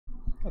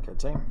Okay,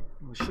 team,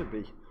 we should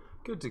be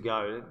good to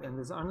go. And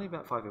there's only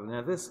about 5 people.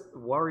 Now, this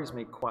worries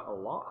me quite a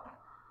lot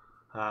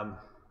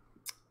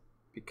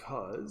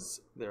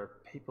because there are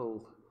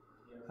people,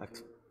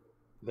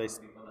 they're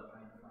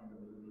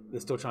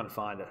still trying to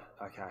find it.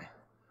 Okay.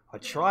 I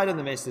tried in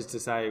the message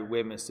to say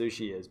where Miss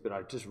Sushi is, but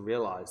I just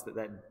realized that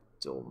that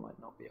door might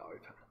not be open.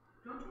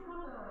 Don't you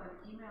have an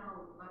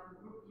email, like a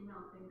group email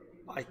thing that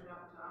you can shoot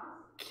out to us?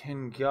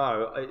 Can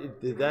go.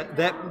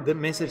 The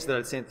message that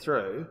I sent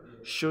through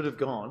should have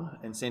gone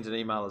and sent an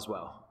email as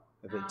well.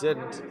 If it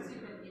didn't,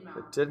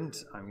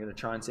 I'm going to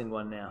try and send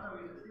one now.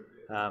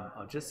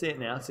 I'll just see it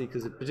now, see,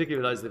 because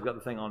particularly those that've got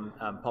the thing on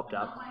popped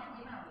up.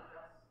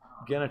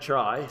 I'm going to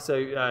try.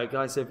 So,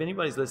 guys, so if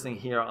anybody's listening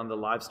here on the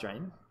live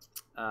stream,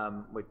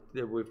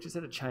 we've just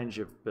had a change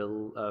of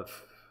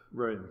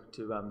room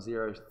to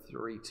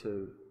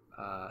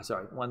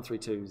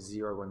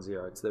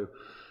 132010. It's the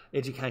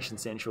Education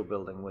Central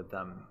building with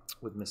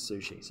Miss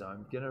Sushi. So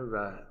I'm going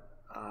to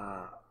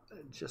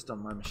just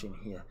on my machine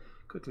here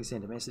quickly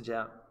send a message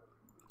out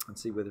and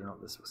see whether or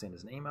not this will send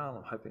us an email.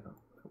 I'm hoping it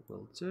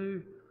will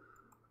do.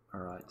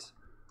 All right.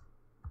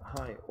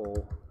 Hi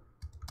all.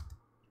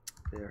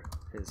 There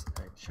is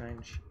a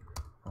change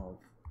of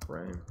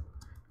room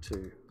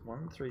to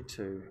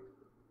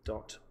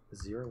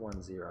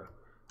 132.010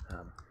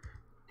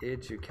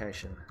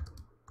 Education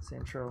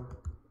Central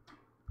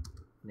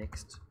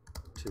next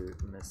to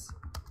Miss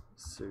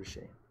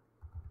Sushi.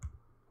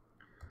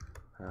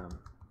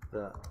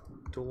 The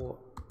door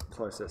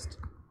closest.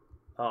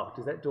 Oh,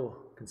 does that door,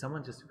 can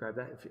someone just grab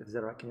that? Is that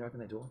all right? Can you open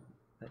that door?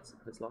 If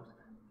it's locked?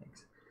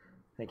 Thanks.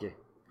 Thank you.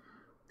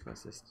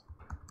 Closest.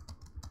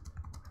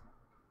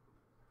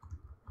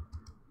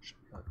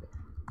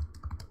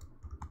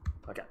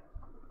 Okay.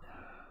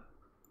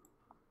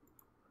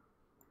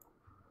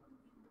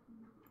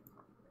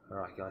 All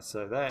right, guys,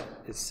 so that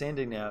is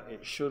sending now.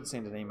 It should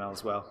send an email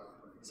as well.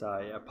 So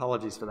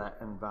apologies for that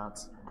in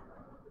advance.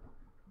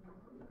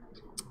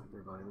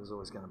 Everybody, there's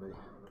always going to be.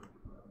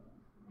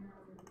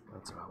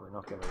 That's all right, we're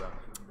not going to run.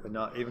 We're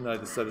not, even though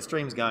the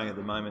stream's going at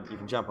the moment, you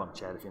can jump on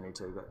chat if you need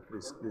to, but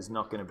there's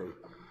not going to be,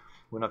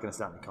 we're not going to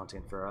start any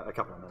content for a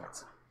couple of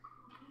minutes.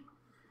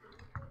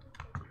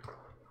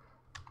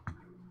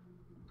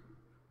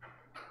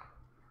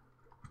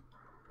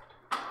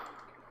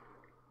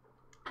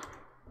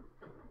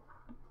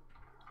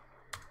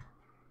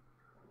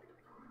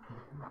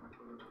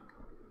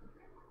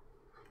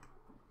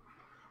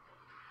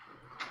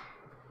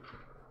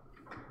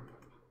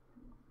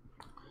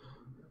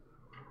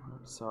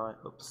 Sorry,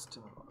 oops,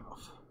 turn it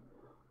off.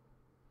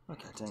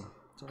 Okay, team.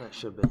 So that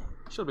should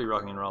be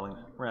rocking and rolling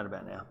around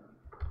about now.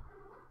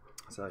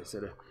 So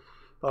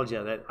apology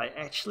about that. I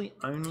actually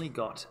only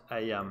got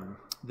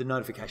the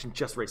notification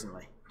just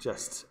recently,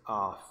 just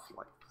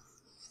like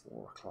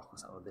 4 o'clock or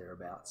something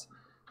thereabouts,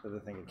 that the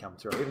thing had come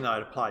through. Even though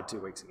it applied 2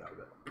 weeks ago,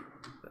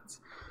 but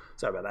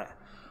sorry about that.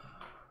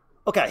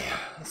 Okay,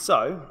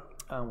 so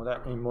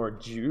without any more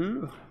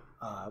ado.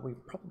 We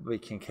probably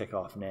can kick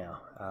off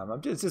now.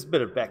 Just a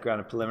bit of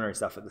background and preliminary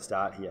stuff at the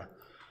start here.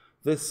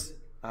 This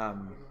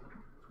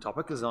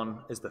topic is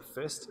the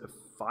first of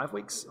 5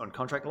 weeks on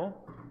contract law,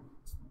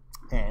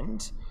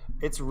 and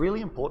it's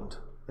really important.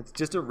 It's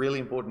just a really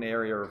important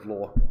area of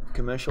law,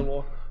 commercial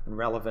law, and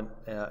relevant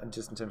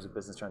just in terms of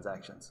business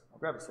transactions. I'll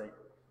grab a seat.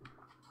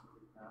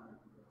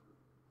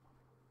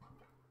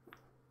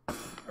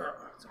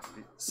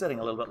 Sitting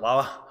a little bit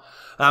lower.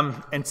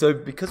 And so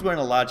because we're in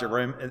a larger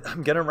room,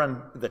 I'm going to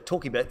run the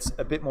talky bits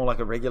a bit more like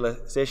a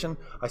regular session.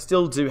 I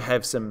still do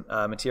have some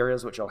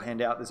materials which I'll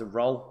hand out. There's a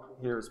roll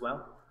here as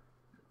well.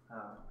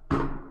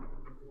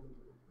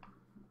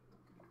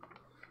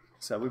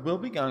 So we will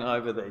be going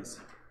over these.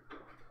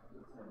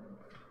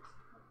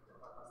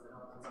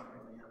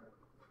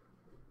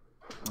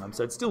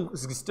 So it's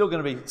still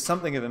going to be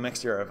something of a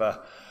mixture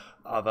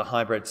of a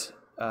hybrid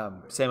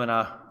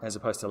seminar as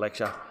opposed to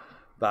lecture.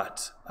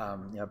 But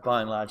by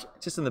and large,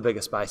 just in the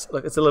bigger space.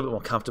 Look, it's a little bit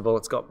more comfortable.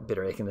 It's got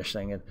better air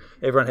conditioning, and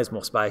everyone has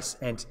more space.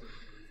 And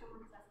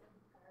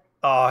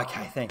oh,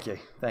 okay, thank you.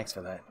 Thanks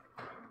for that.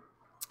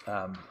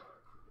 I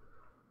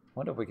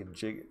wonder if we can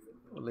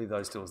leave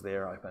those doors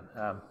there open.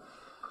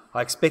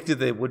 I expected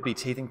there would be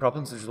teething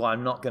problems, which is why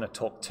I'm not going to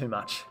talk too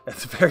much at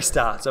the very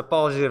start. So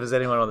apologies if there's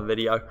anyone on the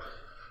video.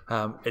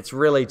 It's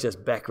really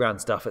just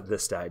background stuff at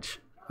this stage.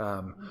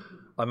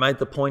 I made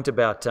the point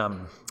about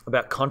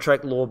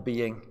contract law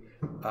being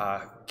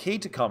key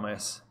to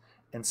commerce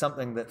and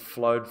something that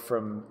flowed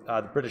from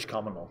the British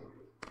common law.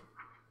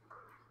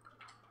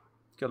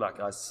 Good luck,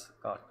 guys.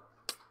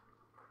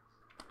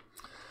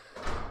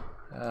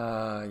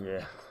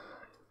 Yeah,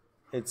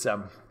 it's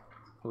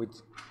we're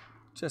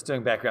just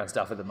doing background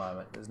stuff at the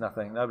moment. There's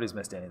nobody's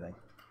missed anything.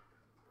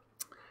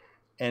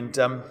 And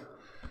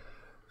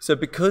so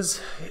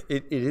because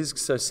it is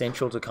so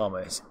central to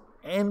commerce,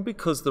 and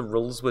because the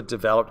rules were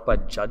developed by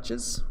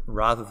judges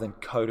rather than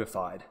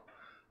codified,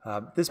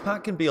 this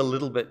part can be a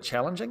little bit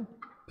challenging,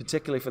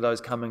 particularly for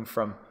those coming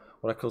from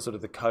what I call sort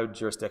of the code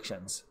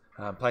jurisdictions,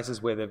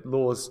 places where the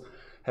laws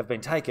have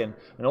been taken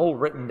and all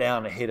written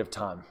down ahead of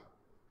time.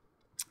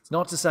 It's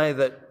not to say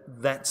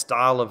that that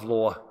style of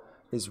law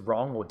is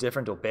wrong or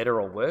different or better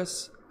or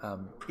worse.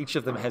 Each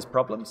of them has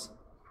problems.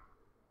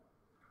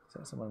 Is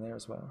there someone there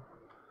as well?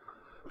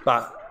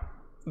 But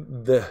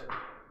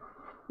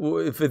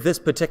for this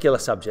particular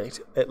subject,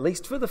 at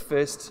least for the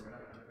first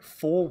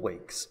 4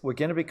 weeks, we're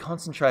going to be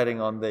concentrating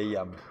on the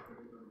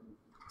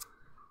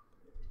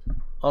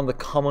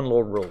common law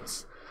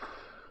rules.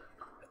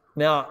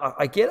 Now,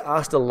 I get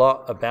asked a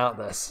lot about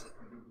this,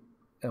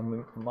 and we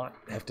might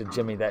have to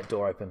jimmy that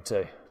door open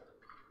too.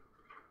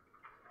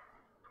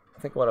 I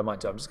think what I might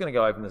do, I'm just going to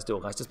go open this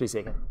door, guys. Just be a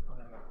second.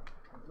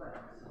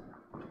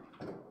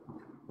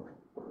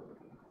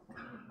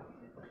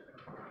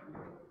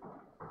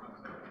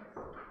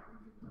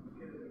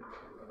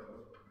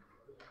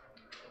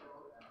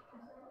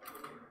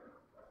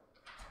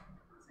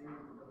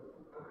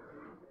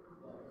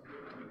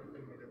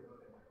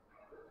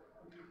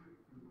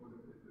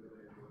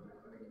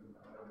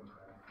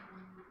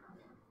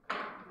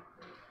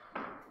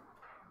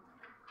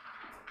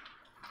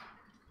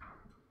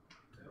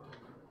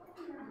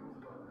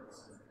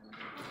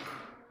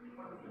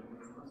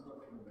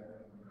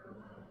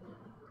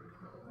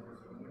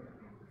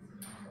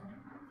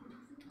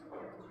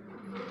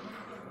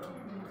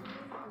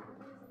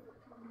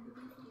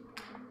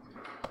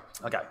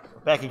 Okay,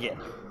 back again.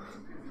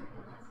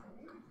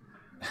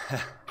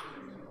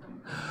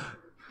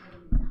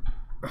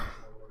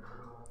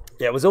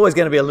 Yeah, it was always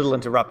going to be a little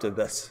interrupted,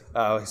 this.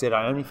 Like I said,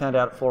 I only found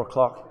out at 4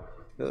 o'clock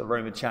that the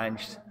room had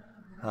changed.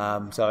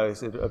 So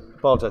I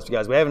apologise to you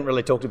guys. We haven't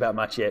really talked about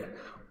much yet.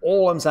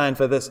 All I'm saying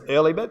for this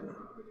early bit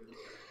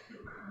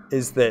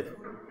is that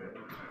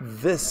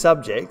this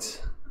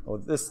subject,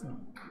 it's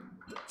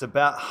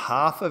about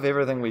half of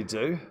everything we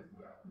do.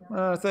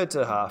 A third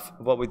to half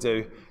of what we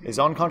do is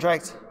on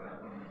contract.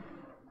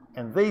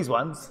 And these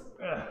ones,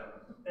 1,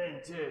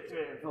 2,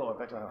 3, 4. In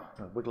fact,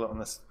 I'll wiggle it on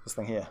this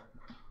thing here.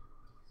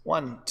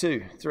 1,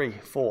 2, 3,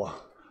 4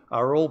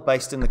 are all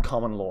based in the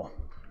common law.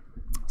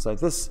 So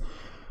this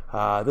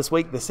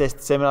week, the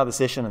seminar, the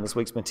session, and this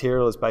week's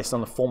material is based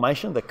on the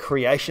formation, the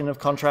creation of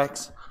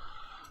contracts.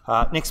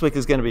 Next week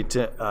is going to be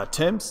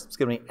terms. It's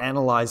going to be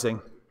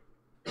analysing,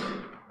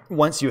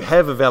 once you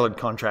have a valid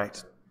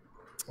contract,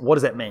 what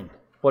does that mean?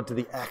 What do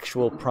the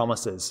actual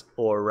promises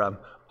or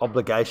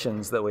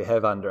obligations that we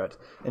have under it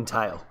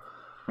entail?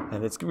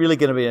 And it's really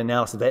going to be an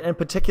analysis of that, and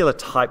particular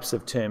types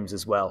of terms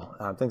as well,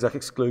 things like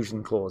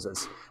exclusion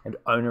clauses and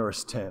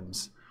onerous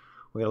terms.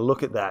 We're going to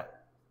look at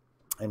that,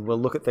 and we'll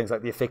look at things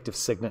like the effective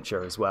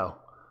signature as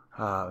well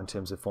in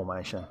terms of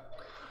formation.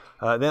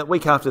 Then the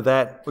week after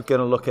that, we're going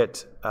to look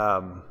at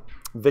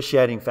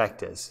vitiating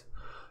factors.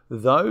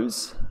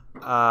 Those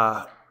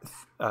are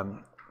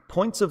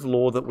points of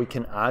law that we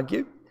can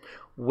argue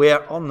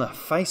where on the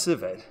face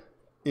of it,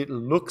 it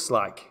looks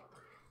like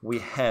we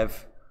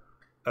have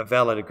a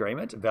valid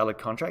agreement, a valid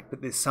contract,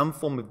 but there's some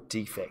form of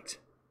defect.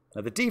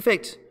 Now, the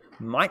defect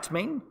might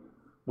mean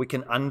we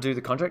can undo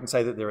the contract and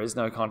say that there is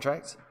no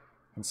contract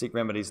and seek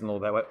remedies in law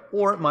that way,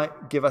 or it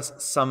might give us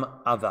some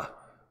other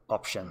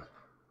option,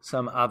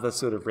 some other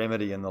sort of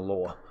remedy in the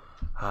law.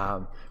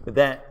 But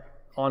that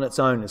on its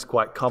own is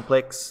quite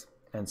complex,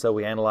 and so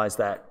we analyse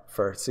that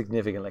for a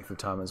significant length of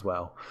time as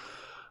well.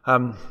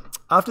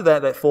 After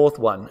that, that fourth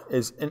one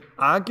is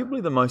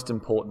arguably the most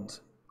important.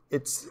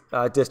 It's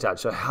discharge.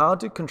 So how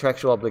do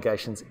contractual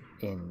obligations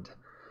end?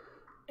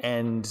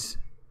 And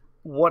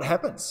what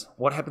happens?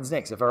 What happens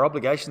next? If our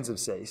obligations have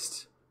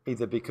ceased,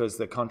 either because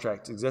the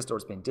contract exists or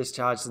it's been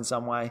discharged in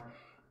some way,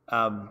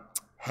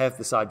 have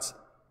the sides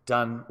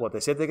done what they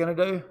said they're going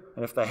to do?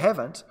 And if they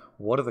haven't,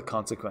 what are the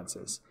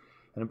consequences?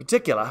 And in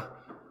particular,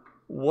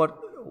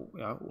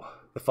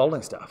 the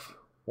following stuff.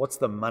 What's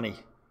the money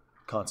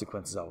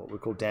consequences of what we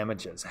call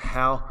damages?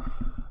 How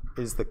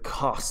is the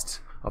cost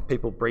of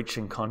people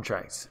breaching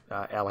contracts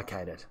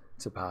allocated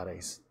to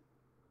parties?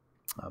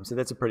 So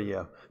that's a pretty,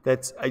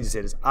 that's, as you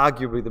said, is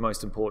arguably the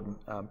most important,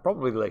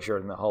 probably the lecture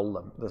in the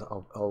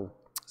whole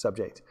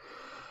subject.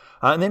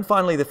 And then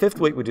finally, the fifth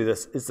week we do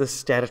this is the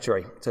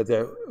statutory.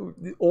 So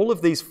all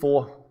of these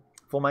 4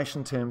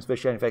 formation terms,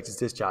 vitiating factors,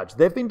 discharge,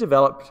 they've been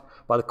developed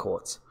by the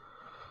courts.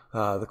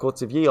 The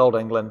courts of ye old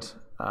England,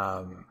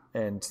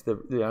 and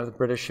the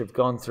British have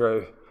gone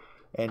through,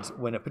 and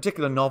when a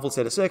particular novel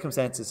set of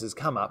circumstances has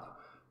come up,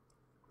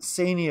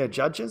 senior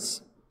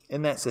judges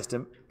in that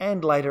system,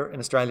 and later in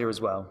Australia as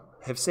well,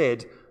 have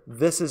said,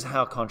 this is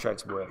how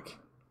contracts work.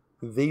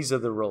 These are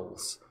the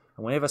rules.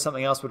 And whenever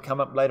something else would come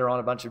up later on,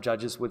 a bunch of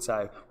judges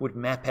would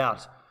map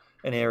out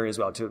an area as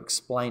well to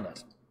explain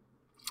it.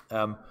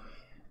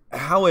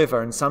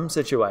 However, in some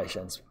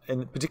situations,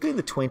 and particularly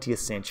in the 20th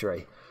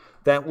century,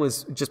 that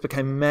just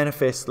became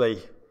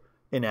manifestly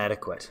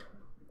inadequate.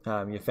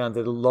 You found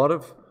that a lot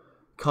of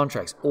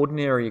contracts,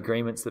 ordinary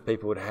agreements that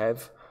people would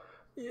have,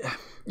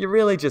 you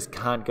really just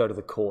can't go to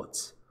the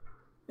courts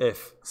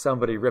if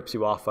somebody rips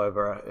you off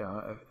over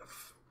a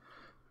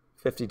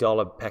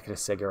 $50 packet of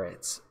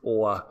cigarettes,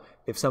 or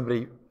if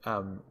somebody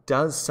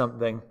does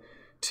something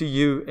to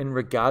you in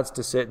regards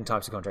to certain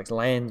types of contracts,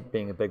 land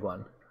being a big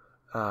one.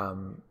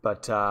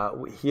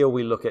 Here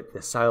we look at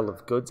the Sale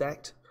of Goods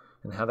Act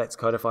and how that's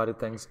codified in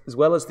things, as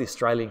well as the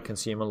Australian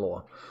consumer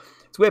law.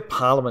 It's where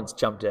Parliament's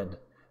jumped in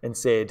and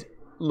said,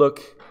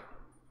 look,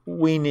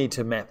 we need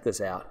to map this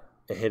out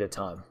ahead of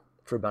time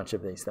for a bunch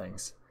of these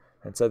things.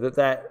 And so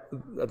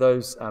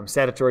those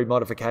statutory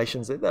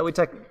modifications, that we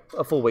take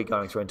a full week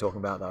going through and talking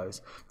about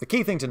those. The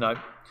key thing to note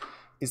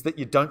is that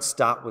you don't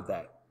start with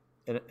that.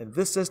 In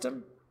this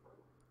system,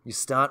 you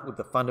start with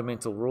the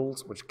fundamental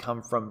rules which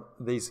come from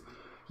these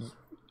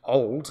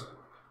old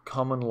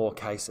common law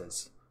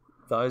cases.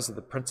 Those are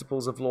the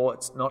principles of law.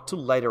 It's not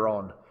till later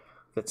on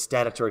that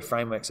statutory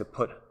frameworks are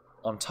put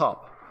on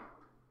top.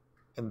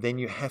 And then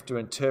you have to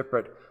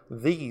interpret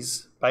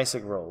these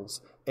basic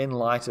rules in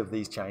light of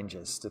these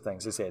changes to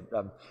things. As I said,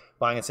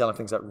 buying and selling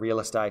things like real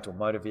estate or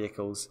motor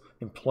vehicles,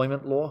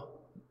 employment law,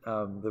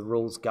 the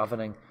rules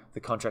governing the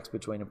contracts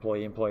between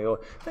employee and employer,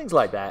 things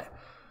like that,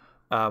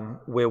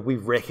 where we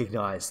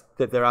recognise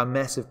that there are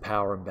massive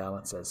power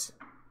imbalances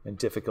and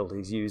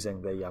difficulties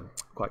using the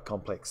quite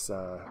complex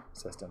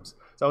systems.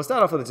 So I'll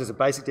start off with just a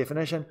basic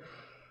definition.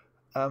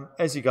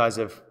 As you guys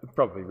have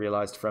probably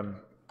realised from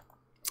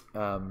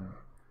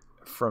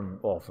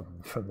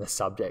this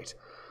subject,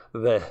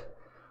 that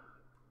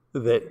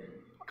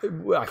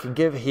I can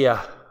give here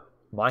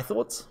my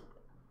thoughts.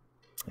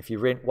 If you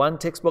read one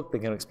textbook,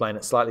 they're going to explain it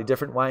a slightly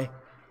different way.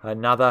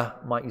 Another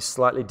might use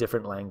slightly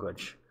different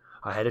language.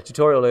 I had a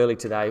tutorial early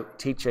today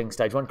teaching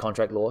Stage 1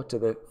 contract law to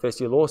the first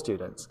year law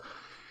students.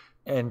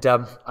 And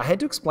I had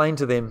to explain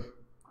to them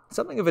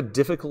something of a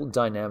difficult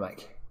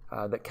dynamic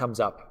that comes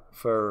up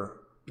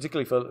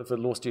particularly for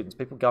law students,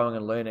 people going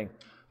and learning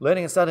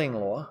and studying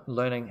law,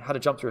 learning how to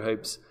jump through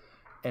hoops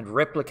and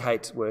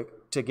replicate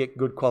work to get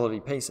good quality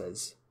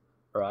pieces,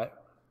 right?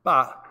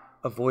 But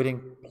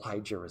avoiding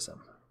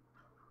plagiarism.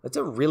 It's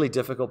a really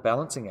difficult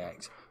balancing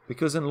act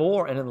because in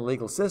law and in the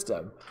legal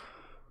system,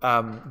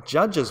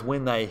 judges,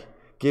 when they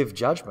give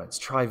judgments,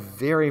 try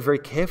very, very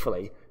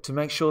carefully to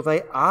make sure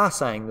they are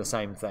saying the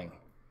same thing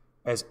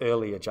as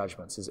earlier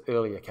judgments, as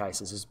earlier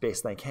cases, as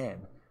best they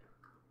can.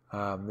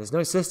 There's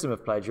no system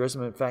of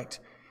plagiarism. In fact,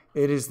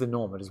 it is the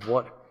norm. It is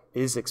what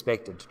is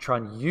expected to try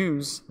and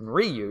use and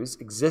reuse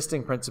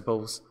existing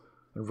principles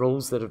and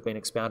rules that have been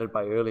expounded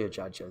by earlier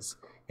judges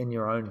in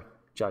your own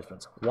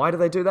judgments. Why do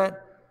they do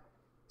that?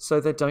 So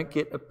they don't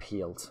get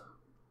appealed.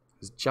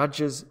 Because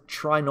judges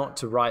try not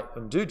to write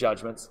and do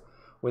judgments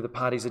where the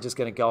parties are just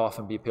going to go off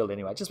and be appealed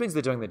anyway. It just means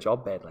they're doing their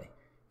job badly.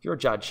 If you're a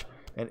judge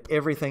and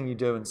everything you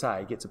do and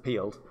say gets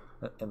appealed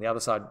and the other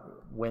side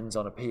wins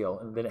on appeal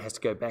and then it has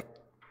to go back,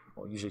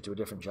 or usually to a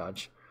different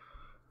judge,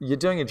 you're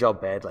doing your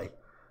job badly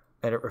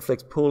and it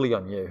reflects poorly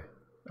on you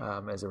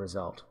as a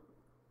result.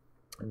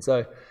 And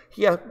so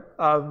here,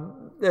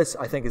 this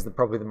I think is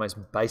probably the most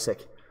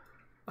basic,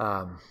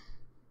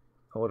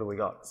 what do we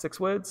got, 6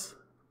 words?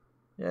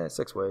 Yeah,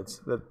 6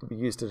 words that we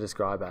use to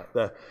describe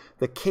it.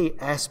 The key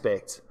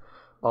aspect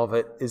of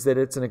it is that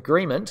it's an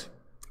agreement.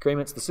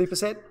 Agreement's the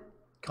superset,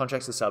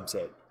 contract's the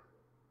subset.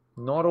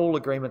 Not all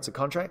agreements are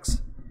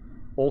contracts.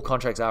 All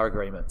contracts are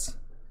agreements.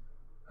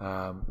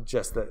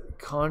 Just that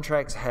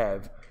contracts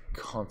have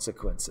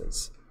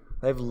consequences.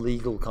 They have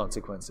legal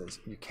consequences.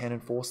 You can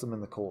enforce them in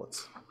the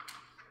courts.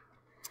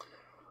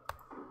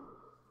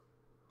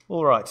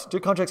 All right. Do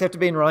contracts have to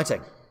be in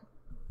writing?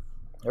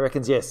 Who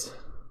reckons yes?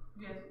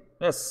 Yes.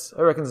 Yes.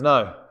 Who reckons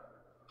no?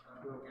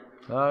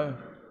 No.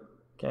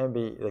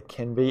 There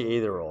can be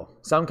either or.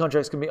 Some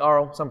contracts can be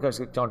oral. Some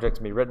contracts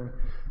can be written.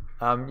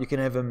 You can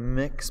have a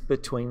mix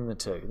between the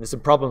two. And there's some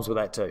problems with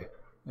that too,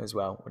 as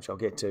well, which I'll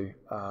get to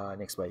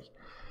next week.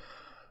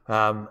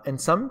 And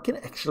some can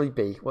actually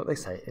be what they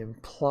say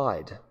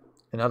implied.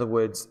 In other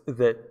words,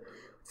 that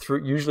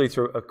usually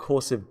through a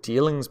course of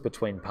dealings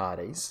between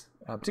parties,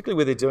 particularly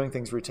where they're doing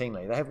things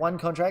routinely. They have one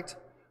contract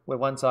where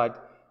one side,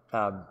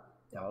 a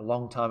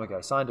long time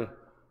ago, signed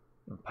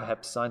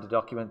a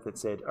document that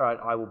said, all right,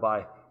 I will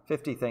buy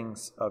 50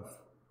 things of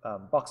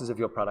boxes of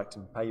your product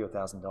and pay you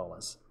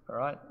 $1,000. All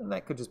right, and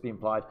that could just be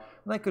implied,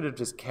 and they could have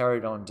just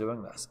carried on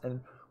doing this.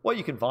 And what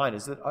you can find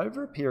is that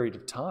over a period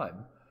of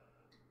time,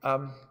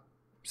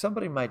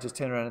 somebody may just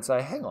turn around and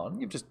say, hang on,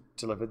 you've just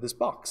delivered this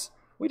box.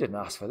 We didn't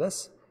ask for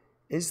this.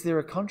 Is there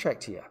a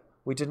contract here?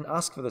 We didn't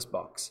ask for this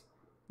box.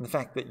 And the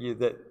fact that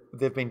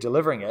they've been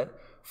delivering it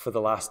for the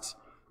last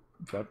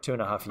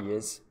 2.5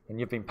 years, and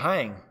you've been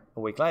paying a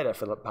week later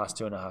for the past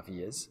 2.5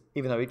 years,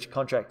 even though each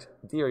contract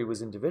in theory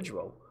was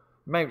individual,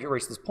 maybe it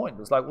reached this point.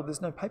 It was like, well,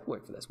 there's no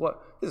paperwork for this. What?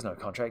 There's no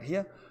contract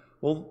here.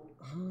 Well,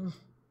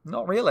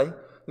 not really.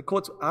 The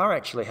courts are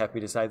actually happy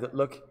to say that,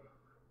 look,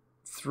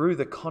 through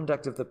the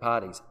conduct of the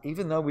parties,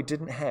 even though we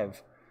didn't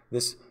have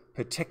this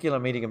particular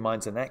meeting of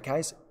minds in that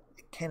case,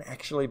 it can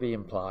actually be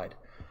implied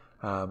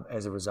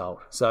as a result.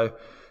 So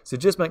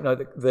just make note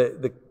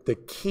that the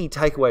key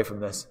takeaway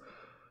from this,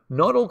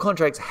 not all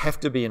contracts have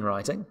to be in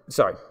writing.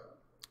 Sorry,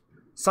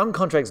 some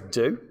contracts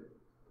do.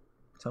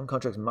 Some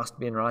contracts must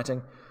be in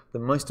writing. The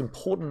most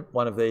important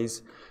one of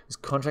these is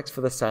contracts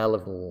for the sale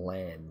of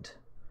land.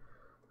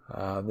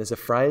 There's a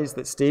phrase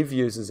that Steve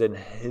uses in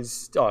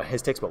his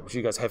textbook, which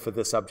you guys have for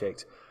this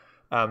subject,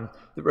 that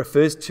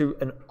refers to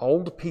an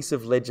old piece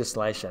of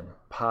legislation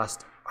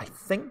passed, I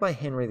think, by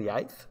Henry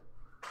VIII,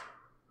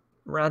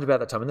 around about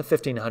that time, in the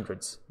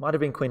 1500s. Might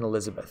have been Queen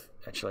Elizabeth,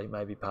 actually,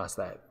 maybe past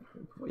that.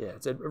 Yeah,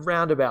 it's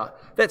around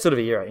about that sort of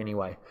era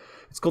anyway.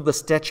 It's called the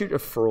Statute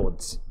of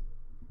Frauds.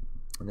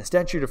 And the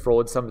Statute of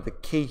Frauds, some of the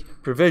key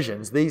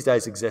provisions these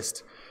days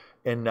exist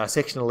in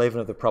Section 11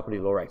 of the Property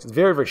Law Act. It's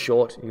very, very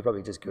short. You can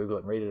probably just Google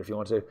it and read it if you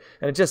want to.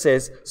 And it just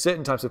says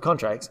certain types of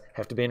contracts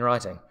have to be in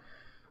writing.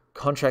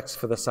 Contracts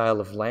for the sale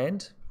of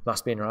land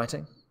must be in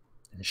writing.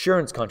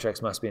 Insurance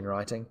contracts must be in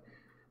writing.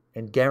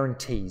 And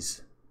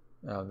guarantees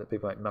that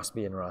people make must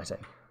be in writing.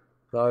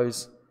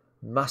 Those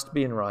must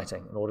be in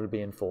writing in order to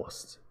be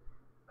enforced.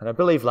 And I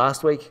believe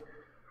last week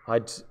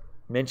I'd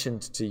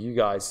mentioned to you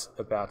guys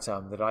about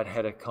that I'd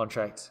had a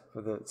contract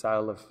for the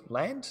sale of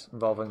land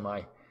involving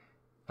my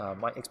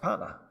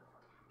ex-partner.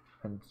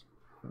 And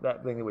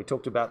that thing that we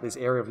talked about, this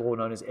area of law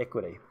known as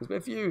equity. Because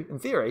if you, in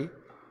theory,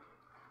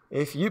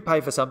 if you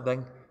pay for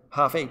something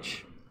half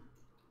each,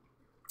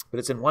 but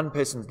it's in one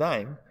person's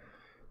name,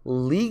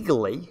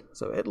 legally,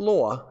 so at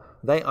law,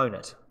 they own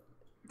it.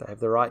 They have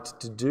the right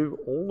to do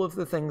all of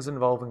the things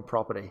involving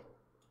property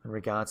in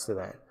regards to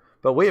that.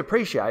 But we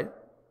appreciate,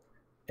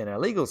 in our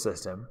legal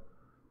system,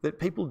 that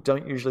people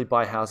don't usually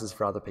buy houses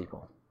for other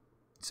people.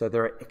 So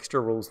there are extra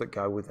rules that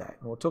go with that.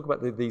 And we'll talk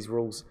about these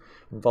rules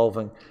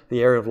involving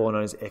the area of law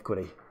known as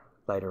equity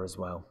later as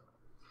well.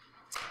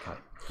 Okay.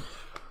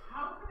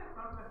 How can a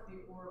contract be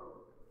oral?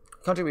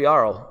 Contract be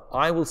oral.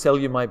 I will sell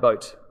you my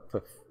boat.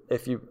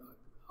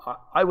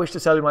 I wish to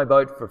sell you my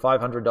boat for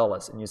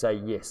 $500, and you say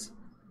yes.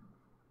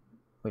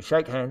 We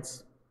shake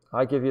hands.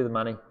 I give you the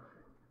money.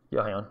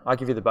 Yeah, hang on. I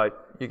give you the boat.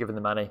 You give me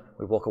the money.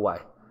 We walk away.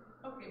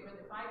 Okay, but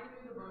if I give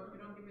you the boat, you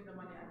don't give me the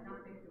money, I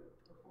can't take you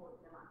to court,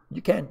 can I?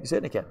 You can. You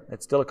certainly can.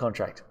 It's still a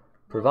contract,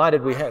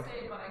 provided we have.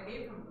 But I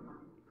gave him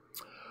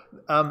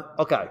the money.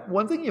 Okay.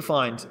 One thing you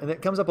find, and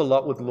it comes up a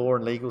lot with law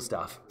and legal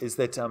stuff, is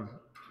that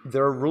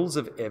there are rules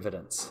of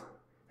evidence.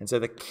 And so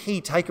the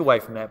key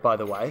takeaway from that, by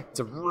the way, it's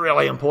a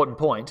really important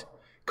point.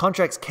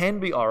 Contracts can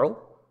be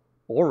oral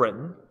or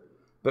written,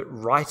 but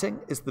writing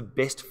is the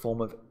best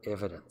form of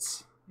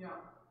evidence. Yeah.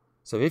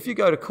 So if you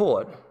go to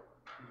court,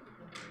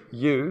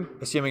 you,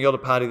 assuming you're the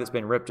party that's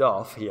been ripped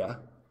off here,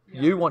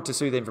 you want to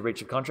sue them for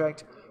breach of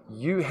contract,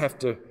 you have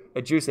to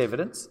adduce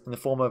evidence in the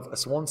form of a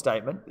sworn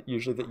statement,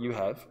 usually that you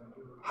have.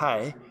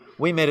 Hey,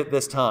 we met at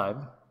this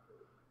time.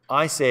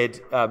 I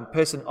said,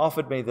 person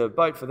offered me the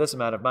boat for this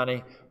amount of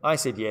money. I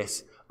said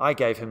yes. I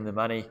gave him the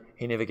money.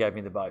 He never gave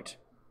me the boat.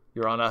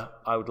 Your Honour,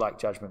 I would like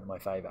judgment in my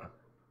favour.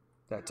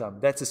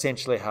 That's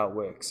essentially how it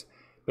works.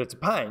 But it's a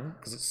pain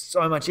because it's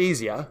so much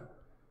easier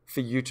for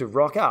you to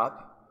rock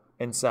up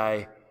and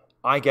say,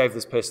 I gave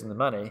this person the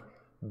money.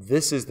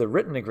 This is the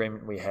written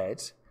agreement we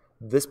had.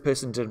 This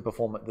person didn't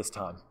perform at this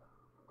time.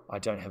 I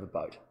don't have a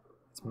boat.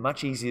 It's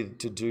much easier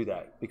to do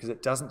that because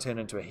it doesn't turn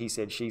into a he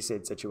said, she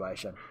said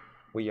situation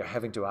where you're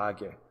having to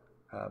argue.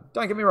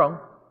 Don't get me wrong.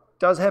 It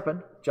does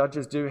happen.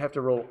 Judges do have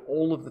to rule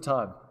all of the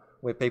time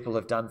where people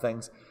have done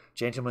things,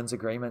 gentlemen's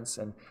agreements.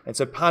 And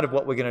so part of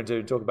what we're going to do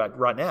and talk about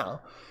right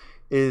now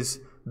is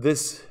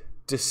this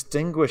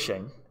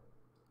distinguishing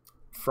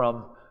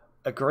from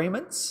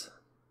agreements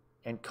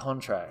and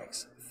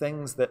contracts,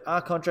 things that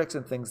are contracts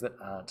and things that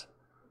aren't.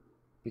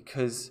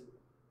 Because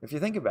if you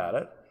think about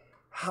it,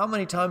 how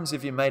many times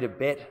have you made a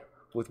bet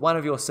with one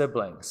of your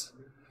siblings?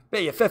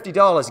 Bet you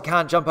 $50 you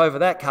can't jump over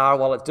that car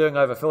while it's doing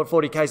over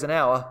 40 k's an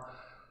hour.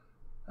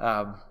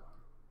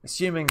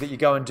 Assuming that you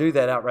go and do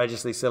that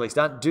outrageously silly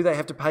stunt, do they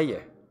have to pay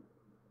you?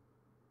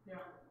 Yeah.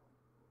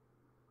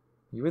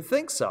 You would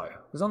think so,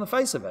 because on the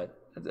face of it,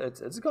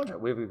 it's a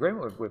contract. We have an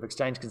agreement, we've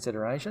exchanged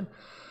consideration.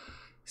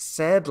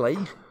 Sadly,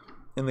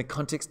 in the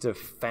context of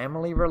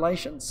family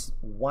relations,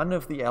 one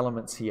of the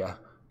elements here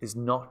is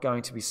not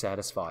going to be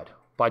satisfied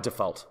by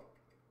default.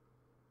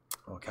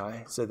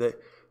 Okay, so the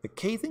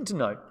key thing to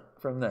note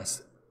from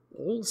this,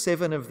 all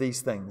 7 of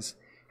these things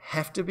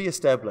have to be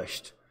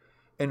established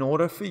in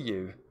order for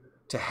you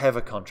to have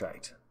a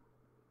contract.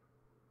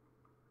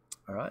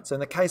 All right, so in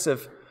the case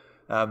of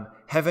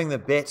having the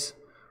bet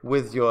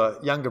with your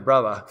younger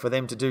brother for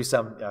them to do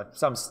some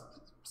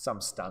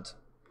stunt,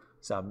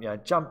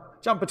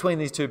 jump between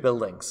these 2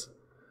 buildings.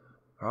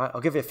 All right,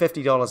 I'll give you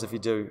 $50 if you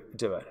do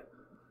it.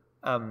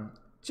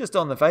 Just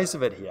on the face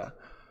of it here,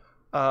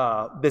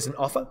 there's an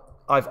offer.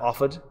 I've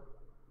offered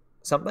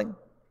something,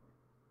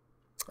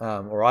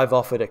 or I've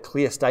offered a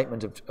clear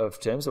statement of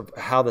terms of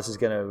how this is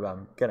going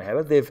to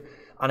happen. They've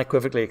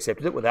unequivocally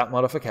accepted it without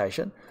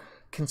modification.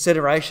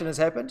 Consideration has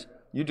happened.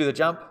 You do the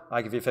jump,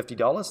 I give you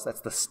 $50.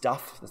 That's the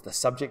stuff, that's the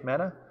subject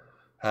matter.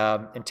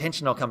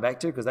 Intention I'll come back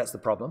to because that's the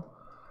problem.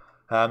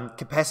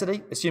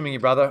 Capacity, assuming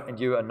your brother and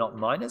you are not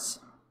minors,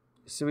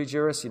 sui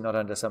juris, you're not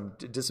under some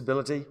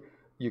disability,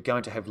 you're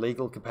going to have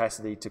legal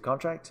capacity to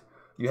contract.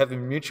 You have a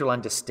mutual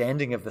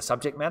understanding of the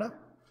subject matter.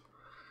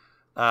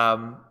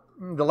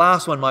 The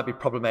last one might be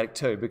problematic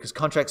too because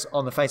contracts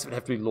on the face of it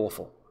have to be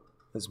lawful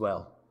as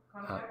well.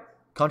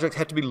 Contracts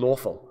have to be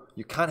lawful.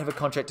 You can't have a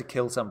contract to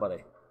kill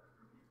somebody.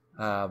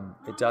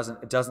 It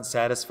doesn't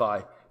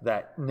satisfy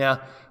that.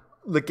 Now,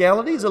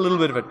 legality is a little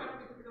bit of a...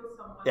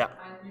 Yeah.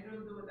 And you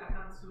don't do it, I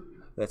can't sue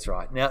you. That's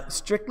right. Now,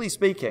 strictly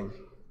speaking,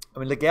 I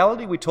mean,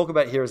 legality we talk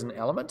about here as an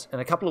element. In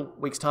a couple of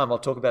weeks' time, I'll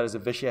talk about it as a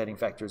vitiating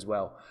factor as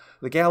well.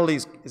 Legality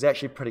is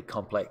actually pretty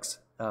complex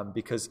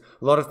because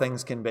a lot of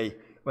things can be...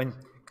 When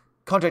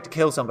contract to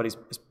kill somebody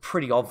is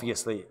pretty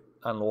obviously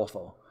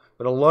unlawful.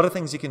 But a lot of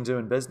things you can do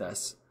in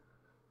business,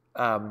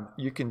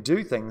 you can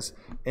do things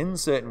in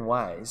certain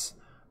ways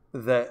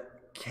that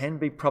can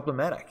be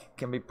problematic,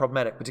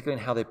 particularly in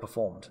how they're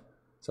performed.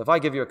 So if I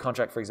give you a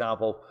contract, for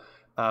example,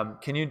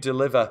 can you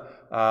deliver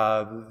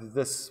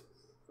this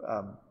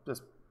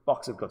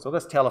box of goods or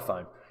this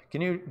telephone?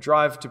 Can you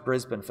drive to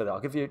Brisbane for that? I'll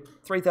give you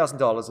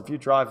 $3,000 if you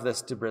drive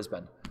this to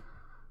Brisbane,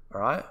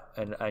 all right?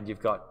 And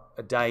you've got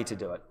a day to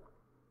do it.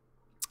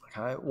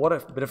 Okay.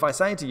 But if I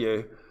say to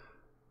you,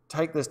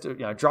 take this to,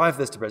 drive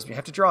this to Brisbane, you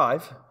have to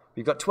drive.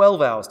 You've got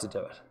 12 hours to do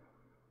it.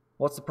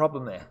 What's the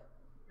problem there?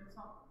 It's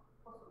not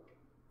possible.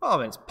 Oh, I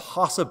mean, it's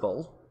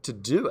possible to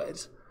do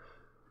it.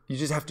 You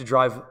just have to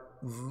drive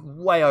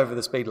way over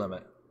the speed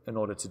limit in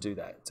order to do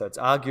that. So it's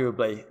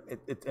arguably,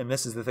 and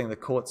this is the thing the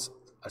courts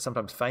are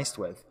sometimes faced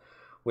with,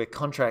 where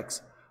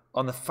contracts,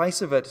 on the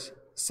face of it,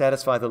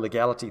 satisfy the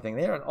legality thing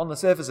there, and on the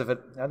surface of it,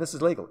 now this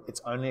is legal.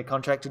 It's only a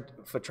contract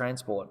for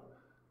transport.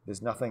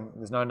 There's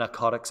no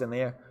narcotics in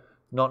there.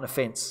 Not an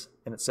offence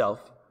in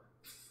itself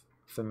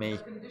for me. The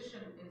condition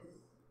is...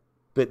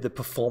 But the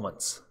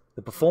performance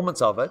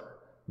of it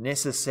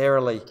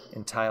necessarily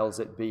entails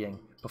it being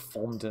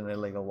performed in an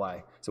illegal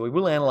way. So we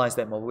will analyse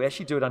that more. We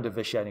actually do it under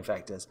vitiating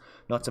factors,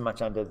 not so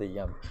much under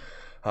the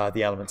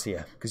elements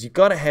here. Because you've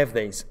got to have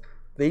these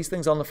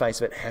things on the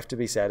face of it have to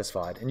be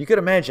satisfied. And you could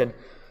imagine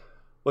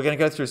we're going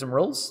to go through some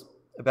rules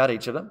about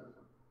each of them.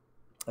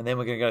 And then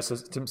we're going to go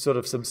to sort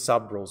of some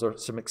sub-rules or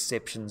some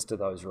exceptions to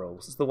those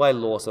rules. It's the way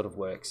law sort of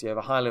works. You have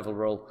a high-level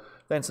rule,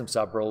 then some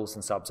sub-rules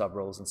and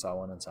sub-sub-rules and so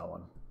on and so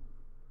on.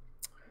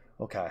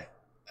 Okay,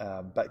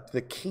 but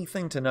the key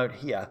thing to note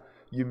here,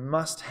 you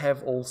must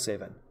have all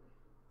 7.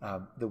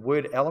 The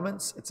word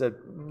elements, it's a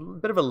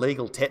bit of a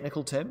legal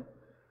technical term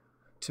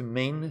to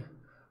mean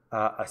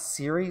a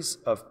series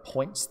of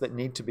points that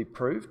need to be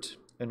proved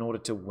in order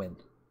to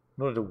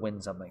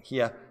win something.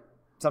 Here,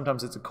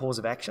 sometimes it's a cause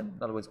of action.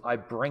 In other words, I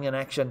bring an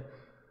action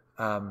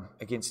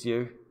against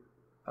you.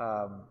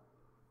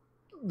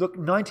 Look,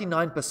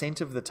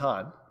 99% of the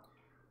time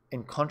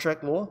in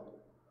contract law,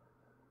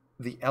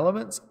 the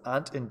elements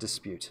aren't in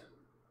dispute.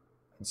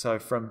 And so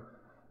from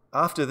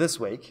after this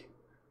week,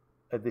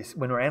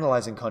 when we're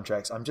analysing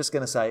contracts, I'm just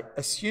going to say,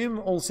 assume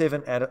all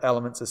 7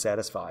 elements are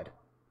satisfied.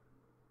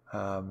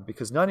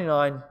 Because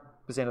 99%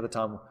 of the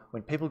time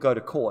when people go to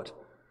court,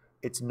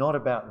 it's not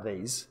about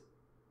these.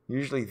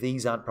 Usually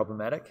these aren't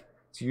problematic.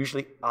 It's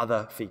usually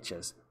other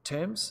features.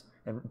 Terms,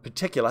 and in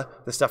particular,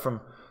 the stuff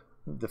from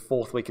the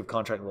 4th week of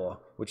contract law,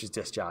 which is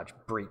discharge,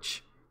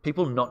 breach.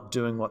 People not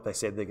doing what they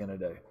said they're going to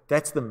do.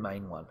 That's the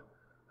main one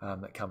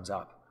that comes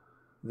up.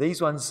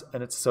 These ones,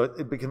 and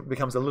it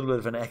becomes a little bit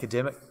of an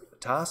academic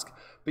task,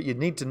 but you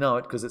need to know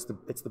it because it's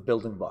the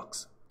building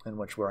blocks in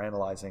which we're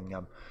analysing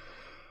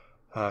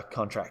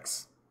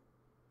contracts.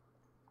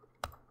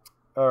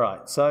 All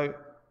right, so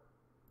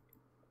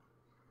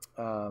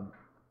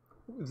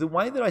the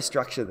way that I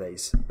structure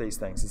these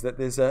things is that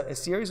there's a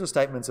series of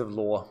statements of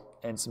law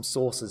and some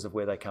sources of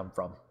where they come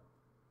from,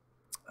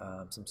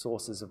 some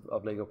sources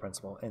of legal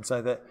principle. And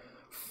so that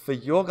for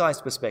your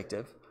guys'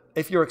 perspective,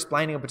 if you're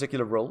explaining a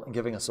particular rule and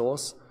giving a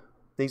source,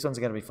 these ones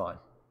are going to be fine.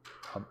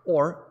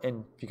 Or if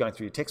you're going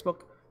through your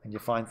textbook and you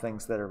find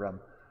things that are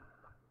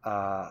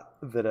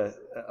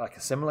like a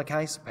similar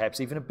case,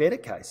 perhaps even a better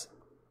case.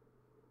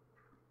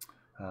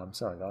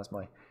 Sorry guys,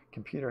 my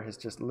computer has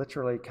just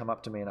literally come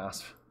up to me and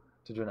asked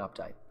to do an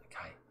update.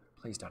 Okay,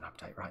 please don't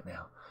update right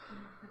now.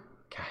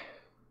 Okay.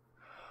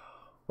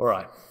 All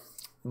right.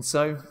 And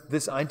so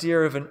this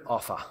idea of an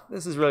offer,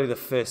 this is really the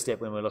first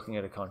step when we're looking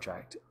at a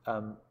contract.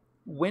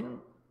 When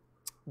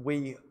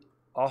we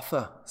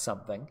offer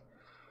something,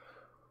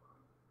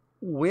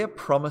 we're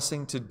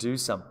promising to do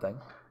something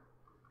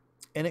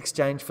in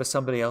exchange for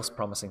somebody else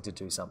promising to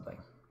do something.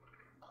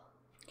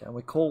 Okay, and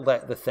we call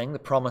that the thing, the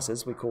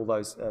promises, we call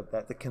those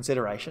that the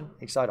consideration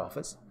each side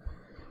offers.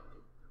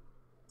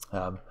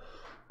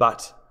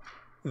 But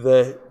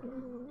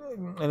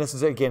and this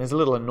is again is a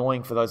little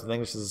annoying for those with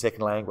English as a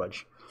second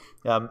language.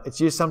 It's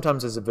used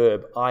sometimes as a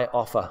verb, I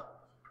offer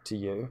to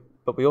you,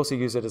 but we also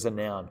use it as a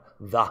noun,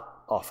 the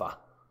offer.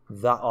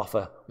 The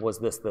offer was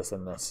this, this,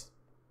 and this.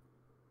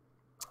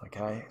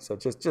 Okay, so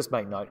just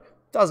make note.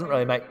 Doesn't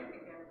really make...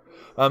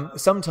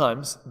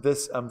 sometimes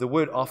this the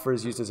word offer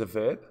is used as a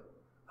verb.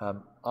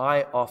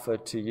 I offer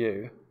to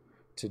you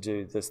to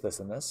do this, this,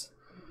 and this.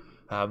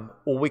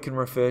 Or we can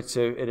refer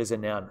to it as a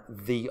noun,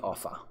 the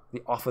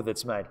offer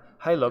that's made.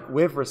 Hey, look,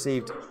 we've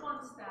received... So which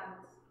one stands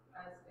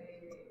as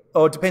a...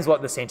 Oh, it depends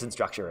what the sentence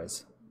structure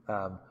is.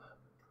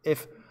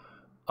 If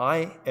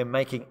I am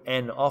making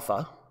an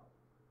offer,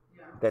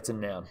 that's a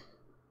noun.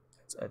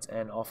 It's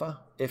an offer.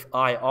 If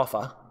I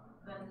offer,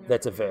 Then you're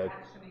that's a verb.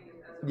 actioning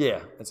it as a Yeah,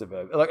 it's a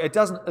verb. Like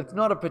it's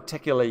not a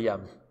particularly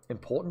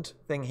important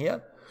thing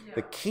here. Yeah.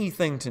 The key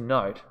thing to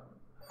note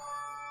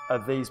are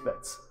these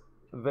bits.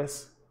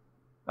 This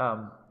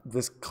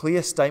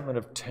clear statement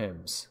of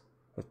terms.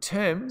 The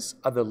terms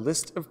are the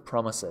list of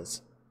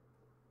promises.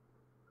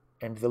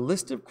 And the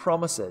list of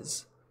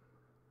promises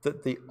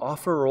that the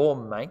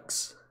offeror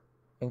makes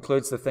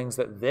includes the things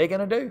that they're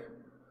going to do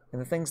and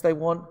the things they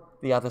want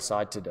the other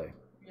side to do.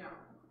 Yeah.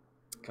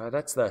 Okay,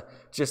 that's the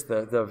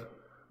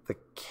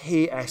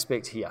key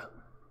aspect here.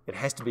 It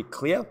has to be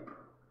clear,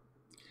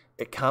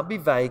 it can't be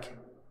vague,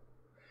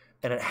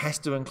 and it has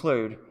to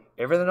include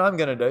everything I'm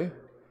going to do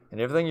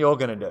and everything you're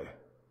going to do.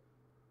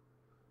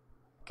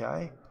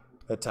 Okay,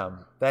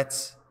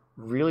 that's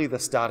really the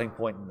starting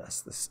point in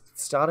this. The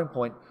starting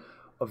point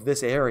of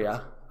this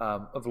area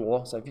of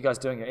law. So if you guys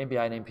are doing your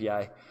MBA and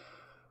MPA,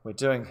 we're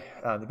doing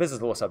the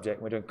business law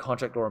subject, we're doing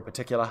contract law in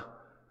particular,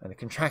 and the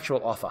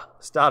contractual offer.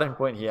 Starting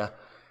point here,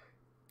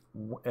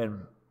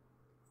 and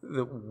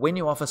when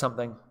you offer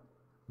something,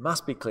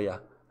 must be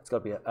clear. It's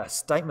got to be a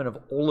statement of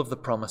all of the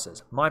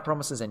promises, my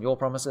promises and your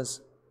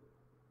promises.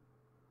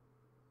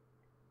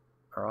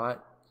 All right,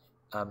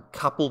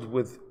 coupled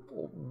with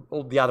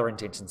all the other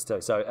intentions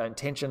too. So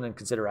intention and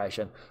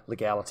consideration,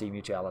 legality,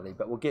 mutuality.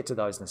 But we'll get to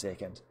those in a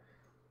second.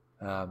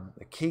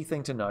 The key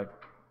thing to note: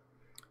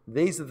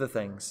 these are the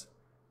things,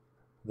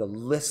 the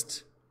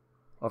list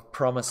of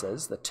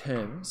promises, the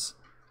terms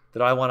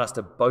that I want us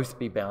to both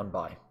be bound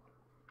by.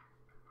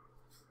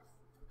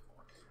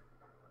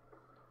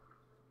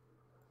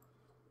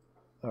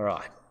 All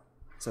right,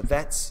 so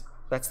that's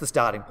the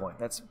starting point.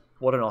 That's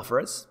what an offer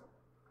is.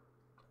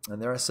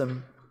 And there are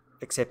some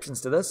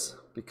exceptions to this,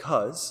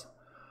 because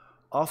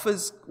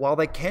offers, while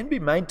they can be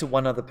made to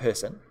one other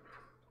person,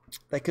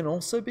 they can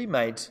also be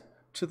made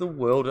to the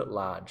world at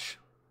large.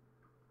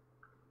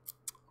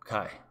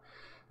 Okay,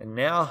 and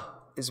now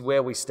is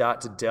where we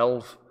start to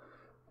delve.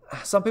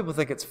 Some people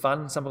think it's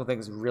fun, some people think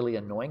it's really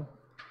annoying,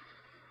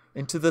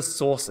 into the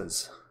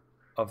sources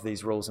of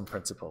these rules and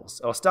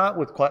principles. I'll start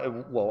with quite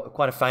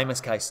a famous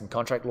case in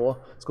contract law.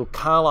 It's called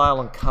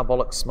Carlisle and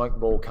Carbolic Smoke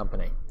Ball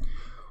Company.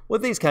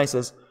 With these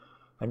cases,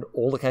 and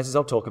all the cases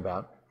I'll talk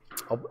about,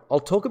 I'll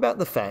talk about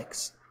the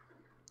facts,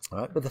 all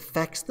right? But the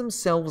facts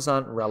themselves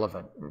aren't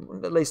relevant,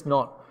 at least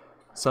not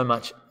so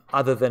much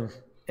other than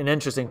an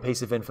interesting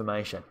piece of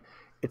information.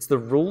 It's the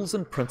rules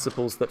and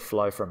principles that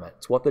flow from it.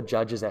 It's what the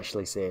judges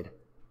actually said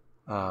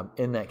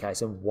in that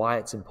case and why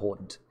it's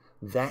important.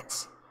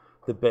 That's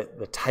the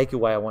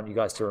takeaway I want you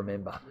guys to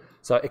remember.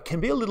 So it can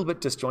be a little bit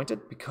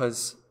disjointed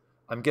because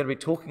I'm going to be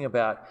talking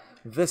about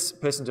this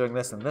person doing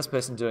this and this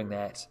person doing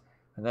that,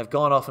 and they've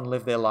gone off and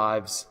lived their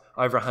lives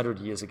over 100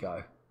 years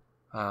ago.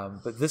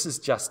 But this is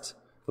just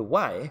the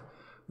way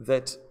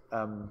that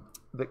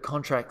that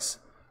contracts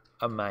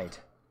are made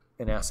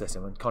in our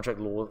system, and contract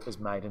law is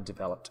made and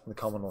developed in the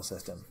common law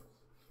system.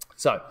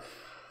 So,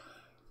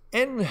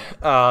 in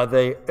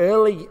the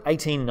early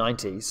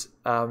 1890s,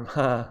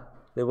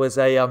 there was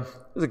a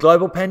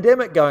global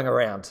pandemic going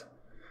around,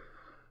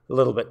 a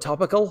little bit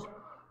topical,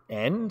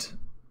 and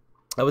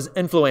it was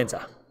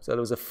influenza. So there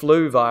was a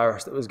flu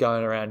virus that was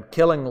going around,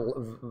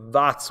 killing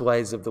vast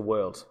swathes of the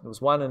world. There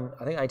was one in,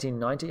 I think,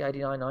 1890,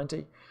 89,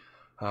 90.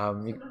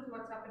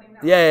 What's happening now?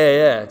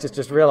 Yeah.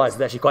 Just realised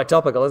it's actually quite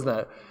topical, isn't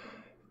it?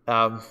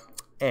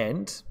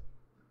 And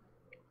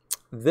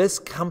this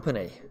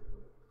company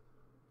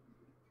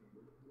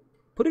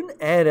put an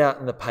ad out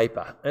in the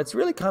paper, and it's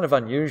really kind of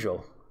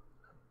unusual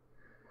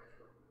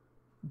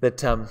that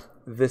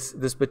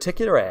this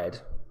particular ad,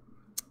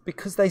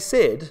 because they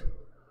said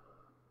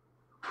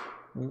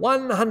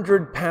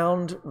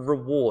 £100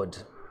 reward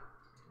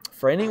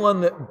for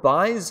anyone that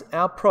buys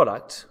our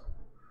product,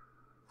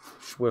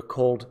 which were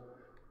called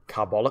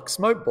carbolic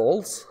smoke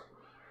balls,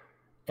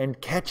 and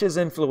catches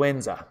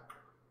influenza.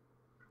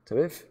 So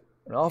if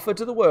an offer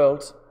to the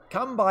world,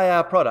 come buy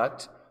our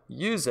product,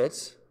 use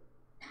it,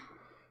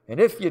 and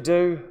if you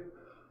do,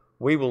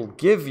 we will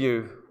give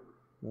you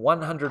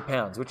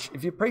 £100, which,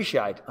 if you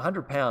appreciate,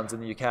 £100 in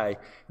the UK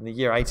in the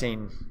year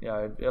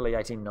early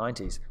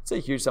 1890s, it's a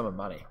huge sum of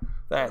money.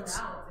 That's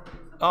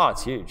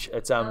it's huge.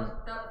 It's Try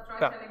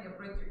telling your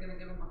Brits you're going to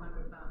give them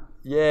 £100.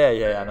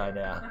 Yeah, I know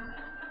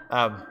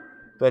now.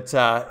 But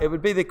it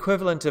would be the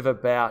equivalent of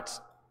about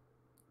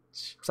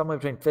somewhere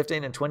between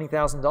 $15,000 and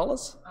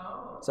 $20,000.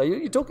 Oh. So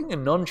you're talking a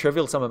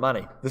non-trivial sum of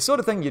money, the sort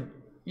of thing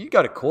you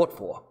go to court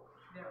for.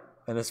 Yeah.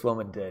 And this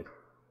woman did.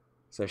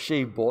 So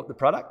she bought the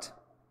product,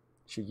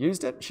 she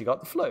used it, she got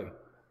the flu,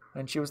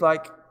 and she was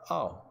like,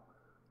 "Oh,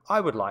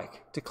 I would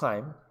like to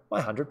claim my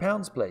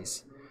 £100,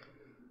 please."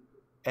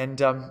 And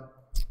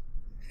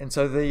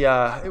so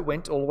it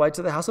went all the way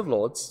to the House of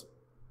Lords,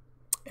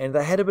 and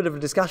they had a bit of a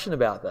discussion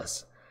about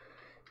this.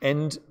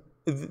 And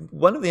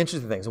one of the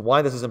interesting things, and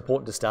why this is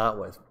important to start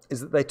with, is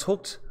that they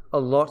talked a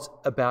lot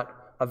about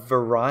a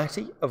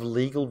variety of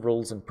legal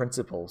rules and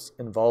principles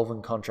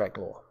involving contract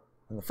law.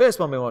 And the first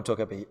one we want to talk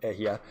about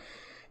here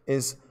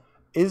is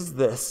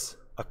this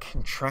a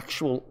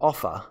contractual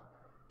offer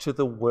to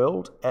the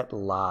world at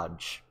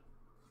large.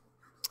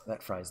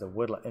 That phrase, the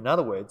word. In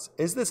other words,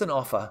 is this an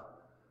offer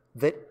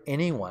that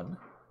anyone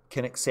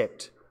can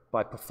accept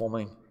by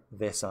performing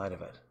their side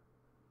of it?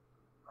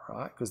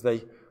 Right? Because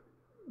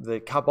the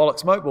Carbolic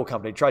Smokeball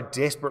Company tried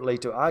desperately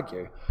to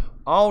argue,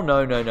 oh,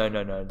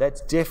 no,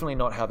 that's definitely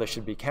not how this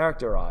should be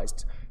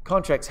characterized.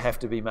 Contracts have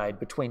to be made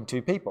between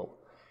two people.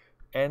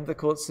 And the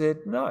court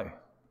said, no,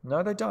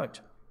 they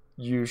don't.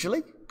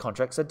 Usually,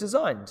 contracts are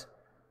designed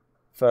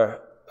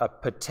for a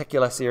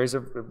particular series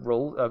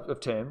of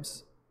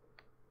terms,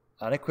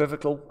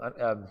 unequivocal.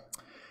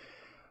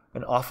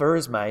 An offer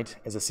is made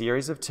as a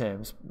series of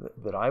terms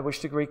that I wish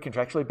to agree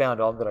contractually bound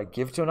on, that I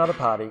give to another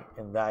party,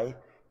 and they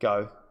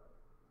go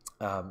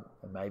and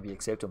maybe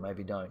accept or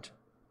maybe don't.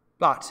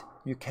 But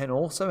you can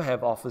also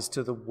have offers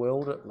to the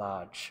world at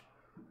large.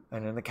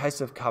 And in the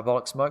case of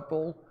Carbolic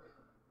Smokeball,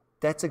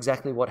 that's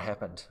exactly what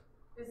happened.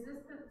 Is this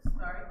the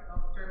start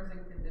of terms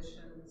and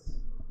conditions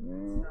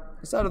and stuff?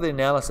 The start of the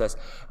analysis.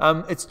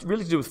 It's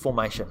really to do with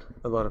formation,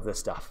 a lot of this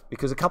stuff.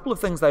 Because a couple of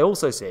things they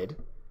also said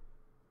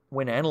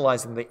when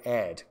analysing the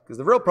ad, because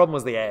the real problem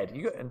was the ad.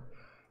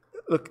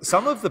 Look,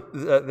 some of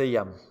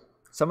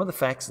the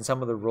facts and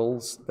some of the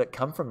rules that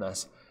come from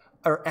this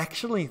are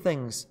actually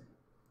things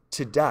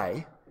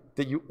today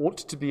that you ought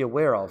to be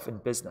aware of in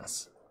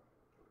business.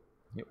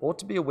 You ought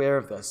to be aware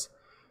of this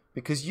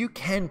because you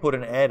can put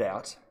an ad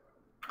out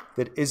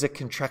that is a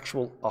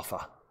contractual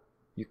offer.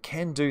 You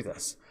can do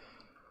this.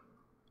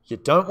 You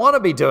don't want to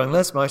be doing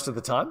this most of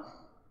the time,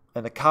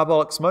 and the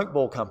Carbolic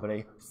Smokeball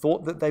Company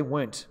thought that they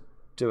weren't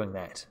doing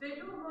that. They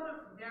do a lot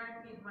of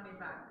guaranteed money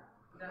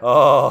back.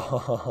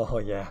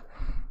 Oh, yeah.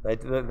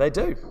 They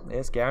do.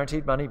 Yes,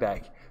 guaranteed money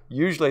back.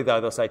 Usually, though,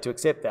 they'll say to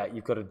accept that,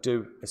 you've got to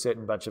do a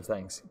certain bunch of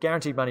things.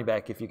 Guaranteed money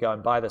back if you go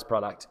and buy this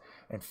product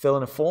and fill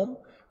in a form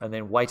and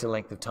then wait a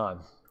length of time.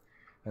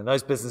 And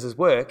those businesses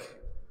work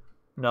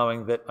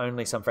knowing that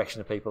only some fraction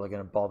of people are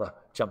going to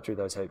jump through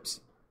those hoops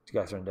to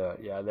go through and do it.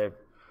 Yeah, they're...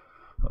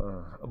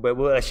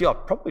 well, actually, I'll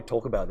probably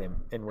talk about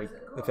them in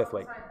the fifth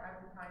week.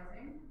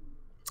 Advertising,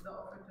 the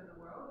offer to the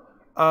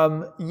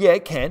world? Yeah,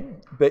 it can.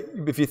 But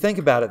if you think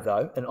about it,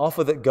 though, an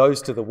offer that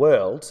goes to the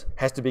world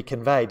has to be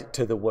conveyed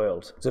to the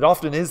world. So it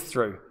often is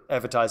through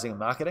advertising and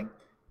marketing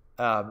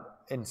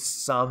in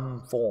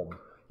some form.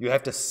 You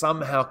have to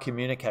somehow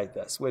communicate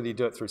this, whether you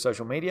do it through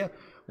social media,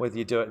 whether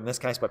you do it, in this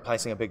case, by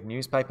placing a big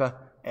newspaper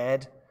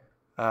ad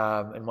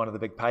in one of the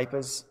big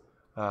papers,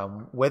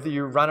 whether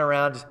you run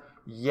around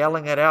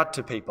yelling it out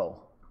to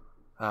people.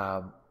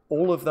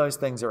 All of those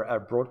things are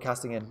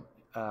broadcasting and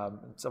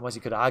in some ways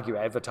you could argue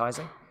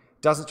advertising.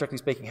 Doesn't, strictly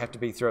speaking, have to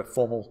be through a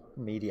formal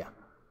media.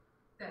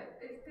 That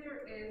if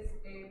there is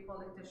a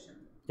politician,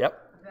 so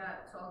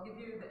I'll give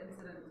you the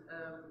incident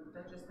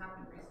that just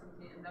happened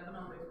recently in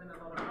Lebanon. There's been a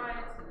lot of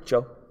riots.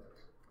 Sure.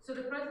 So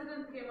the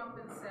president came up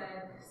and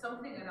said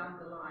something along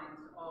the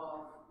lines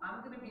of, "I'm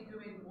going to be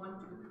doing 1,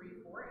 2,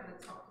 3, 4, and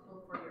it's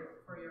optimal for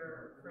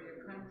your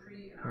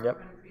country and our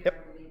country, and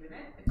I believe in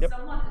it. If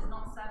someone is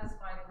not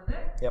satisfied with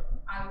it,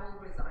 I will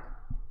resign."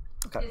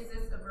 Okay. Is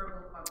this a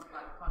verbal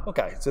contract?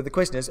 Okay, so the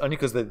question is, only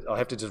because I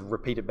have to just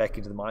repeat it back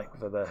into the mic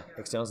for the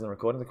externals in the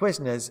recording. The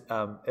question is,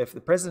 if the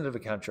president of a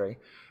country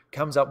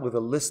comes up with a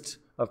list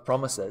of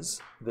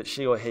promises that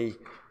she or he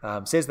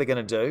says they're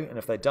going to do, and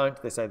if they don't,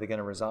 they say they're going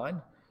to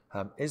resign,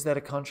 is that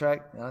a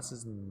contract? The answer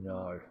is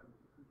no,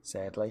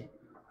 sadly,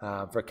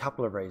 for a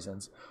couple of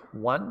reasons.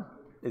 One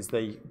is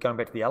going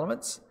back to the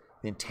elements,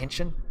 the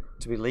intention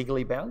to be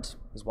legally bound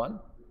is one.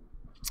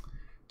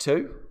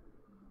 Two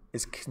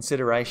is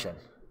consideration.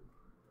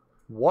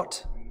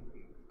 What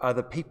are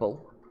the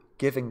people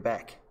giving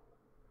back?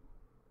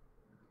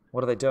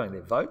 What are they doing?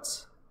 Their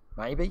votes?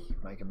 Maybe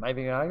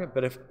an argument.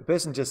 But if a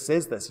person just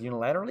says this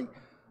unilaterally,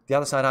 the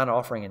other side aren't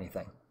offering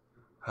anything.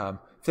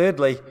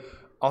 Thirdly,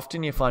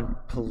 often you find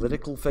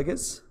political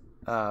figures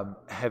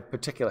have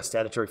particular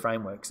statutory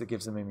frameworks that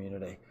gives them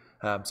immunity.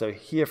 So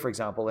here, for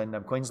example, in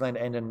Queensland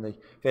and in the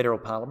federal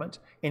parliament,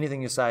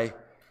 anything you say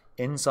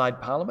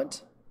inside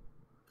parliament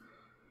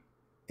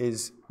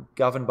is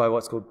governed by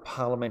what's called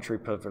parliamentary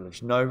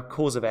privilege. No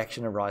cause of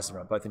action arises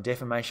from it, both in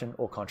defamation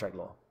or contract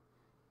law.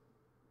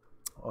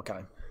 Okay,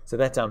 so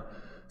that's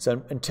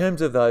so in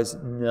terms of those,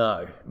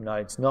 no,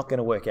 it's not going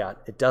to work out.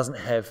 It doesn't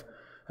have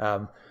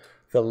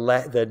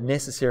the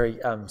necessary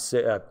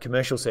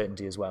commercial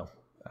certainty as well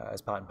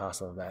as part and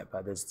parcel of that.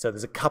 But there's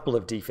a couple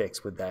of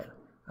defects with that.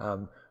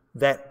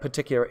 That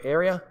particular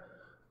area,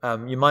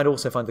 you might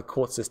also find the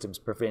court systems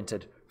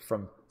prevented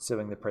from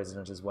suing the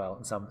president as well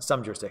in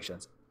some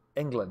jurisdictions.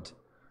 England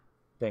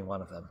being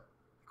one of them.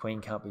 Queen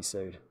can't be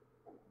sued.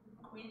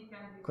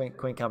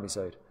 Queen can't be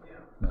sued.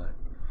 Yeah.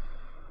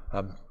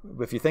 No.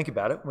 If you think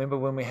about it, remember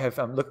when we have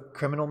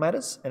criminal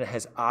matters and it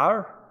has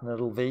R and a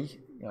little V,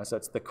 so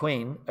it's the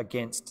Queen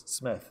against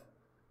Smith.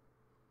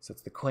 So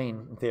it's the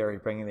Queen, in theory,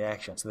 bringing the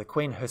action. So the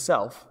Queen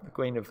herself, the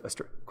Queen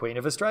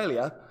of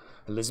Australia,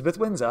 Elizabeth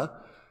Windsor,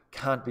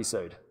 can't be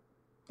sued,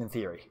 in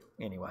theory,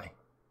 anyway.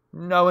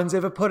 No one's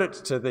ever put it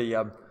to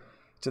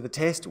the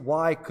test.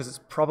 Why? Because it's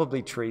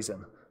probably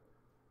treason.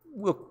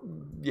 we'll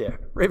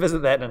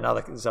revisit that in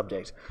another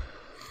subject.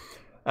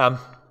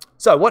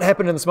 So what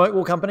happened in the smoke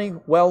wall company?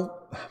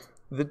 Well,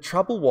 the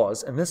trouble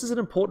was, and this is an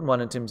important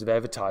one in terms of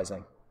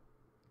advertising,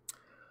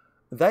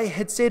 they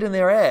had said in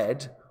their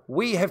ad,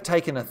 we have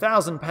taken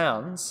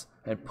 £1,000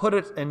 and put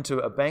it into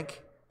a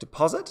bank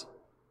deposit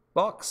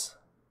box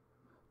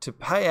to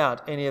pay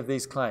out any of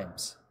these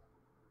claims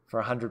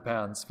for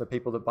 £100 for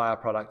people that buy our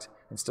product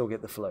and still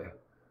get the flu.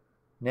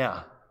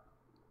 Now,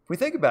 if we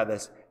think about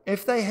this,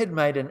 if they had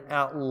made an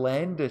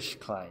outlandish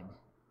claim,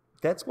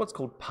 that's what's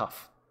called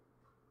puff.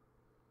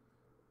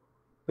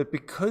 But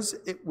because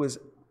it was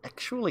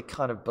actually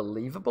kind of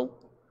believable,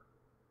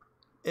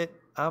 the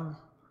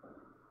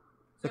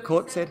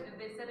court said...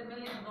 They said $1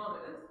 million.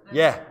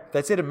 Yeah, if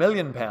they said £1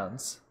 million,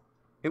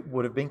 it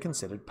would have been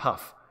considered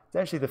puff. It's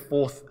actually the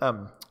fourth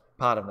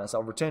part of this.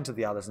 I'll return to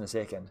the others in a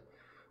second.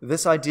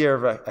 This idea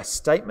of a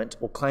statement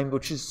or claim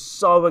which is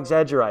so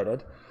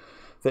exaggerated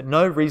that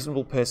no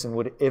reasonable person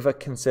would ever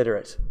consider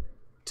it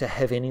to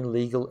have any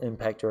legal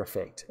impact or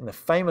effect. And the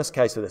famous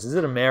case of this is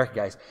an American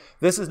case.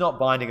 This is not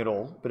binding at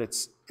all, but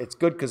it's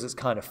good because it's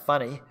kind of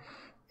funny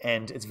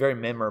and it's very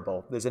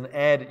memorable. There's an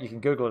ad, you can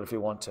Google it if you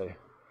want to.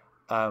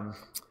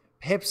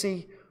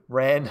 Pepsi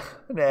ran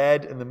an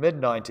ad in the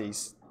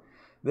mid-90s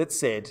that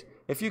said,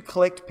 if you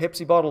collect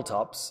Pepsi bottle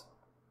tops,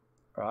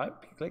 right,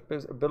 you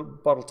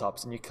collect bottle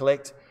tops and you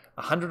collect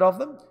 100 of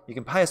them, you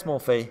can pay a small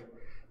fee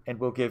and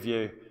we'll give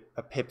you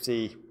a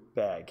Pepsi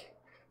bag.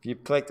 If you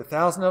collect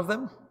 1,000 of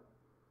them,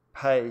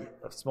 pay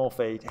a small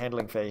fee,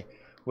 handling fee,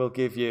 we'll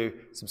give you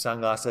some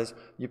sunglasses.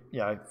 You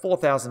know,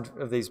 4,000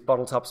 of these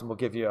bottle tops and we'll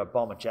give you a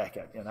bomber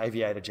jacket, an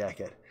aviator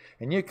jacket.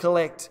 And you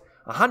collect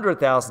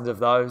 100,000 of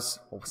those,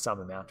 or some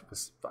amount, I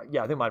think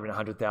it might have been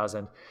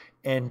 100,000,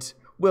 and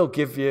we'll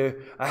give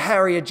you a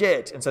Harrier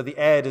jet. And so the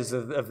ad is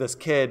of this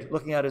kid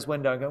looking out his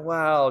window and going,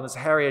 wow, and this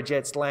Harrier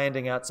jet's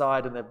landing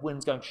outside and the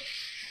wind's going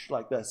shh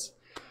like this.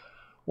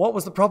 What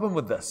was the problem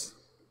with this?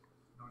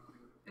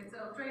 It's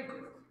outrageous.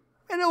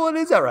 I know it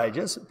is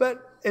outrageous,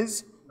 but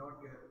it's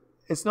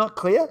not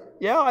clear.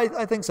 Yeah,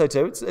 I think so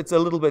too. It's a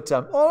little bit,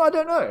 I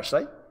don't know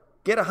actually.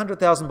 Get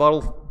 100,000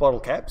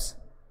 bottle caps,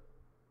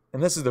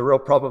 and this is the real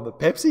problem that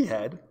Pepsi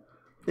had.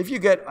 If you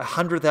get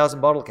 100,000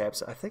 bottle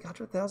caps, I think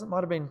 100,000 might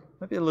have been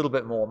maybe a little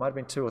bit more, might have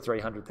been 200,000 or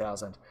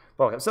 300,000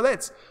 bottle caps. So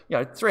that's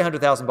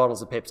 300,000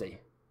 bottles of Pepsi.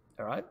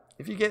 All right.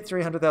 If you get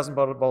 300,000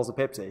 bottles of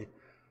Pepsi,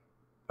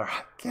 all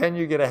right, can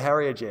you get a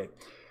Harrier jet?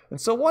 And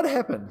so what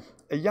happened?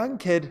 A young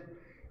kid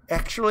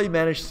actually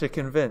managed to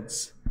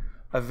convince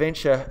an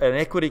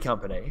equity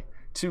company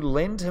to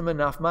lend him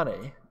enough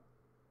money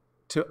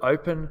to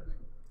open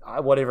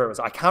whatever it was.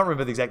 I can't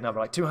remember the exact number,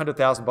 like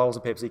 200,000 bottles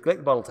of Pepsi, collect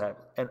the bottle tab,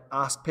 and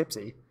ask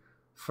Pepsi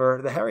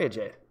for the Harrier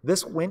jet.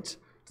 This went to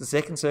the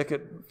Second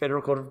Circuit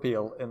Federal Court of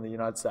Appeal in the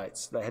United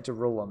States. They had to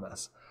rule on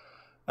this.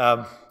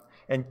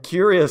 And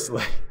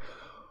curiously,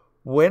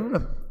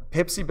 when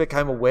Pepsi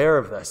became aware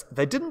of this,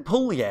 they didn't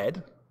pull the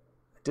ad.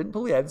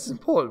 This is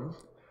important.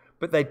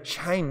 But they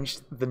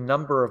changed the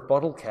number of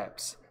bottle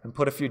caps and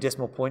put a few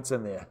decimal points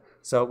in there.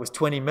 So it was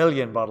 20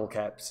 million bottle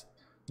caps,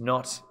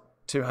 not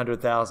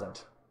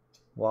 200,000,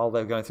 while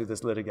they were going through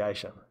this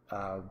litigation.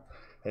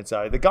 And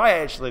so the guy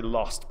actually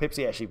lost.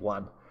 Pepsi actually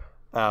won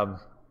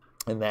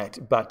in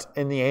that. But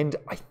in the end,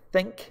 I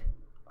think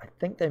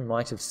they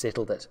might have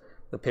settled it.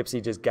 The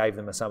Pepsi just gave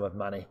them a sum of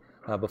money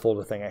before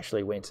the thing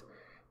actually went.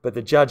 But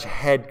the judge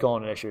had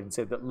gone and issued and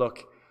said that,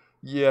 look,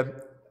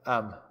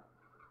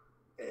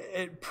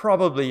 it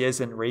probably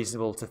isn't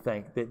reasonable to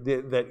think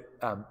that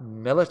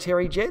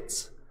military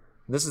jets,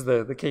 this is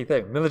the key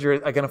thing,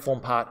 military are going to form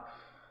part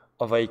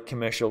of a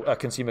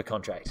consumer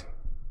contract.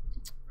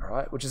 All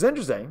right, which is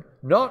interesting.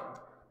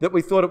 Not that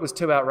we thought it was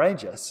too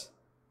outrageous,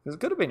 because it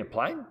could have been a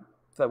plane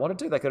if they wanted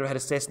to. They could have had a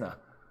Cessna.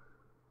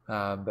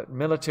 But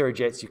military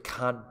jets you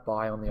can't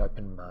buy on the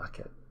open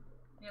market.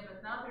 Yeah,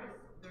 but now there's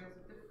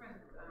a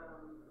different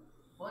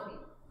body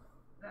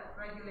that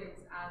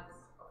regulates ads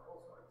of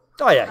all sorts.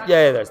 Oh yeah,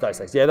 there's those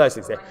things. Yeah, those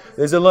things there.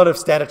 There's a lot of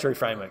statutory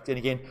frameworks. And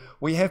again,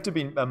 we have to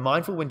be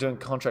mindful when doing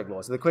contract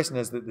law. So the question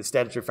is that the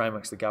statutory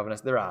frameworks that govern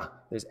us,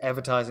 there's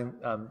advertising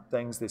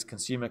things, there's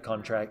consumer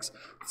contracts,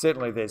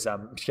 certainly there's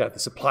the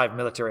supply of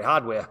military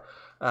hardware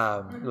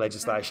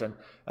legislation.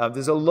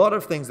 There's a lot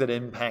of things that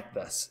impact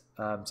this.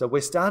 So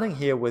we're starting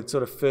here with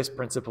sort of first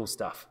principle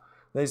stuff.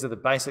 These are the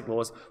basic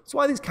laws. That's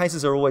why these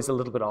cases are always a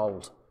little bit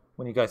old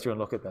when you go through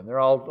and look at them. They're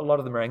old. A lot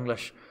of them are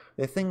English.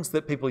 They're things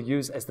that people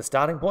use as the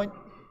starting point.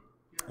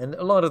 And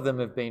a lot of them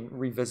have been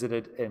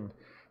revisited in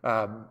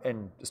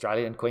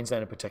Australia, in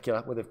Queensland in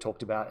particular, where they've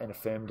talked about and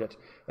affirmed it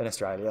in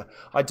Australia.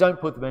 I don't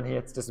put them in here.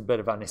 It's just a bit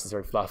of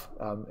unnecessary fluff.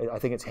 I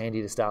think it's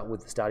handy to start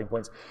with the starting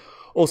points.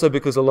 Also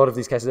because a lot of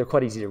these cases are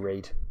quite easy to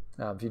read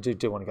if you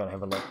do want to go and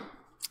have a look.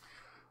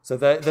 So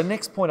the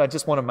next point I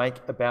just want to make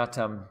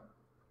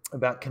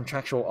about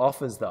contractual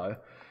offers, though,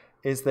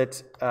 is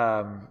that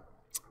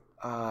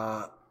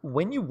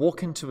when you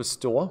walk into a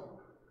store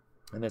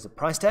and there's a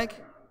price tag,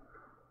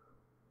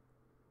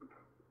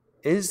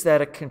 is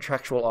that a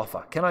contractual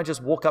offer? Can I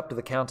just walk up to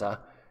the counter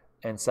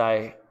and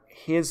say,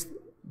 here's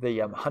the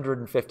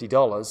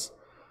 $150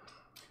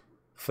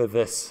 for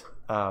this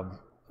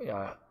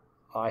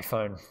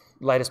iPhone,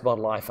 latest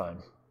model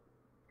iPhone.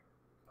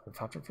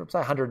 Say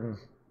 100 and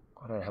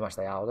I don't know how much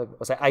they are.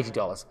 I'll say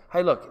 $80.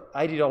 Hey, look,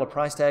 $80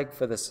 price tag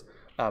for this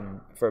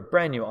for a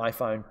brand new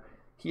iPhone.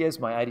 Here's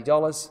my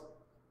 $80,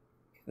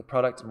 the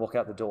product, and walk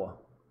out the door.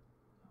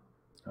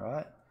 All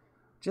right.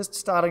 Just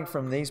starting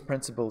from these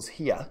principles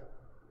here,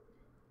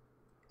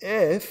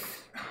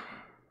 if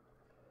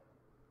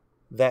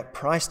that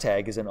price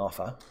tag is an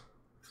offer,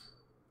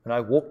 and I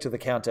walk to the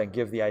counter and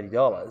give the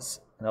 $80,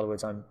 in other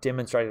words, I'm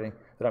demonstrating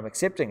that I'm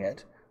accepting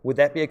it, would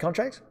that be a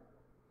contract?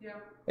 Yeah.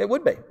 It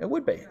would be. It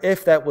would be,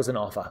 if that was an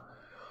offer.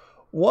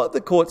 What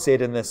the court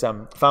said in this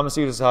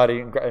Pharmaceutical Society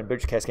and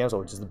Boots Case Council,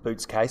 which is the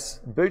Boots case,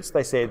 in Boots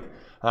they said,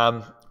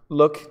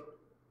 look,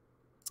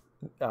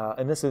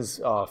 and this is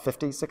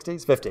 50s,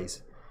 60s,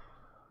 50s.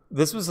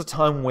 This was a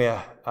time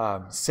where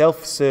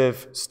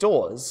self-serve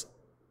stores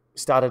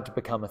started to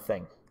become a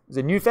thing. It was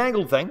a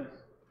newfangled thing.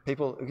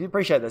 People, if you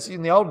appreciate this,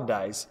 in the olden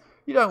days,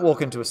 you don't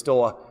walk into a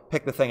store,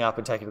 pick the thing up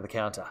and take it to the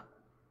counter.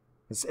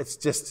 It's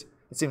just,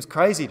 it seems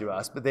crazy to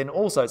us, but then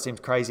also it seems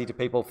crazy to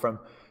people from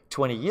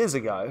 20 years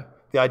ago,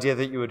 the idea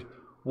that you would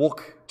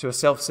walk to a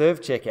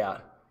self-serve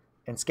checkout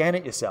and scan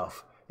it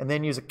yourself and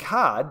then use a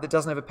card that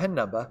doesn't have a PIN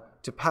number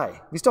to pay.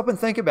 We stop and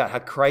think about how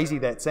crazy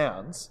that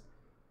sounds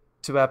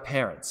to our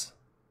parents,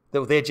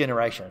 their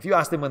generation. If you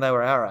ask them when they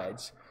were our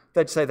age,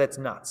 they'd say that's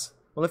nuts.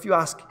 Well, if you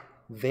ask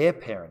their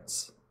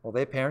parents or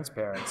their parents'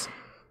 parents,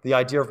 the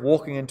idea of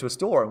walking into a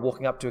store and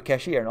walking up to a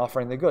cashier and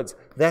offering the goods,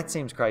 that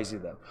seems crazy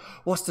to them.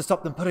 What's to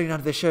stop them putting it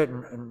under their shirt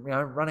and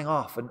running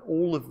off and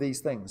all of these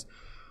things?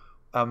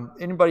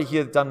 Anybody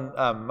here done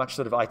much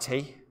sort of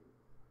IT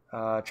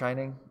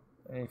training,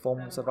 any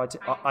forms of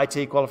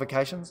IT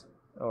qualifications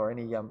or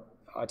any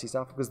IT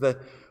stuff? Because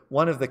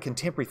one of the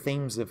contemporary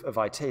themes of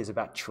IT is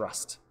about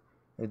trust,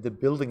 the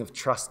building of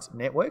trust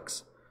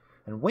networks.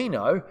 And we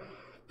know,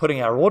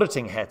 putting our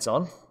auditing hats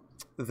on,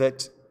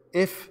 that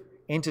if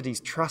entities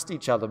trust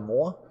each other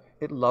more,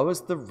 it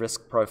lowers the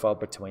risk profile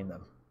between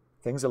them.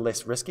 Things are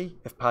less risky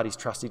if parties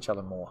trust each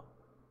other more.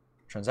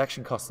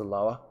 Transaction costs are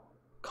lower,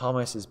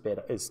 commerce is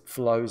better,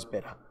 flows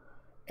better,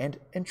 and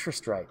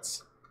interest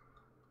rates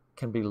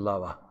can be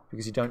lower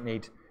because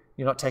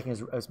you're not taking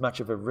as much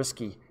of a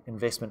risky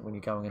investment when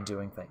you're going and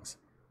doing things.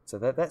 So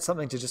that's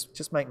something to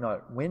just make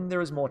note. When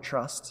there is more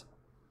trust,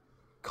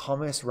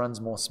 commerce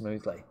runs more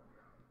smoothly,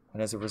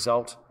 and as a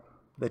result,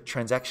 the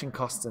transaction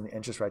costs and the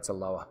interest rates are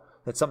lower.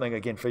 That's something,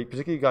 again, for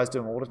particularly you guys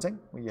doing auditing,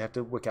 where you have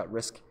to work out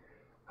risk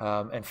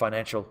and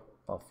financial,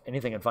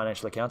 anything in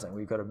financial accounting,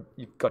 where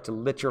you've got to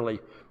literally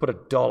put a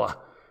dollar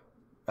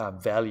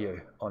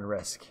value on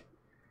risk.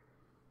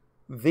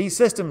 These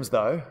systems,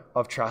 though,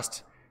 of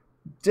trust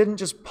didn't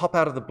just pop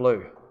out of the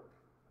blue.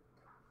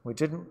 We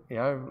didn't,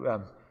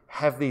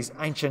 have these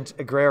ancient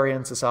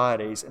agrarian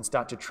societies and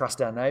start to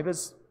trust our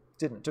neighbours.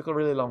 It took a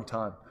really long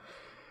time.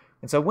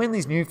 And so when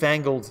these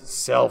newfangled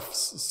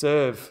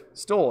self-serve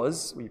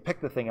stores, where you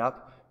pick the thing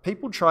up,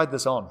 people tried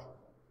this on.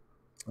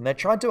 And they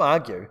tried to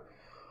argue,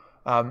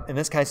 in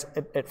this case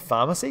at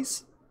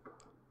pharmacies,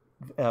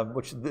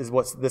 which is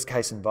what this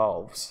case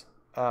involves,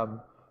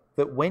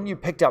 that when you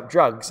picked up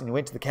drugs and you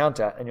went to the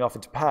counter and you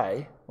offered to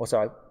pay,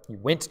 you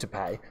went to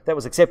pay, that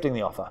was accepting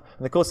the offer.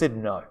 And the court said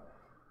no.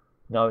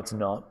 No, it's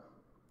not.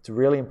 It's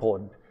really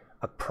important.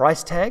 A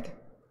price tag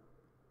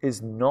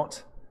is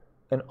not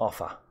an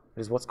offer. It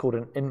is what's called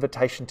an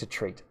invitation to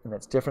treat, and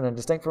that's different and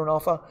distinct from an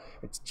offer.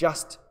 It's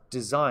just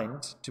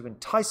designed to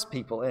entice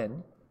people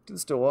in to the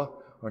store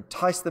or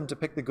entice them to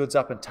pick the goods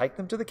up and take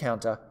them to the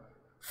counter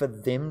for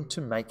them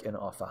to make an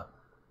offer.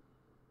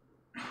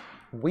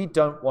 We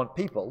don't want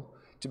people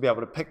to be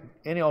able to pick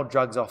any old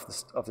drugs off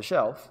the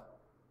shelf,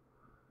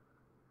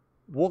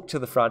 walk to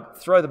the front,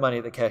 throw the money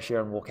at the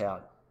cashier and walk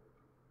out.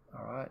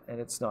 All right, and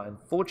it's not.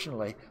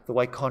 Unfortunately, the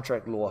way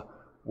contract law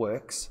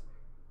works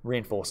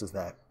reinforces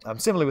that.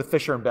 Similarly with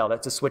Fisher & Bell,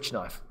 that's a switch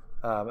knife,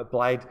 a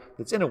blade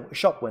that's in a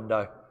shop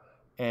window,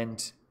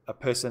 and a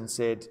person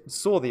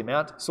saw the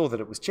amount, saw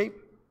that it was cheap,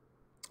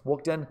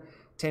 walked in,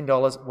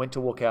 $10, went to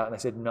walk out, and they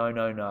said,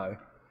 no,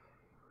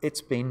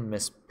 it's been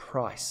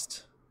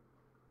mispriced.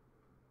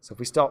 So if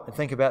we stop and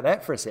think about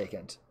that for a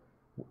second,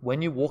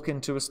 when you walk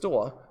into a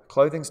store,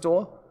 clothing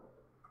store,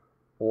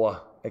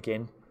 or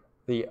again,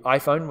 the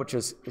iPhone, which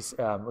is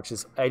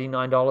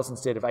 $89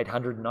 instead of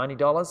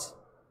 $890,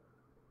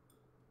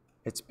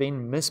 it's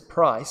been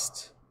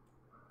mispriced.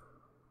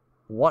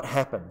 What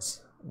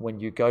happens when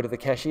you go to the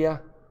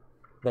cashier?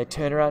 They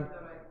turn around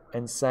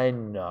and say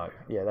no.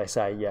 Yeah, they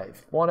say, if you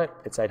want it,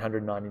 it's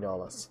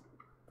 $890.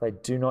 They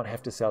do not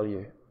have to sell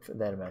you for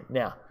that amount.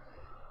 Now,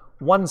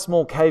 one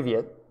small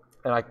caveat,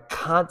 and I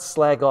can't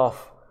slag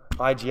off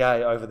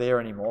IGA over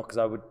there anymore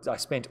because I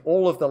spent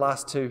all of the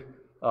last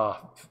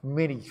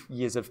many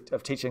years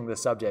of teaching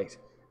this subject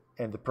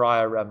and the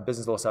prior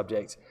business law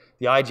subject.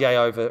 The IGA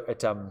over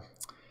at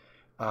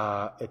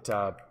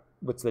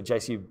what's the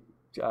JCU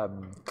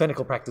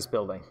clinical practice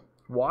building.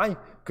 Why?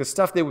 Because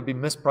stuff there would be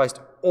mispriced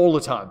all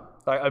the time.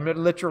 Like, I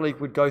literally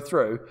would go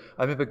through.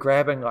 I remember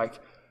grabbing like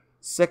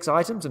 6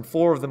 items and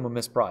 4 of them were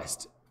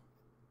mispriced.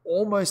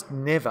 Almost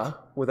never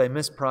were they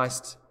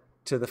mispriced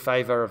to the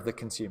favor of the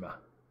consumer.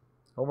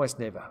 Almost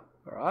never,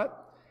 all right?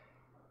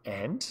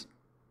 And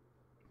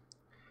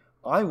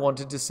I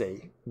wanted to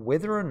see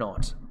whether or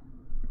not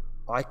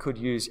I could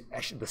use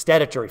actually the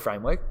statutory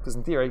framework, because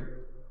in theory,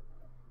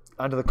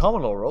 under the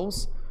common law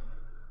rules,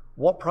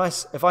 what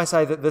price, if I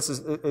say that this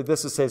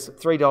says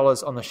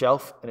 $3 on the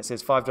shelf and it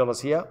says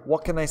 $5 here,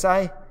 what can they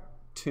say?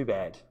 Too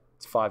bad,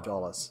 it's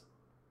 $5.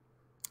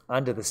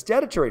 Under the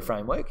statutory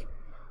framework,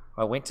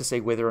 I went to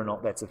see whether or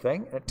not that's a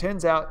thing, and it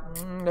turns out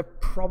they're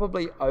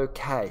probably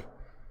okay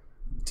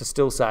to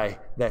still say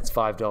that's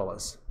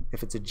 $5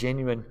 if it's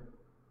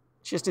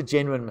just a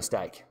genuine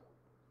mistake.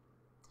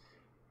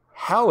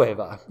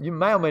 However, you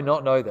may or may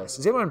not know this.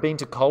 Has anyone been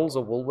to Coles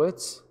or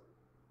Woolworths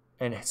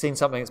and seen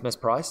something that's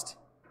mispriced?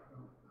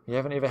 You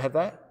haven't ever had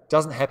that?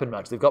 Doesn't happen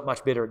much. They've got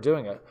much better at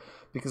doing it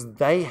because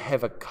they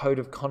have a code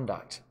of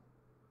conduct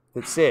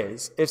that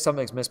says if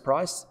something's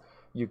mispriced,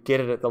 you get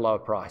it at the lower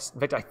price. In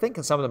fact, I think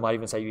some of them might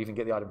even say you even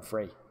get the item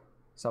free.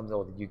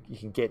 You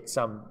can get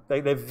some.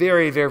 They're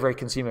very, very, very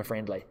consumer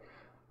friendly.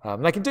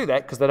 And they can do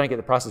that because they don't get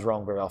the prices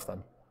wrong very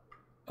often.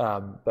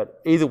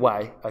 But either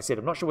way, I said,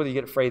 I'm not sure whether you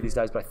get it free these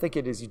days, but I think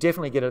it is. You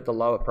definitely get it at the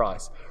lower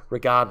price,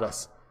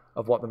 regardless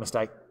of what the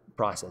mistake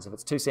price is. If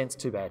it's 2 cents,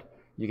 too bad.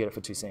 You get it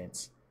for 2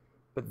 cents.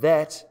 But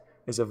that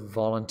is a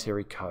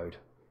voluntary code.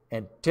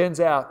 And turns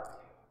out,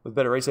 with a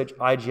bit of research,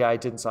 IGA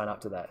didn't sign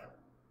up to that.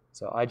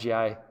 So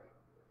IGA,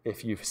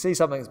 if you see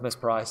something that's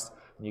mispriced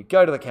and you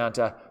go to the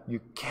counter, you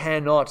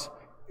cannot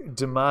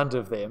demand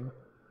of them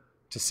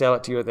to sell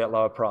it to you at that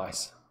lower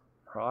price,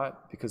 right?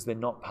 Because they're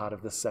not part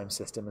of the same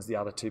system as the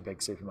other 2 big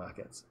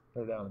supermarkets.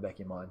 Leave that on the back of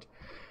your mind.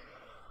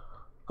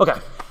 Okay.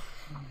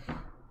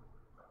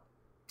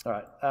 All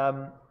right.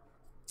 A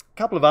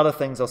couple of other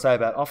things I'll say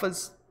about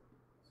offers.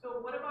 So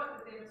what about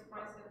if they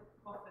misprice it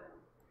often?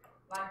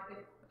 Like if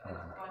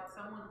like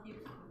someone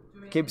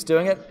keeps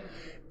doing it?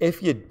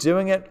 If you're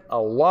doing it a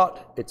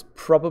lot, it's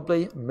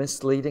probably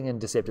misleading and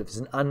deceptive. It's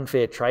an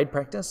unfair trade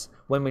practice.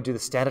 When we do the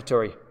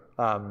statutory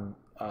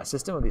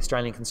system of the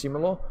Australian consumer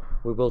law,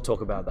 we will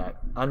talk about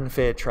that.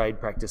 Unfair trade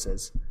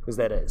practices, because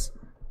that is.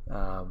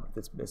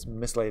 It's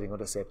misleading or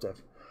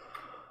deceptive.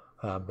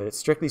 But it's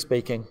strictly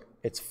speaking,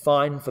 it's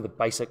fine for the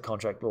basic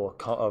contract law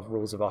of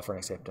rules of offer and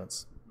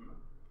acceptance.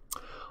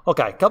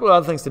 Okay, a couple of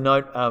other things to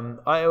note.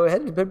 I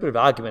had a bit of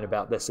argument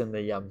about this in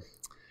the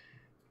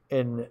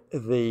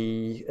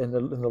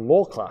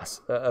law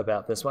class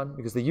about this one,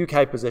 because the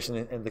UK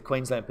position and the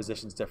Queensland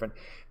position is different.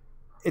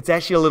 It's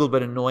actually a little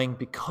bit annoying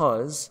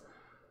because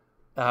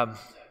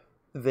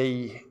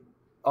the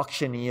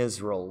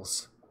auctioneer's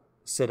rules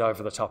sit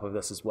over the top of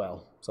this as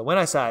well. So when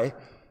I say,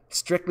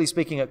 strictly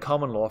speaking at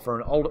common law,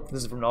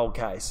 this is from an old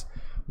case,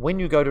 when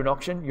you go to an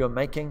auction, you're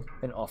making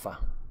an offer.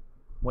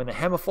 When the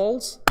hammer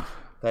falls,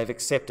 they've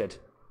accepted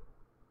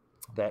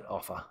that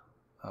offer.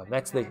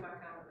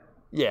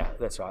 Yeah,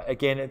 that's right.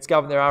 Again, it's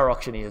governed. There are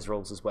auctioneer's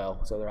rules as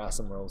well, so there are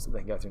some rules that they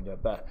can go through and do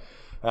it. But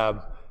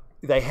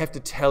they have to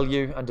tell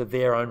you under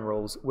their own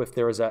rules if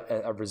there is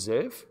a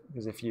reserve,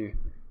 because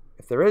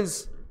if there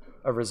is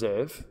a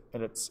reserve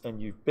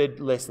and you bid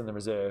less than the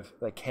reserve,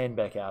 they can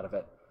back out of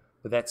it.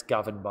 But that's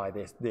governed by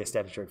their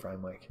statutory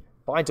framework.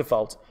 By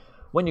default,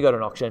 when you go to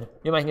an auction,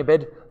 you're making a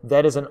bid.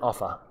 That is an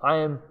offer. I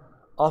am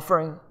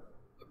offering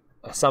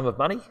a sum of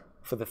money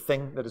for the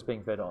thing that is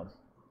being bid on,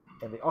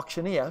 and the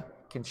auctioneer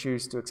can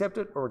choose to accept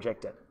it or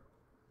reject it.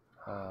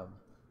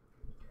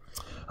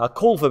 A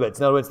call for bids,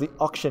 in other words, the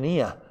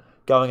auctioneer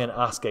going and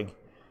asking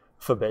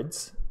for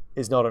bids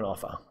is not an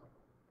offer.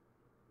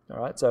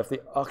 All right, so if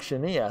the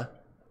auctioneer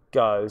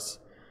goes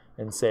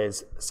and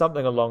says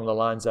something along the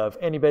lines of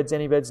any bids,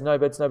 no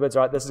bids, all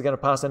right, this is going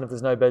to pass in if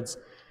there's no bids.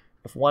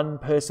 If one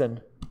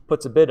person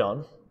puts a bid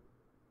on,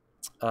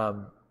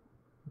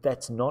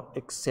 that's not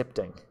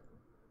accepting.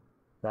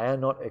 They are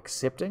not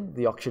accepting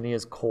the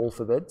auctioneer's call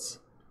for bids.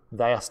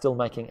 They are still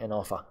making an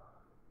offer.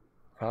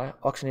 Okay?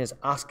 Auctioneers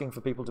asking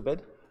for people to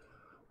bid,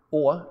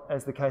 or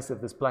as the case of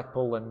this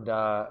Blackpool and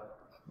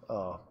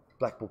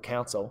Blackpool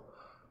Council,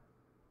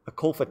 a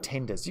call for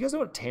tenders. Do you guys know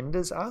what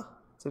tenders are?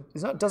 So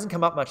it doesn't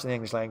come up much in the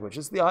English language.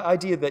 It's the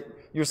idea that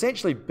you're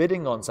essentially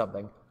bidding on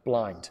something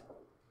blind.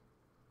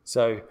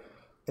 So,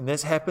 and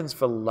this happens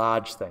for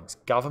large things,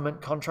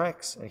 government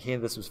contracts. And here,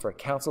 this was for a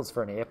council, it's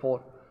for an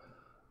airport.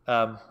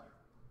 And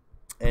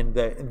in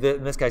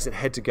this case, it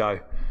had to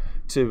go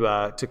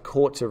to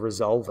court to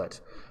resolve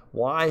it.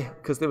 Why?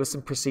 Because there were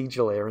some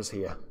procedural errors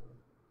here.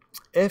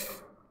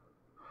 If,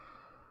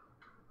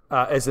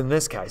 as in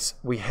this case,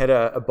 we had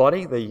a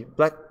body, the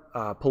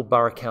Blackpool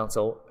Borough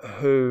Council,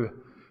 who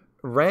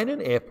ran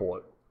an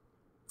airport,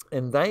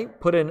 and they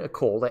put in a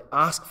call, they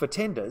asked for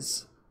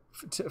tenders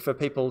for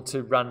people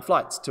to run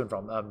flights to and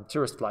from,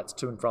 tourist flights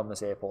to and from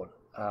this airport,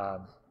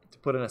 to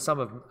put in a sum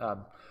of,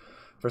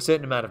 for a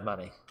certain amount of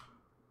money.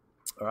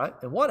 All right,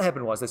 and what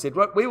happened was they said,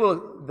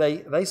 well,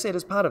 they said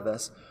as part of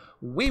this,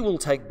 we will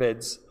take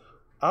bids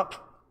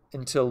up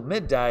until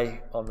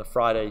midday on the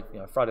Friday,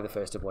 Friday the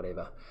 1st of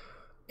whatever.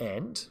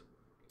 And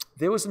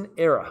there was an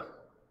error.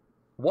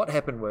 What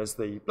happened was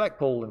the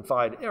Blackpool and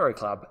Fired Aero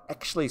Club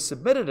actually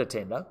submitted a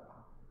tender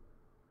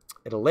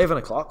at 11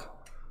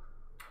 o'clock.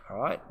 All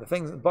right,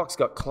 the box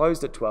got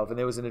closed at 12 and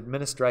there was an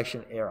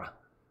administration error.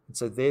 And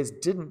so theirs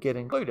didn't get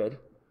included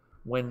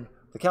when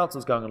the council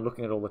was going and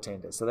looking at all the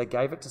tenders. So they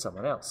gave it to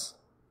someone else.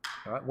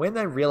 All right, when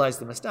they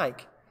realized the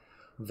mistake,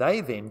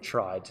 they then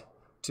tried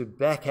to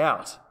back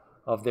out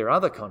of their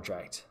other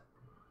contract,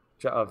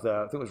 I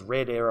think it was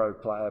Red Aero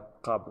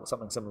Club or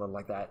something similar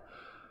like that,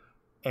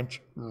 and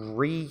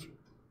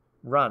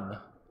rerun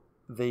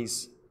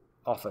these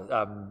offers,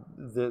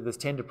 this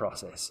tender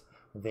process.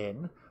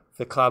 Then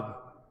the club,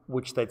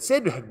 which they'd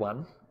said had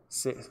won,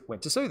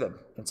 went to sue them.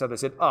 And so they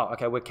said, oh,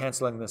 okay, we're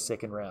cancelling this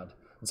second round.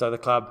 And so the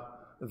club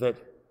that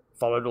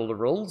followed all the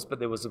rules, but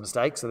there was a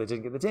mistake, so they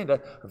didn't get the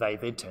tender, they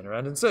then turned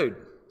around and sued.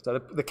 So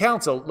the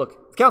council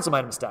made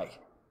a mistake.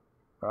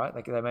 All right,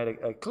 they made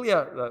a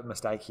clear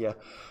mistake here.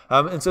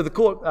 And so the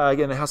court,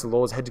 again, the House of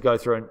Lords had to go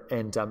through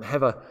and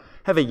have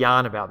a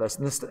yarn about this.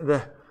 And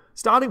the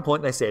starting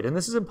point, they said, and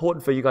this is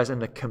important for you guys in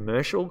the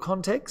commercial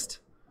context,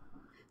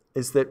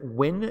 is that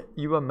when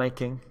you are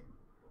making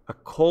a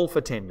call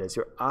for tenders,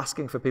 you're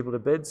asking for people to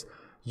bids,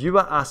 you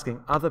are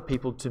asking other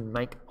people to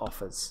make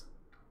offers.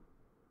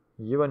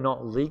 You are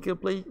not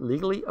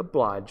legally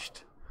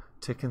obliged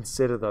to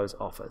consider those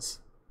offers.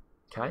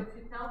 Okay? If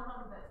you tell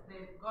them that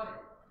they've got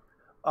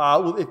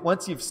it.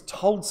 Once you've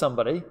told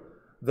somebody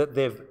that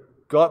they've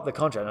got the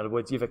contract, in other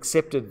words, you've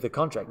accepted the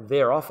contract,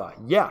 their offer,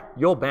 yeah,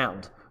 you're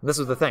bound. And this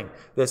was the thing.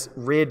 This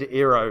Red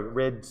Aero,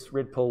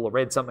 Red Pool, or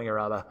Red something or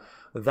other,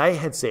 they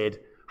had said,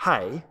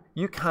 hey,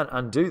 you can't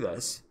undo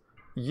this.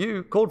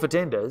 You called for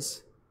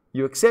tenders,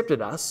 you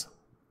accepted us,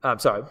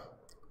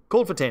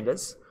 called for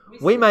tenders,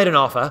 we made an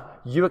offer,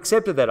 you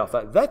accepted that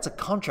offer. That's a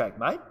contract,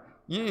 mate.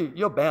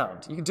 You're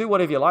bound. You can do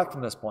whatever you like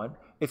from this point.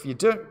 If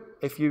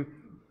you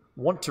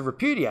want to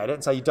repudiate it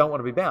and say you don't want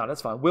to be bound,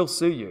 that's fine. We'll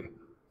sue you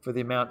for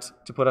the amount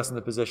to put us in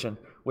the position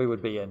we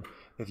would be in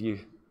if you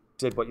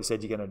did what you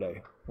said you're going to do.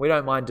 We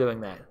don't mind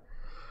doing that.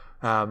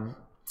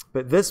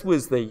 But this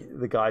was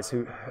the guys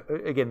who,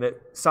 again,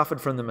 that suffered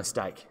from the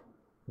mistake.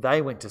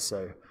 They went to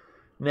sue.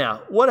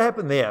 Now, what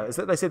happened there is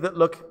that they said that,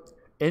 look,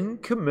 in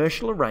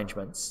commercial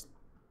arrangements,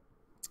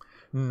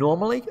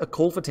 normally a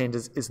call for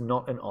tenders is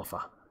not an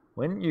offer.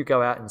 When you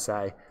go out and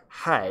say,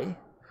 hey,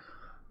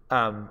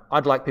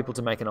 I'd like people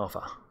to make an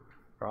offer,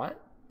 right?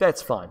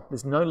 That's fine.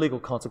 There's no legal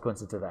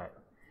consequences to that.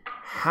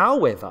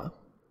 However,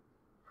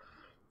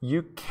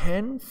 you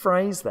can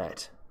phrase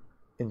that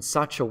in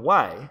such a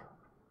way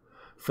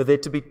for there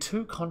to be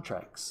two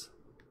contracts.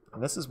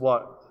 And this is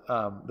what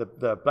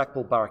the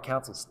Blackpool Borough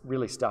Council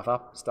really stuffed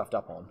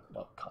up on.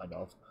 Well, kind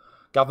of.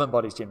 Government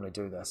bodies generally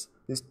do this.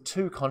 There's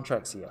two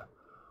contracts here.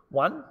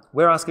 One,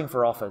 we're asking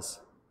for offers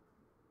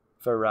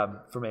from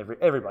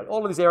everybody.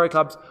 All of these aero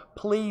clubs,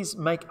 please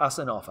make us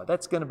an offer.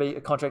 That's going to be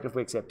a contract if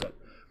we accept it.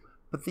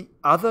 But the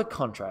other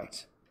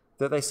contract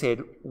that they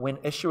said when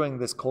issuing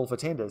this call for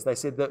tenders, they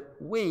said that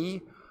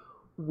we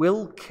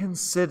will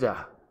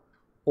consider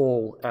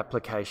all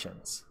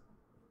applications.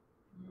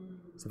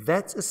 So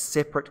that's a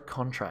separate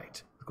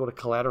contract. It's called a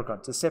collateral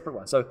contract. It's a separate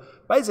one. So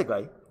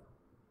basically,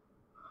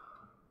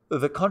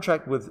 the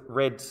contract with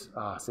Red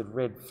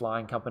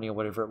Flying Company or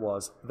whatever it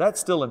was,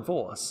 that's still in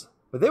force.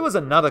 But there was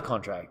another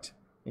contract,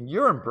 and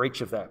you're in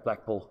breach of that,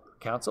 Blackpool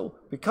Council,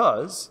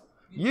 because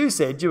you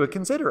said you would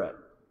consider it.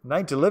 And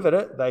they delivered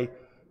it. They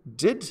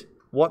did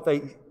what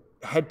they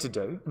had to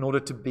do in order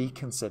to be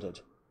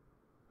considered.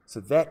 So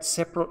that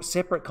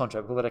separate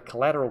contract, we call it a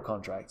collateral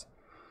contract,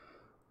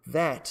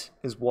 that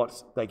is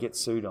what they get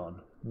sued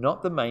on,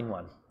 not the main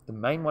one. The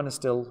main one is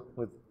still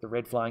with the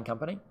Red Flying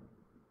Company.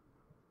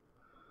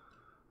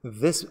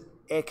 This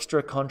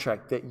extra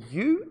contract that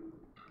you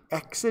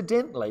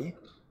accidentally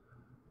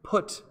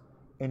put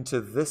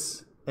into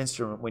this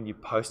instrument when you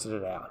posted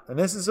it out. And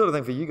this is the sort of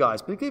thing for you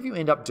guys, particularly if you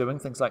end up doing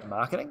things like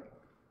marketing,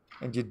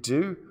 and you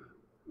do,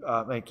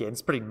 again,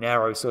 it's a pretty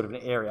narrow sort of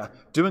an area,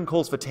 doing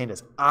calls for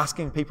tenders,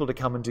 asking people to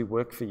come and do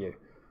work for you.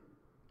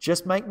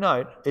 Just make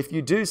note, if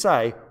you do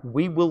say,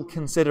 we will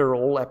consider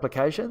all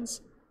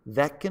applications,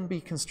 that can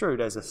be construed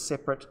as a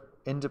separate,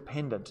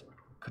 independent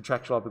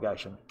contractual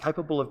obligation,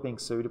 capable of being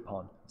sued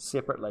upon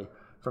separately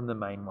from the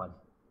main one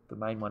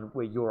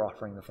where you're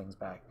offering the things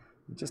back.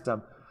 It just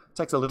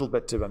takes a little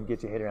bit to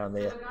get your head around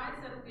there. So the guys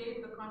that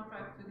gave the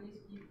contract to these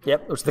people,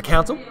 yep, which the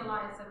council.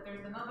 Realize that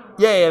there's another one.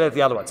 Yeah, that's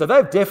the other one. So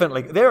they're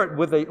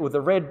with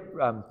the Red.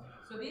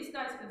 So these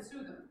guys can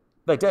sue them.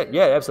 They did,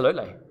 yeah,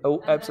 absolutely. Oh,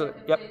 And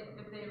absolutely. If Yep.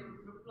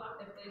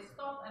 they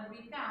stop and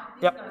recount,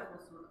 these Yep. guys will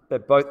sue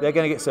them. They're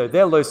going to get sued.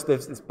 They'll lose.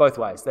 It's both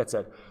ways. That's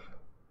it.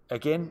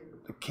 Again,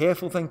 a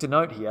careful thing to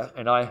note here,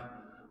 and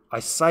I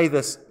say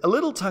this a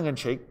little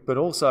tongue-in-cheek, but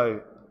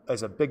also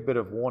as a big bit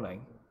of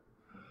warning.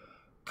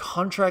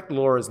 Contract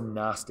law is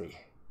nasty.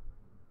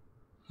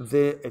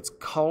 It's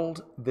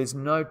cold. There's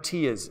no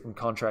tears in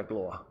contract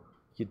law.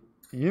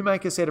 You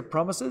make a set of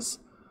promises.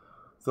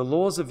 The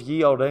laws of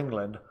ye old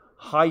England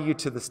hire you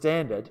to the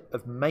standard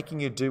of making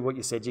you do what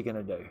you said you're going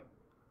to do.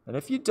 And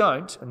if you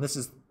don't, and this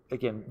is,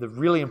 again, the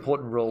really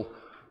important rule,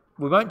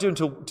 we won't do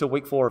until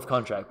week 4 of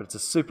contract, but it's a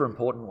super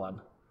important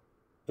one,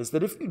 is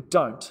that if you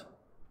don't,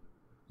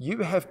 you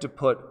have to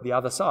put the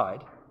other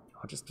side,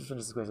 I'll just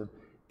finish this question,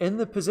 in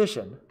the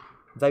position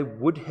they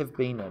would have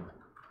been in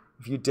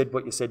if you did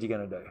what you said you're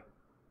going to do.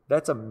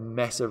 That's a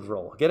massive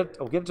rule.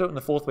 I'll get to it in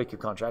the 4th week of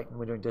contract when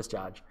we're doing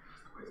discharge.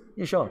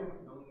 Yeah, sure. On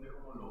the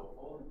common law,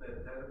 all the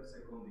terms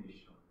and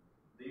conditions,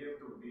 they have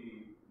to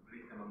be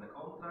written on the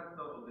contract,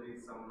 or there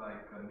is some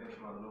like a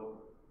national law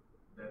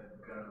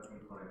that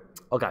guarantees for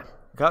everything? Okay.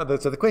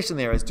 So the question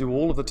there is, do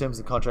all of the terms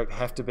of the contract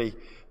have to be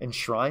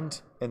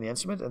enshrined in the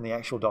instrument, in the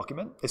actual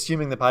document,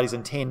 assuming the parties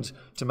intend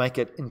to make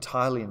it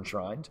entirely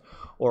enshrined,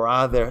 or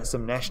are there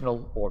some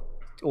national or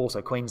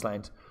also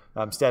Queensland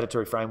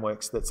statutory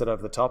frameworks that sit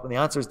over the top? And the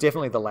answer is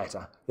definitely the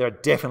latter. There are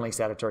definitely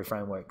statutory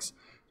frameworks.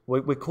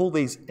 We call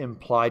these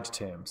implied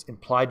terms,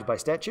 implied by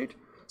statute.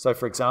 So,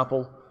 for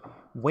example,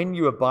 when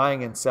you are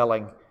buying and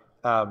selling,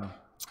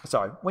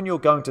 when you're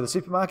going to the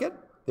supermarket,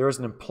 there is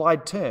an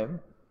implied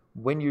term: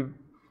 when you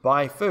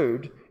buy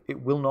food,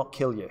 it will not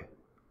kill you.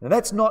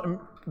 Now,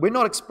 we're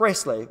not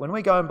expressly, when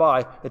we go and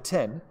buy a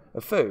tin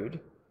of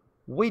food,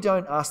 we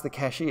don't ask the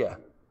cashier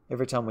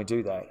every time we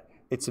do that.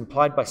 It's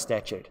implied by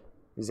statute.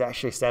 There's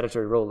actually a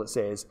statutory rule that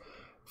says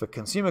for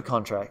consumer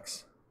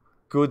contracts,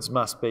 goods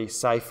must be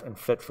safe and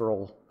fit for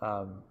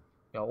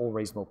all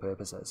reasonable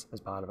purposes as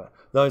part of it.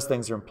 Those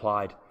things are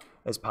implied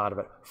as part of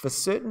it. For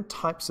certain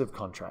types of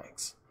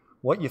contracts,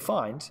 what you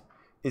find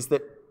is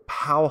that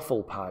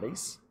powerful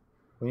parties,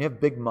 when you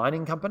have big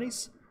mining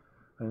companies,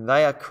 and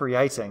they are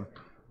creating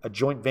a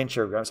joint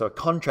venture agreement, so a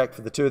contract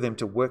for the two of them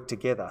to work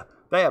together,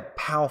 they are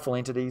powerful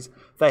entities,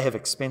 they have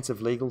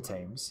expensive legal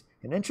teams,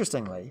 and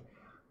interestingly,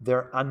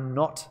 there are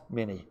not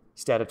many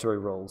statutory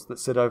rules that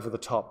sit over the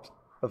top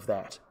of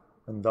that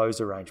and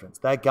those arrangements.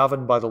 They're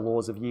governed by the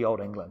laws of ye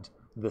old England,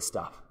 this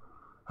stuff.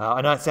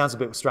 I know it sounds a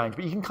bit strange,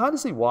 but you can kind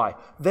of see why.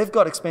 They've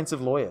got expensive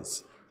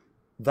lawyers.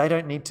 They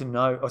don't need to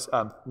know.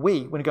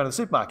 When we go to the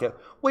supermarket,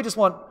 we just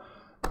want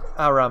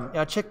our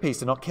chickpeas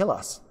to not kill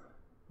us.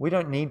 We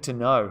don't need to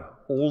know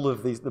all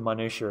of the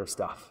minutiae of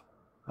stuff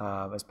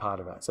as part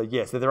of it. So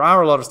yes, there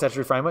are a lot of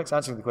statutory frameworks,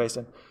 answering the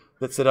question,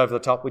 that sit over the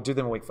top. We do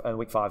them in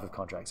week 5 of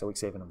contract, so week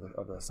 7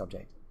 of the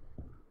subject.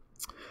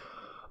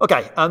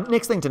 Okay,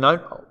 next thing to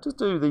note, I'll just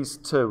do these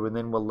 2, and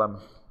then we'll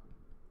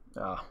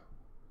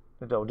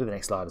do the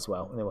next slide as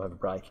well, and then we'll have a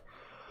break.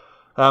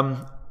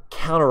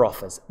 Counter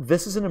offers.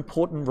 This is an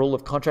important rule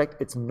of contract.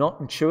 It's not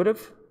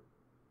intuitive.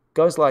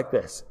 Goes like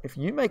this. If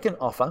you make an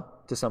offer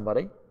to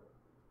somebody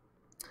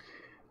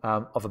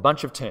of a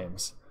bunch of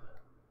terms,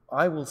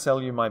 I will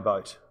sell you my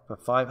boat for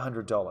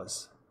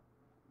 $500,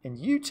 and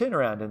you turn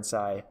around and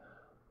say,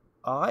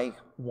 I'll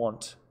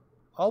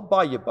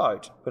buy your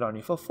boat, but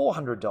only for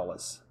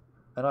 $400.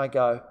 And I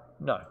go,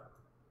 no.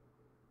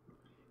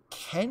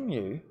 Can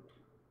you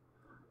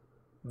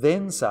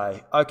then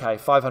say, okay,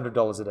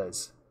 $500 it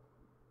is.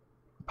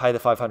 Pay the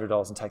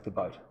 $500 and take the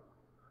boat?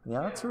 And the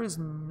answer is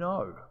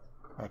no,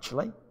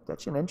 actually.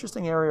 That's an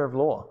interesting area of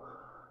law.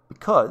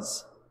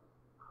 Because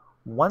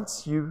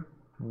once you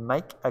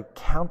make a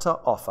counter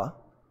offer,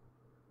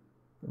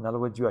 in other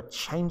words, you are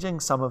changing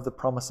some of the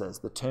promises,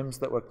 the terms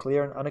that were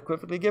clear and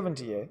unequivocally given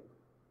to you,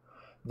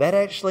 that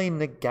actually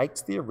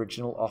negates the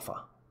original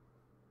offer.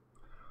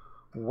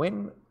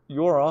 When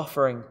you're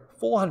offering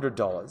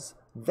 $400,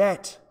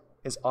 that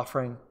is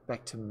offering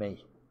back to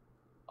me.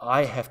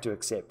 I have to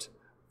accept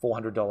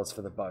 $400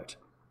 for the boat.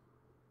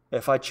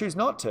 If I choose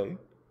not to,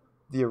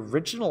 the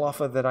original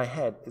offer that I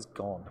had is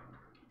gone.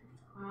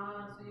 So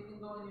you can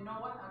go, you know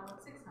what, I want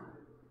 $600.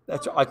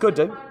 That's right. I could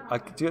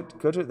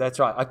do. That's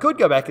right. I could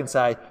go back and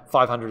say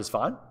 500 is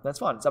fine. That's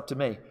fine. It's up to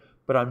me.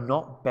 But I'm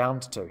not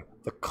bound to.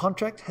 The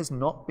contract has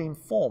not been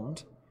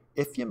formed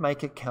if you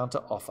make a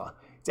counter offer.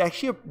 It's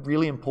actually a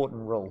really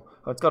important rule.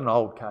 It's got an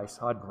old case,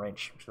 Hyde and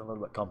Wrench, which is a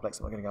little bit complex.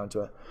 I'm not going to go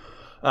into it.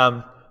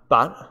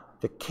 But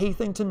the key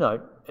thing to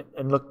note,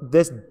 and look,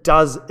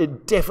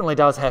 it definitely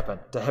does happen.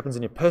 It happens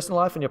in your personal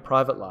life and your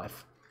private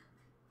life.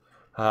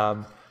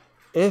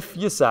 If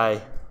you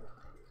say,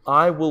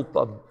 I will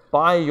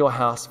buy your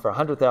house for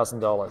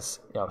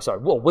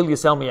 $100,000, will you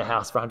sell me a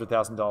house for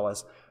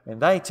 $100,000?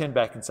 And they turn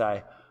back and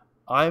say,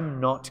 I'm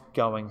not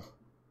going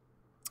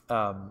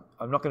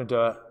to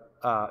do it.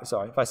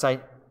 If I say,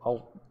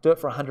 I'll do it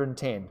for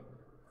 110,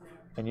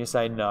 and you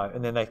say no,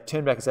 and then they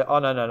turn back and say, oh,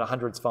 no,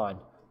 100's fine.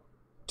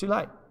 Too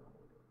late.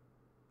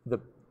 The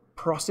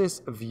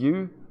process of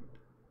you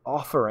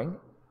offering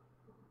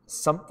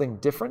something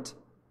different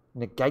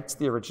negates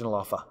the original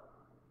offer.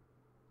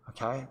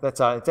 Okay, it's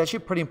actually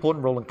a pretty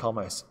important rule in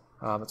commerce.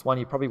 It's one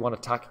you probably want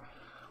to tuck,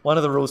 one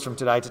of the rules from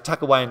today, to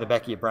tuck away in the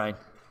back of your brain,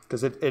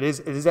 because it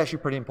is actually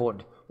pretty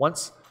important.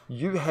 Once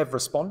you have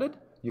responded,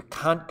 you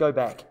can't go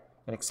back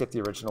and accept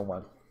the original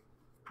one.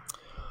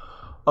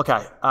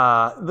 Okay,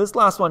 this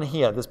last one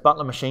here, this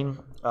Butler Machine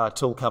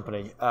Tool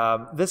Company,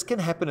 this can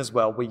happen as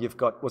well where you've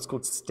got what's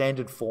called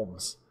standard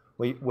forms,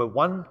 where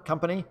one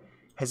company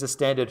has a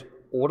standard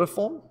order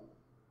form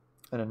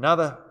and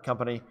another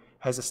company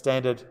has a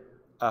standard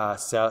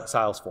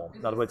sales form.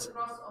 In other words,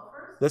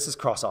 this is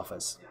cross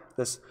offers. Yeah.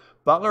 This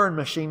Butler and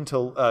Machine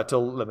Tool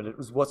Limited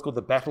was what's called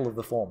the battle of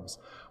the forms.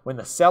 When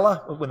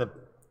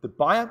the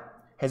buyer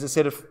has a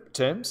set of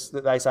terms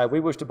that they say, we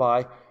wish to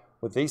buy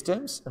with these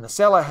terms, and the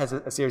seller has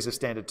a series of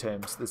standard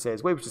terms that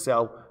says, we wish to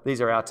sell,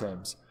 these are our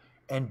terms.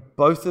 And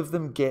both of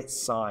them get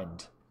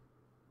signed.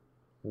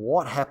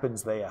 What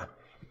happens there?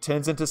 It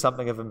turns into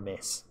something of a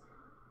mess.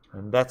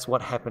 And that's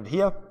what happened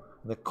here.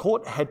 The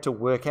court had to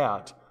work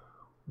out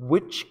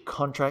which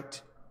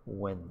contract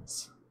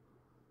wins.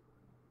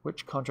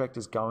 Which contract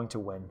is going to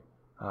win?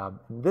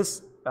 In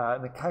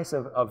the case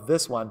of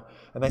this one,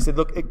 and they said,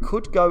 look, it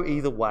could go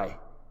either way.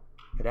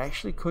 It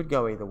actually could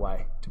go either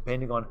way,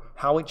 depending on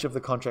how each of the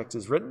contracts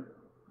is written.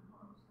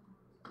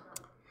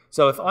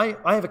 So if I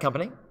have a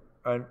company,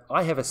 and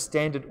I have a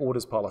standard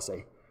orders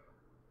policy,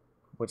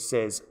 which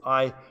says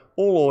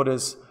all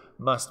orders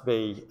must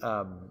be,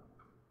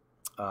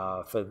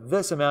 for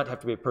this amount, have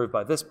to be approved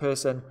by this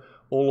person.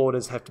 All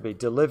orders have to be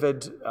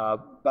delivered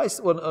based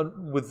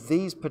on with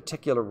these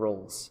particular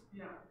rules.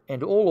 Yeah.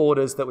 And all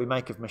orders that we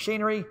make of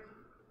machinery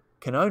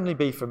can only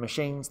be for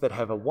machines that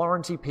have a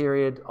warranty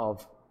period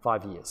of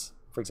 5 years,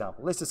 for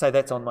example. Let's just say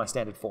that's on my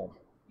standard form.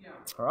 Yeah.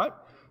 All right?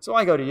 So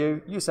I go to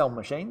you, you sell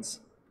machines,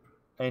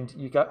 and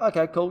you go,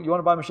 okay, cool, you want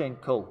to buy a machine?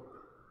 Cool.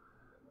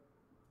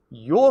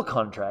 Your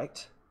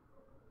contract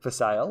for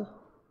sale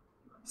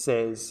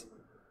says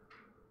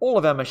all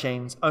of our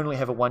machines only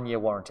have a 1-year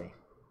warranty.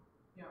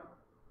 Yeah.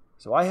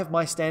 So I have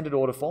my standard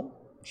order form,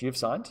 which you've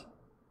signed.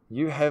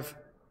 You have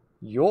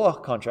your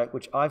contract,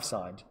 which I've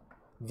signed.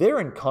 They're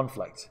in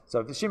conflict.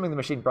 So assuming the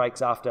machine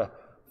breaks after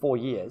 4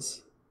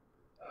 years,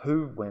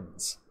 who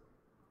wins?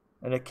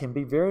 And it can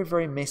be very,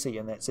 very messy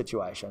in that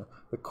situation.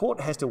 The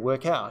court has to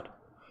work out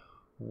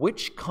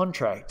which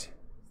contract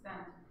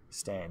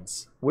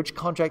stands. Which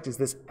contract is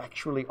this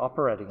actually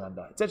operating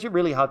under? It's actually a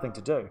really hard thing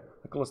to do.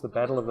 They call it the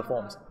battle of the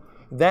forms.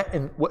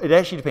 It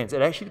actually depends.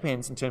 It actually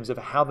depends in terms of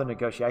how the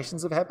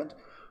negotiations have happened,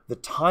 the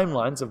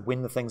timelines of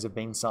when the things have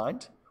been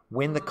signed,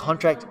 when the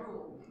contract...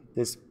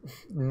 There's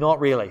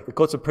not really. The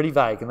courts are pretty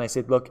vague, and they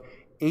said, look,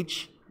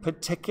 each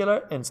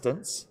particular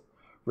instance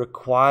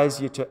requires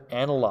you to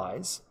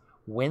analyze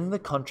when the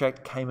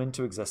contract came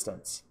into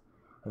existence.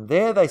 And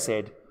there they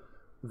said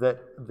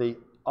that the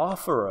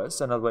offerers,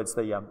 in other words,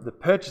 the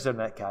purchaser in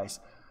that case,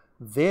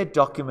 their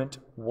document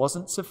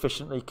wasn't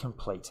sufficiently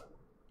complete.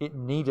 It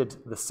needed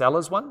the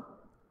seller's one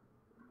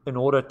in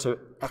order to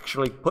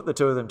actually put the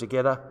two of them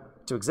together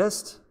to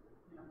exist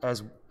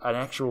as an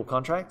actual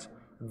contract.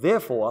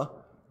 Therefore,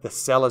 the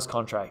seller's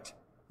contract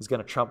is going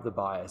to trump the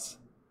buyer's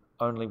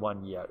only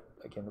 1 year.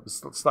 Again, it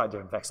was slightly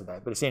different facts of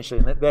that, but essentially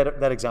in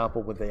that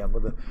example with the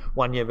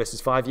 1 year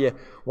versus 5 year,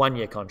 1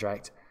 year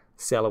contract,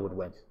 the seller would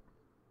win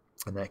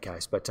in that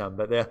case. But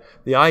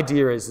the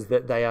idea is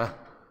that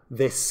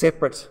they're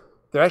separate.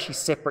 They're actually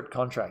separate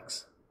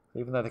contracts,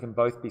 even though they can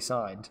both be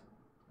signed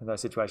in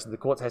those situations. The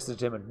court has to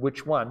determine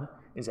which one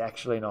is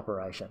actually in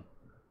operation.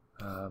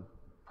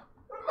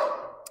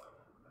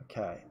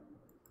 Okay.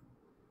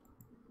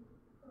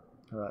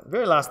 All right,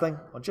 very last thing,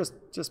 I'll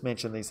just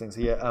mention these things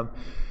here.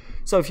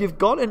 So if you've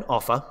got an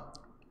offer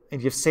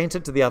and you've sent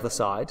it to the other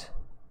side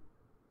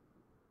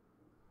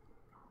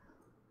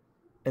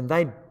and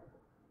they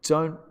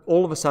don't,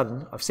 all of a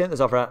sudden, I've sent this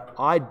offer out,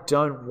 I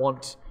don't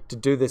want to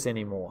do this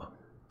anymore,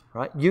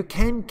 right? You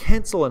can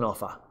cancel an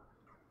offer,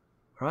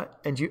 right?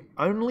 And you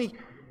only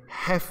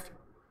have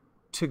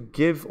to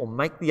give or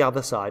make the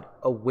other side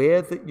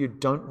aware that you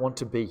don't want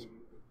to be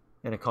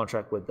in a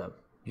contract with them.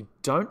 You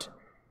don't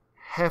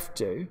have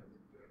to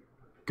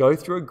go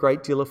through a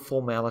great deal of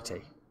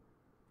formality.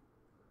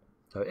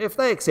 So if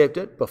they accept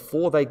it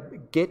before they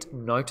get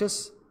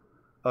notice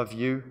of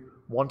you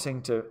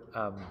wanting to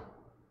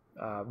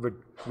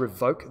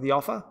revoke the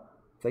offer,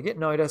 if they get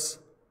notice,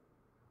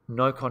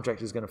 no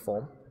contract is going to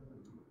form.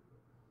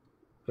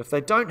 But if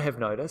they don't have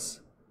notice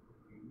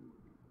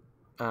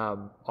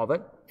of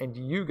it, and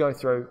you go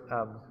through,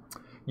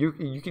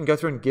 you can go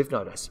through and give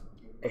notice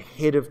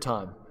ahead of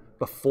time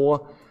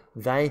before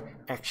they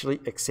actually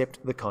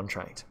accept the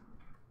contract.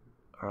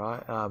 All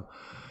right,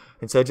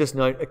 and so just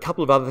note a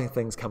couple of other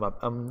things come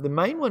up. The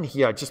main one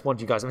here, I just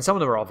want you guys, I mean, some of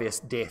them are obvious.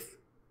 Death,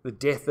 the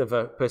death of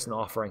a person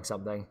offering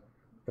something.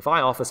 If I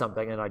offer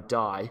something and I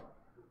die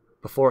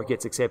before it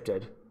gets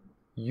accepted,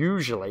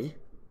 usually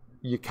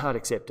you can't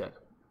accept it.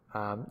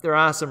 There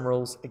are some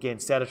rules, again,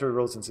 statutory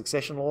rules in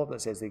succession law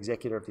that says the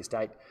executor of the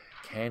estate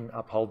can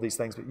uphold these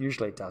things, but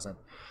usually it doesn't.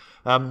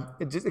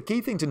 Just a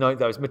key thing to note,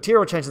 though, is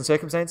material change in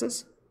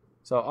circumstances.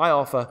 So I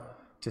offer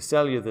to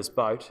sell you this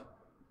boat,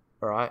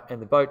 all right,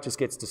 and the boat just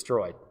gets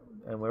destroyed,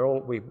 and we're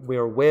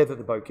aware that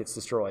the boat gets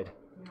destroyed.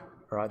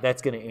 All right,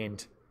 that's going to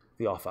end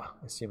the offer,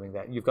 assuming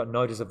that you've got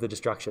notice of the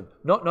destruction,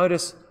 not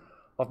notice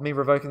of me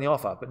revoking the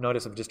offer, but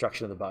notice of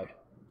destruction of the boat.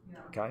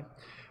 Okay.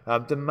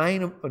 The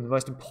main and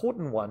most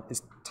important one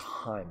is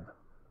time.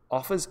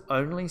 Offers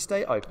only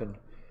stay open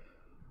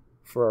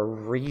for a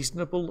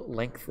reasonable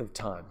length of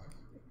time.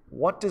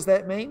 What does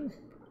that mean?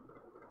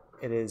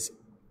 It is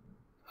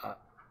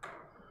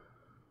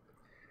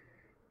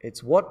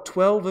It's what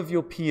 12 of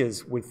your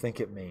peers would think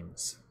it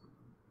means.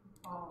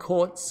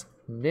 Courts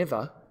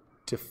never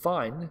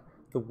define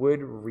the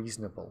word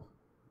reasonable.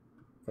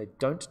 They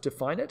don't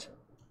define it.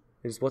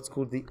 It is what's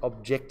called the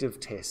objective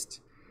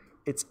test.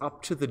 It's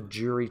up to the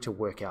jury to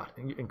work out,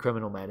 in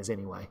criminal matters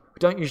anyway. We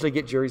don't usually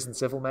get juries in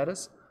civil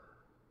matters.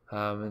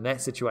 In that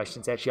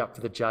situation, it's actually up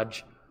for the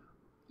judge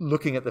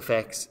looking at the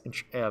facts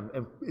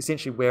and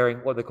essentially wearing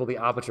what they call the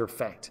arbiter of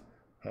fact,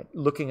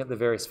 looking at the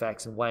various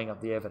facts and weighing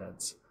up the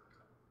evidence,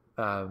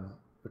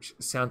 which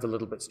sounds a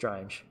little bit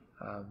strange.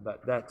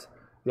 But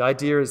the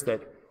idea is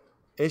that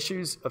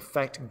issues of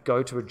fact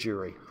go to a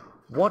jury.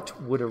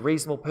 What would a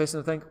reasonable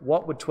person think?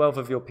 What would 12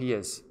 of your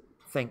peers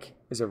think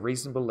is a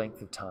reasonable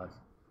length of time?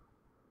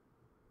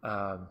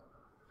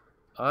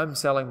 I'm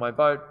selling my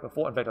boat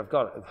before, in fact, I've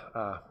got it.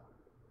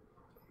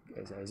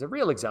 As a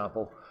real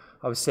example,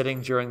 I was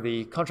sitting during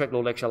the contract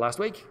law lecture last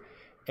week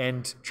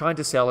and trying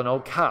to sell an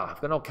old car. I've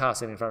got an old car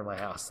sitting in front of my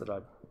house that I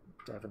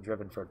haven't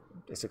driven for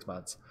 6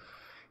 months.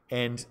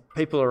 And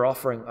people are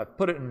offering, I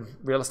put it in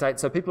real estate,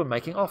 so people are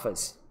making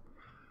offers.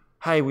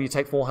 Hey, will you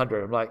take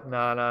 400? I'm like, no,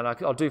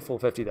 I'll do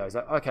 450 though. He's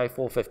like, okay,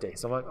 450.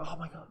 So I'm like, oh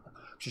my God.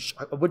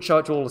 I would show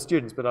it to all the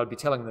students, but I'd be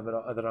telling them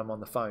that I'm on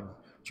the phone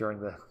during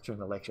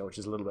the lecture, which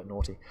is a little bit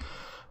naughty.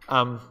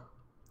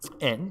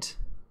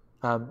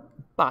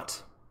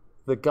 But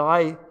the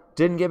guy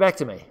didn't get back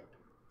to me.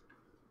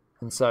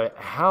 And so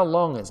how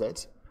long is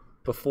it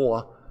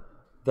before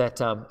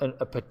that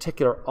a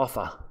particular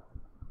offer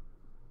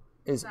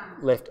is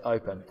left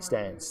open,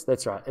 stands?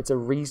 That's right. It's a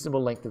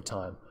reasonable length of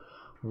time.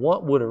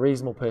 What would a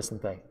reasonable person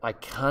think? I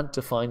can't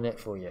define that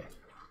for you.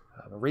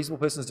 A reasonable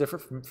person is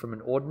different from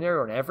an ordinary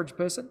or an average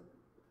person.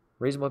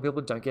 Reasonable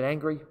people don't get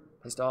angry,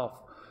 pissed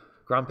off,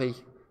 grumpy,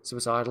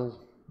 suicidal,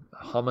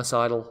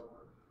 homicidal.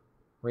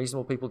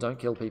 Reasonable people don't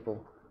kill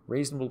people.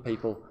 Reasonable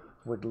people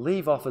would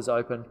leave offers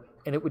open,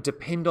 and it would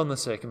depend on the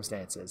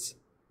circumstances.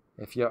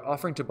 If you're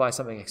offering to buy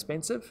something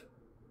expensive,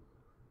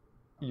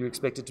 you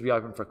expect it to be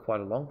open for quite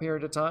a long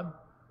period of time.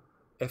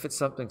 If it's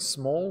something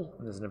small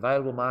and there's an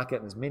available market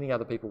and there's many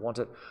other people want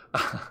it,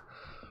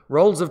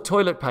 rolls of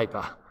toilet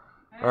paper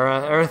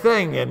are a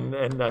thing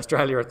in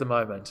Australia at the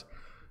moment.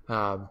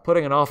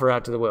 Putting an offer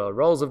out to the world,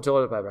 rolls of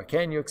toilet paper.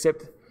 Can you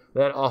accept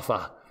that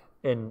offer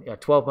in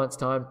 12 months'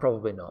 time?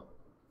 Probably not.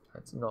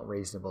 It's not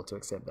reasonable to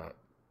accept that.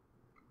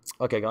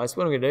 Okay, guys,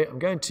 what I'm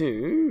going to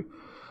do,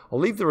 I'll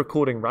leave the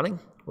recording running.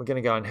 We're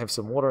going to go and have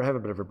some water, have a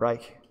bit of a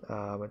break.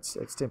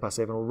 It's 10 past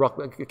 7. We'll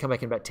come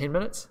back in about 10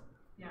 minutes.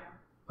 Yeah.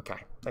 Okay,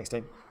 thanks,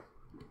 team.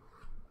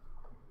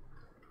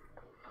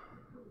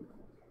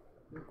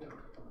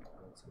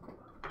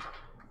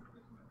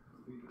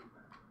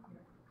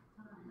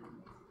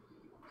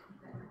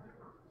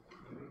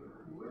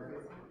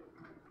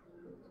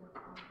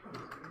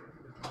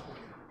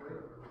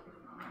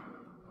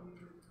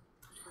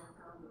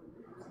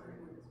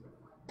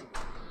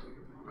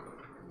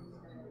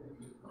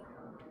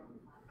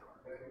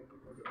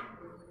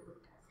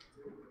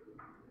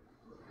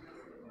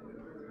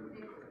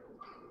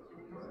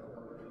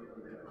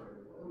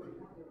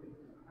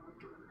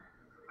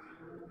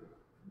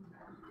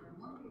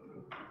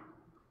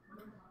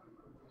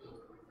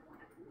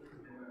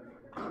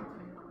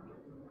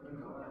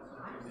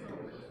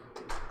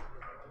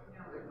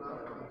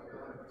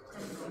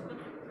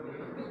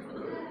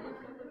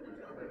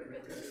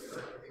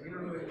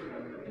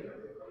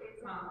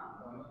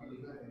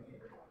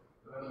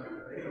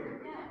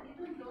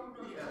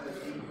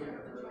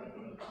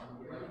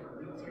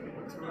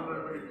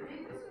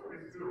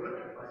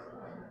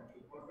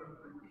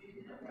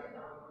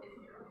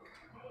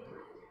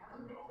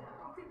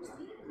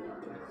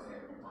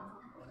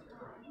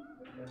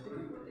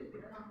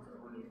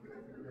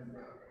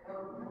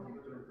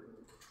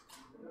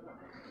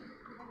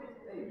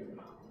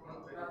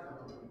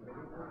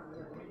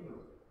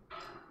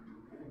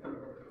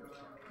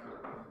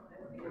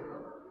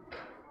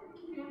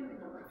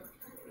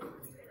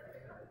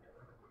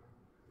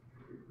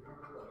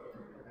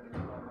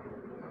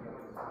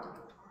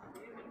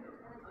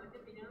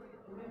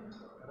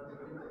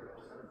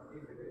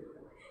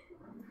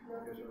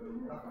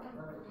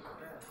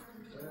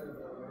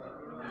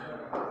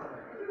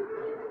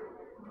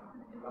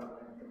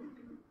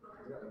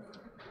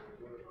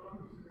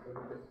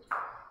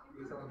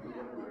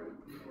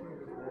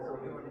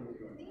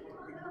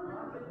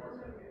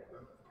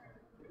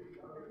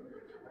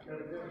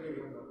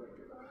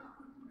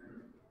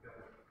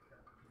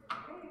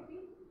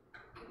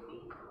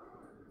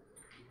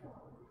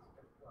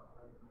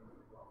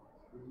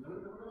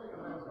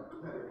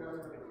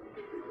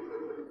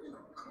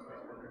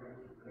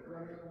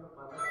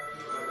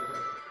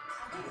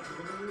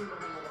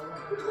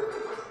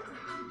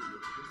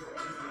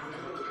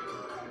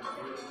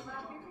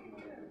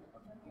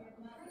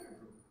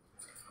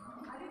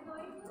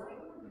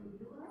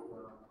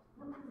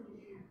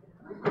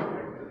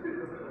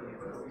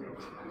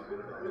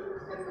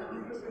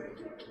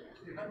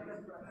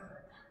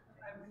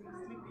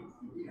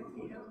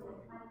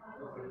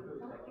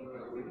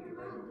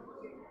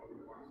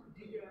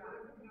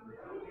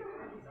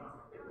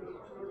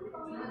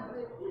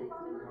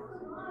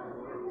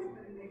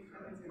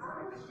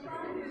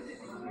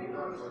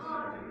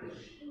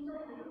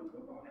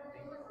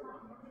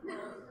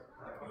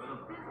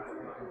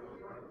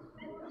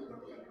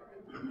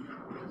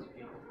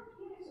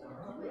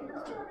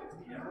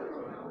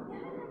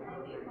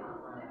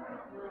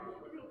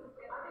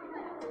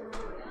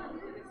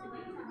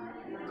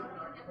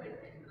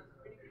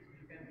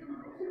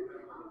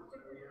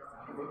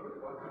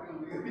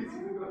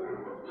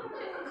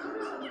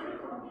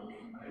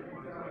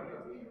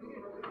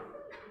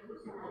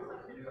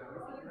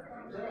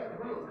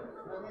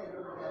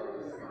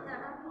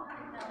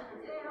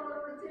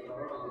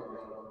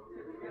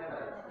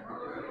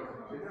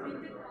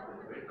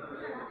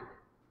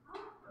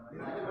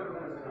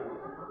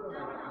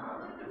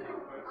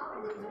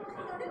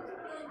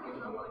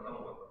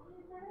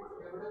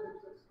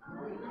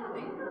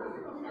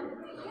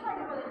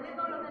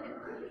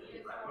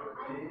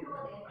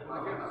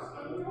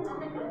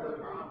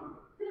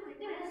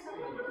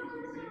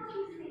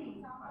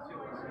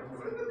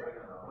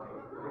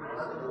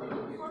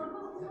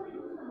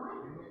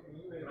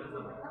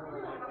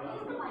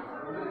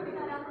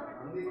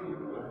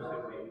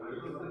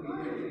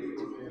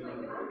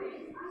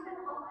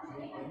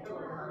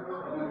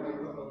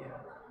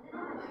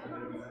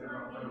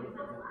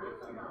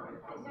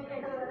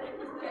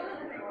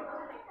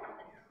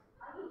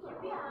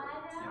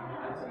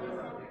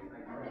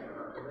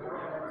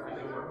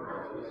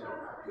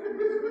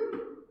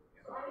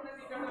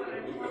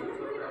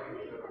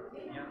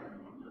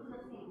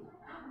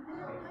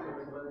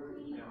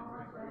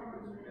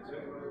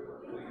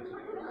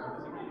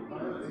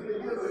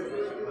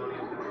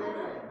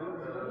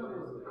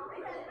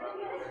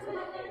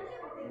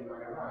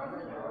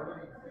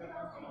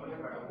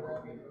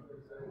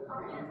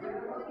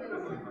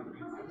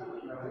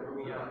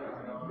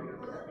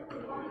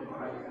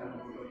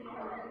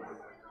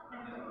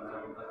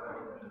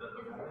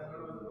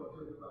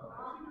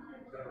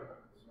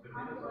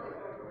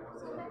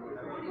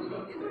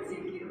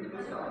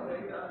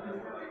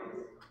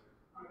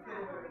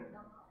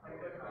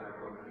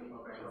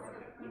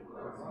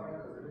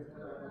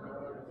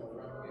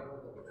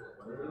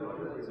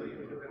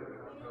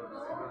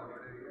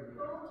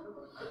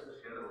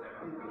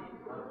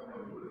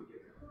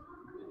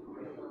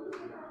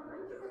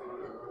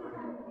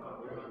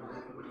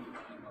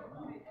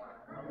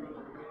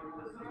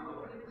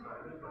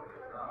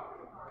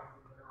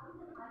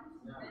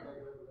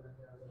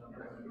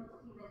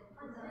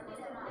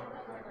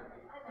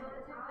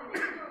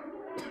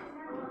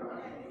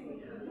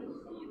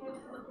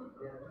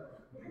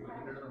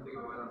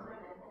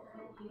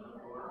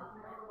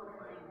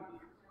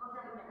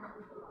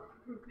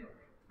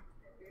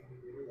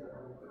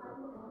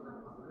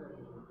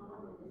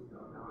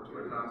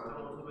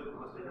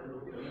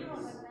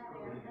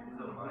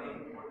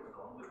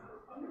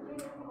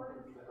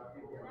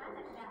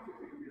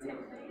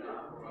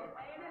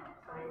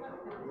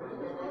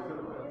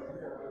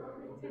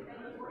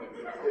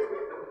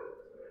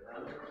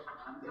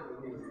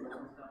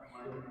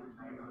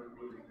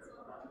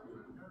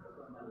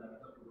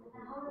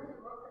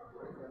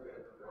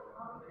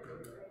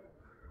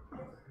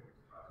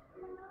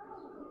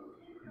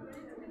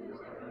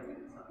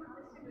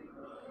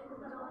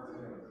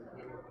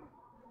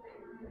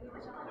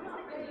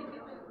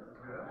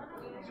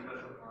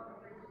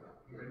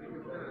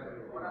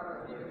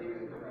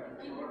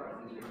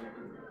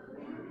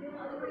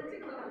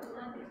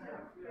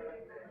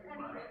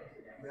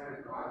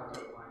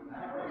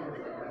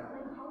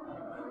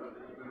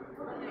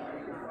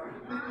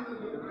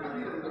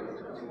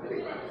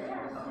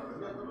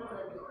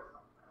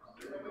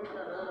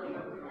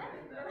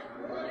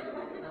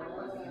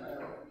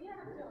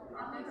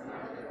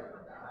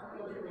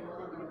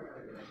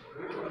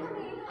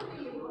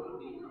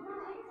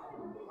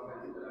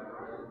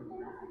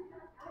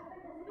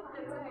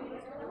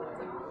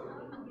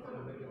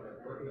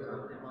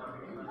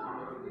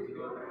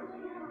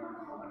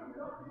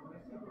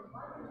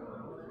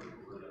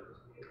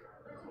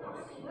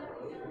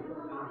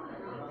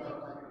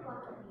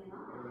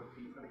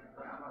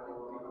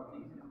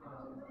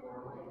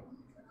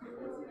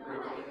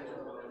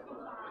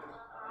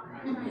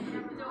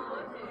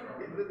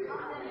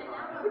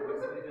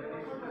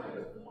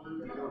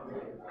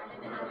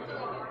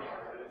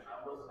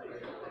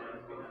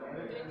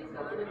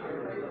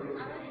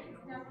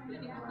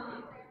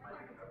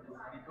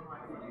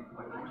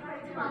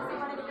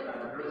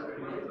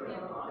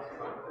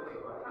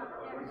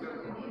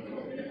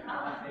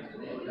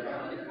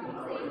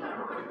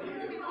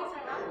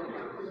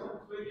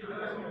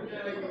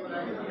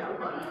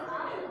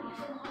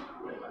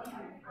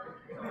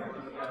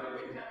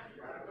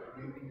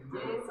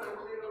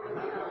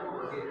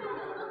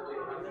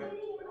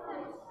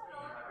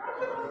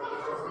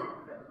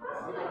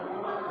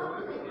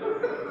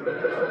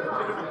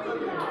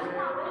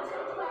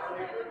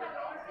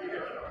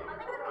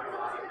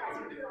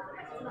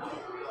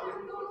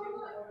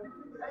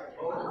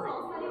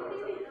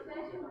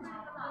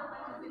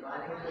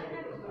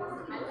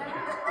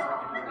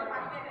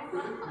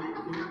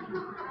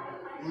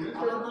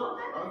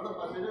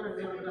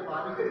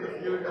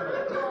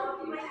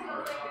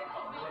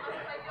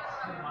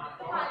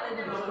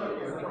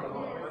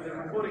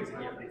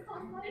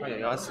 Okay,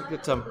 guys,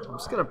 I'm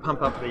just going to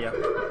pump up the.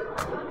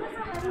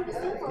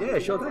 Yeah,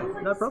 sure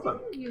thing. No problem.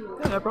 Yeah,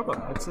 no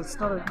problem. It's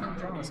not a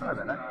drama. Sorry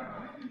about that.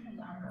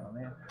 Oh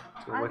man.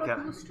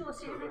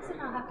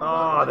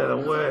 Oh, they're the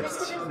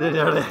worst. They're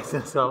the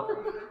accents. Oh,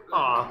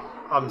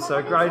 I'm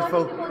so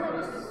grateful.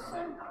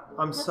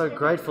 I'm so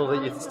grateful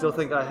that you still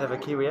think I have a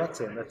Kiwi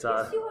accent. That's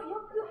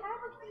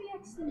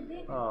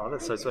oh,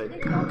 that's so sweet.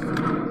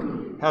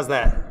 How's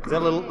that? Is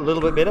that a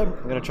little bit better?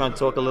 I'm going to try and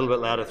talk a little bit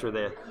louder through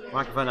there.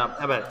 Microphone up.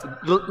 How about a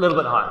little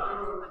bit higher?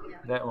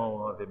 That one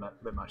might be a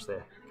bit much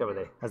there. Go over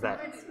there. How's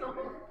that?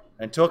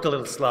 And talk a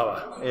little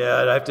slower.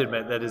 Yeah, I have to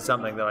admit that is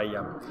something that I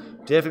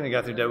definitely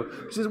go through.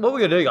 Which is what we're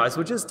going to do, guys.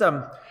 We'll just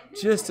in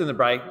the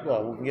break.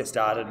 Well, we can get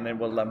started, and then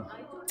we'll I'm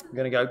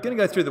going to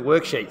go through the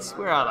worksheets.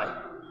 Where are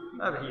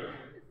they? Over here.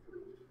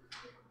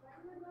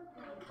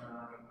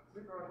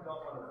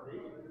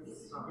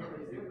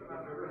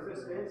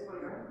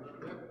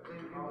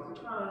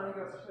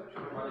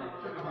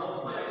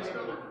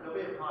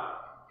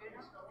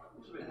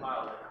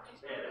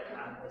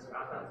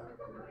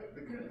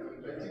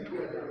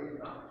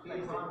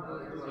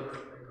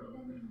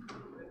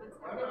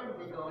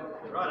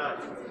 Right.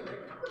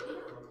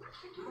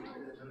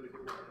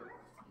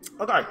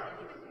 Okay.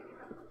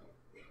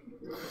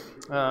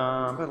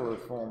 Battle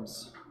of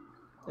Forms.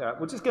 Yeah,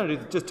 we're just going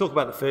to talk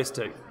about the first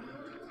two.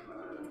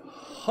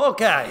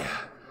 Okay.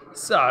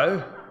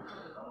 So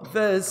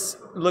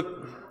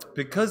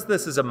because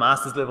this is a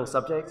master's level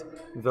subject,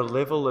 the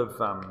level of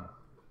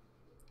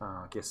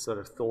I guess sort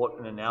of thought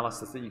and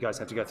analysis that you guys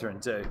have to go through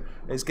and do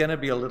is going to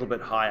be a little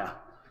bit higher.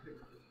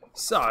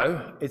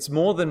 So it's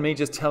more than me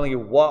just telling you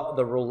what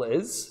the rule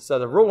is. So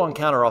the rule on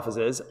counteroffers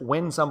is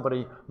when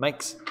somebody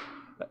makes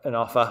an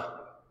offer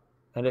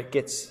and it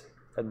gets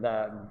and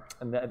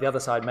the other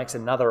side makes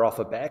another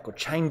offer back or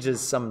changes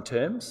some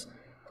terms,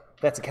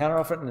 that's a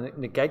counteroffer and it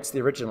negates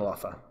the original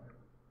offer.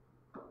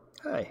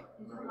 Hey,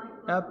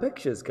 our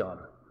picture's gone.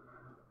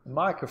 The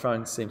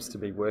microphone seems to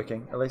be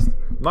working. At least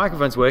the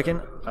microphone's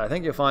working. I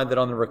think you'll find that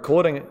on the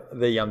recording,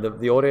 the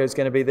audio is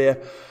going to be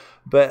there,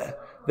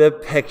 but the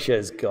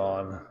picture's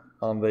gone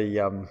on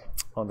the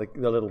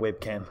little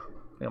webcam.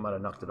 I think I might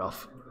have knocked it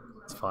off.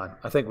 It's fine.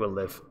 I think we'll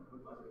live.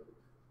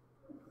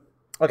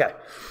 Okay,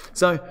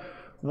 so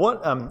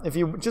what if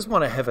you just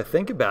want to have a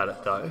think about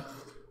it though,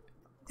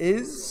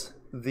 is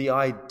the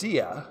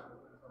idea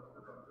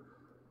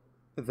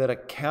that a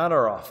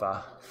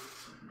counteroffer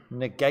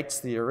negates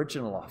the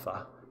original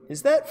offer.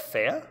 Is that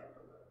fair?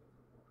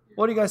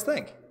 What do you guys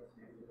think?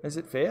 Is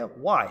it fair?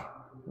 Why?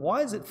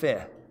 Why is it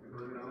fair?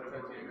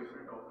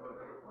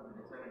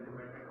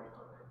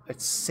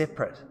 It's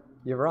separate.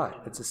 You're right.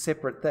 It's a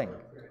separate thing.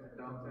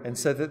 And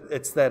so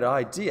it's that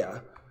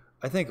idea,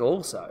 I think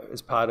also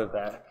as part of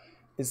that,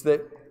 is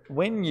that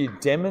when you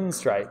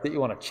demonstrate that you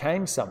want to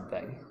change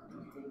something,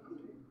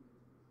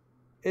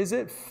 is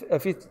it,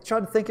 if you try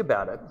to think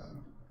about it,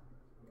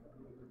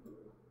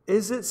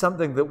 is it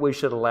something that we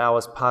should allow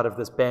as part of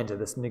this banter,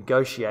 this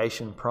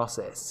negotiation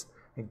process,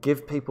 and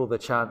give people the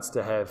chance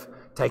to have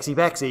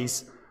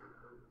takesy-backsies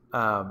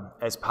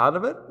as part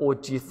of it? Or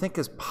do you think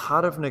as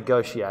part of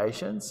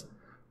negotiations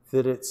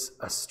that it's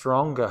a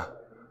stronger,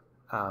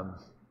 I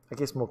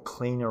guess more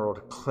cleaner or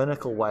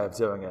clinical way of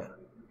doing it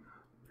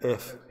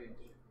if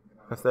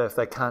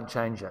they can't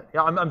change it?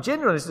 Yeah, I'm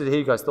genuinely interested to hear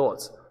you guys'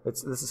 thoughts.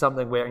 This is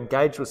something where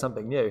engaged with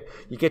something new.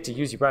 You get to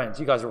use your brains.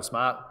 You guys are all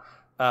smart.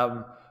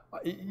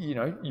 You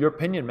know, your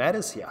opinion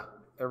matters here.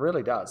 It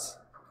really does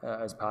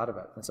as part of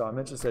it. And so I'm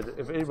interested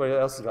if anybody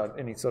else has got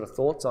any sort of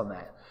thoughts on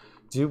that.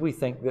 Do we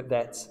think that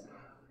that's,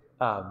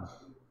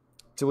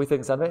 do we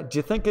think something? Do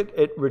you think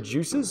it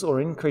reduces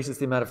or increases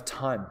the amount of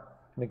time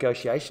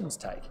negotiations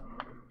take?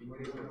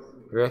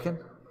 You reckon?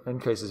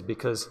 Increases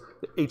because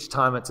each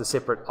time it's a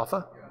separate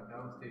offer?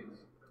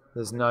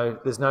 There's no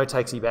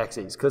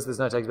takesy-backsies. Because there's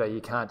no takesy-backsies,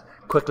 you can't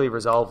quickly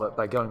resolve it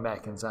by going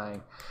back and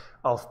saying,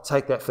 I'll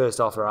take that first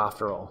offer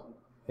after all,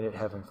 and it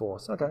having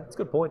force. Okay, it's a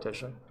good point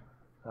actually.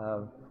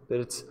 But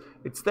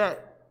it's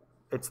that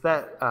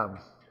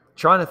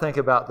trying to think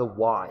about the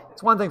why.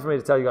 It's one thing for me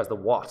to tell you guys the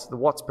what. The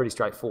what's pretty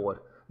straightforward.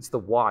 It's the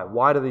why.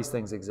 Why do these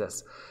things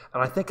exist?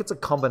 And I think it's a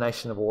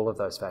combination of all of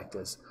those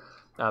factors.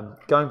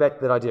 Going back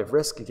to that idea of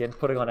risk again,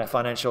 putting on our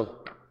financial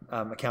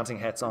accounting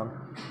hats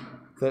on.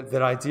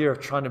 That idea of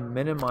trying to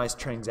minimize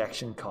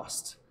transaction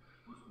costs.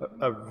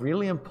 A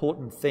really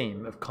important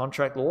theme of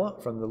contract law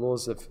from the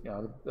laws of,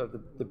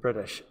 the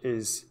British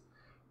is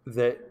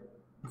that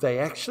they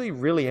actually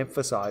really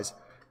emphasize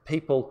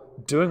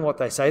people doing what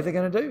they say they're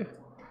going to do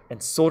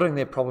and sorting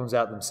their problems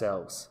out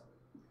themselves.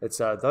 It's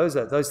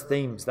those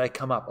themes, they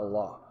come up a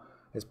lot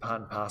as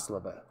part and parcel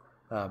of it.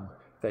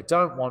 They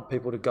don't want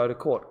people to go to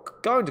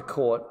court. Going to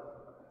court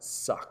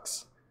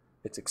sucks.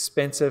 It's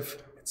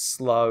expensive. It's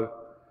slow.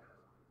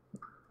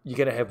 You're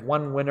going to have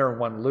one winner and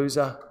one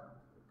loser.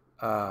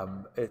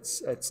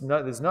 There's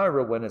no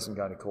real winners in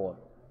going to court.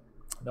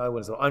 No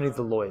winners, only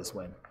the lawyers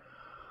win.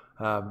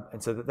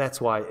 And so that's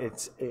why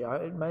it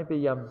may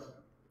be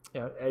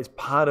as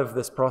part of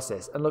this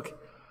process. And look,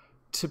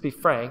 to be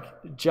frank,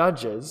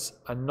 judges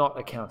are not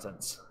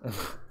accountants.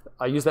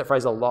 I use that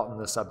phrase a lot in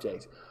this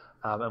subject,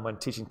 and when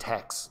teaching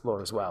tax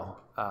law as well.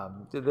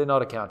 They're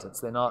not accountants.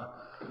 They're not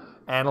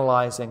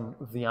analysing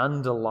the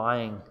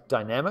underlying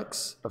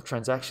dynamics of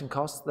transaction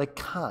costs. They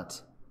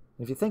can't.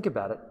 If you think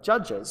about it,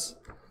 judges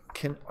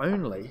can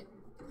only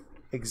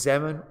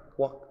examine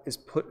what is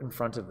put in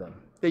front of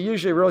them. They're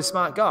usually really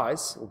smart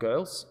guys or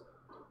girls,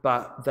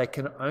 but they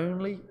can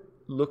only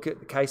look at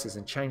the cases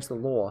and change the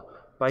law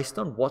based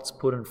on what's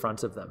put in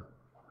front of them.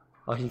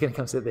 Oh, you're going to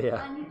come sit there?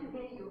 I need to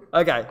hear you.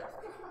 Okay.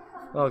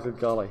 Oh, good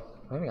golly.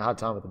 I'm having a hard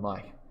time with the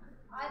mic.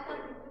 I thought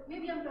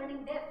maybe I'm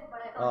turning deaf, but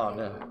I can't Oh,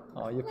 hear no. you.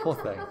 Oh, you poor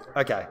thing.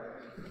 Okay.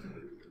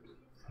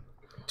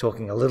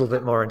 Talking a little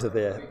bit more into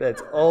there.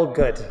 That's all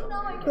good.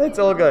 That's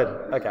all good.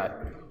 Okay.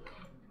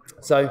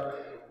 So,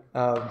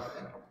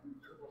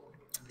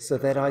 so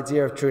that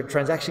idea of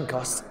transaction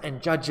costs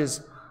and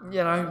judges,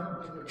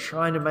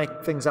 trying to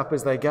make things up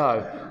as they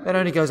go, that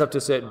only goes up to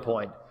a certain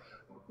point.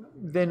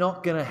 They're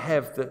not going to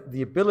have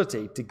the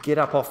ability to get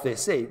up off their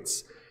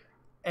seats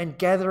and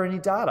gather any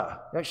data,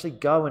 actually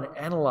go and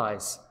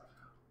analyse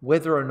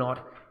whether or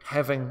not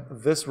having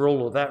this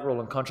rule or that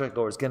rule in contract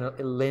law is going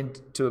to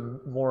lend to a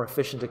more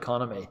efficient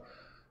economy.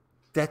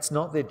 That's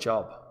not their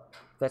job.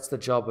 That's the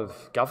job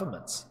of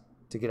governments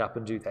to get up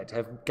and do that, to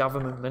have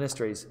government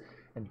ministries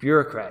and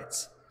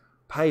bureaucrats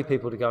pay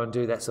people to go and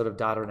do that sort of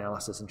data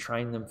analysis and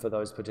train them for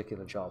those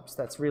particular jobs.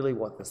 That's really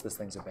what this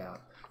thing's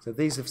about. So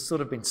these have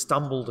sort of been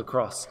stumbled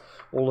across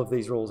all of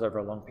these rules over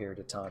a long period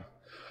of time.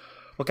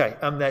 Okay,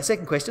 the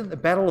second question, the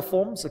battle of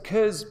forms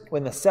occurs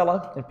when the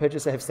seller and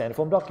purchaser have standard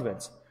form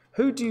documents.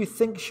 Who do you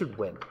think should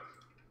win?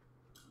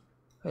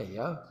 There you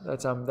go.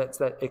 That's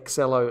that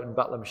Excello and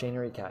Butler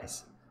Machinery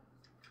case.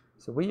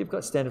 So where you've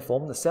got standard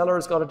form, the seller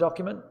has got a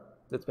document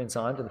that's been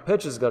signed and the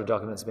purchaser's got a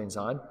document that's been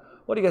signed.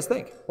 What do you guys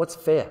think? What's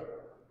fair?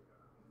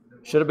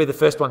 Should it be the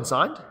first one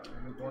signed?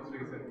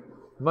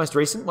 The most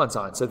recent one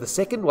signed. So the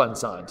second one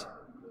signed.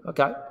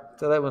 Okay,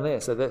 so that one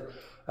there. So that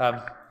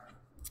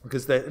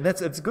because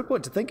it's a good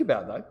point to think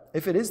about though.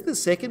 If it is the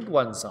second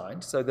one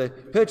signed, so the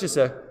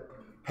purchaser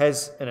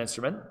has an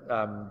instrument,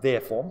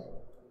 their form,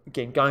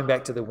 again going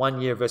back to the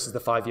 1 year versus the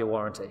 5 year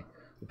warranty.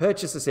 The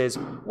purchaser says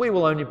we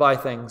will only buy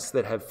things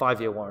that have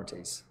 5 year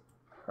warranties.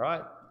 All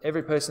right,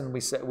 every person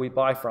we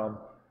buy from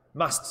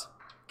must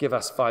give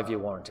us 5 year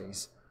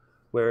warranties.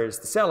 Whereas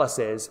the seller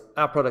says,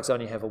 our products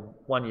only have a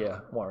 1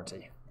 year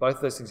warranty. Both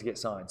of those things get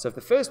signed. So if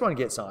the first one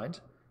gets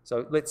signed,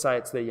 so let's say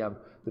it's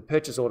the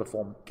purchase order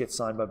form gets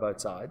signed by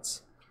both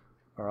sides,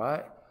 all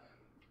right,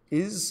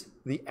 is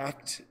the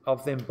act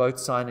of them both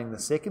signing the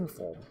second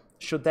form,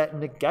 should that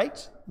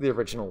negate the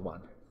original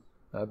one?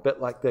 A bit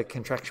like the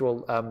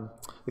contractual,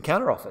 the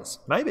counter-offers.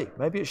 Maybe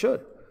it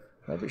should.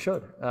 Maybe it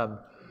should.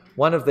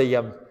 One of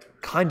the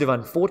kind of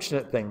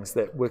unfortunate things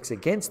that works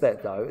against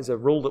that, though, is a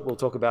rule that we'll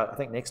talk about, I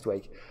think, next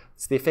week.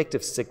 It's the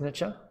effective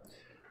signature.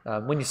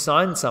 When you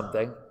sign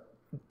something,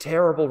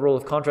 terrible rule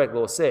of contract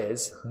law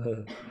says,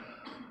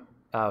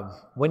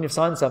 when you've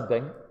signed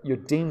something, you're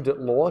deemed at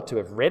law to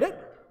have read it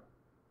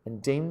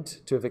and deemed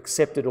to have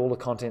accepted all the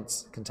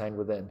contents contained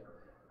within,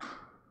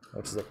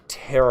 which is a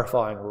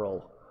terrifying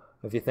rule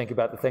if you think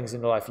about the things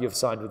in life you've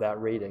signed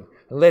without reading.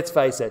 And let's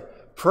face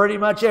it, pretty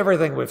much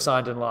everything we've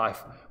signed in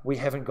life, we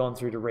haven't gone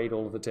through to read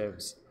all of the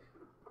terms.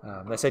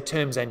 They say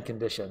terms and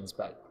conditions,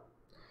 but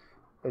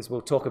as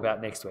we'll talk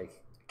about next week,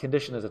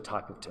 condition is a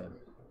type of term.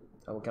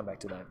 I will come back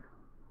to that.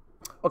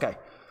 Okay,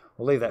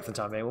 we'll leave that for the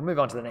time being. We'll move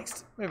on to the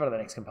next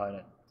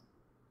component.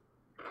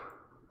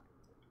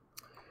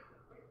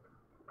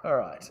 All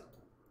right.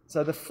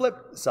 So the flip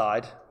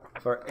side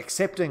for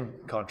accepting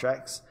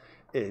contracts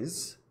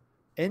is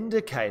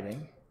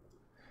indicating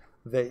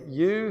that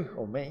you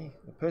or me,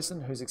 the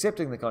person who's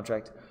accepting the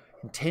contract,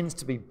 intends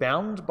to be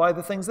bound by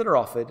the things that are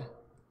offered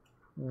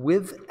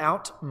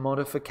without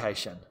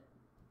modification.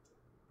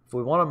 If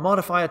we want to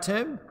modify a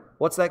term,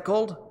 what's that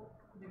called?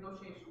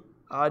 Negotiation.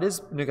 It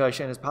is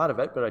negotiation as part of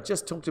it, but I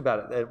just talked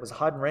about it. It was a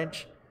hide and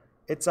wrench.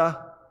 It's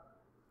a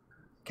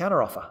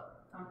counteroffer.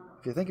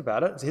 If you think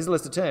about it, here's a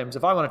list of terms.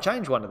 If I want to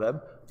change one of them,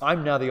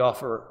 I'm now the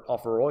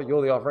offeror,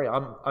 you're the offeree.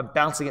 I'm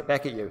bouncing it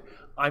back at you.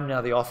 I'm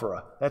now the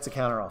offerer. That's a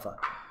counteroffer.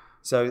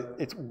 So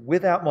it's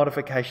without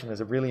modification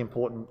is a really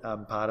important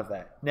part of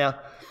that. Now,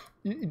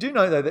 you do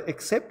know, though, that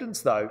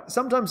acceptance, though,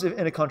 sometimes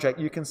in a contract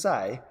you can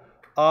say,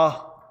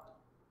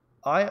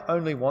 I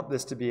only want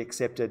this to be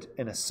accepted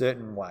in a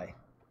certain way.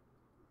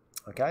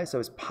 Okay, so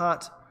as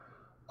part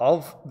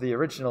of the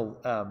original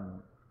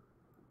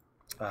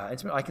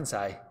instrument, I can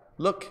say,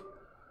 look,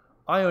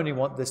 I only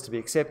want this to be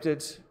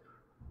accepted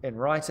in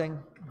writing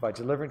by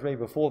delivering to me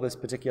before this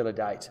particular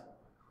date.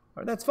 All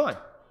right, that's fine.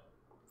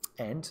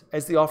 And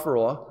as the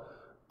offeror,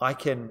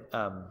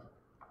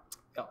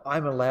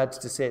 I'm allowed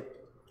to set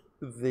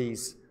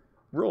these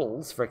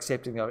rules for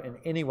accepting them in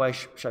any way,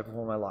 shape, or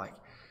form I like.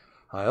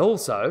 I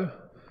also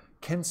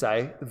can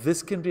say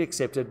this can be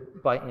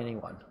accepted by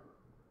anyone.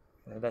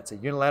 That's a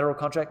unilateral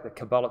contract, the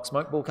Cabolic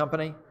Smokeball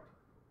Company.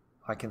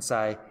 I can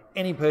say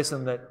any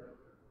person that,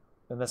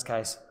 in this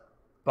case,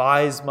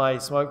 buys my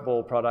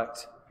smokeball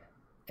product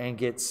and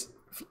gets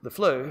the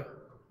flu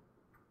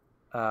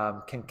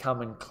can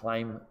come and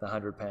claim the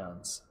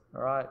 £100.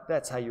 All right,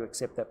 that's how you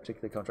accept that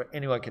particular contract.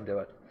 Anyone can do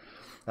it.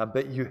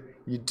 But you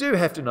do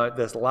have to note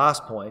this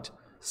last point.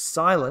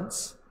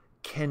 Silence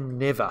can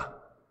never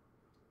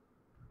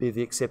be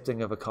the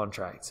accepting of a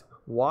contract.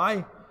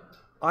 Why?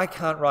 I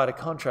can't write a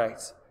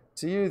contract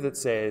to you that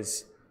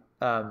says,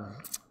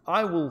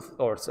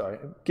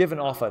 give an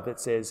offer that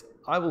says,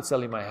 I will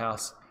sell you my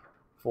house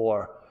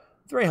for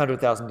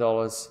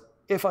 $300,000.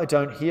 If I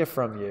don't hear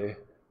from you,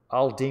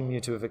 I'll deem you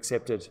to have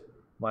accepted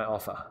my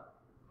offer.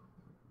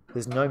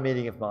 There's no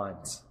meeting of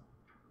minds.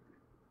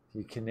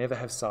 You can never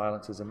have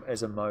silence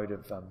as a mode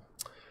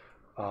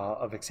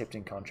of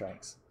accepting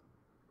contracts.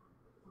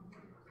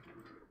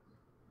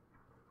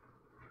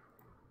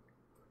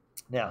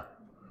 Now,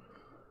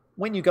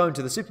 when you go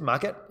into the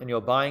supermarket and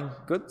you're buying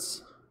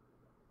goods,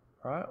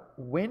 right,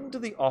 when do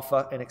the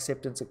offer and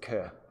acceptance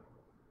occur?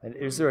 And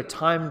is there a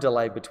time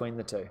delay between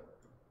the two?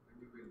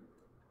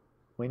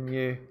 When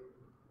you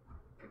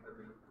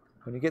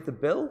get the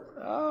bill?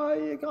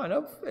 Yeah, kind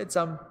of. It's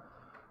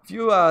if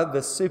you are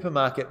the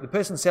supermarket, the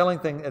person selling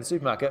things at the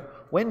supermarket,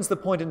 when's the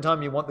point in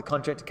time you want the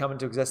contract to come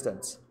into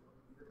existence?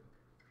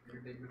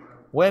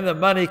 When the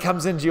money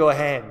comes into your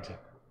hand.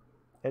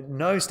 At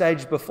no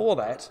stage before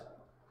that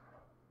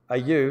are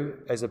you,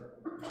 as a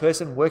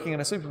person working in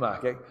a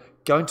supermarket,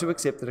 going to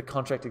accept that a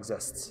contract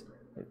exists.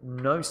 At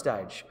no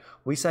stage.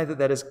 We say that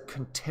that is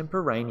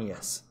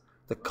contemporaneous.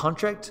 The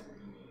contract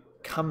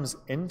comes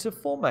into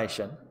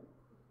formation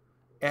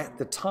at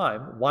the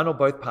time one or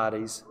both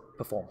parties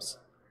performs.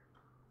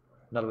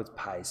 In other words,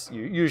 pays.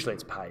 Usually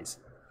it's pays.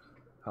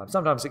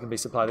 Sometimes it can be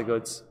supply the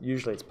goods.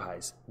 Usually it's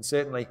pays. And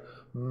certainly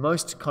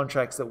most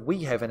contracts that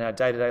we have in our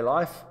day-to-day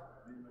life,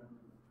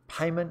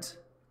 payment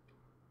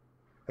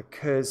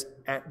occurs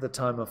at the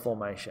time of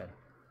formation.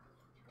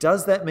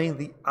 Does that mean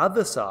the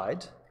other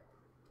side,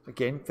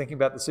 again, thinking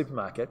about the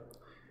supermarket,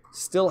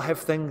 still have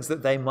things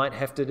that they might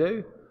have to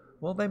do?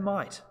 Well, they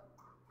might.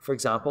 For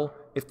example,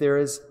 if there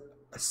is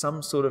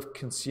some sort of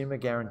consumer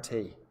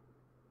guarantee.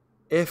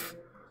 If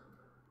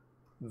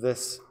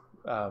this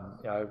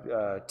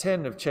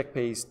tin of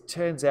chickpeas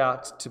turns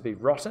out to be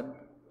rotten,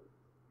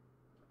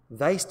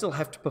 they still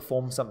have to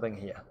perform something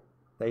here.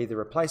 They either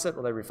replace it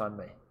or they refund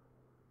me.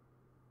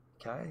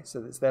 Okay,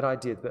 so it's that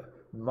idea that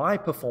my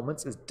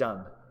performance is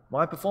done.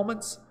 My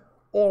performance,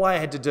 all I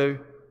had to do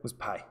was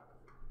pay.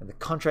 And the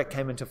contract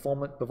came into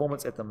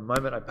performance at the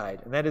moment I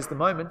paid. And that is the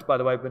moment, by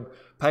the way, when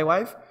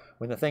PayWave,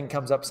 when the thing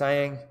comes up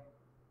saying,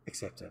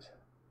 accepted,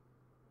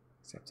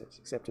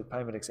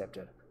 payment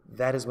accepted.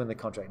 That is when the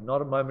contract,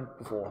 not a moment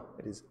before,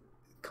 it is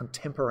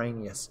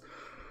contemporaneous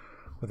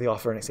with the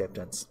offer and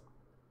acceptance.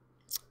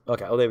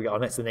 Okay, well there we go.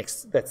 And that's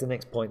the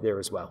next point there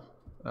as well.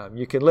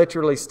 You can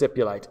literally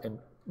stipulate, and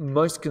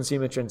most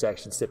consumer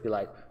transactions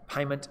stipulate,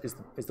 payment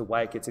is the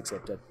way it gets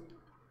accepted.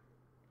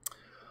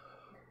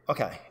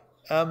 Okay.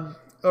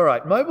 All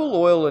right. Mobil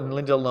Oil and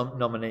Lindell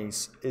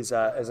Nominees is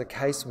a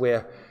case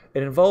where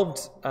it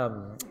involved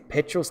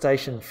petrol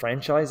station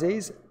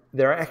franchisees.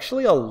 There are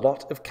actually a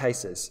lot of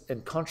cases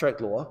in contract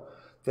law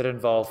that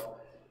involve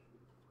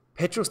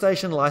petrol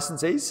station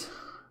licensees,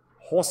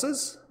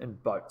 horses,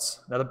 and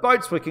boats. Now, the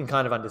boats we can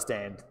kind of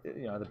understand,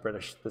 the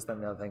British, this, that,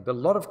 and the other thing, but a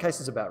lot of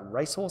cases about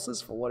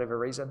racehorses for whatever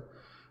reason,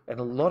 and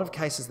a lot of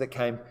cases that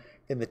came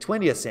in the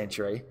 20th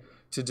century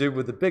to do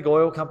with the big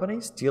oil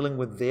companies dealing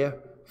with their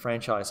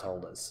franchise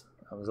holders.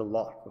 There was a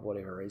lot for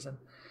whatever reason.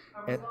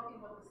 And,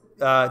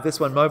 this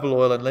one, Mobil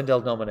Oil and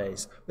Lindell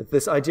Nominees, with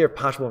this idea of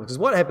partial because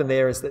what happened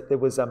there is that there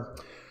was,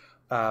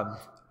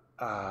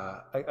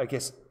 I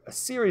guess, a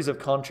series of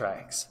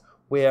contracts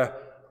where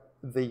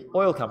the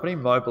oil company,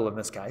 Mobil in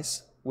this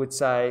case, would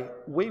say,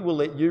 we will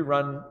let you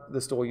run the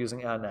store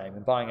using our name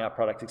and buying our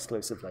product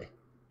exclusively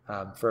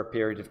for a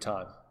period of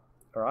time.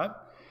 All right?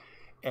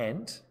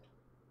 And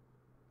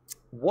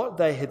what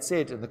they had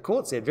said, and the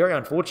court said, very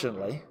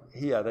unfortunately,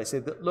 here, they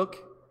said that,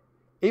 look,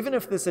 even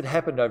if this had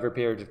happened over a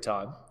period of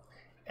time,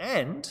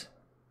 and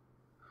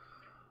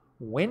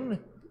when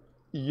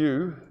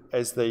you,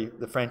 as the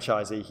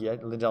franchisee here,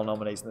 Lindell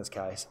Nominees in this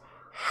case,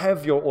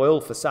 have your oil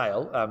for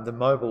sale, the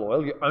Mobil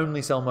Oil, you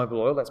only sell Mobil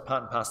Oil, that's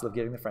part and parcel of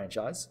getting the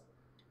franchise,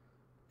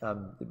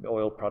 the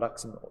oil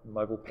products and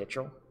Mobil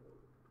petrol,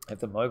 have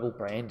the Mobil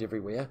brand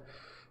everywhere.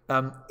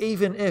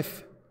 Even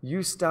if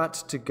you start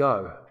to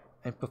go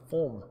and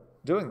perform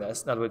doing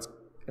this, in other words,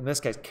 in this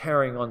case,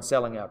 carrying on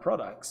selling our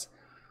products,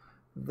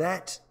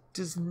 that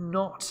does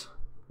not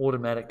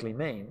automatically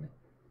mean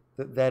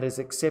that that is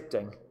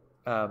accepting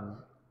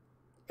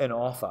an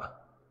offer.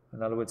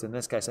 In other words, in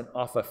this case, an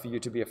offer for you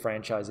to be a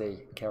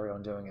franchisee and carry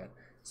on doing it.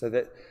 So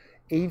that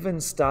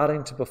even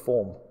starting to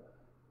perform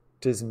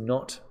does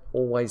not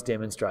always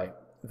demonstrate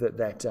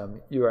that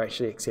you are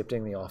actually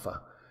accepting the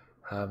offer.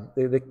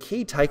 The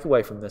key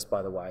takeaway from this,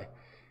 by the way,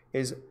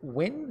 is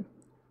when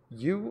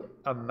you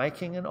are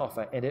making an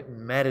offer and it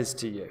matters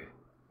to you,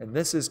 and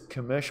this is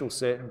commercial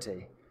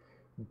certainty,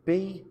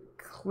 be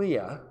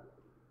clear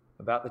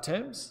about the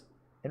terms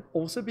and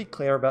also be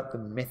clear about the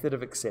method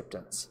of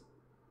acceptance.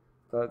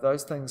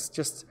 Those things,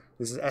 just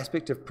there's an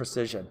aspect of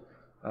precision,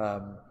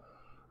 and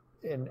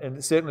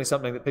certainly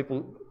something that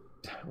people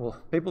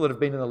that have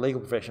been in the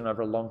legal profession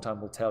over a long time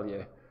will tell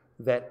you,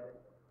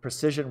 that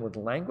precision with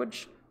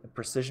language and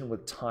precision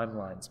with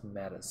timelines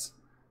matters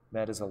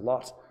a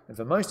lot. And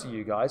for most of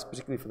you guys,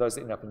 particularly for those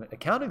that end up in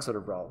accounting sort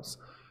of roles,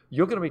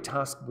 you're going to be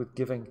tasked with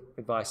giving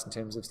advice in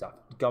terms of stuff,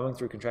 going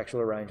through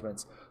contractual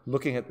arrangements,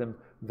 looking at them,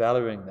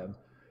 valuing them.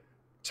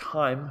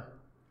 Time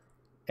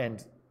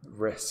and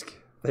risk.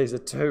 These are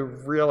two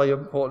really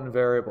important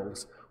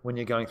variables when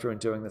you're going through and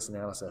doing this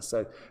analysis.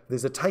 So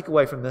there's a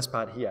takeaway from this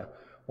part here.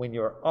 When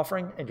you're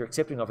offering and you're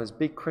accepting offers,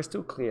 be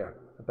crystal clear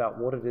about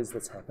what it is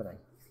that's happening.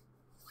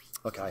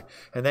 Okay,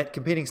 and that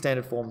competing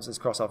standard forms is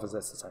cross offers.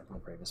 That's the same from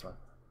the previous one.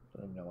 I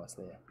don't even know what's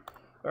there.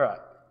 All right,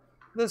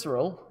 this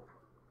rule,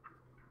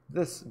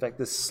 in fact,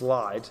 this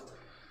slide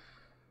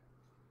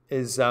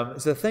is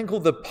a thing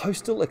called the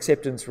postal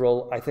acceptance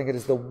rule. I think it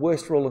is the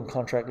worst rule in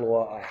contract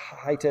law. I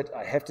hate it.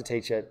 I have to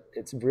teach it.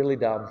 It's really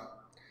dumb.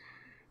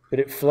 But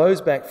it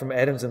flows back from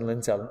Adams and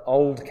Linsell, an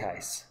old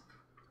case,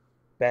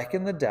 back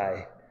in the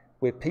day,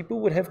 where people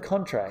would have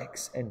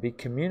contracts and be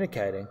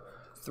communicating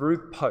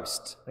through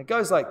post. It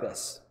goes like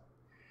this.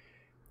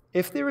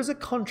 If there is a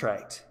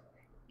contract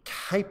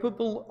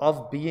capable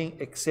of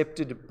being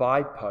accepted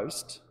by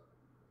post,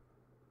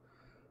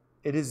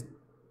 it is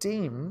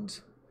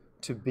deemed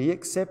to be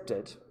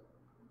accepted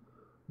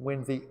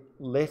when the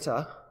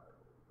letter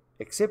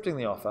accepting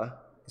the offer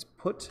is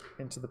put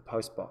into the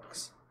post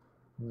box,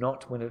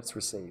 not when it's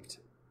received.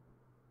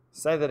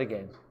 Say that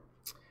again.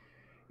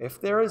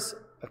 If there is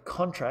a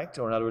contract,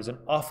 or in other words, an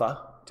offer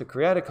to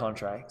create a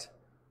contract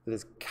that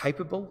is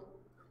capable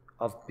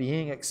of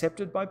being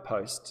accepted by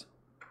post,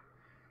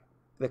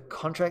 the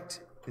contract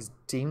is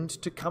deemed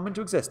to come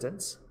into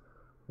existence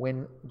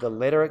when the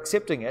letter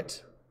accepting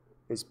it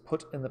is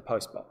put in the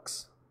post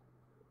box.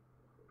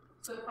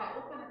 So if I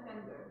open a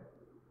tender,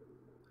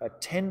 a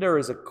tender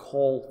is a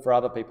call for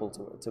other people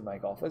to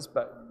make offers,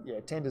 but yeah,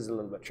 tenders are a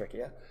little bit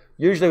trickier.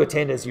 Usually with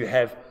tenders,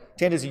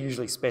 tenders are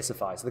usually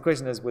specified. So the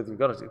question is, whether you've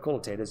got to call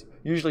it tenders,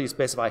 usually you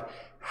specify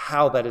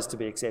how that is to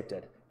be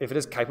accepted. If it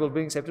is capable of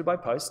being accepted by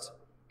post,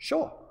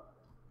 sure.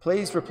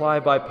 Please reply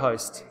by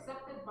post.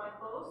 accepted by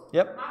post.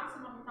 Yep.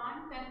 Maximum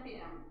time 10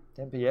 p.m.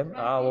 10 p.m. 10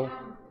 Ah, well,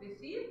 p.m.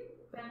 receive,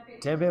 10 p.m.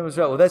 10 p.m. as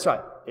well. Well, that's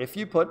right. If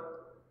you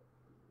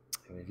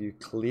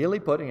clearly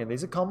put, and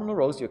these are common law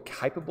rules, you're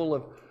capable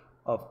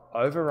of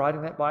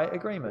overriding that by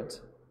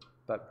agreement.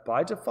 But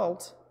by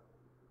default,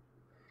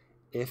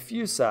 if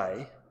you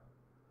say,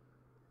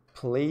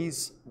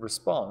 please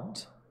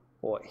respond,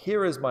 or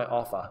here is my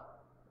offer,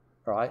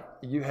 right?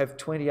 You have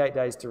 28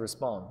 days to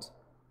respond.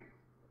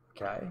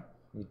 Okay?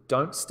 You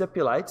don't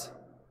stipulate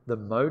the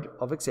mode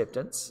of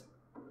acceptance.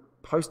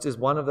 Post is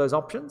one of those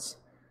options.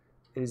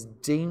 It is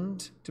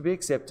deemed to be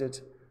accepted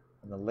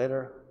and the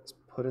letter is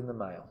put in the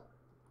mail.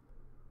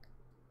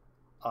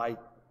 I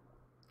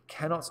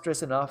cannot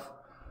stress enough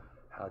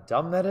how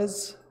dumb that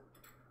is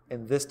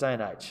in this day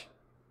and age.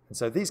 And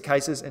so these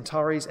cases,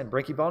 Antares and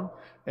Brekibon,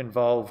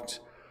 involved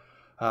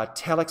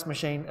telex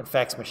machine and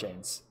fax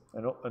machines.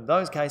 And in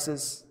those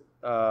cases,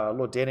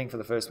 Lord Denning for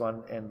the first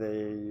one and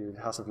the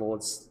House of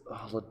Lords,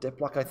 Lord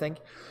Diplock, I think,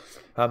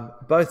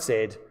 both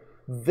said,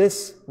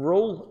 this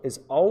rule is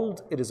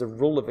old, it is a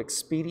rule of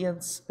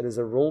expedience, it is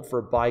a rule for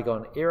a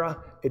bygone era,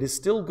 it is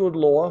still good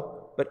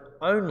law, but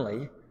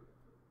only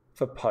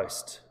for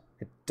post.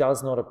 It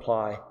does not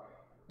apply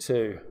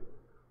to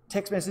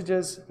text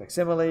messages,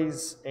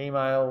 facsimiles,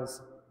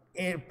 emails,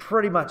 and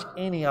pretty much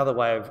any other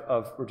way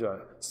of doing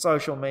it.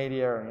 Social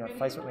media, and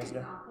Facebook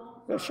Messenger.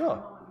 Yeah,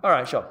 sure. All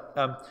right, sure.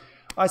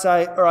 I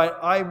say, all right,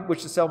 I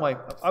wish to sell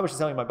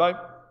you my boat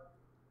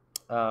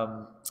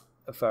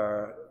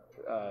for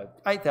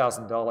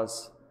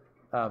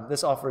 $8,000.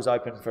 This offer is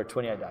open for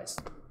 28 days.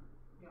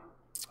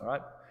 All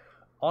right.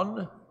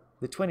 On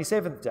the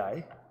 27th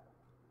day,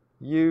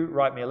 you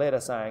write me a letter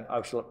saying,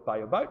 I shall buy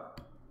your boat,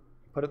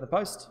 put it in the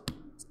post.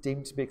 It's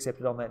deemed to be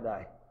accepted on that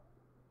day.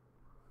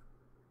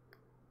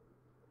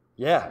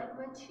 Yeah.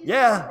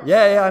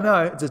 Yeah, I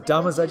know. It's as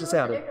dumb as that just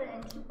sounded.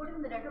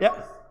 Yeah.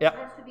 It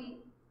has to be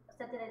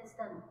accepted and it's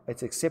done.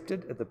 It's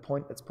accepted at the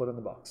point it's put in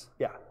the box.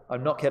 Yeah,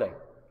 I'm not kidding.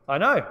 I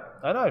know.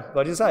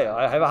 What do you say?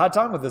 I have a hard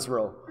time with this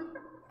rule.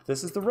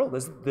 This is the rule.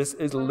 This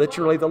is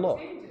literally the law.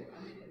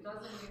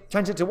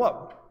 Change it to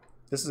what?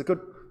 This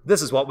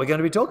is what we're going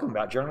to be talking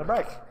about during the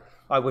break.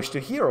 I wish to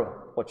hear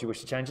what you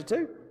wish to change it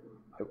to.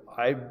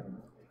 I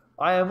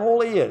am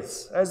all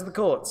ears, as the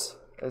courts,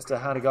 as to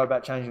how to go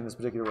about changing this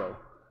particular rule.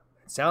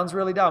 It sounds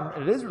really dumb,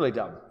 and it is really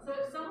dumb. So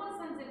if someone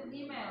sends an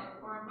email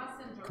or a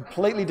messenger,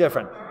 Completely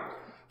different.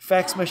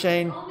 Fax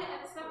machine. It's only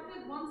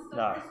accepted once the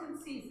person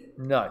sees it.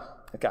 No.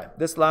 Okay,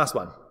 this last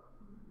one.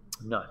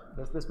 No.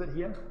 This bit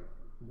here.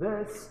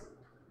 This,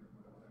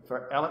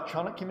 for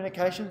electronic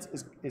communications,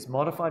 is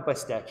modified by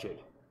statute.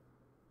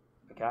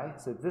 Okay,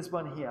 so this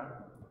one here,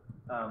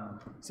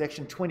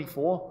 section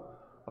 24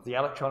 of the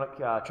Electronic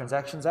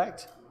Transactions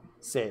Act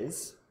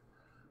says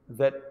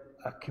that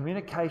a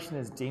communication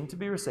is deemed to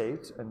be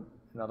received, and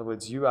in other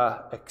words, you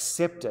are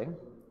accepting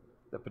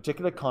the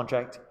particular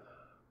contract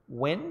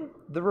when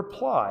the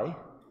reply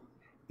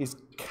is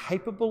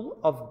capable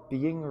of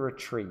being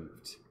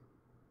retrieved.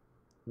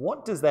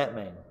 What does that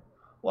mean?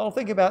 Well,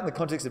 think about it in the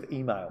context of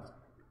email.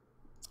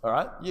 All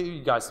right,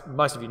 you guys,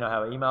 most of you know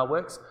how email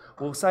works.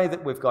 We'll say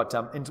that we've got,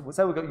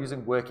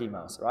 using work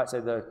emails, right? So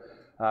the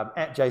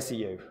at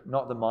JCU,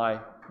 not the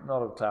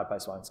not a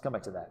cloud-based ones. Come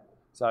back to that.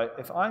 So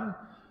if I'm,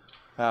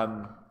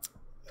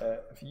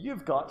 if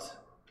you've got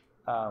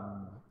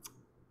a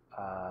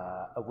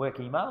work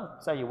email,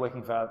 say you're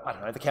working for, I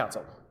don't know, the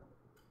council,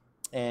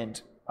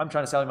 and I'm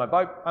trying to sell you my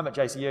boat. I'm at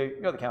JCU.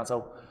 You're at the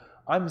council.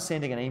 I'm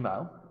sending an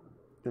email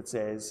that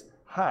says,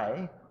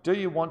 "Hey, do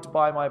you want to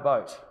buy my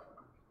boat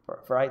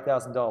for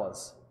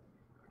 $8,000?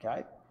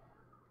 Okay.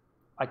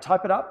 I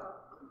type it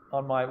up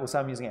on my, well, say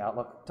I'm using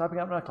Outlook, typing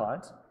up my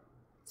client.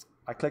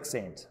 I click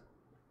send.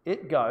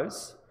 It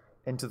goes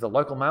into the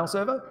local mail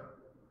server.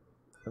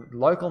 The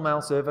local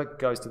mail server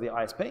goes to the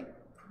ISP.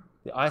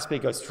 The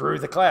ISP goes through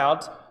the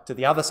cloud to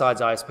the other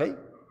side's ISP.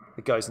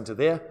 It goes into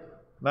their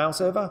mail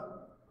server,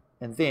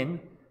 and then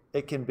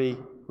it can be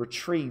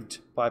retrieved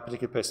by a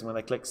particular person when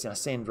they click send,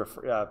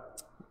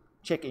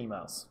 check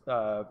emails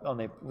on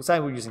their, we'll say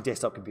we're using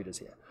desktop computers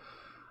here.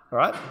 All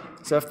right,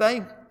 so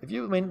if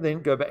you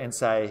then go back and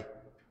say,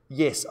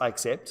 yes, I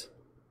accept,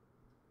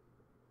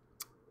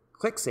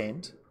 click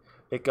send,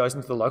 it goes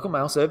into the local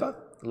mail server.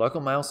 The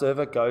local mail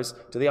server goes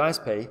to the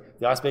ISP.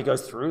 The ISP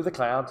goes through the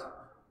cloud,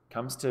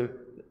 comes to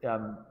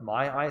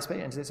my ISP,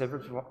 Internet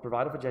Service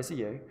Provider for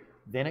JCU.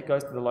 Then it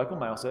goes to the local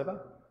mail server.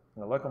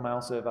 And the local mail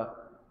server,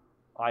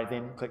 I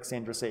then click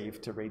send receive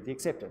to read the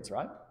acceptance,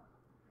 right?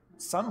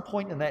 Some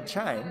point in that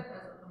chain,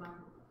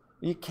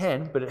 you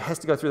can, but it has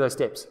to go through those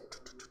steps.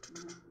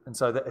 And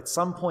so that at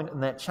some point in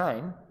that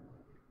chain,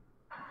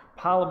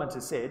 Parliament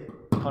has said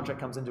the contract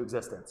comes into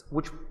existence.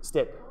 Which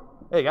step?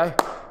 There you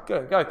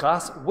go. Go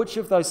class. Which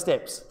of those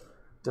steps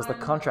does the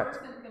contract? The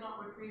person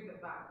cannot retrieve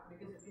it back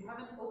because if you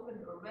haven't opened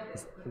or read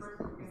it,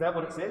 Is that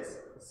what it says?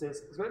 It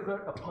says,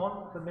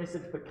 upon the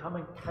message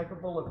becoming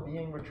capable of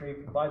being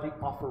retrieved by the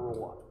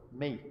offeror,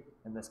 me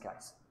in this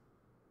case.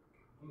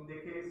 In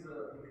the case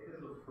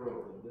of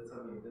fraud, that's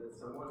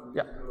someone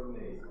Yeah. your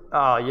name.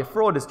 Oh, yeah,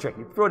 fraud is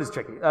tricky. Fraud is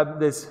tricky.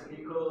 Because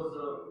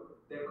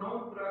the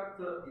contract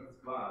is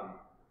valid.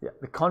 Yeah,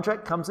 the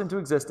contract comes into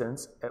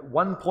existence at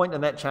one point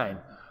in that chain.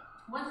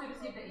 once you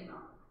receive the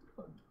email.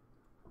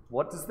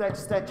 What does that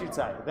statute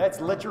say?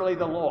 That's literally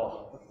the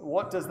law.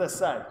 What does this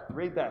say?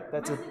 Read that.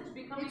 That's Message it.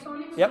 becoming It's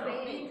only Yep.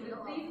 being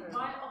received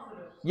by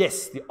offerers.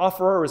 Yes, the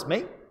offerer is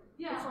me.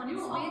 Yeah, It's on you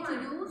its way to offer.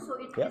 you, so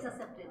it Yep. is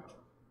accepted.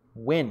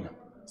 When?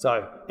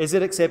 So, is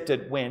it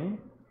accepted when?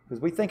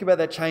 Because we think about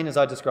that chain as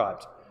I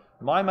described.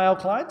 My mail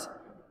client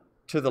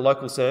to the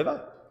local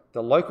server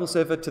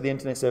to the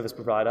internet service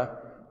provider,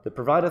 the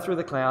provider through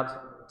the cloud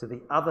to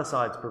the other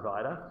side's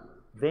provider,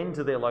 then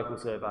to their local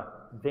server,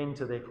 then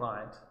to their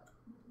client.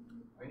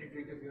 When it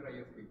reaches your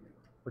ISP,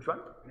 Which one?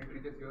 when it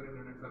reaches your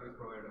internet service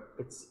provider.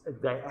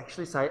 They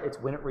actually say it's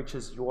when it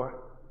reaches your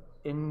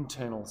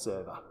internal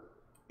server.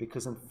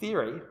 Because in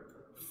theory,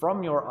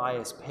 from your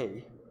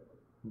ISP,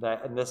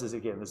 and this is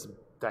again,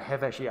 they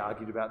have actually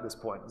argued about this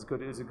point. It's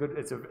good.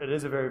 It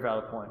is a very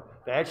valid point.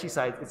 They actually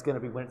say it's going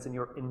to be when it's in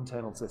your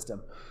internal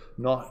system,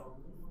 not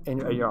in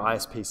your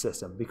ISP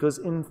system. Because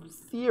in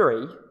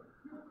theory,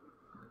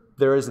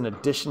 there is an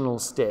additional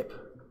step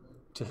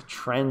to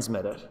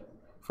transmit it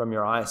from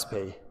your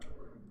ISP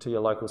to your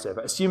local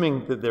server,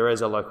 assuming that there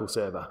is a local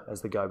server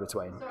as the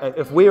go-between.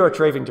 If we're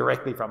retrieving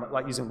directly from it,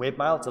 like using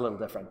webmail, it's a little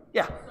different.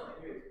 Yeah.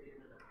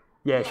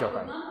 Yeah, sure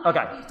thing.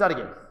 Okay, start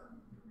again.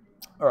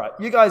 All right,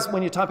 you guys,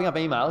 when you're typing up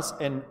emails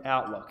in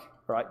Outlook,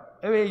 right?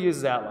 Who here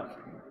uses Outlook?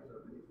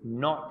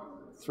 Not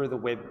through the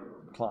web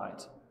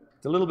client.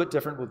 It's a little bit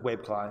different with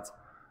web clients.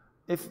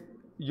 If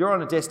you're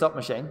on a desktop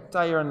machine,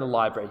 say you're in the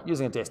library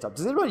using a desktop,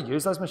 does anybody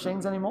use those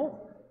machines anymore?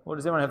 Or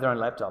does everyone have their own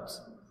laptops?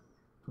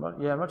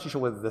 I'm not too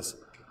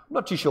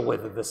sure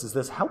whether this is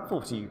this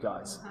helpful to you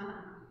guys.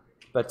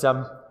 But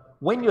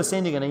when you're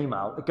sending an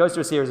email, it goes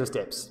through a series of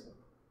steps.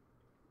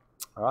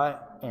 All right,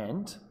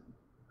 and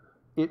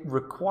it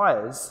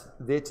requires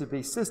there to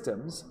be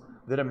systems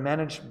that are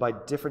managed by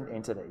different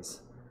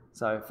entities.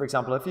 So, for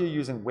example, if you're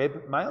using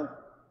webmail,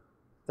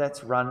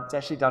 it's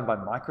actually done by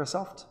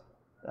Microsoft,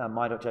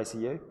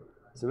 my.jcu.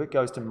 So it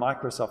goes to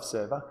Microsoft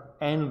server,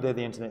 and they're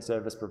the internet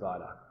service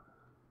provider.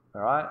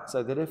 All right,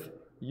 so that if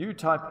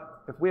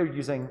we're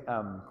using,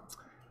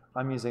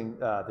 I'm using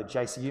the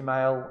JCU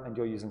mail, and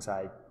you're using,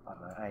 say, I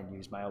don't know,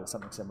 ANU's mail or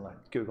something similar,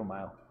 Google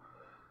Mail.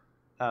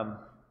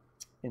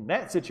 In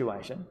that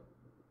situation,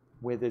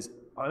 where there's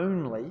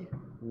only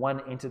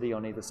one entity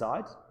on either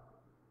side,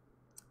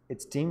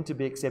 it's deemed to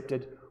be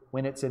accepted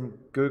when it's in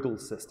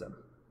Google's system,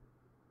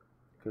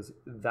 because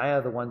they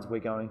are the ones we're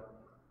going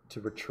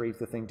to retrieve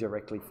the thing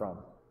directly from.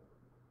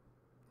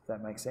 Does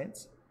that make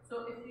sense?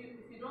 So if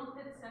you don't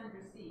hit send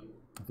receive,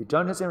 If you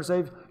don't hit send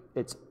receive,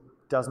 it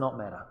does not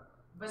matter.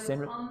 But it's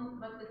send it.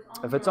 on,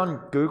 If it's on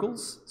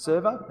Google's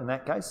server, in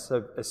that case,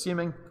 so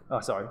assuming,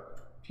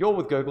 if you're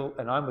with Google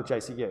and I'm with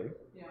JCU,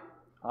 yeah.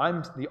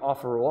 I'm the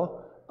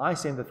offeror, I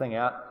send the thing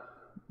out,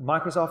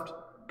 Microsoft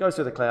goes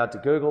to the cloud to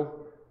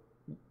Google,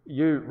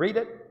 you read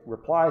it,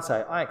 reply,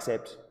 say, I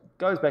accept,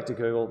 goes back to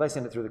Google, they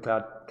send it through the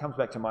cloud, comes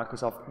back to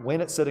Microsoft.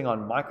 When it's sitting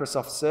on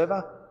Microsoft's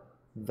server,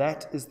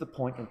 that is the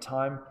point in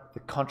time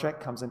the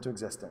contract comes into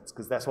existence,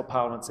 because that's what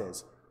Parliament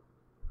says.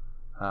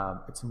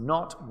 It's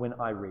not when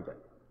I read it.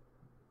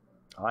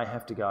 I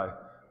have to go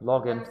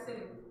log in.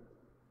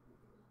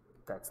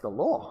 That's the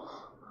law.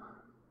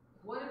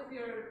 What if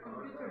your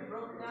computer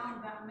broke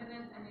down that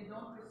minute and you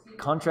don't receive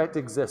Contract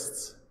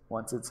exists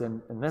once it's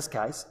in this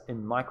case,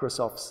 in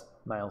Microsoft's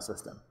mail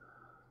system.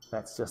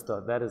 That's just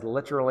that is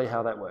literally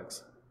how that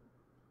works.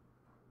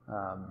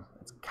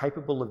 It's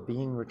capable of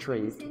being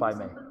retrieved by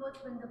me.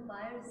 When the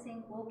buyer is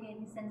saying okay and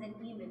he sends an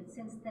email,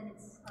 since then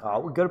it's...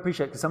 We've got to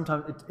appreciate, because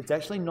sometimes it's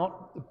actually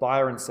not the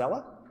buyer and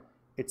seller,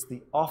 it's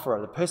the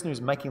offerer, the person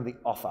who's making the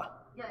offer.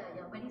 Yeah.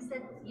 When he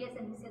said yes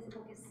and he says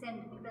okay,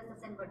 send, we press the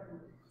send button.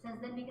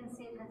 Since then we can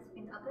say it has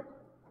been uttered.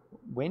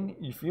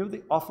 If you're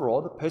the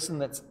offerer, the person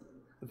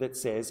that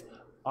says,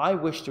 I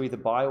wish to either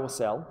buy or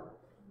sell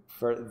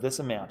for this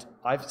amount.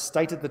 I've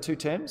stated the two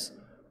terms,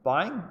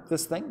 buying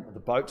this thing, the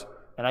boat,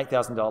 and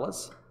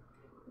 $8,000.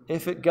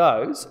 If it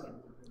goes,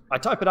 I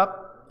type it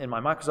up in my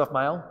Microsoft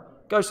Mail,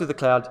 goes to the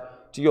cloud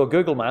to your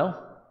Google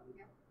Mail,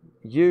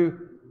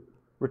 you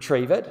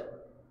retrieve it,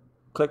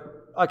 click,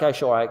 okay,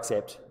 sure, I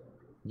accept.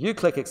 You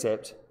click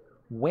accept.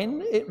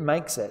 When it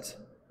makes it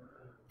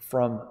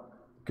from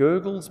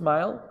Google's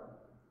mail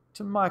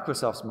to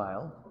Microsoft's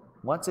mail,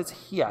 once it's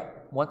here,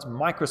 once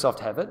Microsoft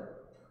have it,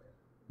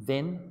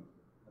 then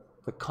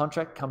the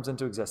contract comes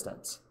into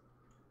existence.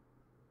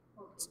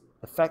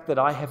 The fact that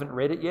I haven't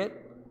read it yet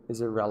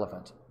is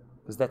irrelevant,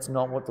 because that's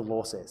not what the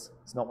law says.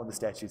 It's not what the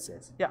statute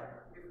says. Yeah.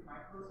 If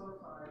Microsoft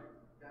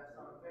does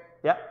something,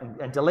 Yeah,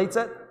 and deletes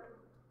it.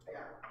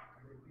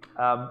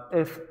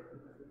 If,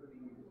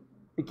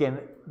 again,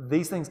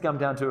 these things come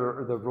down to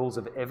the rules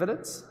of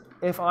evidence.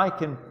 If I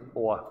can,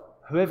 or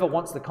whoever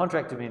wants the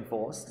contract to be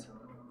enforced,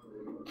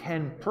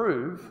 can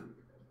prove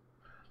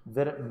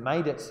that it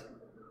made it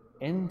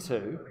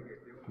into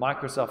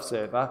Microsoft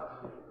server,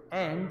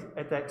 and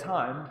at that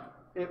time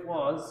it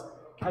was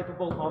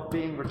capable of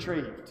being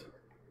retrieved,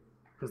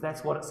 because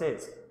that's what it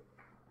says.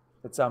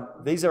 It's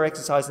these are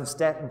exercised in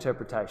stat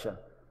interpretation.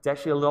 It's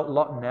actually a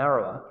lot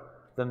narrower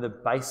than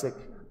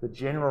the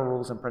general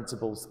rules and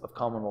principles of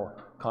common law,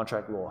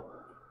 contract law.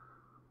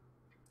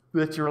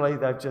 Literally,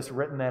 they've just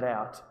written that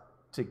out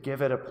to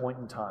give it a point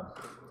in time.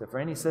 So for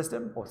any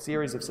system or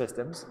series of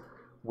systems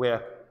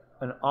where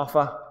an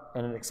offer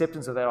and an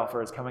acceptance of that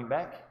offer is coming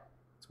back,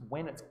 it's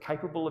when it's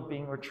capable of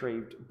being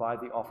retrieved by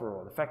the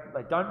offeror. The fact that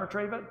they don't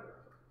retrieve it,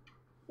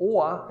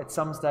 or at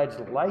some stage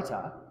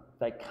later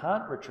they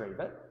can't retrieve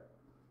it,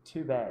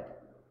 too bad.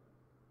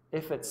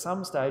 If at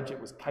some stage it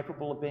was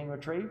capable of being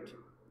retrieved,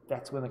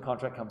 that's when the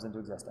contract comes into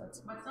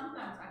existence. But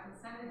sometimes I can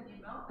send an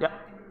email Yep. and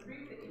I can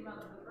retrieve the email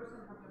if the person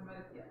hasn't read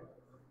it yet.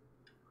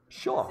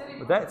 Sure,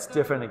 but that's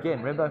different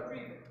again.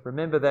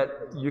 Remember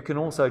that you can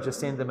also just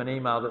send them an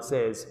email that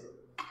says,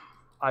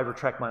 I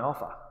retract my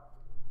offer.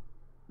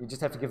 You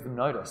just have to give them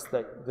notice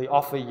that the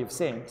offer you've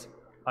sent,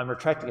 I'm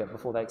retracting it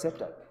before they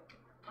accept it.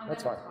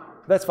 That's fine.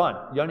 That's fine.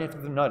 You only have to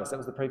give them notice. That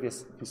was the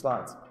previous few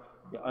slides.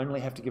 You only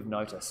have to give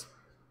notice.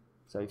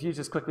 So if you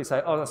just quickly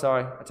say, oh, no,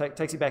 sorry, I take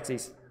taxi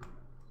backsies,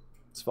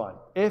 it's fine.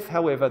 If,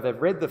 however, they've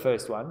read the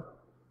first one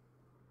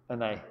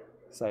and they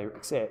say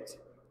accept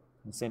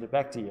and send it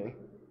back to you,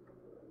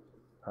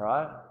 all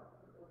right,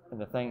 and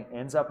the thing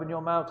ends up in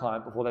your mail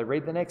client before they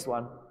read the next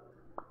one,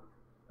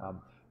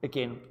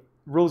 again,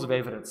 rules of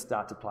evidence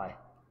start to play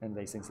in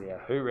these things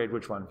there. Who read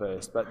which one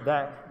first? But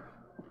that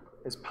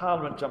is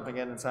Parliament jumping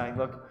in and saying,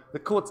 look, the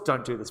courts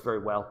don't do this very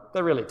well.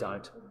 They really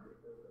don't.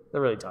 They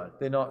really don't.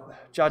 They're not,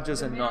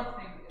 judges are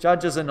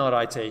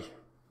not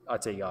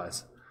IT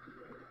guys.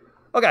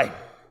 Okay,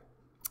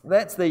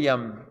 that's the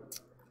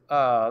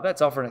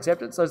that's offer and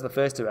acceptance. Those are the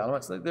first two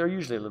elements. They're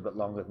usually a little bit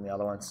longer than the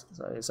other ones.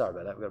 So sorry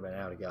about that. We've got about an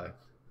hour to go.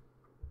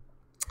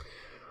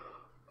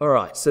 All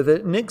right. So the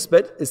next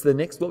bit is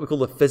what we call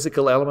the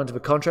physical element of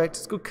a contract.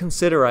 It's called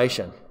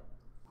consideration.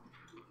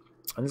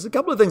 And there's a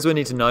couple of things we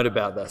need to note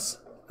about this.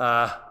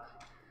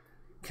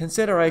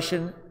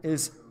 Consideration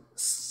is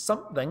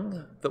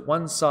something that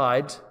one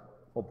side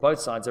or both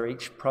sides are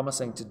each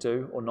promising to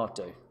do or not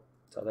do.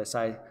 So they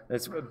say,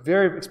 it's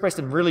very expressed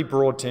in really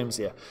broad terms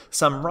here.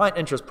 Some right,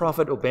 interest,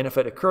 profit, or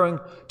benefit accruing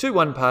to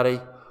one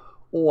party,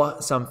 or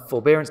some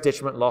forbearance,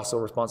 detriment, loss,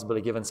 or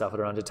responsibility given,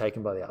 suffered, or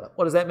undertaken by the other.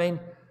 What does that mean?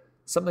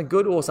 Something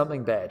good or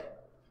something bad.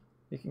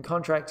 You can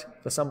contract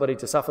for somebody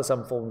to suffer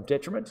some form of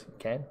detriment. You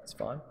can, it's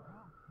fine.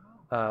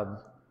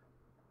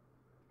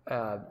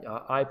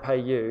 I pay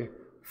you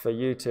for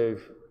you to,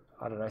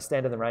 I don't know,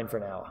 stand in the rain for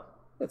an hour.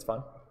 That's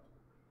fine.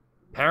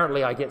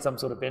 Apparently, I get some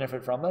sort of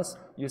benefit from this.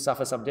 You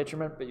suffer some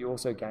detriment, but you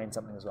also gain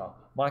something as well.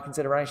 My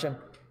consideration,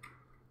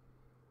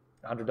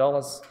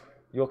 $100.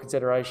 Your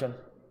consideration,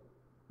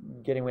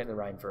 getting wet in the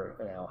rain for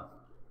an hour,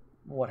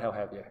 what hell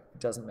have you, it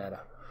doesn't matter.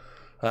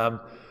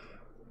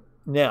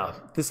 Now,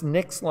 this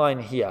next line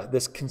here,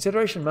 this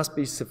consideration must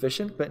be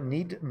sufficient but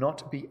need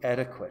not be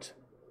adequate.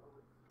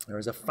 There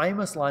is a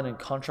famous line in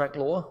contract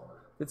law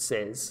that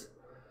says,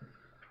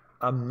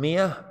 a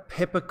mere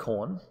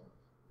peppercorn,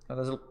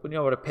 and you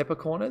know what a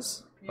peppercorn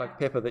is? Yeah. Like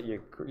pepper that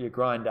you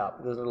grind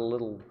up. There's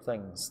little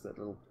things, that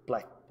little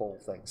black ball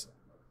things.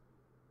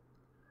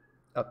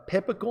 A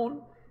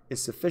peppercorn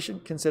is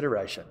sufficient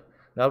consideration.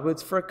 In other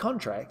words, for a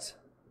contract,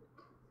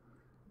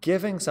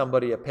 giving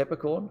somebody a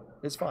peppercorn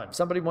is fine. If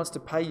somebody wants to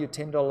pay you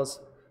 $10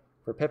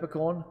 for a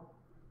peppercorn,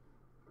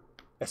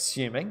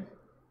 assuming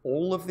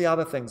all of the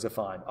other things are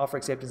fine, offer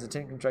acceptance,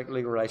 intent contract,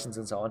 legal relations,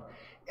 and so on,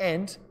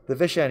 and the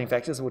vitiating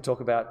factors we'll talk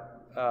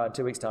about in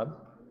 2 weeks' time,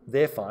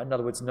 they're fine. In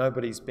other words,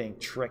 nobody's being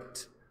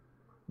tricked,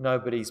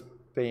 nobody's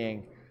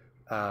being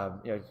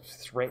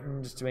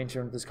threatened to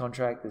enter into this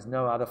contract, there's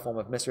no other form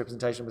of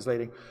misrepresentation or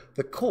misleading.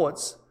 The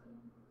courts,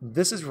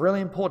 this is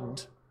really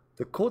important,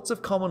 the courts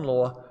of common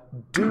law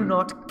do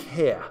not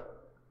care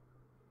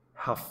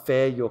how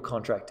fair your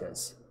contract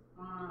is.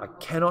 I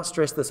cannot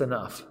stress this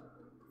enough.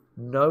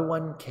 No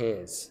one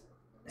cares,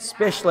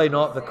 especially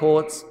not the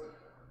courts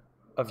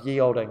of ye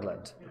old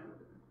England.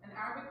 And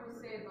Arabic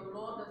would say the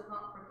law does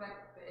not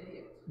protect the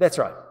idiot. That's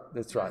right.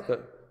 That's right.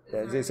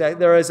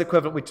 There is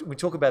equivalent. We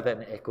talk about that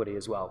in equity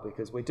as well,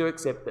 because we do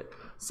accept that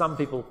some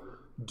people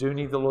do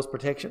need the law's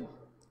protection.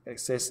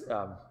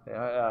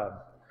 The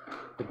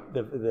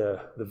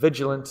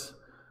vigilant,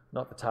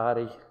 not the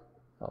tardy,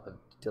 not the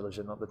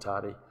diligent, not the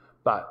tardy.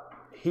 But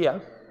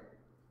here,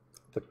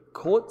 the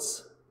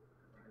courts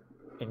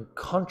in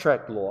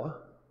contract law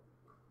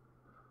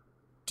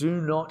do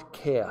not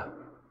care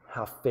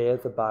how fair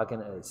the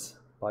bargain is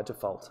by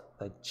default.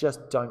 They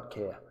just don't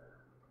care.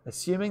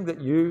 Assuming that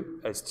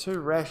you, as two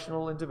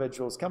rational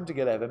individuals, come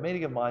together, have a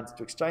meeting of minds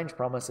to exchange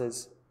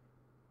promises,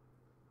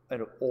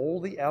 and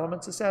all the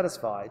elements are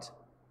satisfied,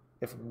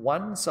 if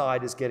one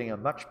side is getting a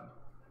much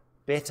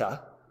better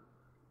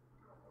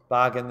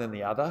bargain than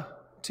the other,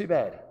 too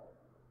bad.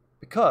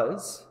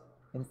 Because,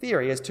 in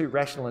theory, as two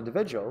rational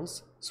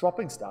individuals,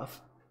 swapping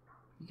stuff,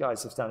 you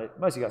guys have done it,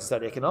 most of you guys have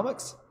studied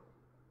economics.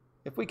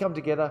 If we come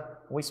together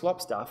and we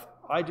swap stuff,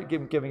 I'm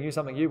giving you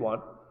something you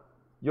want,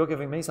 you're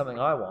giving me something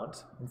I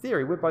want, in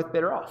theory, we're both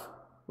better off.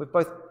 We've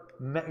both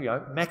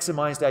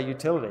maximized our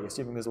utility,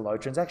 assuming there's a low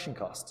transaction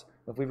cost.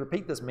 If we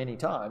repeat this many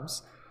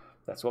times,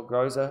 that's what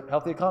grows a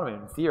healthy economy.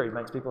 In theory,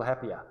 makes people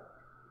happier.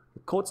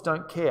 The courts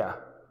don't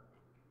care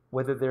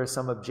whether there is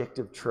some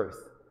objective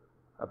truth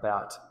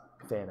about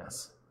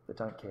fairness. They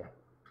don't care.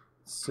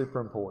 It's super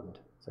important.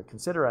 So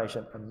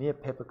consideration, a mere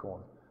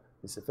peppercorn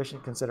is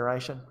sufficient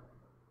consideration.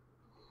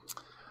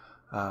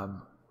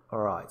 All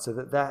right, so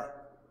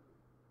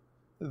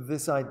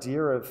this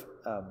idea of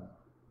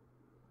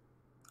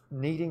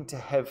needing to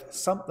have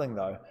something,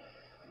 though,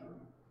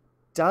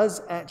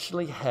 does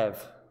actually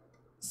have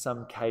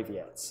some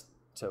caveats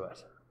to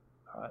it.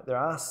 All right? There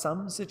are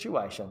some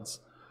situations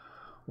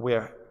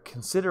where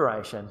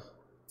consideration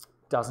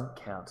doesn't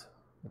count.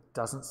 It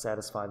doesn't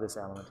satisfy this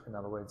element. In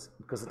other words,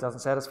 because it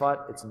doesn't satisfy it,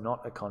 it's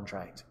not a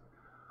contract.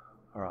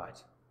 All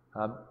right.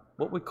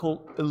 What we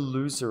call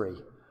illusory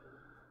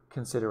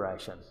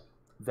consideration.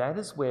 That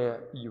is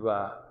where you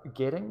are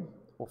getting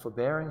or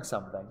forbearing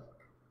something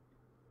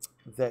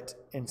that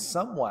in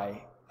some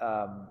way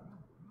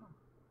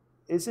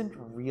isn't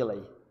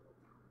really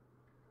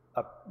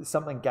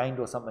something gained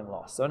or something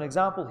lost. So an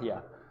example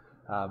here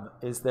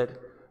is that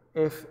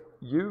if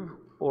you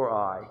or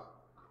I,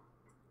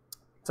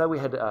 say we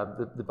had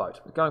the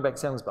boat, going back to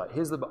Sam's boat,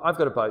 I've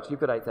got a boat, you've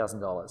got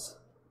 $8,000.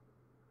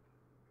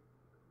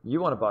 You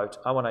want a boat,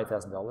 I want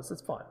 $8,000,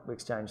 it's fine, we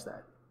exchange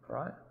that, all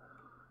right?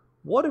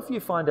 What if you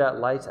find out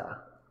later,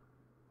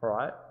 all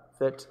right,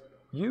 that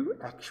you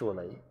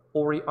actually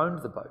already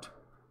owned the boat?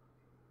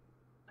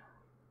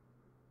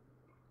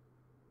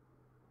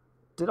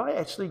 Did I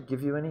actually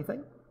give you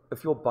anything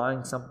if you're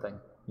buying something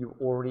you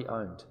already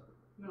owned?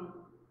 No.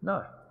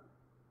 No.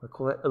 We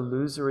call that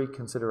illusory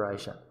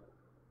consideration.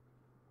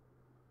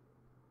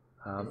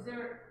 Is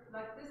there,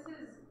 like, this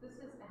is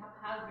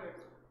haphazard.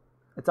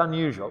 It's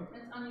unusual.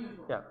 It's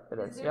unusual. Yeah, it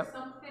is. Is there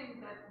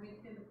something that we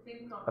can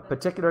think of? A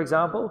particular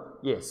example?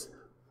 Yes.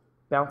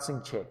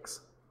 Bouncing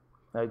checks.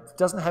 Now, it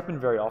doesn't happen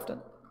very often,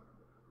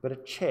 but a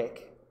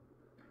check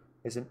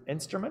is an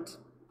instrument.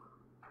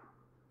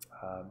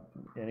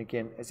 And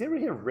again, has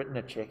anybody here written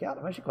a check out?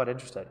 I'm actually quite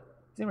interested.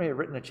 Has anybody here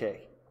written a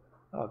check?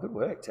 Oh, good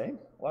work, team.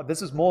 Well,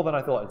 this is more than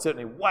I thought. It's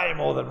certainly way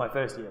more than my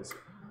first years.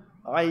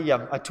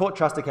 I taught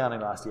trust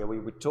accounting last year.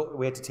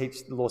 We had to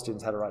teach the law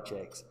students how to write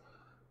checks.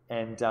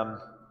 And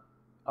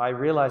I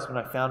realized when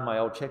I found my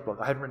old checkbook,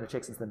 I hadn't written a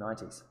check since the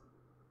 90s.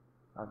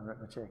 I haven't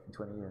written a check in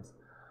 20 years.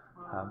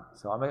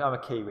 So I'm a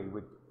Kiwi.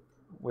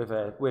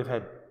 We've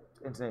had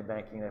internet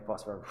banking in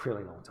EFTPOS for a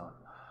really long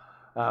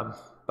time.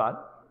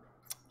 But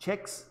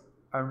checks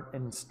are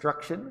an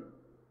instruction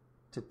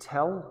to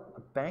tell a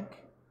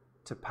bank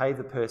to pay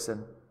the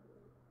person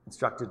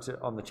instructed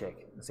on the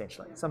check,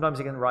 essentially. Sometimes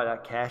you can write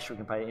out cash, we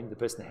can pay the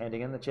person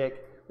handing in the check.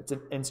 It's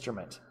an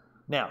instrument.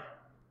 Now,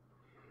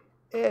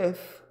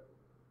 if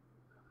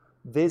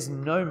there's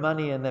no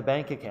money in the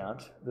bank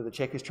account that the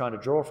check is trying to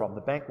draw from,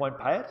 the bank won't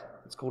pay it.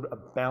 It's called a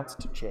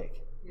bounced check.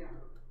 Yeah.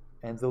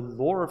 And the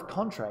law of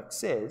contract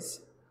says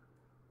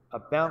a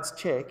bounced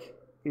check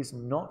is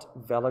not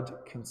valid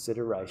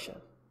consideration.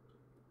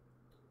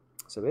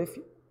 So if,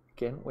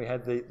 again, we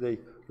had the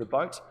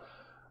boat,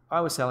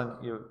 I was selling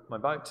you my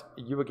boat,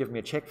 you were giving me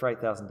a check for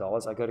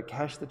 $8,000, I go to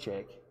cash the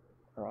check,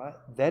 all right?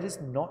 That is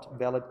not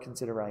valid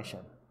consideration.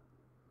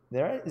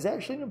 There is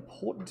actually an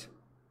important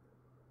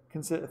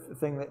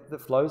thing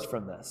that flows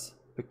from this.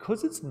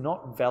 Because it's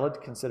not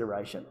valid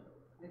consideration,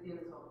 The deal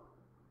is off.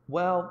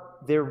 well,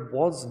 there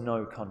was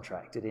no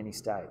contract at any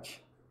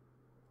stage.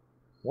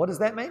 What does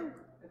that mean?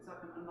 It's like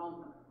an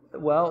annulment.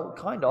 Well,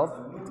 kind of.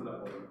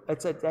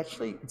 It's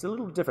a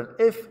little different.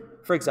 If,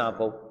 for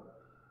example,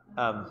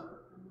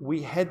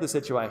 we had the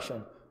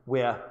situation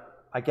where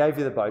I gave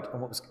you the boat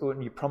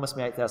and you promised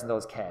me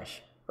 $8,000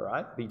 cash, all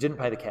right? But you didn't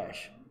pay the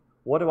cash.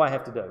 What do I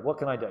have to do? What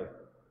can I do?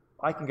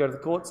 I can go to the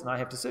courts and I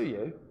have to sue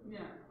you Yeah.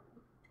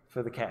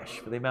 for the cash,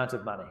 for the amount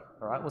of money,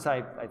 all right? We'll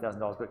say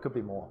 $8,000, but it could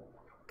be more.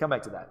 Come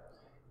back to that.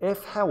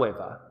 If,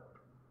 however,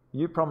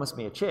 you promise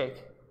me a check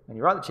and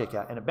you write the check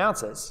out and it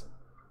bounces,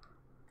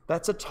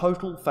 that's a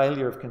total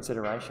failure of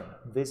consideration.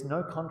 There's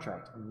no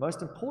contract. And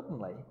most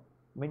importantly,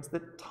 it means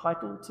that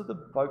title to the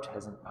boat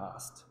hasn't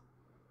passed.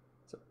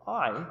 So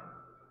I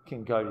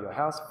can go to your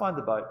house, find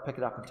the boat, pick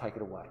it up and take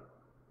it away.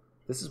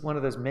 This is one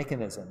of those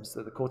mechanisms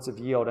that the courts of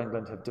ye old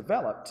England have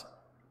developed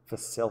for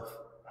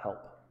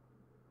self-help.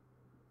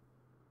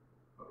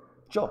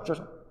 Sure.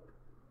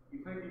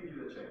 If I give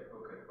you the check,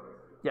 okay, for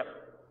example. Yep.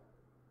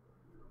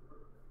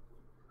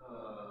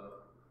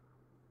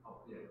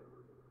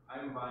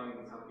 I'm buying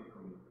something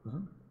from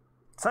you.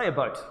 Say a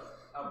boat.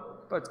 A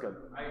boat. Boat's good.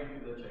 I give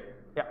you the check.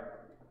 Yep.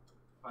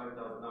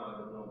 5,000. Now I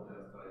don't know the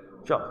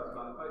rest. Sure.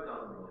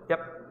 $5,000. Yep.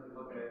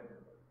 Okay.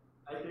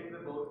 I take the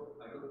boat.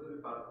 I go to the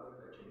department.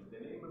 I change the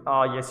name.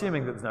 Oh, you're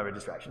assuming that there's no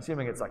registration.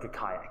 Assuming it's like a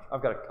kayak. I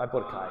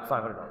bought a kayak,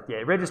 $500. Yeah,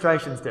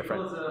 registration's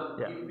different. Because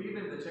Yeah. if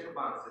even the check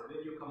bounces, then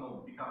you come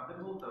and pick up the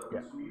boat, I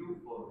will sue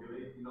you for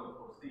violating,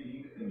 for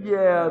stealing. And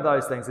Yeah,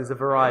 those things. There's a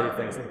variety of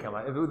things that come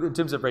up. In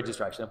terms of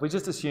registration, if we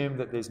just assume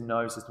that there's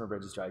no system of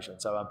registration.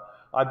 So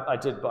I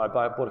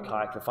bought a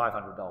kayak for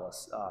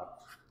 $500 a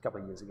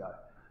couple of years ago.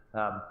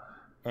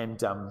 And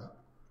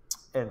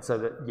so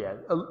that, yeah,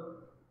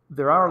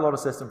 there are a lot of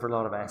systems for a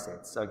lot of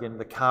assets. So again,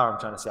 the car I'm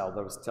trying to sell,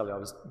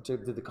 I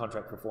did the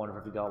contract for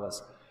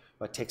 $450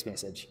 by text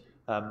message.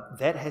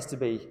 That has to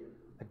be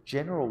a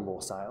general law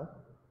sale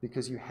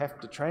because you have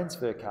to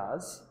transfer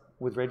cars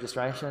with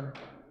registration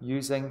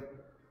using,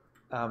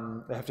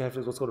 they have to have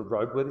what's called a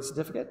roadworthy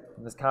certificate.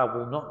 And this car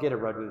will not get a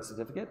roadworthy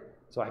certificate,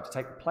 so I have to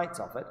take the plates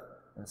off it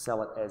and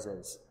sell it as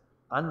is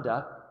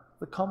under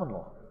the common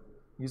law,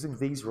 using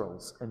these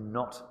rules and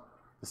not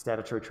the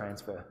statutory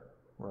transfer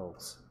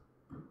rules.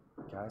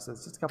 Okay, so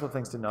there's just a couple of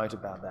things to note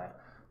about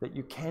that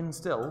you can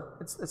still,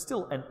 it's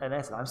still an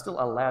asset. I'm still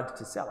allowed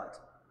to sell it,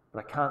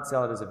 but I can't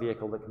sell it as a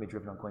vehicle that can be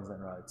driven on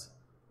Queensland roads.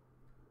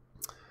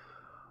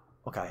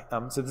 Okay,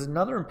 so there's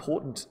another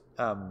important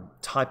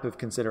type of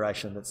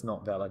consideration that's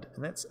not valid,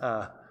 and that's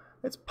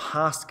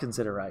past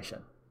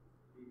consideration.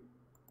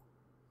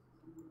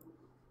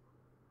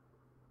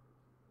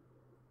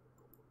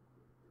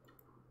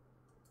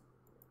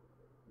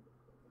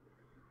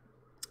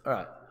 All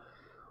right.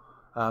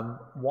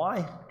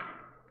 Why?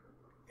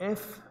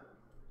 If,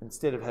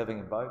 instead of having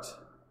a boat,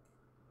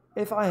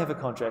 if I have a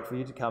contract for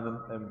you to come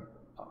and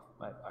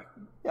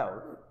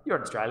you're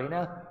in Australia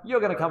now, you're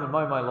going to come and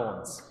mow my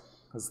lawns,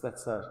 because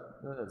that's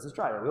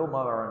Australia. We all mow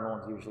our own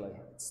lawns usually.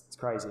 It's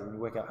crazy when you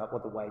work out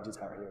what the wages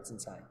are here. It's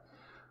insane.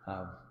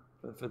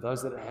 But for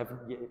those that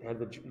haven't yet had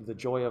the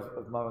joy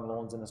of mowing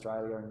lawns in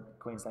Australia and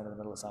Queensland in the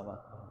middle of summer,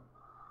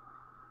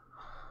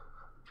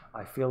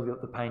 I feel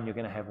the pain you're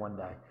going to have one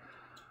day.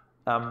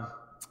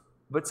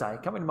 But say,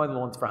 come and mow the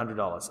lawns for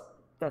 $100.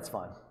 That's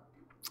fine.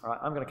 All right,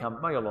 I'm going to come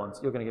mow your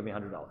lawns. You're going to give me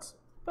 $100.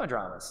 No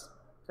dramas.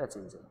 That's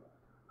easy.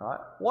 All right.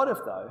 What if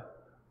though,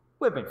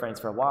 we've been friends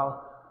for a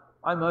while,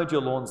 I mowed your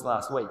lawns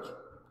last week,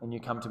 and you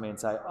come to me and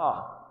say,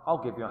 oh,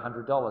 I'll give you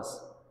 $100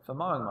 for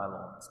mowing my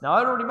lawns. Now,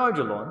 I'd already mowed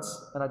your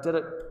lawns, and I did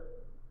it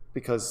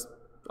because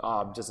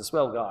I'm just a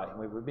swell guy.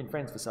 We've been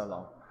friends for so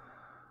long.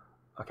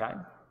 Okay.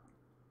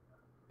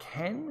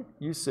 Can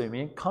you sue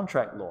me in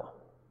contract law?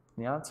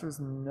 And the answer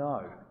is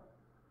no.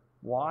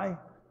 Why?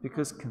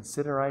 Because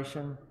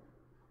consideration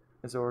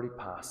is already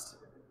passed.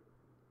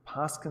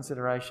 Past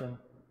consideration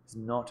is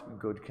not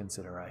good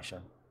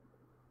consideration.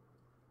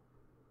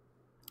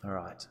 All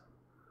right.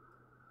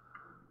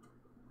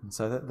 And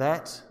so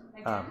that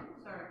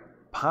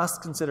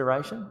past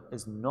consideration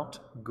is not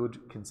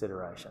good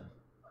consideration.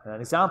 And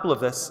an example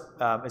of this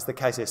is the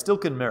case here,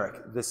 Stilk and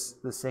Merrick, this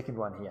second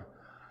one here.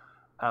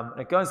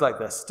 It goes like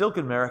this. Stilk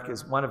and Merrick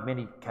is one of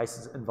many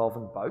cases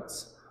involving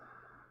boats.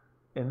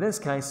 In this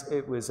case,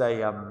 it was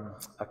a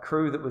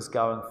crew that was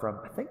going from,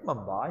 I think,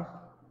 Mumbai,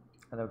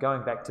 and they were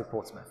going back to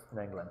Portsmouth in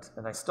England.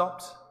 And they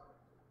stopped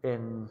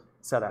in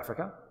South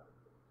Africa,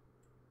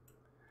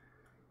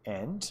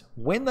 And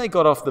when they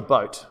got off the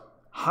boat,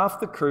 half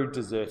the crew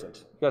deserted.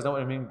 You guys know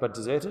what I mean by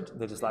deserted?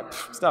 They're just like,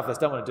 stuff, they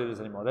don't want to do this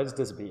anymore. They just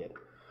disappeared.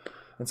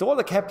 And so what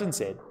the captain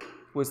said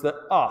was that,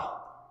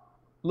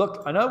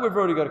 look, I know we've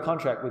already got a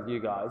contract with you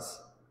guys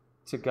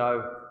to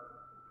go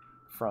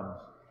from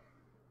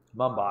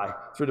Mumbai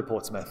through to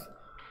Portsmouth,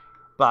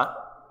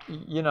 but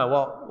you know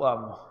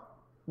what,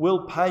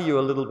 we'll pay you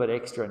a little bit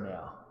extra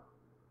now,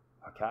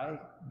 okay,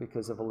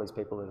 because of all these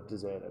people that have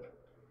deserted,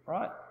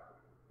 right?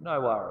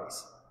 No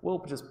worries.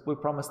 We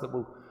promise that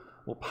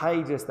we'll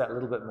pay just that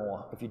little bit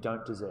more if you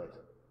don't desert.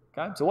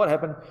 Okay, so what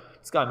happened?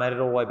 This guy made it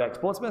all the way back to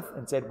Portsmouth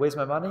and said, "Where's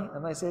my money?"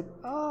 And they said,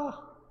 nah.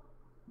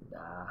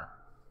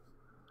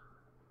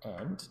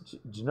 And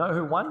do you know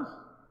who won?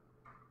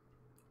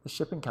 The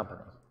shipping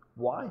company.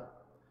 Why?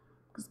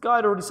 Because the guy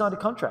had already signed a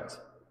contract.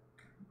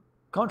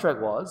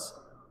 Contract was,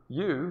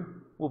 you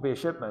will be a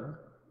shipman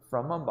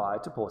from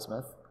Mumbai to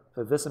Portsmouth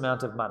for this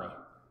amount of money.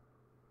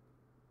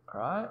 All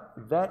right?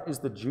 That is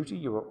the duty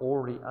you are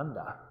already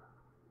under.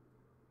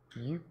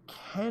 You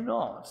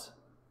cannot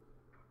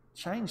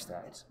change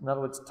that. In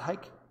other words,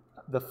 take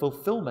the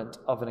fulfillment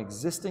of an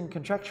existing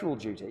contractual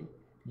duty,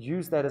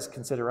 use that as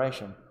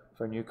consideration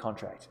for a new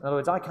contract. In other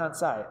words, I can't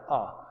say,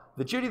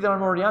 the duty that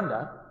I'm already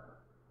under,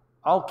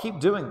 I'll keep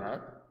doing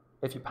that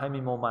if you pay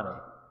me more money.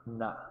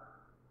 Nah.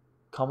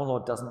 Common law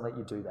doesn't let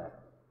you do that.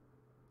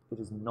 It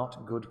is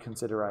not good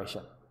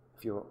consideration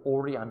if you're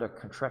already under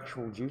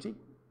contractual duty.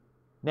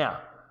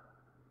 Now,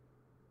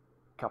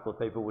 a couple of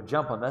people would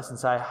jump on this and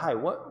say, hey,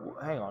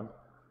 hang on,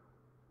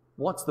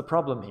 what's the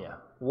problem here?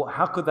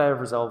 How could they have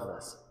resolved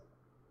this?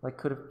 They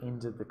could have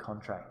ended the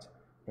contract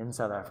in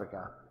South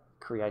Africa,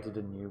 created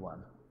a new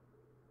one.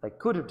 They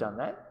could have done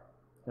that,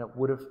 and it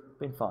would have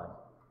been fine.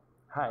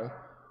 Hey,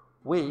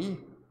 we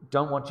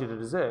don't want you to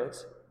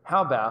desert.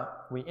 How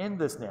about we end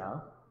this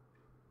now,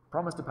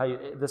 promise to pay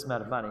you this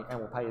amount of money, and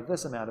we'll pay you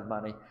this amount of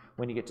money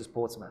when you get to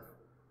Portsmouth.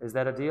 Is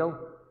that a deal?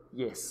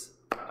 Yes.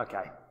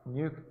 Okay.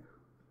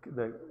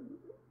 The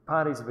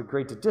parties have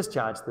agreed to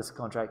discharge this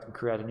contract and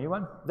create a new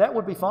one. That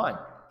would be fine.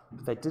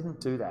 But they didn't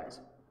do that.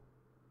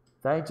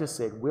 They just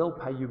said, we'll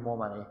pay you more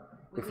money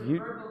if you...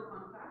 Verbal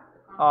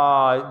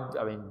contract?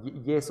 I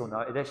mean, yes or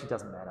no, it actually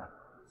doesn't matter.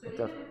 So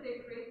even if they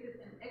created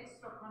an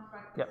extra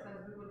contract that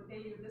says we will pay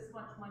you this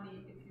much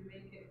money if you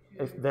make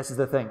it to... This is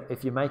the thing.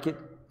 If you make it,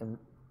 and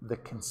the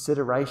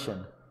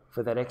consideration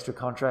for that extra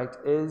contract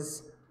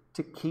is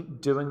to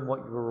keep doing what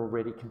you're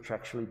already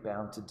contractually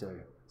bound to do.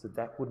 So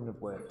that wouldn't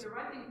have worked. So if you're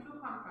writing two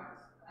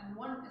contracts and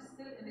one is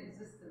still in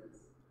existence,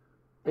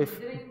 and you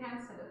didn't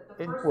cancel it,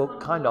 the first one...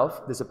 kind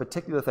of. There's a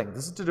particular thing.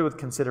 This is to do with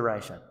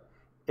consideration.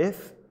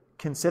 If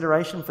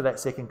consideration for that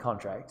second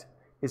contract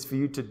is for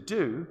you to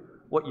do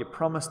what you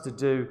promised to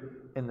do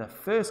in the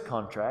first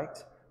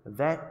contract,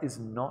 that is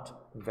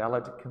not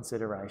valid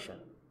consideration.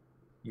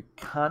 You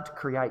can't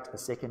create a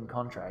second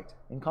contract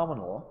in common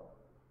law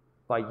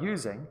by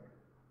using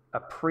a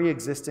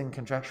pre-existing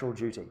contractual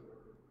duty.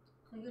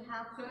 So you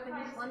have to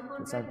finish one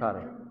contract, the same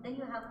party. and then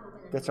you have to open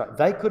it. That's right.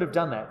 They could have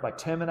done that by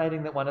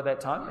terminating that one at that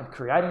time and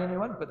creating a new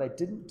one, but they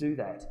didn't do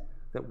that.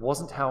 That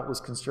wasn't how it was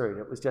construed.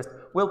 It was just,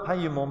 we'll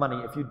pay you more money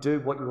if you do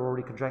what you were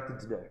already contracted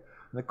to do.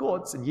 And the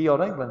courts in ye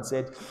olde England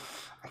said,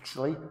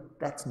 actually,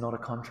 that's not a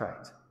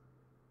contract.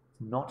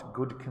 It's not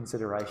good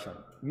consideration.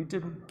 You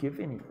didn't give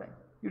anything.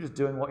 You're just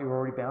doing what you were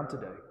already bound to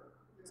do.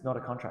 It's not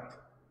a contract.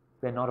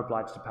 They're not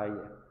obliged to pay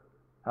you.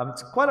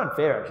 It's quite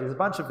unfair, actually. There's a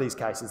bunch of these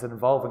cases that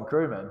involve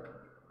crewmen.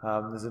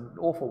 There's an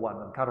awful one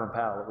on Cutter and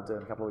Powell that we'll do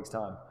in a couple of weeks'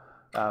 time.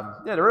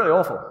 They're really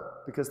awful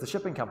because the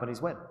shipping companies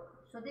win.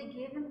 So they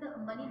gave him the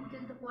money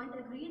till the point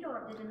agreed,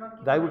 or they did not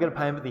give They him were going to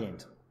pay him at the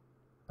end.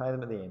 Pay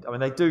them at the end. I mean,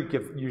 they do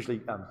give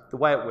usually, the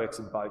way it works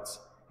in boats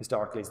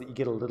historically is that you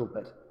get a little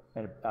bit,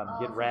 and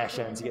you get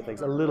rations, you get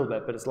things, a little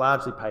bit, but it's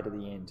largely paid at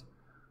the end.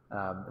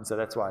 And so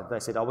that's why they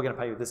said, we're going to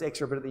pay you this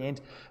extra bit at the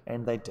end,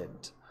 and they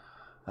didn't.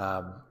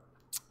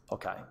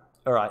 Okay.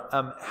 All right.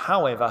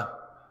 However,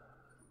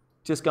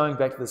 just going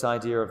back to this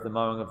idea of the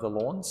mowing of the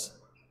lawns,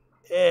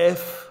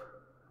 if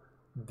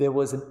there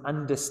was an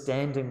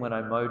understanding when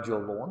I mowed your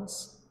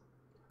lawns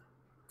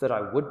that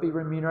I would be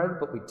remunerated,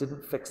 but we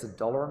didn't fix a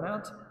dollar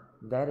amount,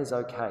 that is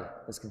okay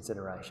as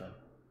consideration.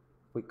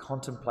 We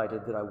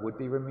contemplated that I would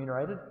be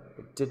remunerated,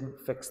 but didn't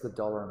fix the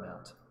dollar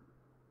amount.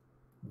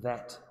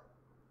 That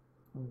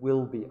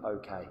will be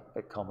okay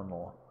at common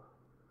law.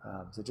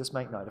 So just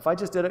make note. If I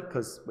just did it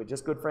because we're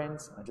just good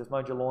friends, I just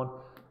mowed your lawn,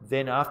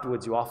 then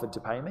afterwards you offered to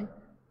pay me,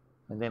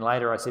 and then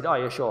later I said,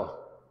 yeah, sure,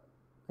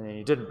 and then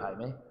you didn't pay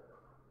me,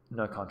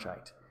 no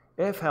contract.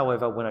 If,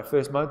 however, when I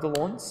first mowed the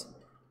lawns,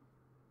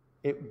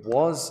 it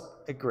was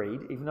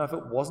agreed, even though if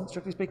it wasn't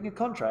strictly speaking a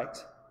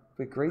contract,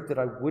 we agreed that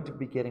I would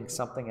be getting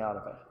something out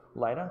of it.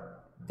 Later,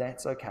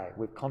 that's okay.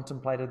 We've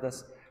contemplated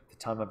this at the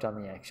time I've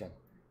done the action.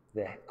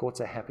 The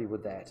courts are happy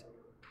with that.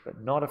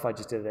 But not if I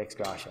just did it ex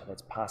gratia.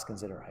 That's past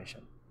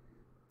consideration.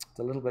 It's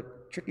a little bit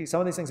tricky.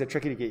 Some of these things are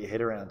tricky to get your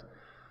head around.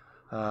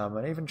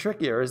 And even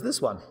trickier is this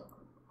one.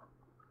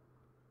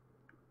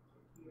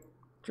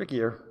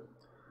 Trickier.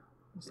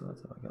 So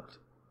that's what I got.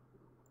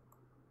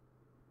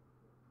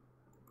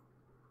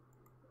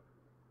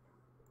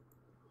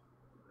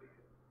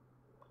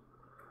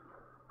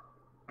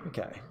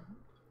 Okay,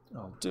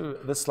 I'll do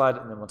this slide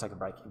and then we'll take a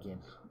break again.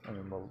 And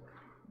then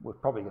we're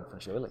probably going to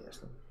finish earlier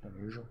than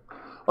usual.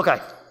 Okay,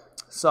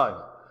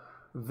 so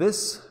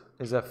this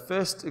is our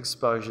first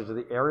exposure to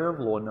the area of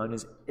law known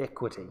as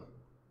equity.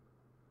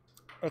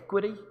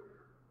 Equity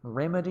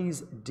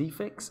remedies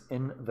defects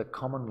in the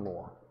common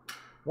law.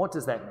 What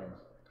does that mean?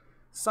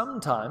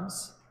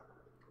 Sometimes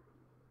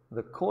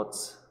the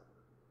courts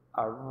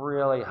are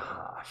really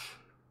harsh.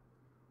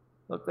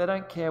 Look, they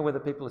don't care whether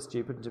people are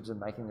stupid in terms of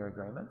making their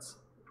agreements,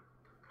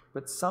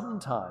 but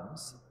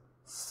sometimes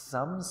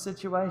some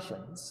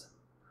situations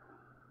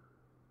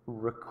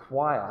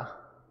require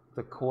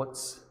the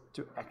courts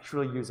to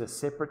actually use a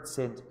separate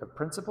set of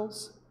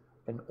principles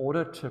in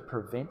order to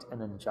prevent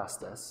an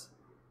injustice.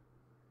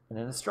 And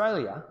in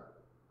Australia,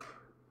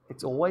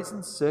 it's always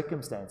in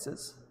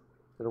circumstances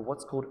that are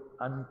what's called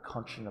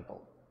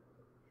unconscionable.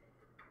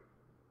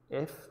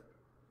 If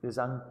it is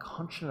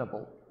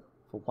unconscionable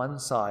for one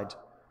side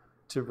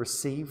to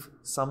receive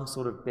some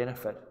sort of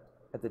benefit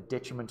at the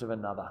detriment of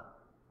another,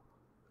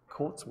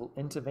 courts will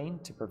intervene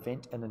to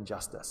prevent an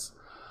injustice.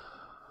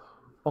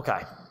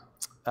 Okay,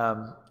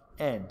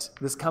 and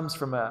this comes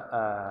from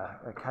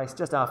a case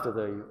just after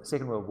the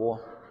Second World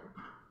War,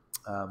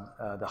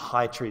 the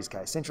High Trees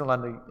case, Central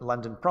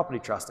London Property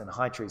Trust and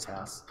High Trees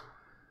House.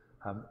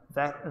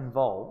 That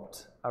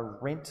involved a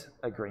rent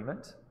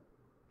agreement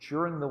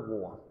during the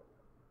war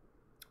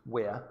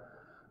where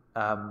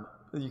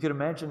you could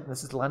imagine,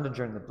 this is London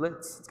during the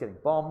Blitz, it's getting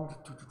bombed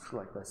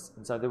like this.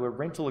 And so there were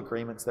rental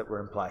agreements that were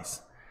in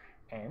place.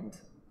 And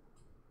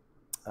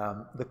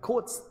the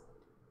courts,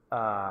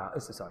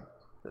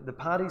 the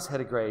parties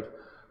had agreed,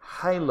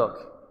 hey,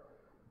 look,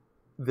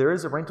 there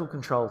is a rental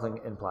control thing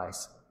in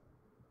place.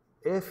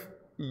 If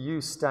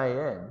you stay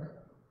in,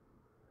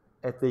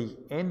 at the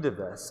end of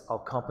this, I'll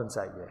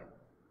compensate you.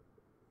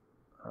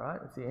 All right,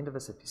 at the end of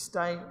this, if you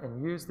stay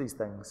and use these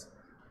things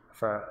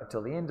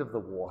until the end of the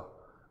war,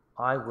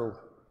 I will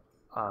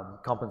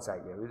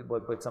compensate you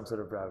with some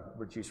sort of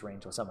reduced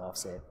rent or some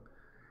offset.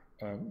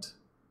 And,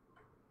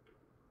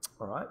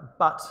 all right,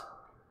 but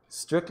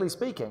strictly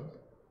speaking,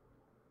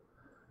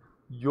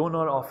 you're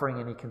not offering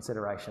any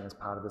consideration as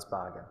part of this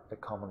bargain at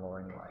common law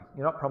anyway.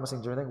 You're not promising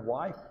to do anything.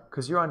 Why?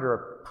 Because you're under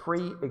a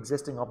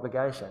pre-existing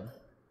obligation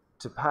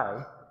to pay,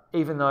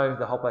 even though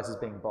the whole place is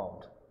being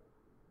bombed.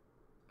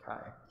 Okay,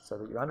 so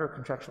that you're under a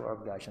contractual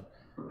obligation.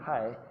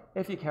 Hey,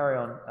 if you carry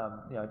on,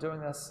 doing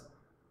this,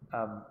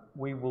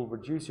 we will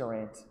reduce your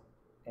rent,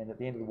 and at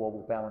the end of the war,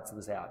 we'll balance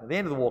this out. At the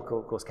end of the war,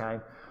 of course,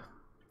 came.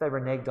 They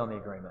reneged on the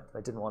agreement.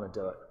 They didn't want to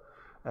do it,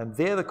 and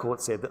there the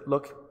court said that,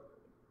 look,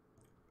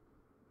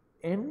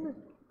 in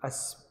a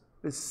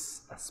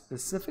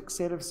specific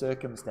set of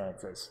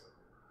circumstances,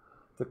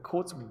 the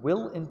courts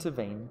will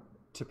intervene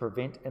to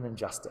prevent an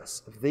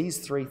injustice. If these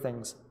three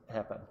things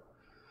happen,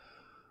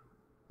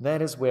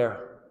 that is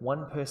where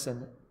one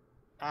person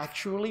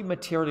actually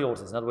materially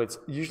alters, in other words,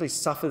 usually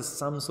suffers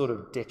some sort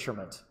of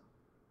detriment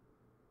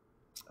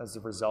as a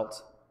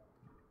result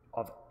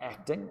of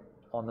acting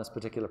on this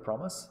particular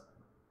promise,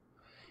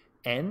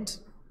 and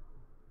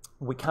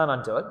we can't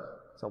undo it.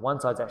 So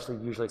one side's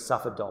actually usually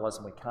suffered dollars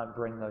and we can't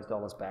bring those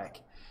dollars back.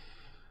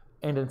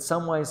 And in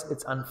some ways,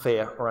 it's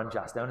unfair or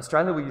unjust. Now, in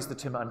Australia, we use the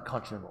term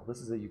unconscionable. This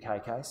is a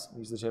UK case. We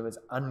use the term as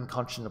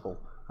unconscionable.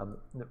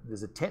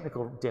 There's a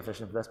technical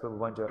definition for this, but we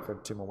won't do it for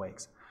 2 more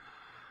weeks.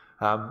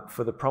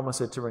 For the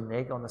promisor to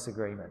renege on this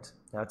agreement.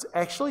 Now, it's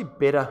actually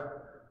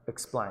better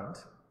explained.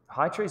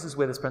 High Trees is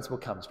where this principle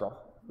comes from.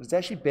 It's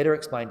actually better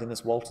explained in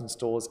this Walton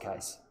Stores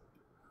case.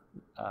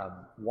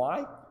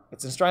 Why?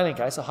 It's an Australian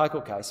case, a High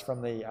Court case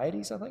from the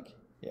 80s, I think.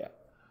 Yeah.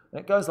 And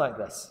it goes like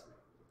this.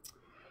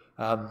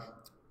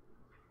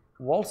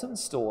 Walton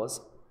Stores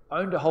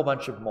owned a whole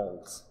bunch of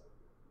malls.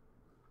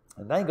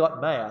 And they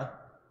got Mayer,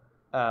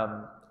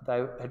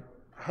 they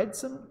had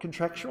some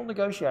contractual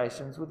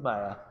negotiations with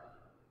Mayer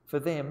for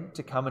them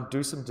to come and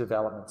do some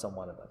developments on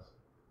one of them.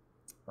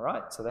 All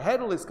right, so they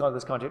had all this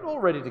content all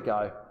ready to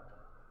go.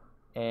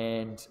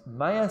 And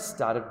Mayer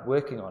started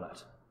working on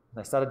it.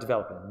 They started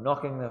developing,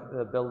 knocking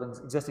the buildings,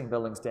 existing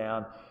buildings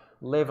down,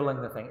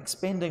 levelling the thing,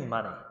 expending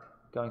money,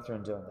 going through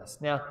and doing this.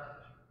 Now,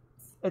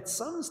 at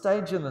some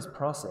stage in this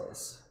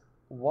process,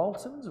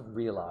 Walton's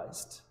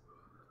realised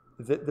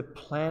that the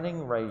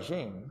planning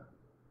regime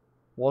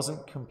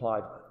wasn't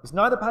complied with. It was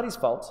neither party's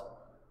fault,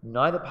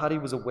 neither party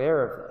was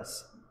aware of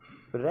this,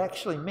 but it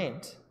actually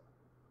meant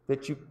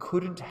that you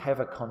couldn't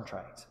have a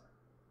contract.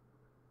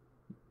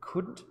 You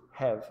couldn't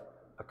have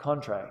a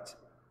contract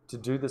to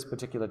do this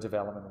particular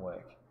development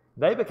work.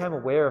 They became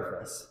aware of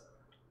this,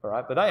 all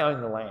right, but they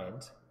owned the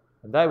land,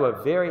 and they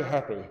were very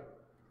happy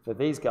for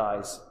these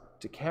guys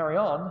to carry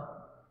on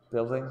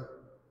building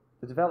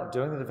the development,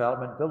 doing the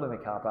development, building the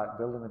car park,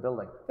 building the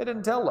building. They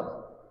didn't tell them.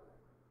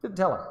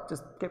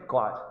 Just kept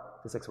quiet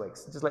for 6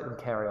 weeks. Just let them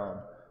carry on,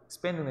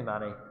 spending their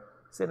money,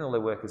 sending all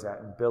their workers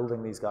out and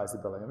building these guys the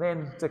building. And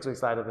then 6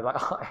 weeks later, they're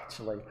like, oh,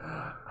 actually,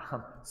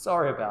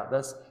 sorry about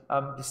this.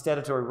 The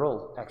statutory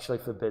rule actually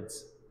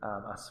forbids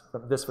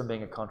us from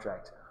being a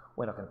contract.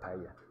 We're not going to pay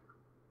you.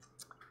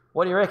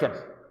 What do you reckon?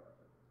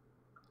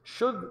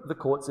 Should the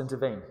courts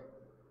intervene?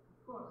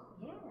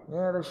 Yeah.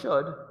 Yeah, they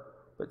should.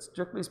 But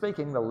strictly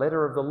speaking, the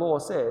letter of the law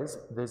says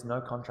there's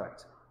no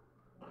contract.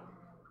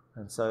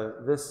 And so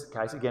this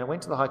case, again, it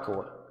went to the High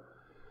Court.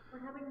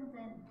 What happened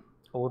then?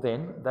 Or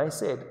then they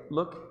said,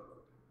 look,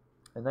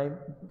 and they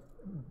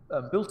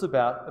built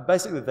about,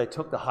 basically they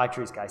took the High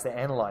Trees case, they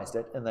analysed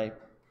it, and they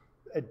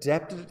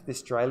adapted it to the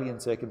Australian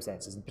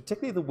circumstances, and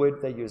particularly the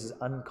word they use is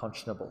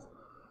unconscionable.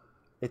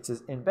 It's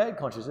in bad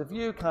conscience. If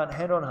you can't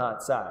hand on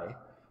heart say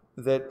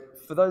that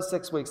for those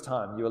 6 weeks'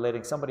 time you were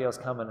letting somebody else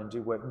come in and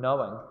do work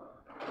knowing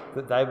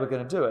that they were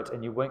going to do it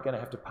and you weren't going to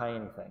have to pay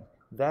anything,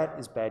 that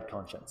is bad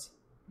conscience.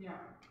 Yeah.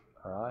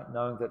 All right,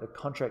 knowing that a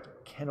contract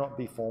cannot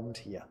be formed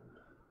here.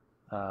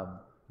 And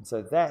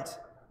so that,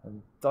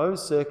 in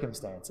those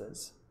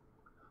circumstances,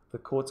 the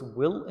courts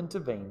will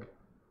intervene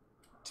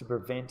to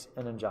prevent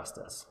an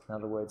injustice. In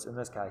other words, in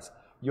this case,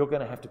 you're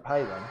going to have to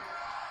pay them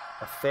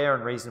a fair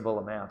and reasonable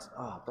amount.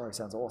 Oh, bro,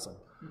 sounds awesome.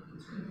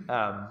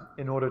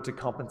 In order to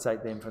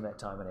compensate them for that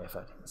time and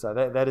effort. So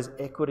that is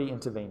equity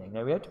intervening.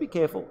 Now, we have to be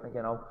careful.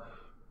 Again, I'll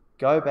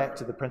go back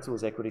to the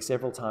principles of equity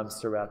several times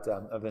throughout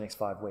over the next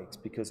 5 weeks,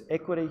 because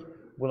equity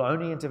will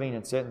only intervene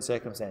in certain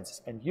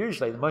circumstances. And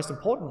usually, the most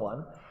important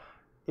one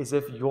is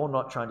if you're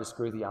not trying to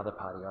screw the other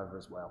party over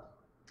as well.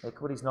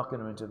 Equity is not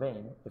going to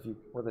intervene if you,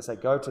 well, they say,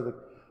 go to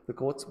the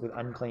courts with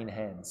unclean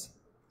hands.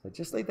 So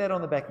just leave that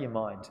on the back of your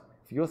mind.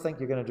 If you think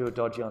you're going to do a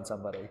dodgy on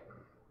somebody,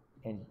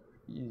 and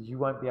you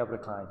won't be able to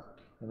claim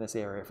in this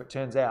area if it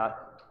turns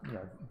out,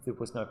 there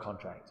was no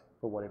contract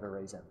for whatever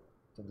reason,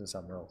 in terms of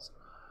some rules.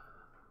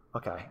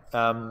 Okay,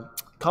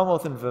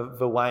 Commonwealth and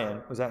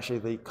Vawayan was actually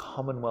the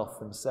Commonwealth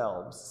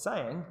themselves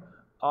saying,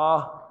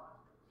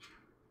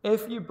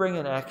 if you bring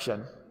an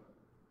action,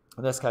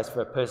 in this case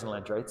for a personal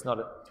injury, it's not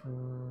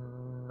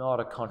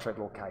a contract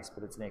law case,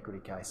 but it's an equity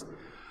case.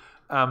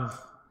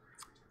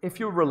 If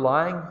you're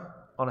relying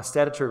on a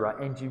statutory right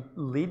and you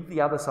lead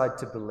the other side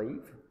to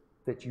believe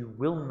that you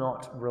will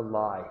not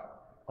rely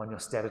on your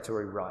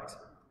statutory right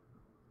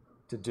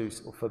to do,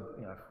 or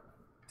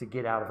to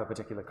get out of a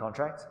particular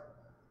contract,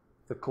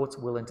 the courts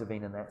will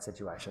intervene in that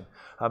situation.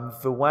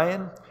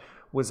 Vawayan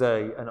was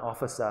an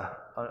officer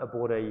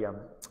aboard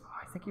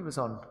I think he was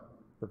on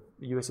the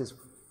USS,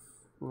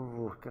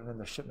 got in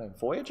the ship name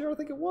Voyager, I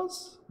think it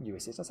was?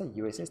 USS, I say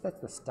USS, that's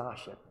the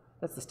Starship.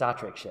 That's the Star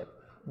Trek ship.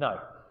 No,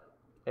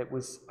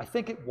 I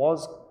think it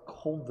was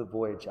called the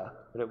Voyager,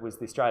 but it was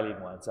the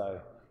Australian one,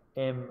 so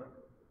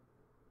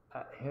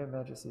Her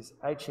Majesty's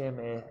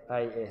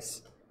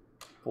HMAS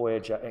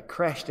Voyager. It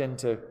crashed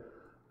into,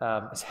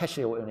 it's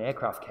actually an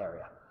aircraft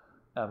carrier.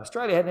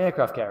 Australia had an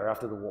aircraft carrier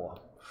after the war.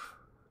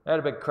 They had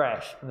a big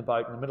crash in the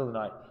boat in the middle of the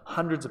night.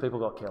 Hundreds of people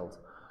got killed.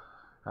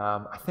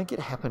 I think it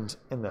happened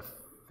in the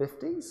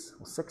 50s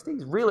or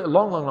 60s, really a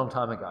long, long, long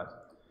time ago. And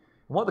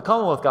what the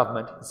Commonwealth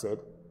government said,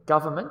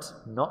 government,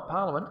 not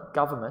Parliament,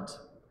 government,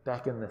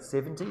 back in the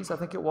 70s, I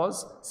think it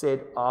was,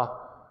 said,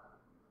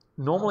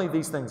 normally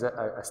these things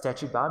are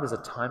statute barred. There's a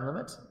time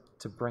limit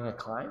to bring a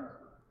claim.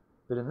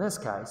 But in this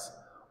case,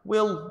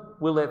 we'll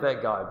let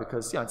that go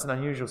because it's an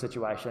unusual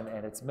situation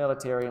and it's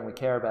military and we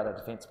care about our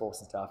defence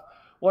force and stuff.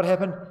 What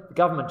happened? The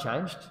government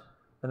changed,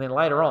 and then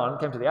later on,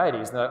 came to the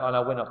 80s, and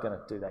no, we're not going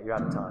to do that. You're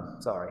out of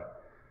time. Sorry.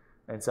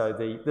 And so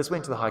this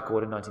went to the High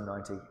Court in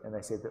 1990, and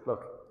they said that,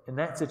 look, in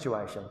that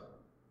situation,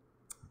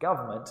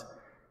 government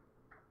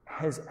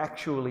has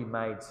actually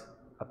made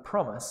a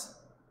promise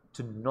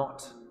to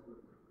not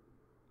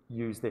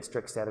use their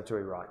strict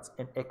statutory rights,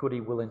 and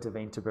equity will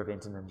intervene to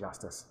prevent an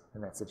injustice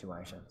in that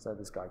situation. So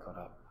this guy got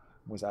up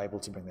and was able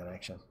to bring that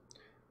action.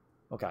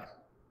 Okay.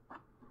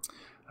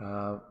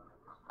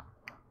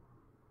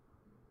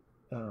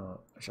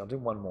 Actually, I'll do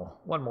one more.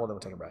 One more, then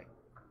we'll take a break,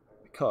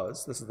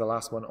 because this is the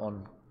last one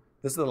on.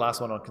 This is the last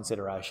one on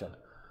consideration.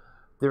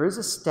 There is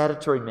a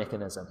statutory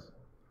mechanism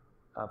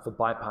for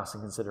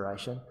bypassing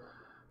consideration.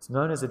 It's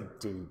known as a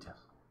deed.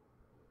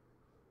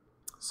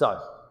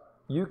 So,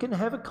 you can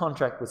have a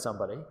contract with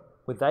somebody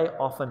where they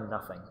offer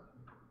nothing,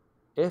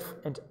 if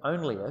and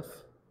only if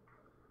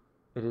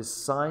it is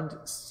signed,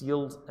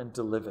 sealed, and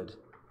delivered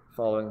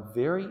following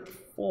very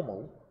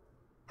formal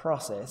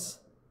process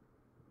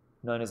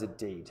known as a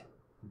deed.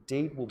 A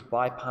deed will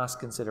bypass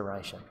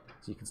consideration.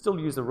 So you can still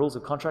use the rules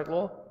of contract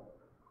law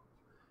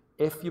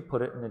if you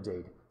put it in a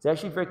deed. It's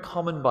actually very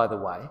common, by the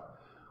way,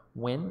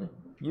 when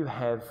you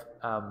have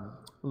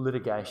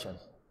litigation.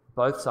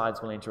 Both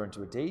sides will enter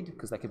into a deed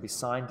because they could be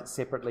signed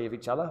separately of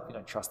each other if you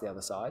don't trust the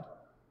other side.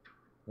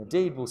 The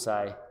deed will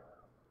say,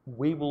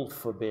 we will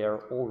forbear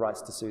all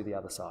rights to sue the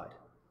other side.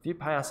 If you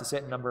pay us a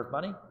certain number of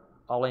money,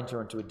 I'll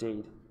enter into a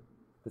deed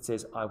that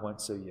says I won't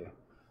sue you.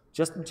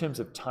 Just in terms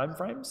of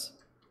timeframes,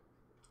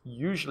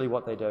 usually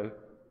what they do,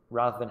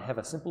 rather than have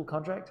a simple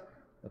contract,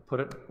 they put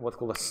it in what's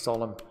called a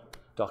solemn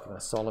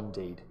document, a solemn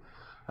deed.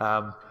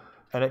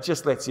 And it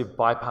just lets you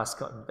bypass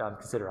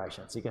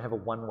consideration. So you can have a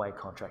one-way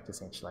contract,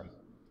 essentially.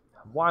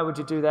 Why would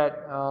you do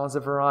that? Oh, there's a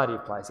variety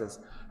of places.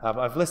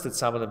 I've listed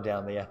some of them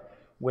down there,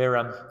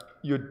 where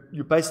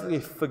you're basically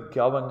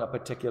forgoing a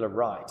particular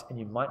right, and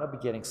you might not be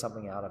getting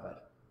something out of it.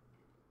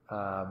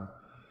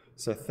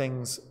 So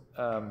things,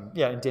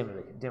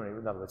 indemnity.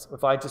 In other words,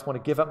 if I just want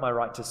to give up my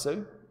right to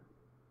sue,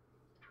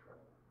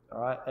 all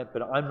right,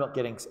 but I'm not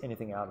getting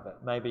anything out of it.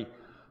 Maybe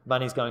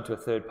money's going to a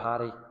third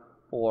party,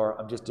 or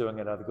I'm just doing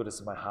it out of the goodness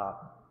of my heart.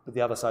 But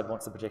the other side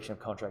wants the protection of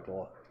contract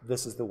law.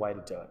 This is the way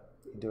to do it.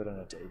 You can do it in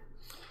a deed.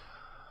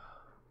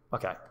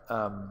 Okay,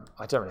 I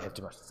don't really have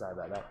too much to say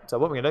about that. So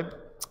what we're going to do,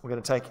 we're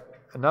going to take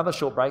another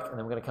short break, and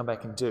then we're going to come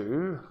back and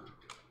do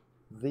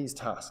these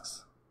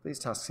tasks. These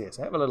tasks here.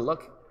 So have a little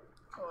look.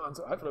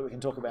 So hopefully we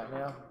can talk about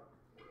now.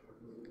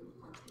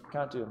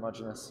 Can't do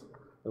homogeneous,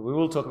 but we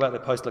will talk about the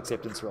postal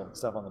acceptance rule,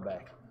 stuff on the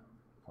back.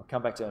 I'll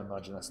come back to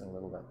homogeneous in a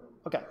little bit.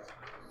 Okay.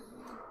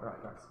 All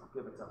right, guys.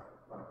 Give it time.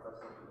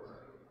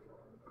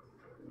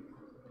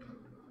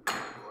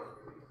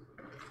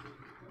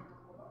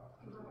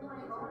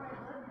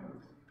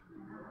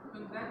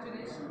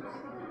 Congratulations.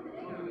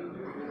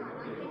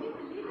 Can you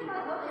believe it? I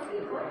heard every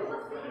word you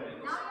were saying.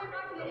 Now you're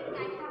not hearing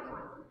I have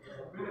one.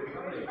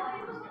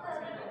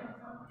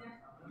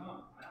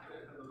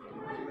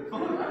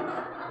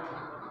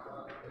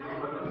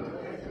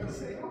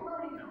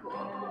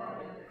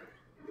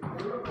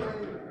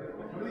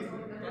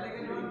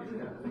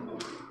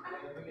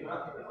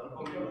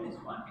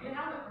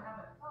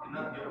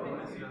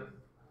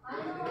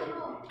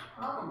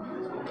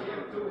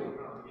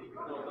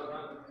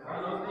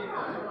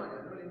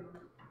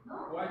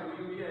 Why do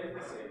you hear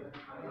the same?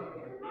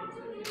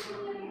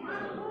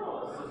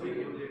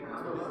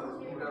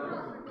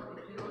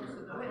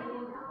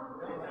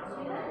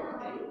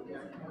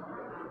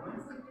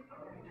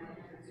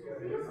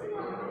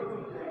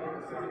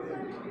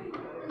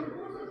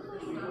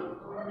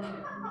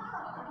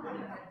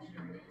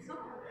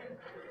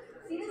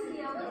 Seriously,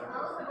 I was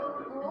about to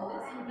go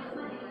and give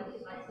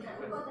my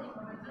because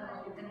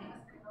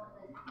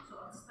So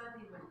I'll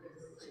study with this.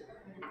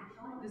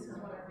 This is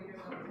what I figured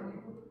out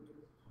today.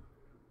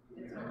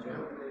 It's much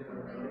more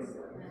convinced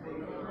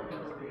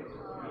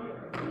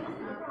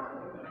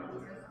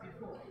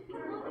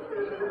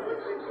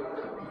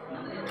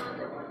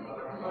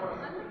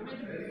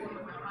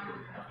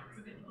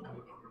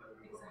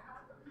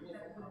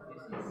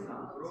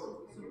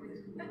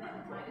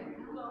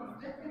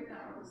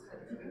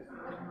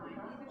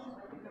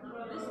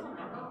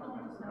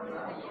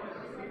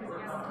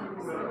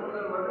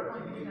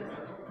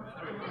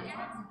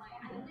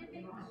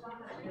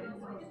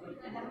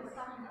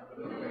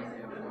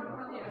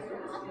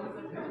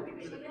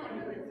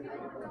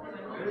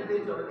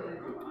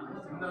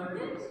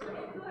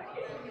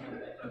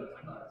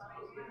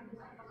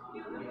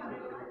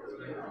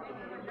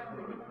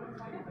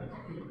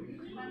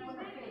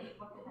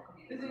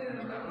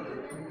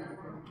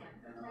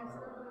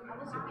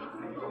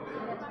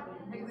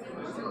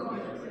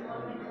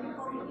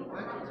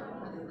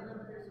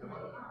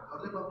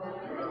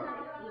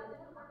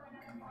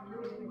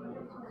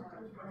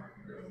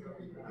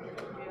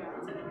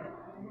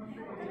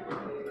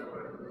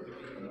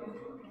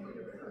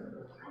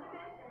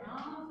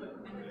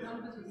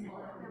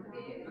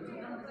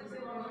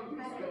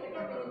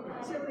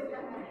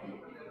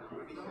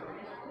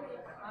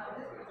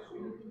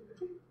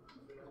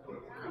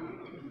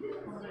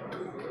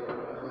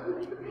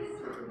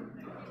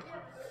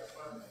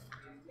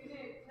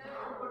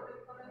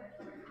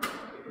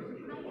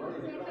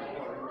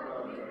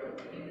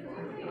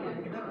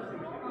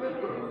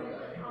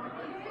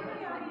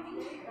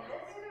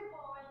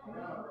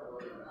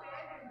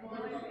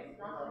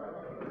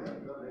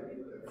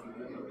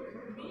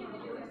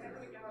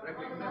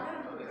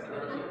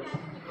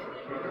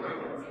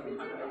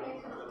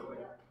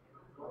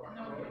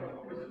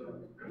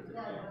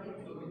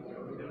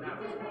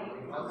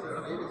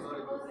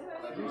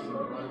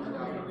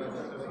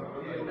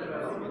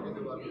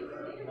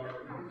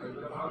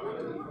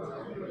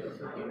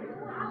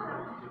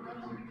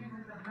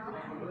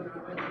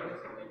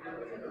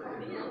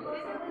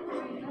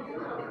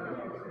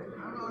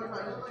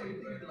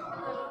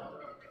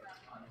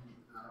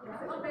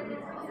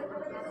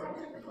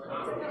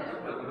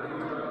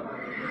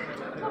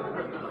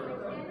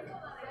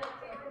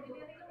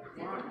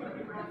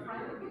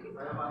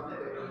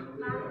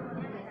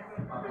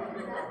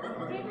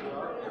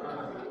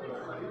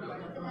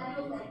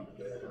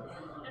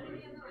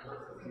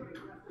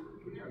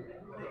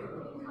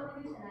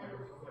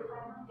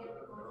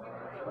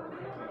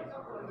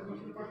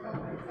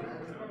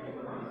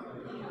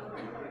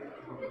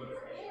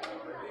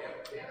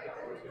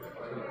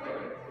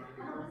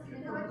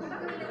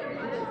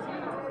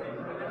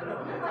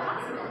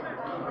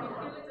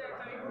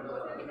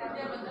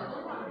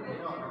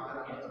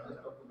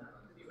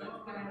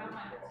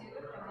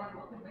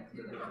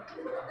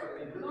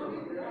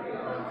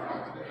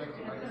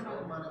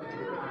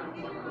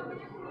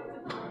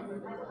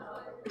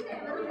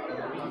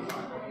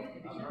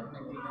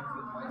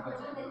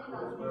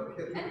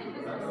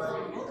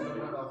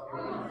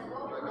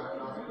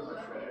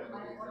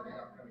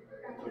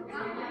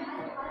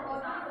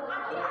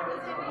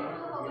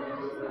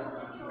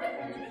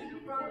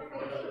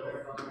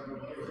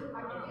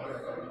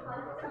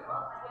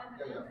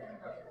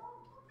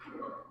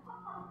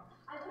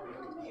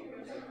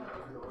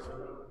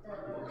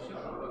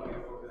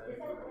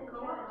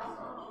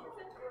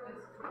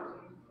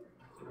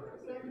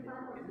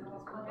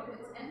If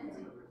it's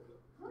empty,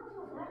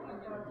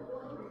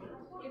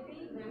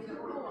 there's a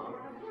co-op.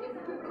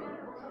 I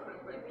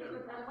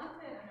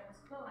went there and it was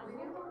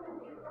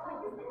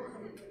closed.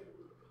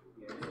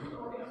 There's nothing.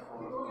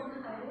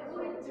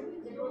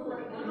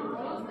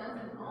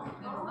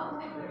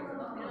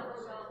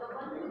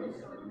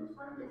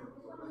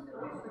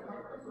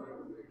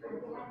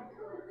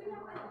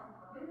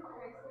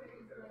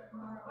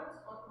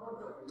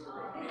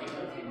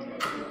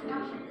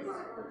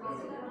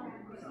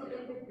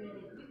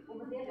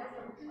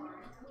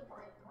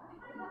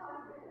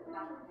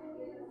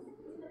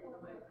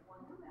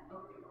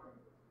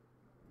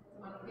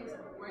 On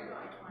Facebook, where do I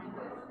find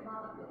that?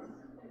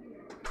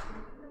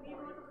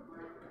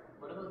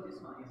 What about this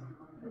one?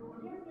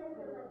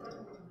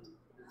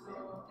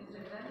 Is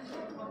it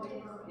Venture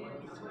Topics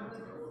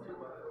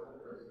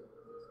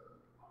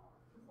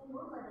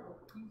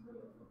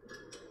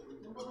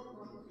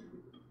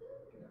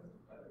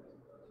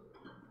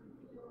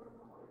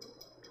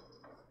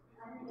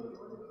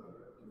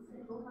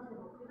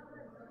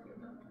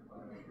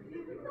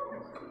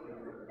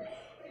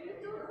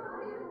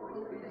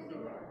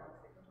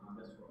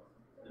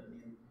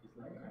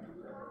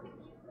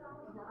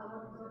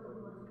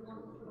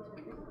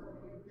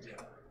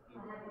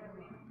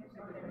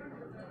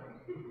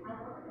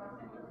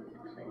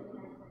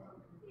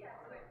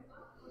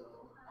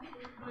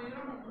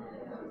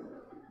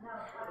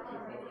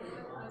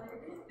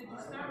Did you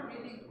start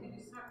reading? Did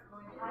you start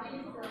going?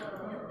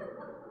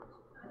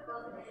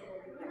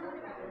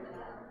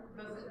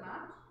 Does it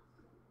match?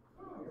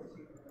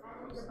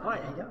 Hi,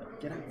 how you going?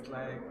 G'day. It's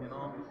like, you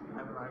know, I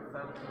felt like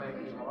why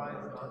is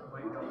not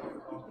my cup of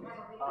coffee?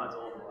 Oh, it's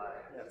awful, eh?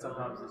 Yeah,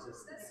 sometimes it's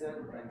just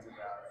certain things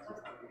about it.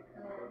 Just,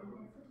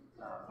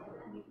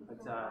 is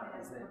that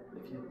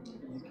if you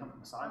come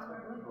from a science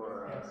background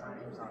or a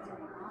science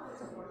background,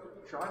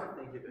 try to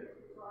think of it.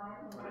 I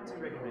do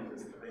recommend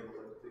this to people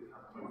that do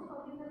come from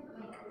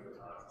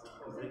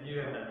because if you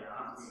haven't done the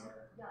arts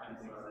and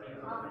things like that,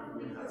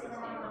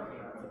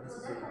 this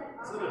is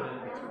sort of an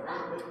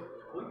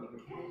what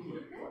you can do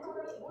is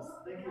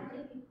think of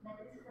it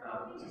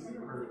just in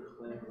a really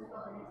clinical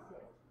way.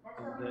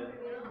 Is that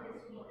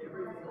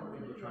everything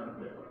that you're trying to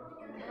do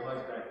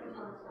flows back to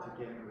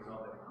getting a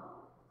result.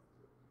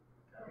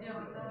 Yeah.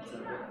 So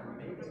that for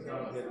me to go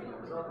and get a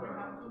result We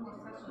have 2 more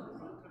sessions.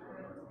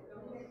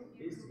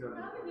 is to go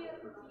and you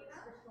have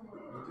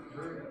to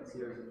prove a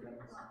series of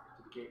things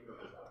to get the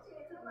result.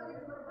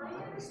 And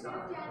when you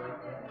start to break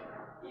that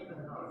down, even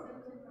though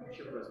each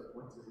of those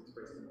points is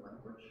expressed in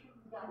language, you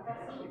can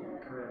actually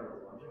create a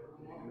logic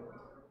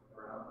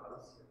around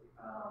those.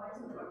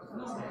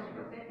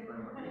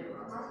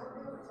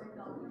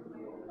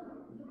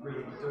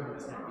 Reading, doing the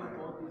snapping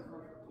point,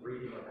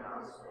 reading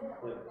about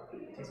the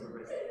test of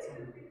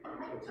residency.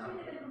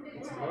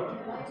 It's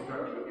logical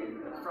integration,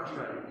 but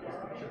frustrating because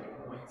each of the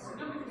points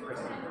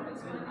expressed in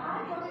points in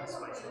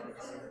space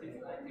limits.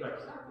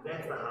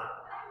 That's the heart.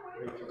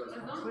 Each of those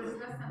points.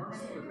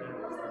 Most of that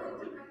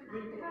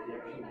is the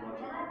actual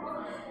logic.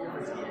 For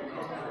example,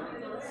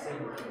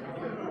 similar.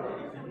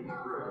 You need to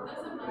prove the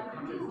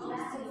context.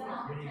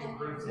 You need to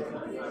prove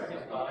something.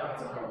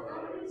 That's a whole thing.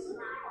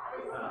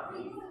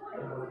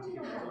 In order to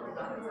get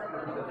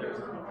that there's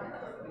a context.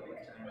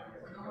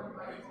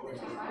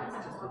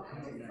 It's just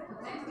repeating that.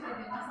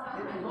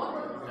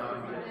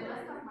 Knowing that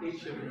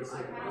each of these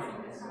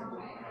segments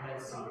has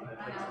some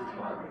effective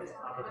requirements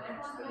other than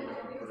just that you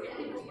put it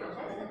in this way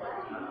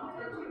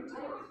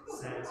to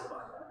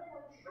satisfy that.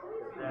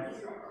 That's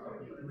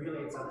really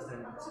it's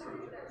understanding the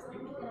structure.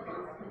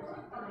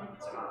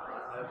 It's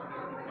hard.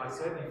 I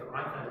certainly I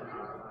found it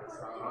hard when I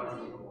started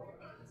writing more.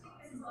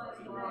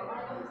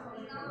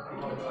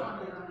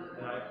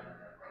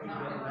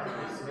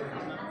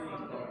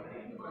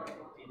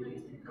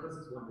 Because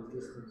it's one of the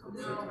systems that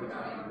seems to be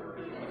hard answers.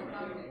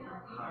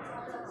 It's not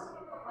as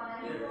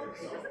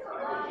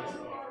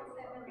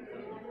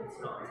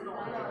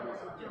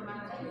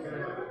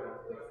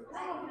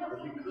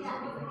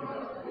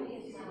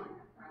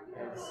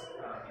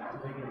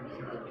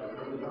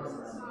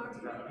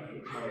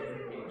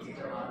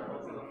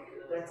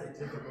that's a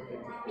difficult thing to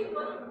do. It's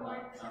difficult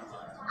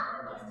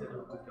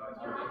to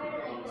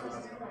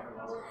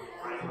go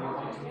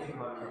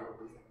through.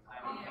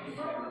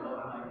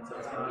 So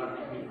it's hard.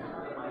 Even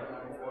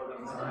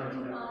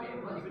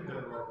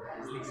doing all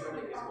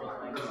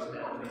this,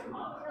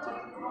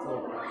 it's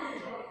all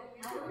right.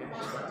 Okay,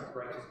 she's like to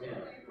break it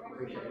down.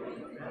 Appreciate it.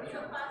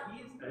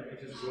 And it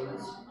just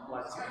rules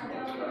like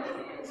psychology.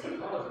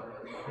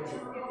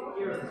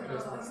 Here is this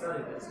person that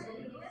studied this.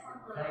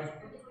 They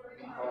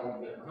hold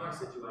that most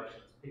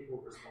situations people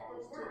respond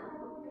to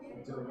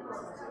doing this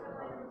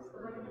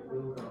and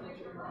build on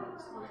each other.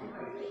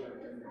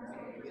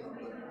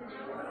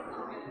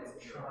 It's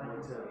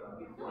trying to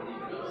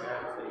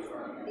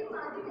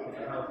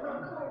help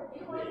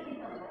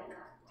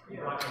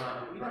right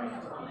mind.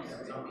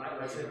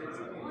 I said this.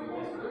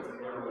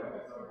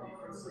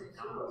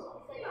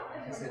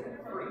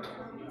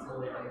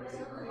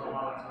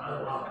 I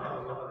don't know,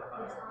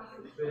 that's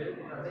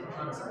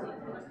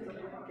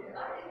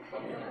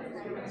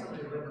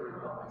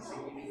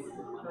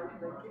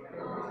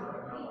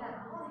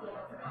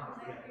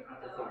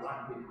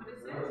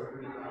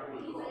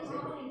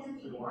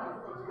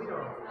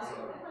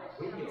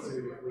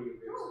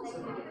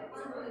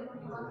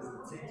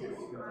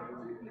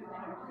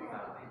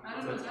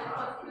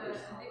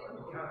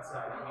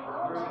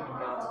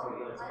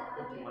what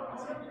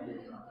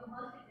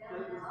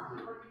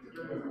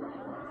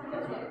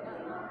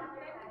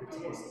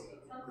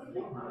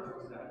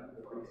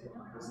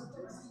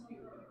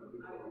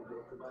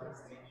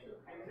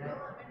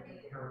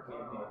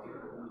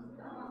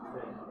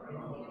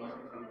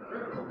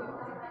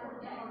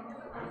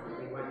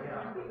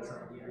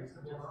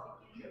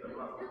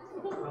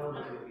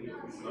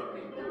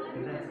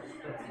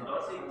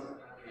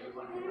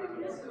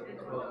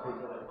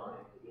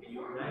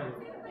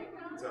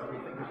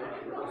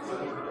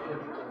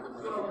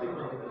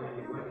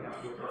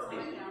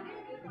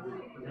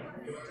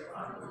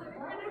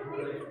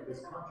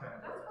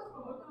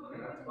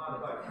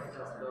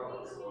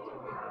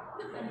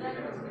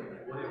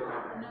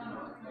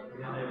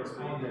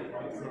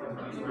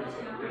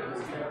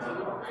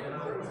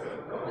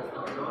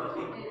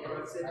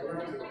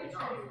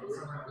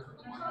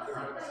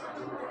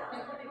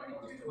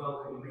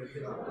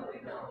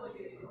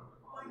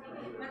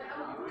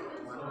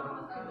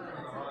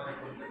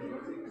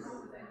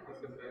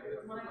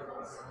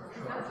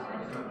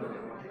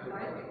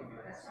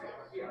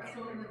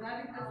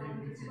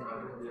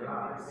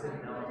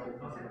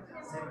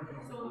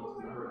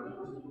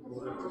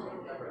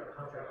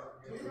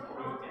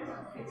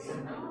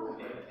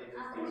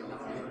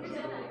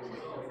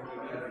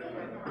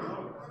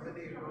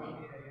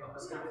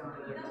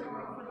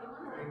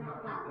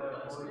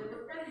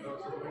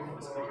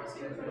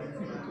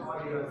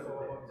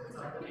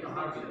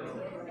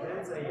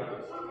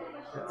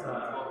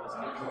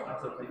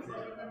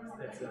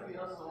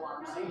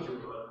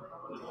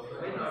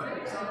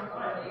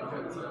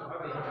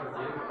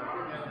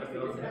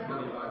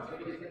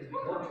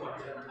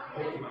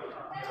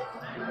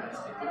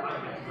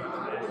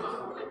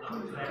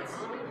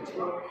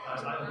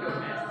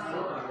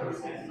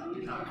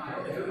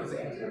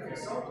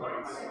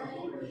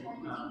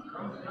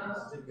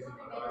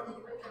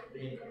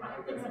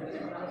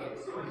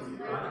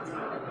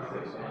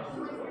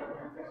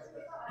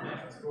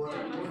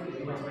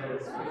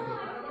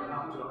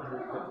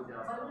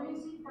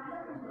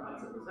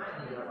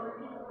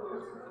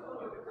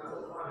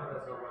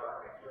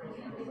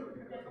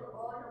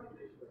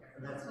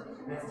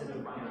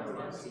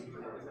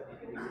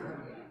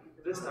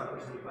This stuff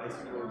is the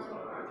basic rules. So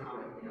every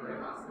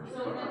question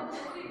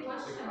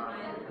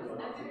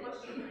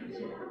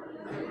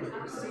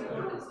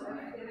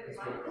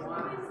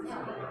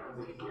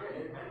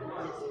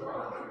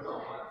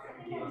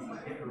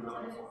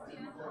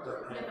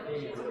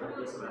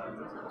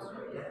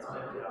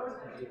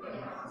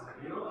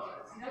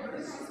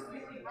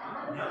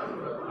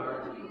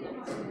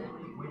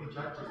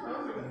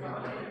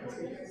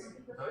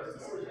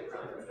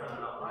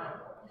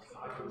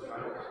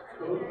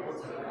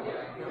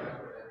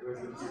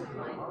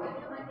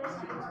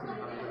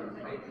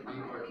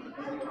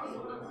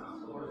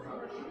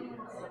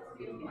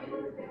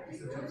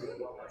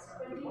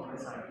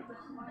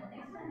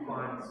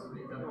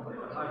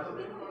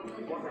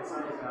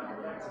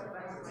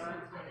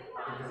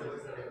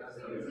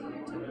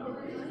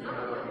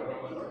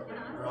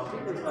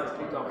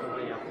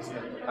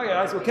Okay,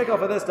 guys, we'll kick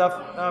off with this stuff.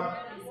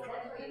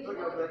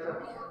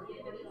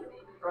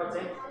 Right,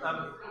 team.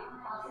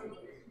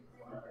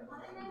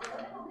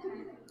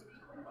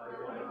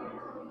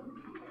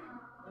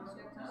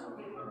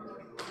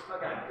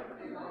 Okay.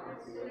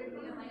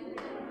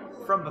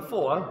 From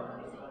before,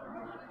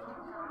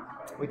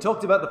 we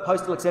talked about the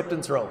postal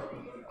acceptance rule,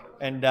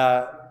 and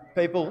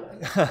people,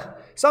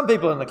 some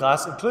people in the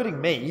class, including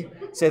me,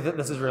 said that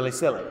this is really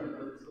silly.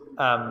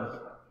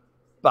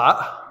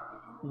 But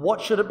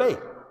what should it be?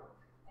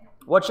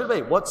 What should it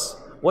be?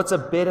 What's a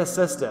better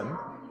system?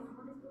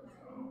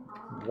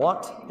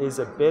 What is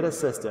a better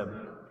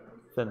system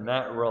than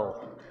that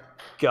rule?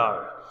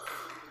 Go.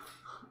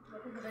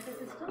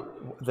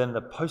 Than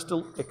the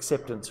postal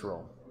acceptance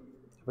rule.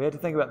 If we had to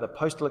think about the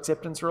postal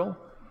acceptance rule,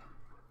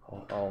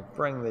 I'll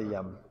bring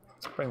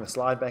the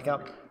slide back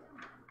up.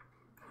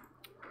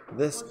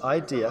 This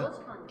idea.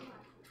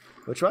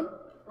 Which one?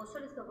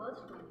 Postal is the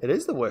worst one. It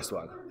is the worst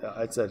one.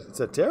 It's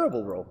a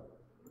terrible rule,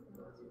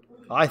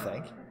 I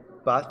think.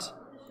 But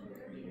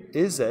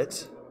is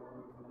it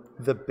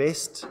the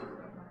best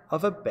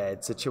of a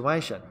bad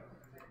situation?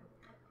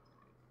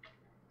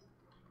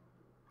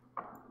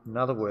 In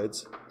other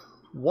words,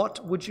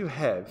 what would you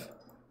have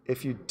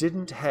if you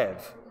didn't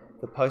have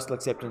the postal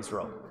acceptance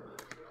rule?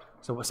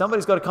 So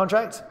somebody's got a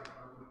contract,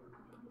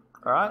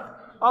 all right?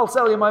 I'll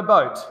sell you my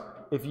boat.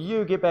 If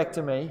you get back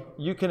to me,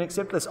 you can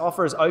accept this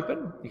offer as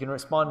open. You can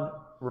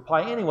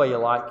reply any way you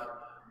like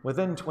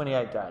within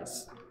 28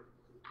 days.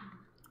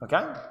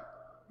 Okay?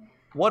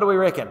 What do we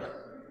reckon?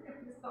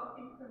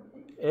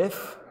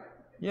 If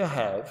you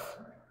have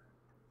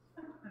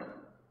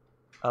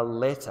a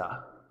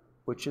letter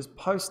which is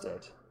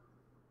posted,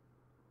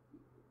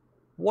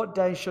 what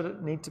day should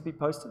it need to be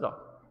posted on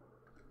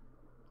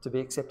to be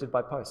accepted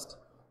by post?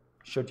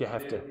 Should you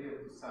have to?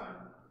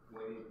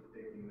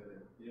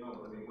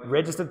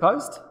 Registered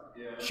post?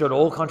 Should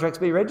all contracts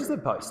be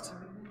registered post?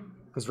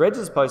 Because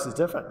registered post is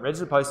different.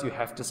 Registered post, you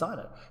have to sign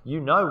it. You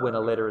know when a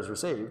letter is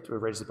received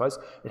with registered post,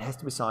 it has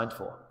to be signed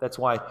for. That's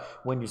why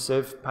when you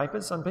serve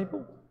papers on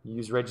people, you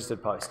use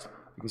registered post,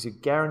 because you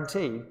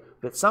guarantee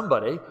that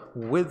somebody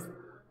with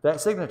that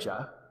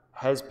signature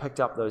has picked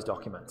up those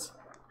documents.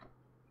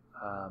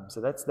 So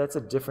that's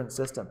a different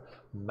system.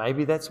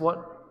 Maybe that's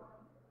what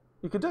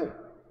you could do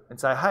and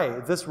say, hey,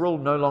 this rule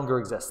no longer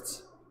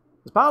exists.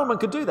 The Parliament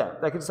could do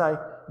that. They could say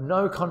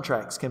no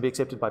contracts can be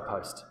accepted by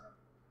post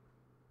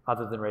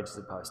other than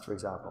registered post, for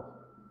example.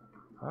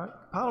 All right?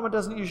 Parliament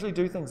doesn't usually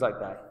do things like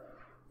that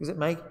because it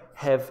may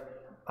have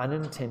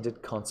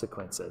unintended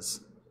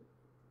consequences.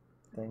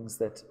 Things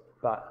that,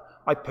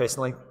 but I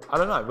personally, I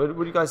don't know. What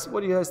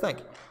do you guys think?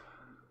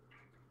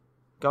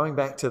 Going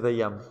back to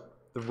the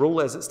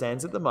rule as it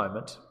stands at the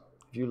moment,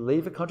 if you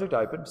leave a contract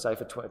open, say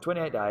for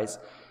 28 days,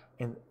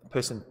 and the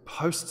person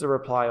posts a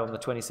reply on the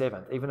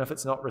 27th, even if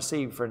it's not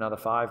received for another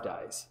 5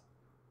 days,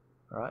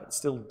 all right, it's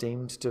still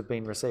deemed to have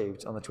been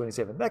received on the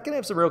 27th. That can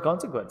have some real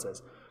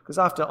consequences, because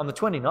on the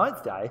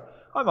 29th day,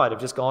 I might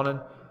have just gone and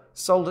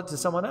sold it to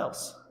someone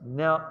else.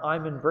 Now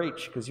I'm in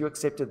breach because you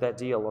accepted that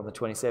deal on the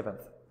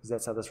 27th, because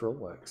that's how this rule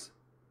works.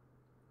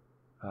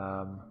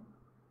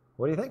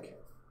 What do you think?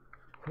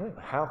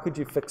 How could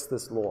you fix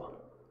this law?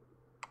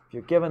 If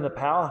you're given the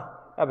power,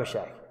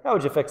 Abhishek, how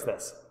would you fix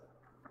this?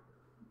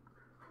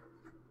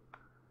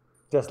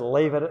 Just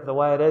leave it the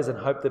way it is and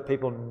hope that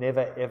people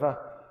never ever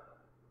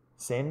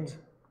send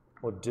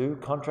or do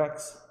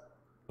contracts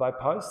by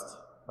post,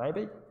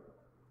 maybe?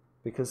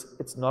 Because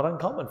it's not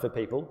uncommon for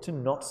people to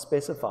not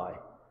specify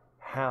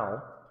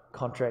how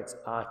contracts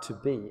are to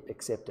be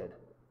accepted.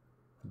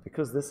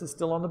 Because this is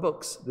still on the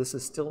books, this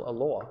is still a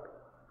law.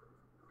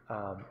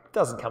 It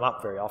doesn't come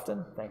up very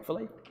often,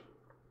 thankfully.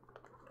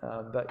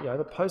 But you know,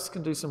 the post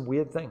can do some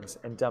weird things.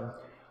 And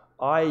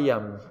I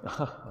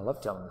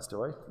love telling the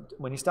story.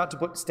 When you start to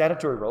put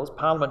statutory rules,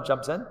 Parliament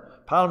jumps in.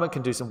 Parliament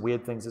can do some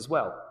weird things as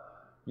well.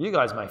 You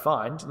guys may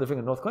find, living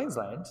in North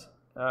Queensland,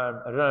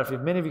 I don't know if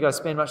many of you guys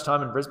spend much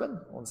time in Brisbane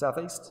or the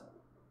southeast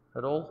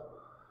at all,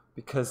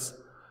 because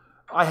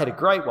I had a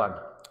great one.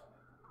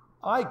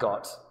 I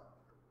got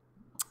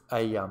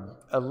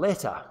a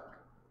letter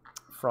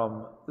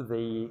from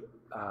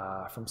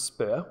from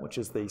SPUR, which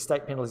is the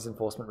State Penalties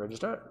Enforcement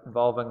Register,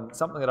 involving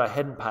something that I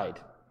hadn't paid.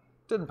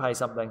 Didn't pay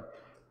something.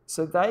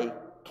 So they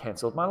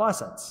cancelled my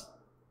licence.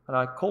 And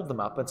I called them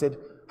up and said,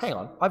 hang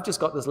on, I've just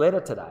got this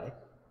letter today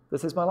that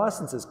says my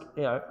licence is,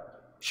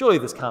 surely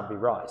this can't be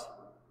right.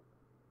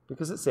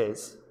 Because it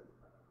says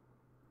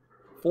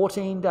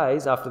 14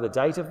 days after the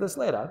date of this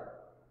letter,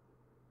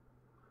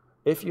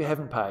 if you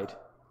haven't paid,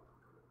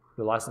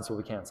 your licence will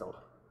be cancelled.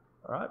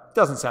 All right?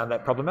 Doesn't sound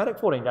that problematic.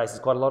 14 days is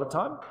quite a lot of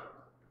time.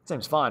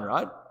 Seems fine,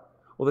 right?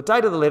 Well, the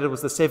date of the letter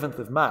was the 7th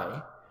of May.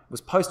 It was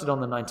posted on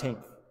the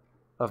 19th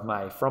of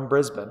May from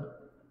Brisbane,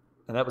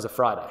 and that was a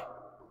Friday.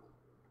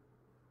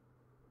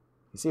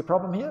 You see a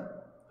problem here?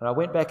 And I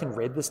went back and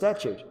read the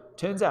statute.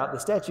 Turns out the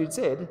statute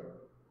said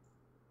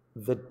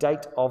the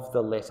date of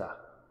the letter.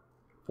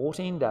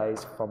 14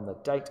 days from the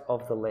date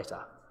of the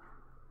letter.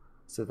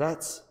 So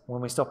that's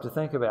when we stop to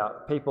think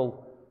about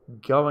people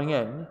going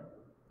in,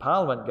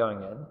 Parliament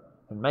going in,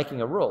 and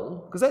making a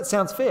rule, because that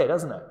sounds fair,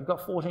 doesn't it? You've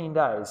got 14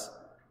 days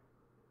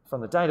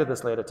from the date of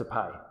this letter to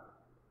pay.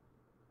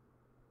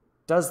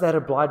 Does that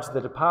oblige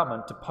the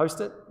department to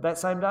post it that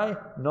same day?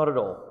 Not at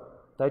all.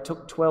 They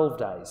took 12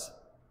 days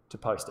to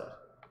post it.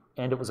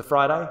 And it was a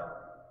Friday,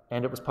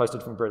 and it was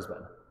posted from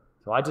Brisbane.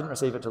 So I didn't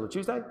receive it till the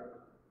Tuesday,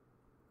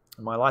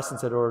 and my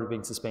licence had already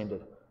been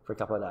suspended for a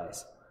couple of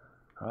days.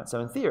 All right, so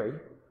in theory,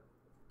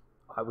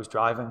 I was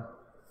driving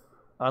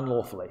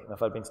unlawfully. And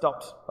if I'd been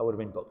stopped, I would have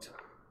been booked.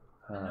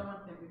 No one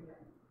can be blamed.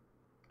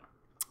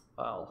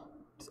 Well,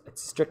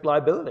 it's strict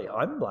liability.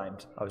 I'm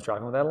blamed. I was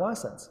driving without a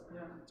licence.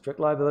 Yeah. Strict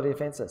liability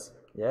offences.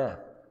 Yeah,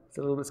 it's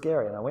a little bit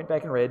scary. And I went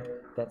back and read,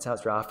 that's how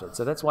it's drafted.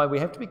 So that's why we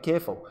have to be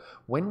careful.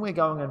 When we're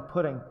going and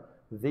putting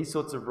these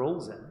sorts of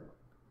rules in,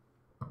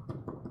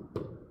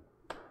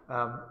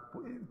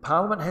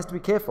 Parliament has to be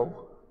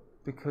careful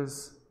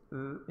because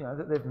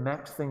that they've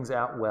mapped things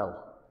out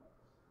well.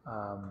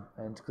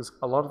 And because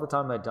a lot of the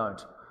time they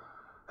don't.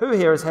 Who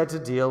here has had to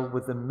deal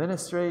with the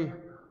Ministry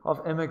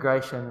of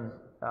Immigration,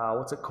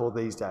 what's it called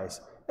these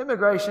days?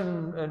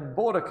 Immigration and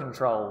Border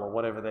Control, or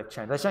whatever they've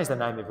changed. They change their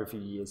name every few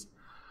years.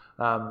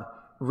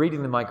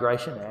 Reading the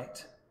Migration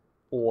Act,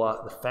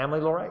 or the Family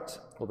Law Act,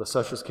 or the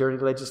Social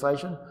Security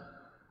legislation,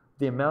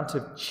 the amount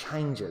of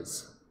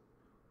changes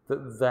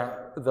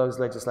that those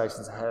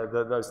legislations have,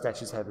 those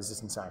statutes have, is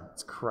just insane.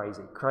 It's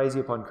crazy. Crazy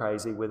upon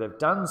crazy, where they've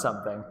done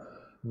something,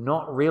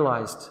 not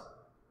realised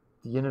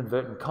the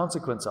inadvertent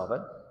consequence of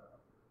it,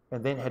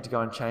 and then had to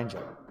go and change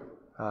it.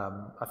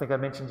 I think I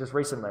mentioned just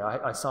recently,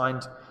 I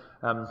signed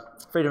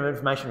Freedom of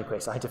Information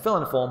request. I had to fill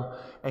in a form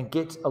and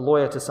get a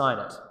lawyer to sign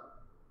it.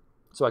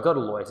 So I got a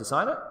lawyer to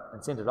sign it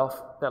and sent it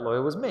off. That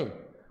lawyer was me,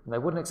 and they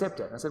wouldn't accept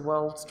it. And I said,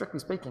 well, strictly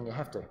speaking, you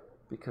have to,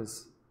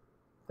 because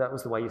that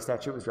was the way your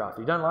statute was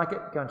drafted. You don't like it,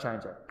 go and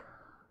change it.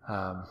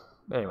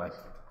 Anyway,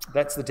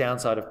 that's the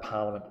downside of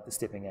Parliament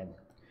stepping in.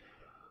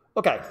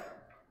 Okay.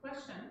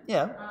 Question.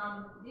 Yeah.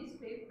 These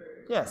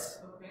papers. Yes.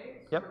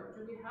 Okay. So Yep.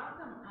 do we have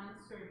them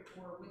answered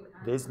or with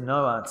answers? There's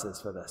no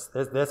answers for this.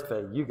 That's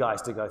for you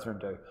guys to go through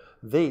and do.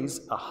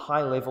 These are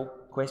high-level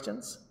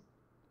questions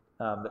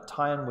that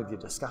tie in with your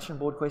discussion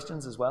board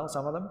questions as well,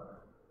 some of them.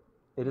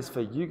 It is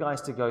for you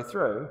guys to go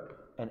through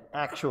and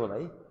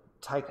actually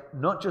take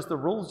not just the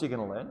rules you're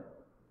going to learn,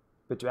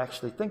 but to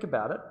actually think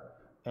about it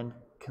and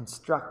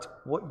construct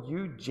what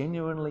you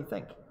genuinely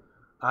think.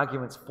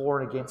 Arguments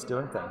for and against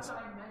doing things. How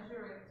do I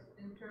measure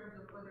it in terms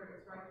of whether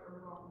it's right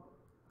or wrong?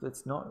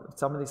 It's not,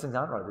 some of these things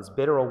aren't right. There's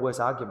better or worse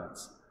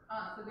arguments.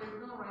 So there's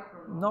no right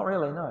or wrong? Not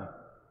really, no.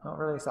 Not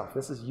really stuff.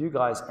 This is you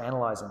guys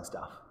analysing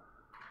stuff.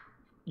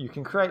 You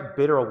can create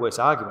better or worse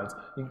arguments.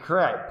 You can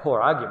create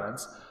poor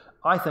arguments.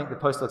 I think the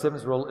postal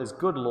acceptance rule is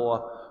good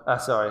law.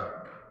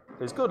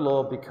 Is good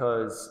law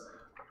because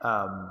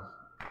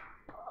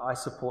I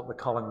support the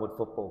Collingwood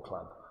Football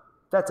Club.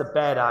 That's a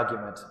bad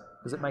argument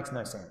because it makes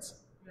no sense.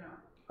 Yeah.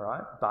 All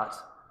right, but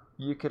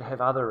you could have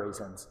other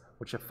reasons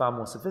which are far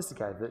more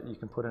sophisticated that you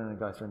can put in and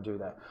go through and do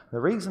that. The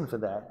reason for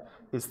that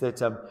is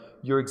that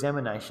your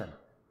examination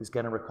is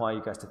going to require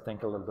you guys to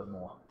think a little bit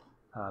more.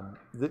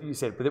 That you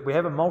said, but we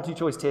have a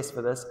multi-choice test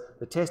for this.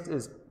 The test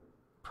is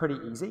pretty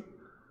easy.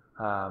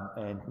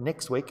 And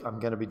next week, I'm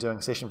going to be doing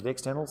a session for the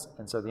externals.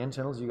 And so the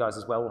internals, you guys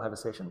as well will have a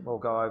session. We'll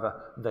go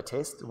over the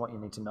test and what you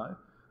need to know.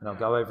 And I'll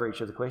go over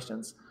each of the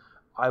questions.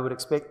 I would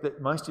expect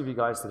that most of you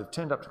guys that have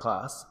turned up to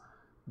class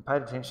and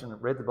paid attention,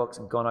 read the books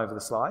and gone over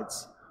the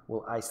slides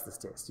will ace this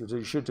test.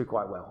 You should do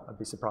quite well. I'd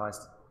be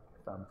surprised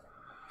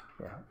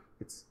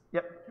if,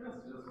 yep. Can I ask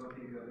just one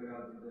thing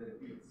regarding the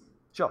deeds?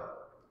 Sure.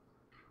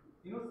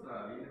 In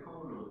Australia, in the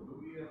common law, do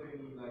we have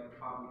any like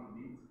public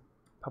deeds?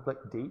 Public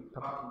deed?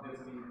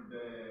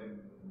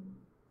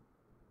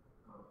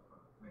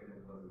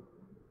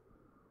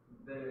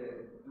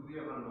 There's do we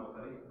have a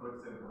notary, for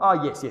example?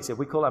 Oh, yes.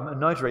 We call them a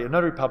notary. A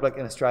notary public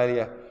in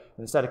Australia,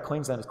 in the state of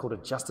Queensland, is called a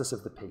justice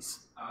of the peace.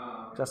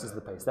 Justice of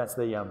the peace. That's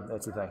the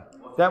thing.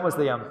 That was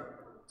the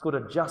it's called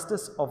a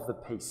justice of the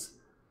peace.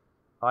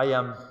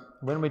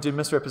 When we do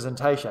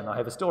misrepresentation, I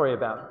have a story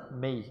about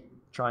me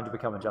trying to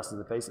become a justice of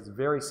the peace. It's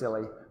very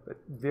silly, but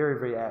very,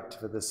 very apt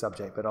for this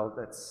subject. But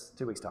that's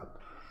 2 weeks' time.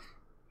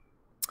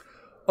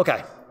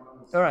 Okay.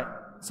 All right.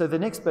 So the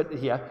next bit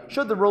here,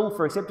 should the rule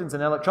for acceptance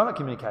in electronic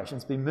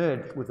communications be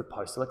merged with the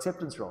postal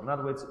acceptance rule? In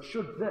other words,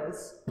 should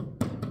this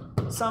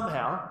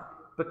somehow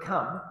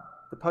become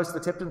the postal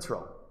acceptance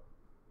rule?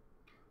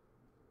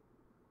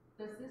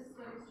 Does this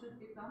should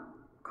become?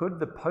 Could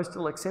the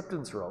postal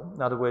acceptance rule,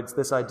 in other words,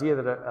 this idea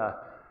that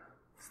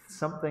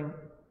something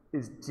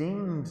is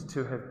deemed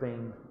to have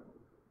been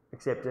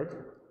accepted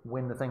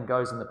when the thing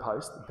goes in the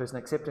post, the person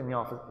accepting the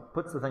offer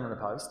puts the thing in the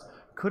post,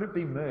 could it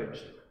be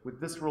merged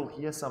with this rule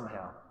here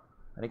somehow?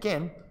 And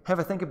again, have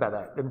a think about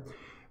that. And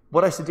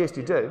what I suggest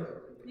you do,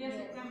 Yes,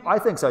 it can be. I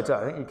think so too,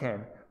 I think you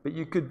can, but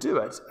you could do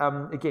it,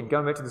 again,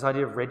 going back to this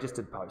idea of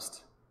registered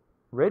post.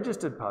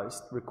 Registered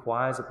post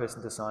requires a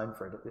person to sign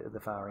for it at the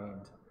far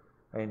end.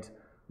 And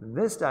in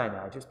this day and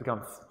age, it's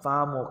become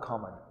far more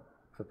common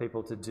for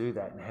people to do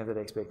that and have that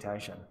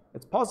expectation.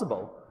 It's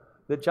possible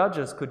that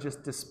judges could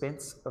just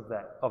dispense of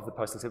the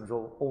postal acceptance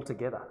rule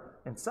altogether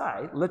and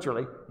say,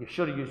 literally, you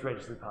should have used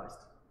registered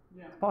post.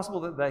 Yeah. It's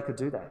possible that they could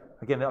do that.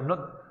 Again,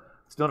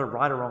 it's not a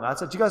right or wrong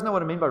answer. Do you guys know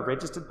what I mean by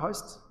registered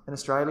post in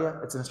Australia?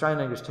 It's an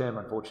Australian English term,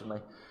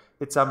 unfortunately.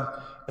 It's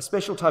a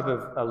special type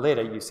of a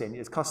letter you send.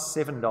 It costs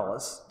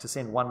 $7 to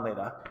send one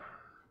letter,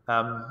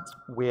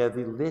 where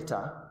the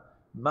letter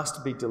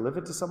must be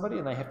delivered to somebody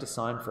and they have to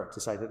sign for it to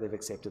say that they've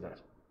accepted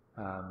it.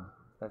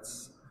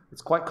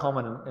 It's quite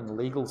common in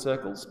legal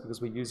circles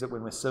because we use it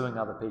when we're suing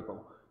other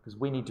people because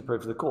we need to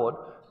prove to the court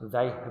that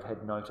they have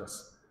had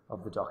notice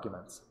of the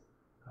documents.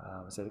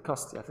 So it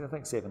costs, I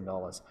think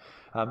 $7.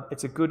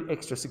 It's a good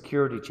extra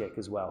security check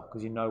as well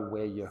because you know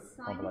where your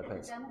envelope Sign it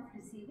at is. the time of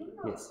receiving?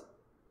 Or? Yes.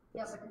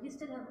 Yeah, but you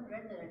still haven't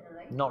read the letter,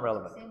 right? Not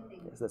relevant. Same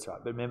thing. Yes, that's right.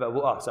 But remember,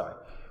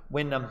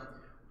 when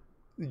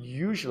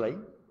usually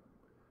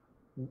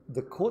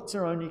the courts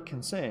are only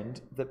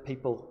concerned that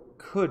people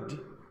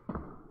could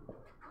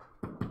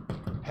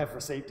have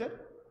received it,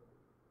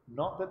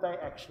 not that they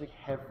actually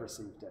have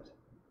received it.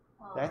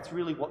 Oh. That's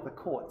really what the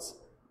courts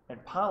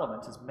and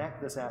Parliament has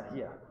mapped this out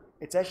here.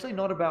 It's actually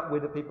not about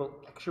whether people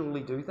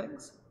actually do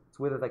things, it's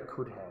whether they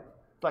could have.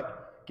 It's like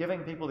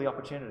giving people the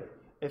opportunity.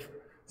 If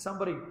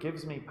somebody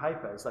gives me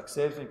papers, like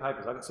serves me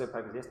papers, I got served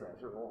papers yesterday,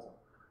 it was really awesome.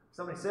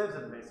 Somebody serves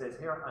it to me and says,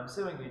 here, I'm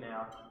suing you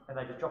now, and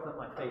they just drop it at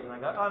my feet, and I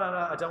go, oh,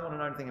 no, I don't want to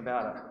know anything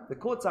about it. The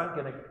courts aren't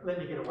going to let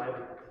me get away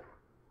with it.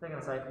 They're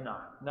going to say,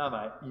 no,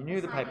 mate, you knew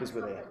the papers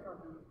were there.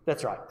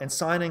 That's right. And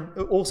signing,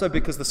 also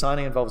because the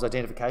signing involves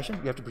identification,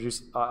 you have to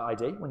produce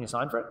ID when you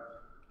sign for it.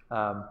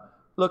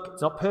 Look,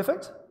 it's not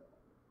perfect,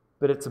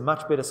 but it's a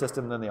much better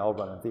system than the old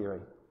one in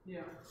theory.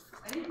 Yeah.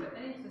 Any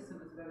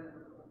system is better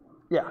than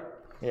the old one.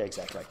 Yeah,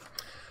 exactly.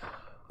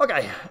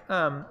 Okay,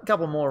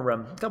 couple more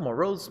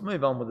rules.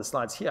 Move on with the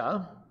slides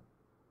here.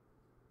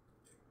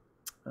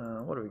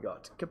 What do we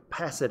got?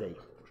 Capacity.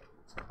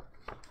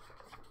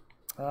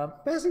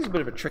 Capacity is a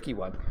bit of a tricky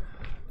one.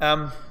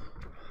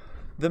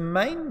 The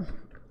main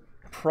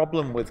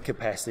problem with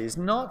capacity is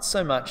not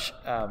so much.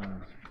 Oh,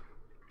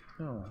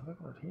 have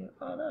I got it here?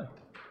 Oh no.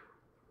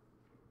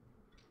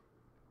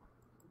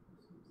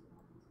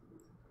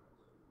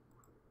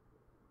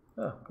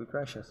 Oh, good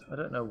gracious. I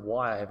don't know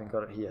why I haven't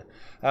got it here.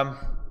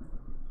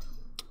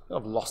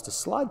 I've lost a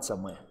slide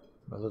somewhere.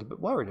 I'm a little bit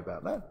worried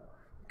about that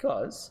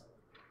because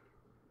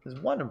there's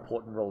one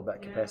important rule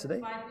about capacity.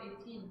 Slide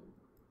 18.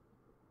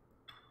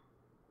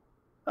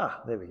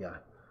 Ah, there we go.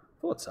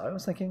 Thought so. I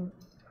was thinking,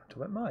 talk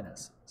about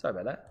minus. Sorry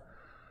about that.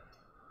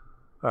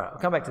 All right, I'll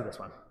come back to this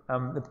one.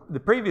 The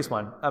previous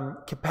one,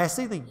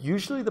 capacity,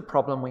 usually the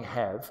problem we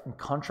have in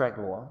contract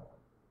law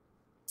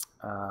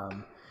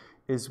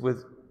is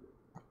with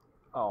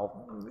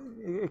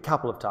a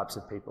couple of types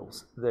of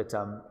peoples that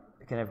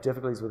can have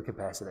difficulties with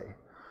capacity.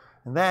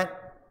 And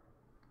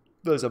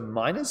those are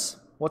minors.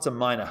 What's a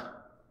minor?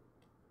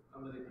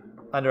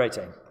 Under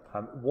 18. It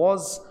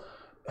was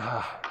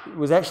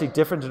actually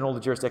different in all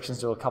the jurisdictions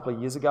until a couple of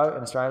years ago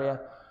in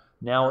Australia.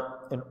 Now,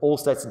 in all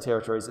states and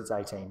territories, it's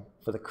 18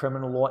 for the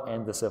criminal law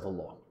and the civil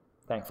law,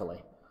 thankfully.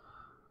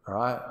 All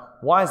right.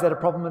 Why is that a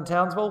problem in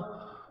Townsville?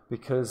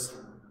 Because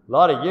a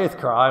lot of youth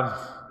crime,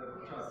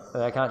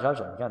 they can't judge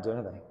them. They can't do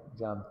anything.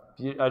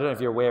 I don't know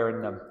if you're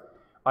aware,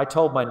 I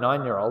told my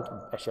 9-year-old,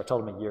 actually I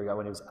told him a year ago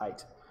when he was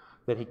 8,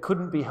 that he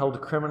couldn't be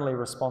held criminally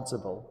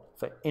responsible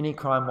for any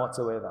crime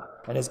whatsoever.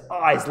 And his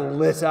eyes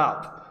lit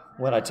up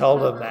when I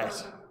told him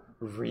that.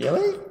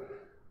 Really?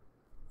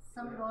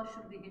 Some laws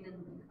should be hidden.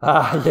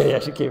 Yeah, I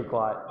should keep it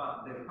quiet.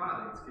 But the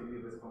parents can be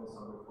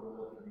responsible for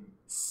what they do.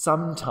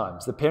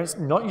 Sometimes. The parents,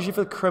 not usually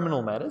for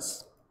criminal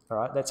matters, all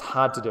right? That's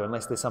hard to do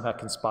unless they're somehow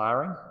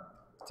conspiring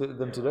to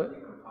do it.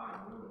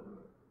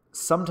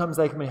 Sometimes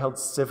they can be held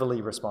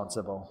civilly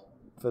responsible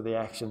for the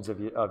actions of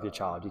your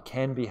child. You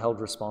can be held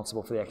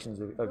responsible for the actions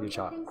of your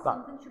child. Think But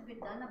something should be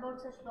done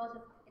about such laws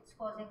if it's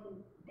causing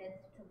death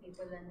to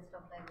people and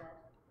stuff like that.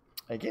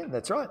 again,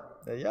 that's right.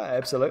 Yeah,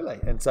 absolutely.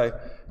 And so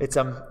it's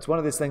one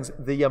of those things.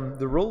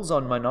 The rules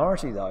on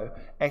minority though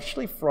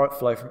actually flow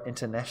from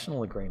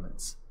international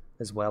agreements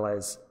as well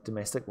as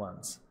domestic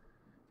ones.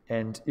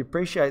 And you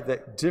appreciate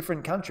that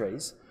different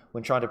countries,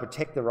 when trying to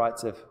protect the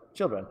rights of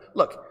children,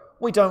 look,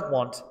 we don't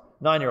want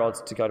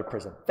 9-year-olds to go to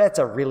prison. That's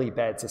a really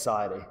bad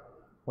society.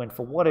 When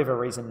for whatever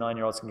reason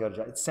 9-year-olds can go to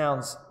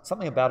jail,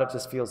 something about it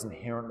just feels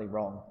inherently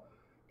wrong.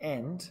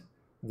 And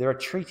there are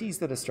treaties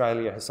that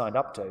Australia has signed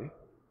up to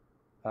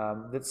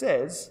that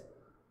says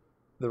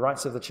the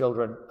rights of the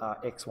children are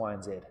X, Y,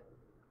 and Z.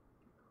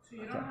 So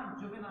you don't have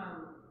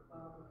juvenile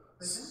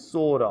prison?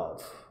 Sort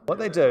of. What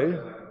they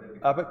do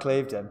up at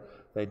Clevedon,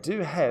 they do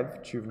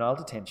have juvenile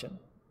detention.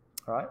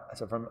 All right,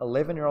 so from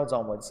 11-year-olds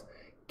onwards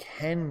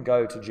can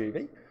go to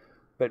juvie,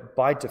 but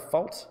by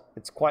default,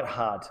 it's quite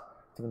hard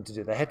for them to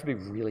do. They have to be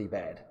really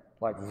bad,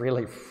 like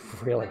really,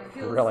 really,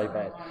 really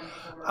bad.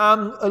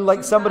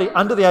 Like somebody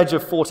under the age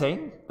of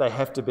 14, they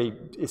have to be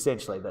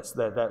essentially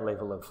that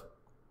level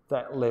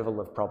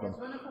of problem.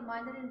 There's one of a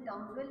minor in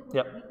Townsville who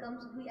Yep.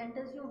 he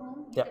enters your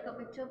home, he Yep. take a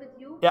picture with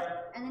you,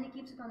 Yep. and then he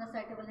keeps it on the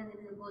side table and then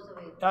it goes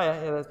away. Yeah,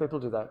 there's people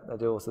who do that. They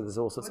do also. There's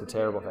all sorts of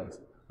terrible things.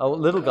 Oh,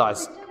 little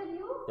guys. Picture with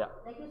you? Yeah.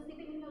 Like you're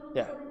sleeping in your room,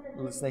 Yeah. so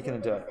then Sneak in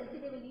and do it.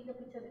 Selfie, they will leave the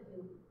picture with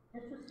you.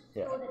 Just to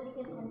Yeah. show that he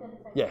can enter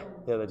inside Yeah, your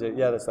home. yeah, they do.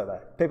 Yeah, that's like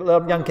that.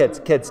 People, young kids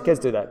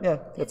do that. Yeah,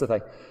 that's the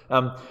thing.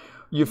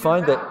 You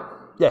find that,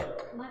 yeah,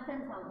 My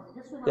friend's house,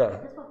 just to have yeah,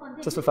 just for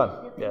fun. just for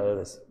fun. Yeah, it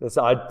is.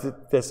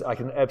 I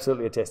can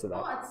absolutely attest to that.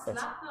 Oh, I'd That's-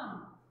 slap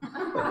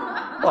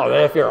them. well,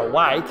 if you're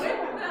awake, Whip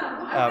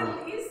them. I'm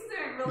Middle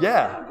Eastern. We'll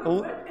yeah. do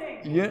Well,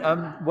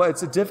 whipping. well,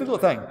 it's a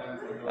difficult thing.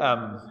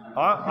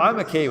 I'm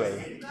a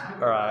Kiwi,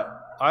 all right.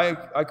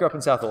 I grew up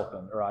in South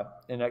Auckland, all right.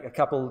 And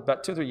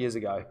about 2 or 3 years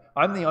ago,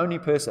 I'm the only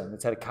person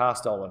that's had a car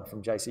stolen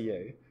from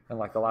JCU in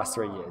like the last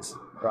 3 years,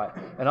 right?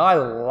 And I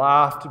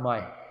laughed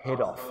my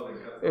head off.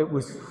 It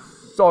was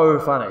so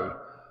funny.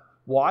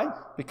 Why?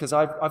 Because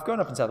I've grown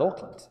up in South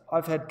Auckland.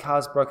 I've had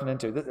cars broken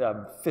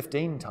into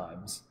 15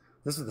 times.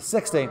 This was the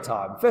 16th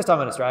time, first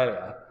time in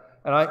Australia.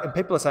 And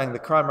people are saying the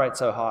crime rate's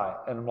so high.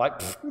 And I'm like,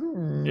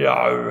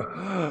 no.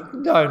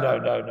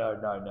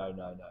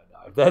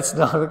 That's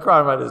not, the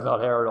crime rate is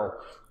not here at all.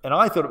 And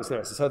I thought it was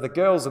hilarious. So the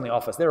girls in the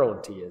office, they're all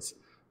in tears.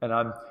 And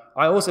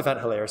I also found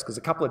it hilarious because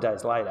a couple of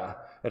days later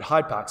at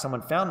Hyde Park,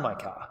 someone found my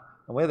car.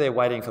 And we're there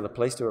waiting for the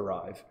police to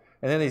arrive.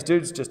 And then these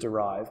dudes just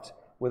arrived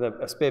with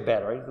a spare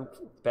battery. The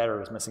battery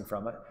was missing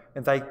from it.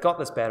 And they got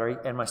this battery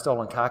and my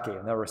stolen car key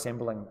and they were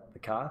assembling the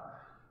car.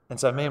 And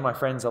so me and my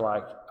friends are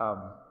like,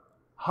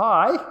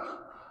 hi.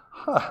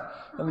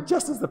 And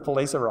just as the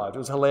police arrived, it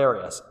was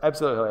hilarious,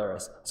 absolutely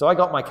hilarious. So I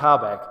got my car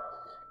back,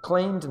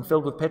 cleaned and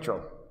filled with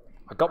petrol.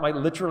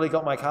 Literally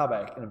got my car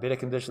back in a better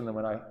condition than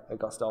when it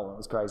got stolen. It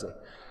was crazy.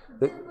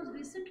 There was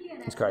recently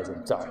an It's crazy.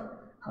 accident in Sorry. which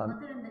a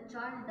mother and the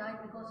child died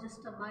because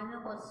just a minor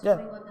was Yeah,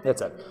 doing what the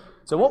that's rest it. did.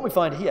 So what we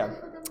find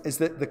here is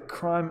that the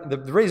crime, the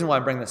reason why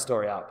I'm bringing this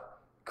story up,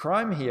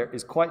 crime here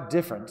is quite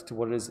different to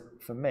what it is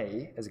for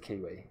me as a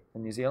Kiwi.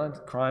 In New Zealand,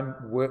 crime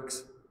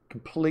works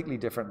completely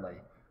differently.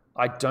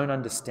 I don't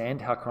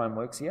understand how crime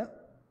works here.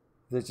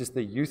 There's just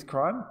the youth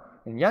crime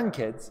and young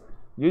kids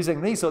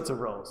using these sorts of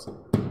rules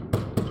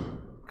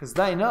because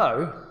they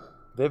know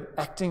they're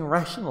acting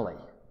rationally.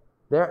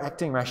 They're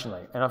acting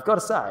rationally. And I've got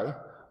to say,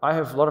 I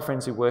have a lot of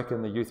friends who work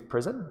in the youth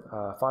prison.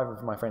 5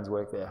 of my friends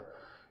work there.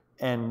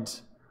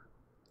 And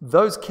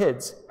those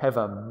kids have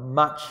a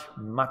much,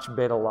 much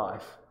better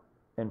life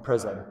in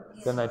prison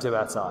than they do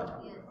outside.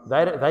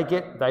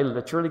 They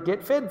literally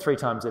get fed 3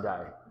 times a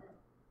day.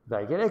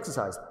 They get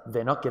exercise.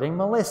 They're not getting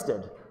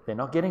molested. They're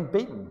not getting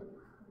beaten.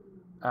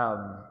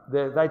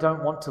 They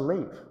don't want to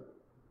leave.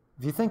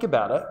 If you think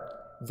about it,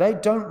 they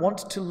don't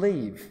want to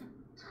leave.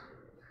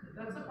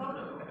 That's a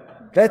problem.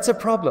 That's a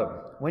problem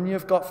when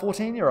you've got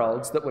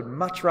 14-year-olds that would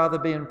much rather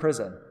be in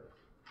prison.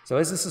 So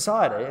as a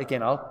society,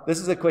 again, this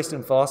is a question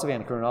of philosophy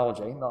and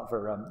criminology, not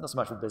so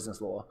much for business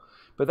law,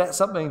 but that's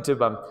something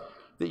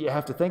that you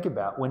have to think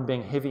about when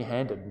being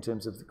heavy-handed in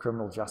terms of the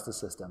criminal justice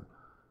system.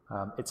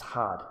 It's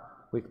hard.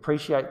 We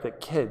appreciate that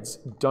kids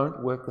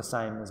don't work the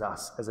same as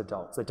us as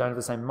adults. They don't have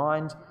the same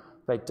mind.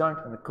 They don't,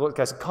 in the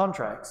case of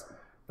contracts,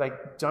 they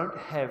don't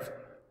have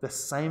the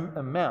same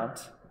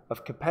amount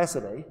of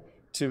capacity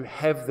to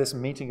have this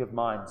meeting of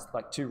minds,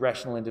 like 2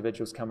 rational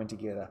individuals coming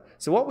together.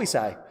 So what we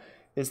say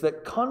is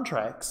that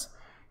contracts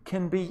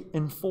can be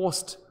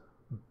enforced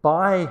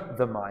by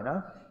the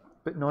minor,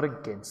 but not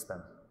against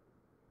them.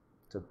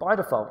 So by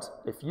default,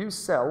 if you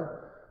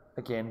sell,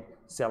 again,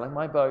 selling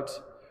my boat,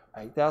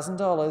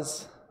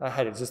 $8,000, I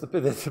hate it, it's just the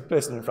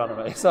person in front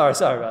of me. Sorry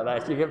about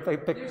that. You get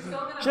picked.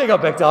 She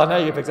got picked on, now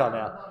you get picked on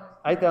now.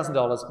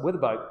 $8,000 with a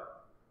boat.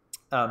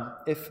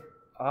 If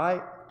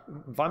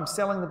I'm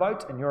selling the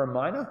boat and you're a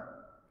minor,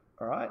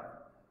 all right,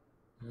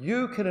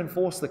 you can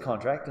enforce the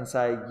contract and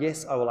say,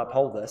 yes, I will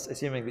uphold this,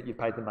 assuming that you've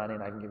paid the money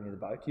and I haven't given you the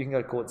boat. You can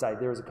go to court and say,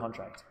 there is a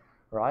contract,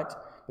 all right?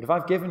 But if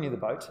I've given you the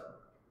boat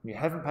and you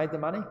haven't paid the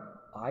money,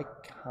 I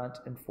can't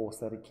enforce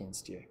that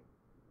against you.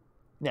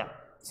 Now,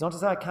 it's not to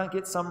say I can't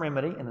get some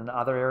remedy in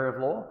another area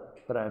of law,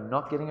 but I'm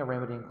not getting a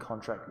remedy in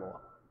contract law.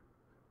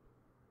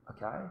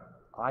 Okay?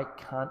 I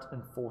can't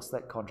enforce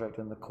that contract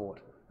in the court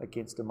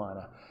against a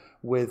minor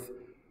with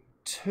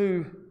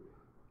 2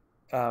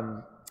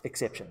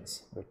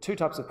 exceptions. There are 2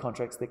 types of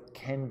contracts that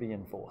can be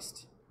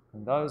enforced,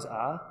 and those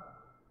are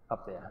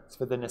up there. It's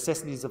for the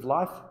necessities of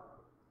life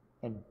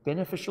and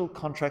beneficial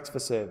contracts for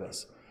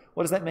service.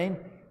 What does that mean?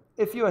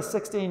 If you are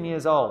 16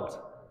 years old,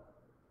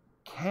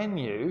 can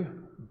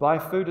you buy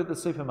food at the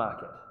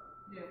supermarket?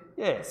 Yes.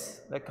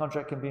 Yes, that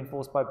contract can be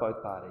enforced by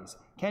both parties.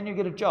 Can you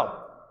get a job?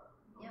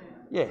 Yep.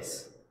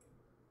 Yes,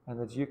 and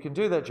that you can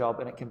do that job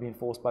and it can be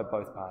enforced by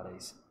both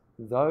parties.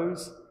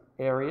 Those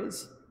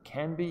areas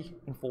can be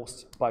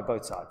enforced by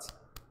both sides.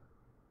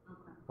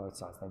 Okay. Both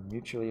sides, they're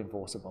mutually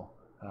enforceable.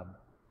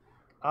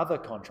 Other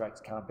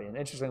contracts can't be. And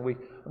interestingly,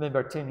 I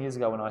remember 10 years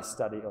ago when I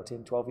studied, or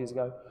 10, 12 years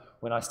ago,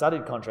 when I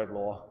studied contract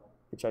law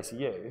at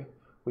JCU,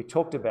 we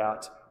talked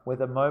about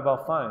whether mobile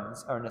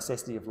phones are a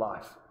necessity of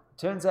life.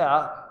 Turns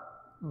out,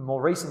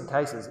 more recent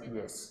cases,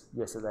 yes,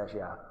 they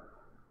actually are.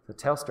 So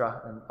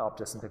Telstra and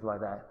Optus and people like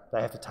that,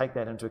 they have to take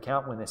that into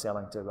account when they're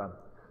selling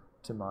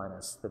to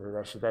minors,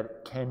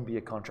 that can be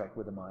a contract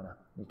with a minor.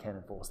 You can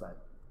enforce that.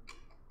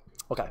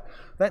 Okay,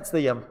 that's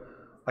the,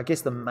 I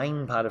guess, the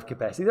main part of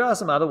capacity. There are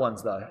some other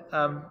ones though.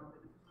 A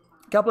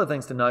couple of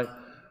things to note.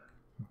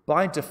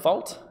 By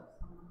default,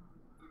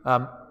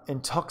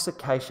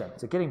 intoxication,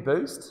 so getting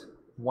boozed,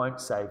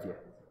 won't save you.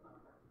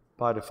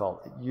 By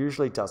default, it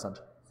usually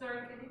doesn't. Sorry,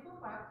 can you go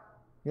back?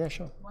 Yeah,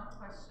 sure. One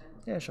question.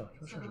 Yeah, sure.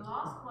 So the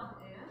last one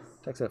is,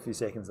 Takes a few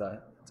seconds though.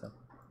 So.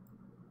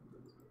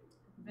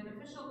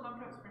 beneficial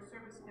contracts for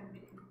service can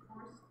be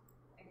enforced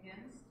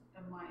against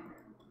a minor.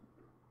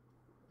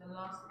 The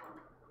last one.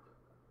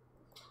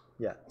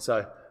 Yeah,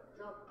 so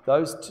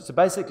so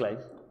basically,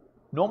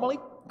 normally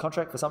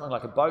contract for something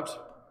like a boat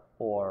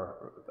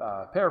or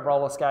a pair of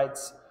roller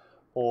skates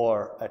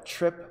or a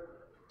trip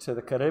to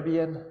the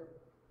Caribbean,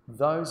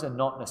 those are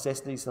not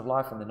necessities of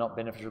life and they're not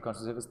beneficial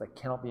contracts of service. They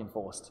cannot be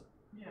enforced.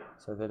 Yeah.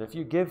 So that if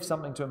you give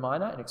something to a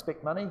minor and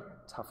expect money,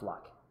 tough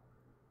luck.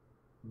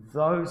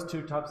 Those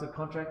 2 types of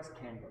contracts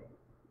can be.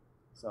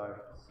 So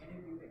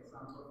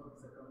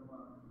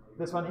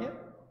this one here,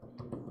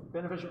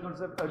 beneficial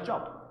contracts of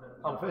job.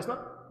 Oh, the first one,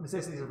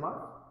 necessities of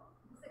life.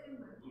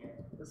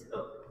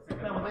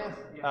 That one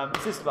there,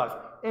 necessities of life.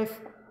 If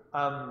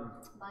I'm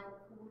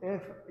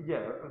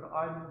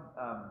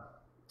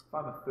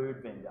a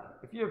food vendor,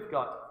 if you're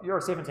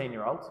a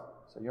 17-year-old,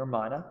 so you're a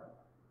minor,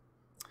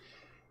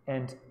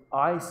 and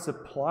I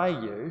supply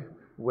you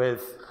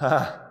with,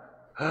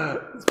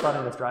 it's fun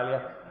in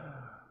Australia,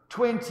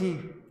 20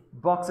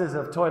 boxes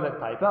of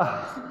toilet paper.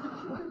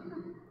 I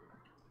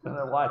don't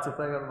know why it's a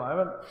thing at the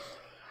moment.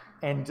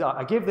 And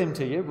I give them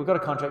to you. We've got a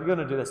contract. You're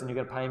going to do this and you're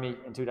going to pay me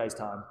in 2 days'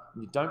 time.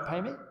 And you don't pay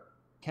me?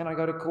 Can I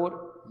go to court?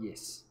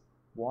 Yes.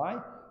 Why?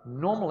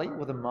 Normally,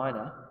 with a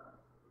minor,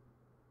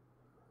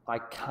 I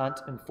can't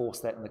enforce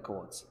that in the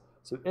courts.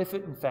 So if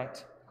it, in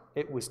fact,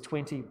 it was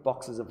 20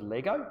 boxes of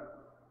Lego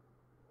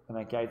and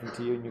I gave them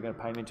to you and you're going to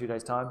pay me in 2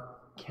 days' time,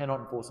 cannot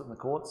enforce it in the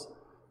courts.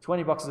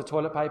 20 boxes of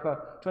toilet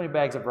paper, 20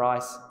 bags of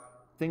rice,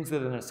 things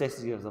that are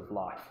necessities of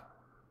life.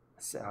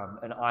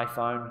 An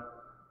iPhone,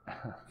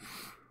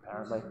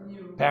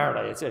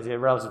 apparently it's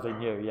relatively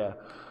new, yeah.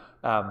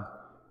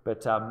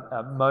 But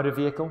a motor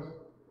vehicle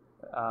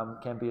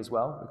can be as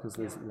well, because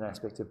there's an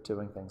aspect of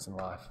doing things in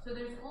life. So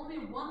there's only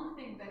one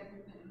thing that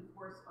you can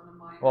enforce on a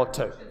minor, Well,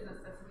 two. which is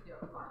necessity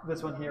of life.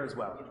 This one here as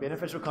well,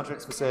 beneficial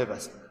contracts for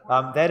service.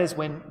 That is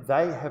when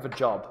they have a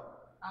job,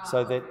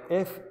 so that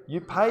if you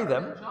pay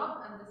them, Job,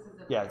 and this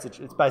is a yeah,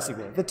 it's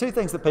basically the two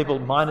things that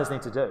minors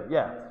need to do.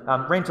 Yeah,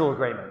 rental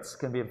agreements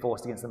can be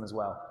enforced against them as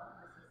well,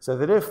 so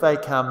that if they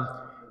come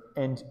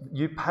and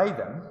you pay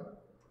them,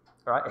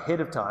 right, ahead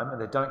of time, and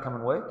they don't come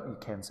and work, you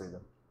can sue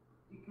them.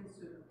 you can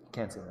sue them.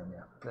 Can sue them,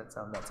 yeah. That's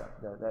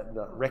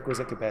the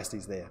requisite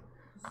capacity's there.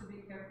 Just to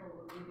be careful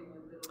with dealing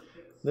with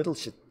Little little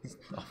shits. shit.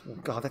 Oh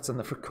God, that's on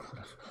the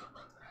recorder.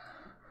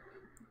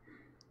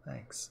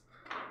 Thanks.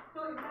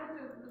 No, imagine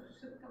little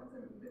shit comes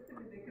in,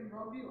 literally they can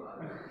rob you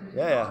out.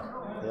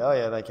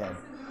 Yeah, they can.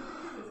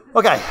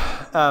 Okay,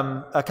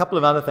 a couple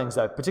of other things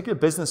though, particular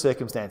business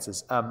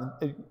circumstances.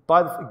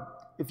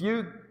 If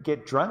you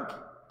get drunk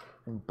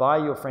and buy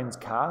your friend's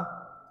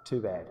car,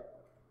 too bad.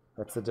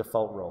 That's the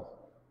default rule.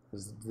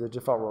 The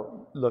default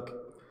rule. Look,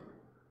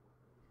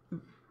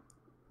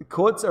 the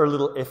courts are a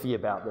little iffy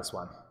about this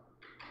one,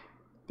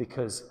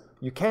 because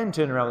you can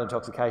turn around with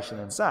intoxication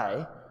and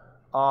say,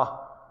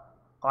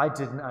 I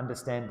didn't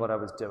understand what I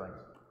was doing.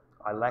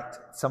 I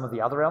lacked some of the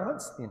other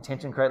elements, the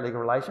intention to create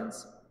legal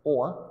relations,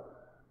 or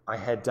I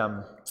had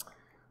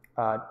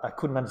I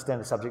couldn't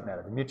understand the subject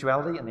matter, the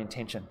mutuality and the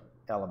intention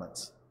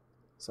elements.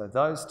 So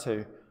those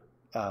two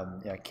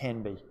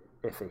can be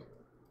iffy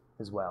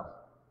as well.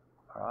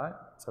 All right,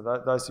 so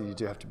those two you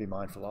do have to be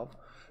mindful of.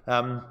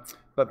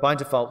 But by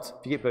default,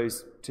 if you get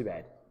booze, too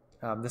bad.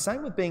 The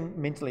same with being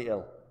mentally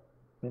ill.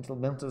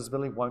 Mental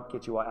disability won't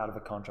get you out of a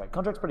contract.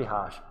 Contract's pretty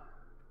harsh.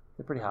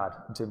 They're pretty hard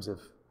in terms of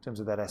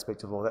that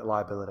aspect of all that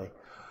liability.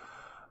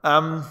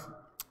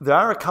 There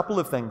are a couple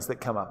of things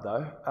that come up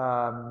though,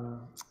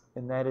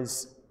 and that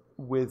is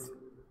with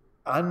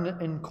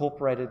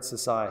unincorporated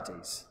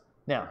societies.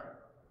 Now,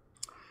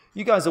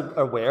 you guys are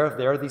aware of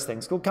there are these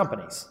things called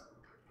companies,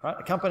 right?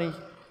 A company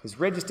is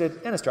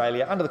registered in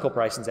Australia under the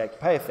Corporations Act,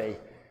 pay a fee,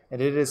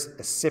 and it is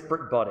a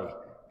separate body.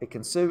 It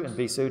can sue and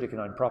be sued, it can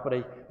own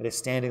property, it is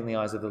standing in the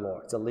eyes of the law.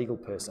 It's a legal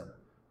person,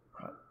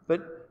 right?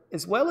 But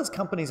as well as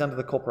companies under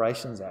the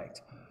Corporations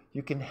Act,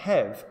 you can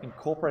have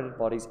incorporated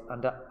bodies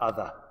under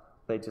other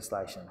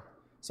legislation.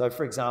 So,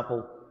 for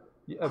example,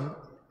 are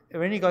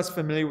any of you guys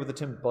familiar with the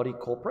term body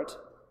corporate?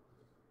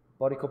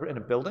 Body corporate in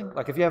a building?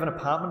 Like if you have an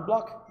apartment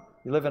block,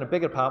 you live in a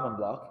big apartment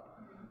block,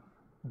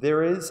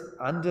 there is,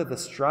 under the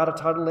strata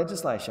title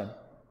legislation,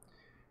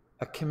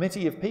 a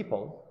committee of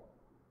people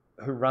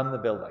who run the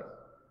building.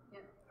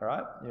 Yep. All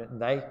right?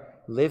 And they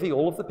levy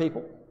all of the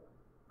people,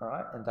 all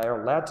right? And they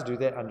are allowed to do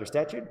that under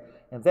statute.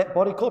 And that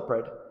body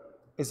corporate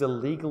is a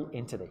legal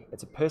entity.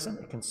 It's a person,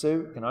 it can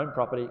sue, it can own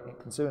property, it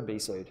can sue and be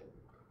sued.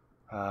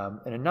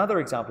 And another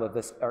example of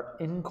this are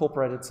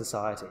incorporated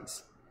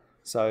societies.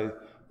 So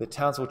the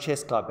Townsville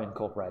Chess Club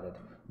incorporated,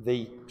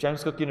 the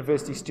James Cook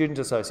University Student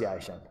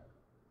Association,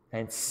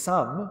 and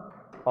some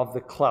of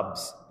the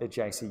clubs at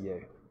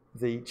JCU.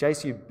 The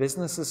JCU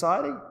Business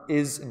Society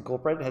is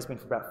incorporated, has been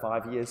for about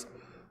 5 years.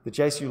 The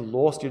JCU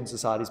Law Student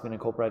Society has been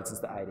incorporated since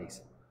the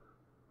 80s.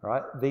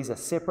 Right? These are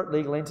separate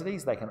legal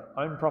entities. They can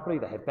own property,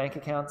 they have bank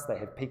accounts, they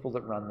have people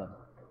that run them.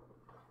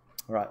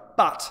 Right?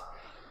 But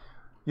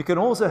you can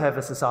also have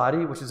a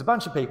society which is a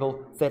bunch of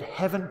people that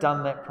haven't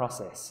done that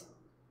process.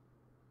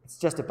 It's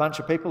just a bunch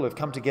of people who've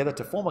come together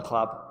to form a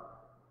club.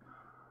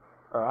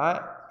 All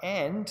right?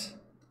 And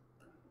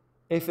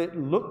if it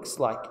looks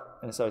like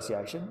an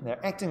association,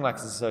 they're acting like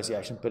an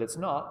association, but it's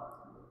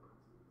not,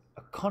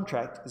 a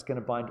contract is going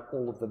to bind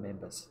all of the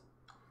members.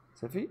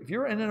 So if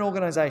you're in an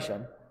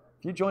organisation,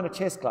 if you join a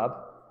chess club,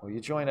 or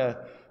you join a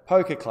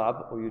poker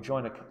club, or you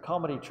join a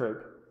comedy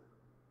troupe,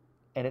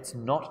 and it's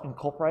not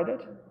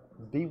incorporated,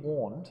 be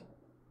warned,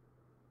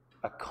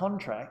 a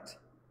contract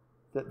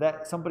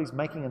that somebody's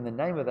making in the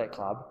name of that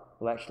club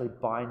will actually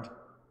bind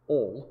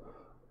all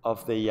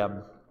of the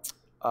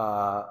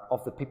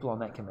people on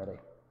that committee.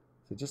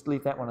 So just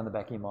leave that one in the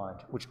back of your mind,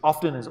 which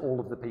often is all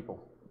of the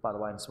people, by the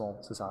way, in small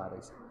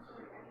societies.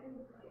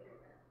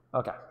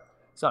 Okay,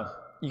 so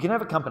you can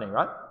have a company,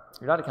 right?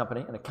 You write a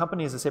company, and a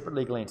company is a separate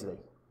legal entity.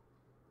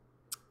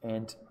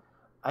 And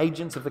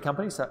agents of the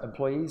company, so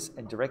employees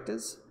and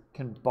directors,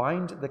 can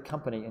bind the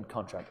company in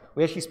contract.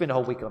 We actually spend a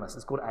whole week on this.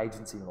 It's called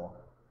agency law.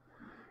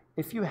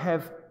 If you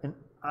have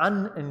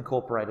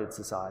unincorporated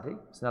society,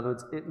 so in other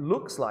words, it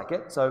looks like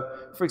it. So,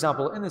 for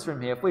example, in this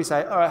room here, if we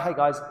say, all right, hey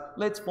guys,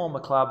 let's form a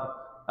club,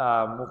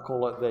 we'll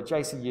call it the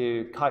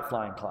JCU Kite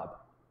Flying Club.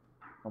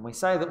 And we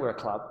say that we're a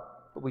club,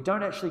 but we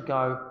don't actually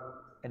go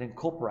and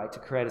incorporate to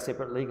create a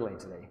separate legal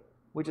entity.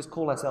 We just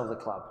call ourselves a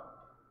club,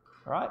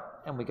 all right?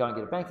 And we go and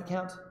get a bank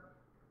account,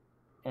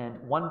 and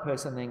one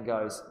person then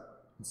goes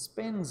and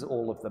spends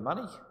all of the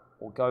money,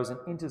 or goes and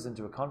enters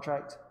into a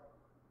contract,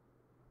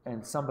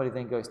 and somebody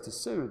then goes to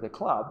sue the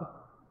club,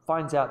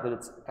 finds out that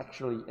it's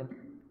actually an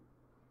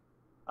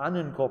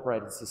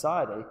unincorporated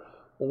society,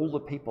 all the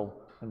people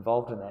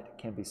involved in that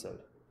can be sued.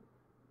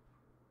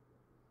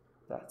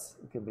 That's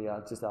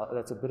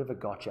a bit of a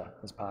gotcha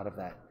as part of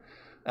that.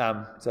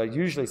 So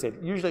usually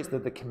it's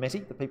the committee,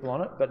 the people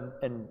on it, but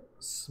in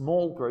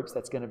small groups,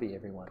 that's going to be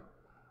everyone.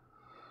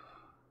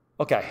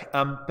 Okay,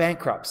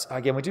 bankrupts.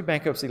 Again, we do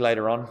bankruptcy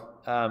later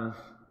on.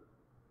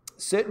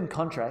 Certain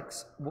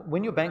contracts,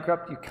 when you're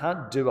bankrupt, you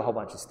can't do a whole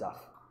bunch of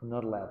stuff. You're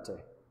not allowed to.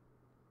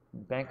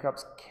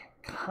 Bankrupts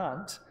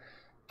can't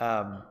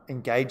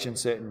engage in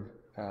certain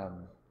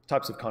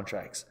types of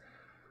contracts.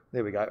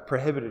 There we go,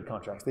 prohibited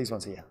contracts. These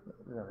ones here,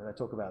 they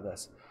talk about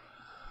this.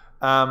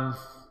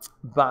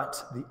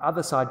 But the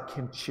other side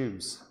can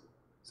choose.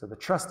 So the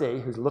trustee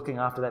who's looking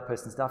after that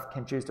person's stuff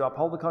can choose to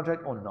uphold the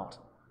contract or not,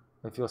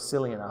 if you're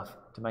silly enough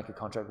to make a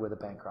contract with a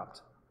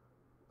bankrupt.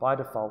 By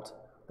default,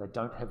 they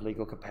don't have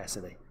legal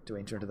capacity to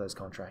enter into those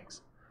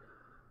contracts.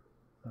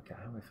 Okay,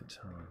 how are we for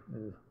time?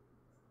 Ugh.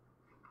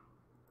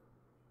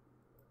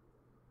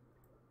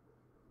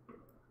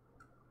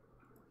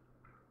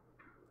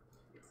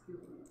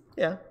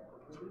 Yeah.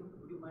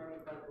 Would you mind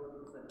if I go to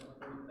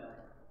the point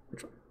back?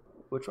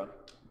 Which one?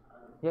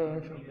 Yeah,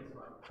 sure.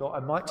 Sure, I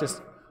might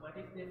just... What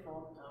if they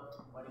form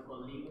what you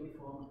call legally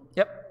formed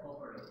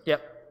corporate?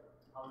 Yep.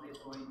 How are they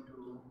going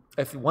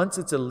to... Once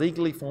it's a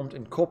legally formed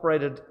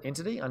incorporated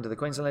entity under the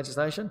Queensland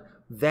legislation,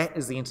 that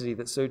is the entity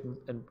that's sued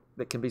and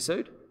that can be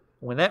sued.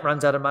 When that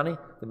runs out of money,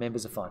 the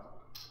members are fine.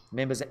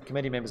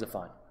 Committee members are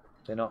fine.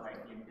 They're not...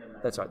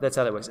 That's right, that's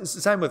how that works. It's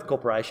the same with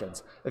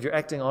corporations. If you're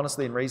acting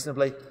honestly and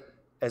reasonably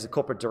as a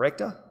corporate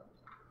director,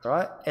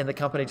 right, and the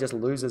company just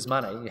loses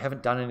money, you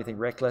haven't done anything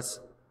reckless,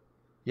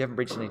 you haven't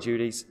breached any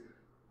duties,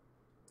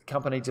 the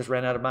company just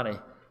ran out of money,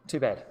 too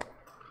bad.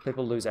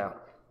 People lose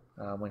out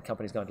when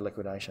companies go into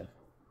liquidation.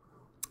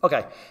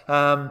 Okay,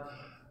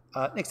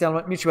 next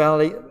element,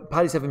 mutuality.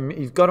 Parties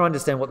you've got to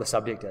understand what the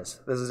subject is.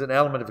 This is an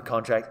element of a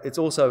contract. It's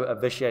also a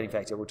vitiating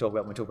factor we'll talk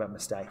about when we talk about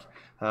mistake.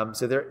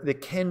 So there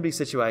can be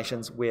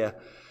situations where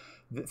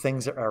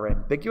things are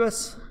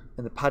ambiguous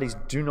and the parties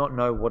do not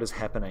know what is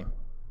happening.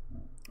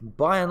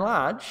 By and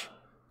large,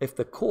 if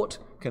the court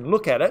can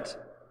look at it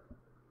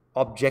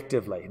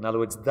objectively, in other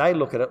words, they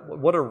look at it,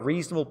 what a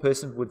reasonable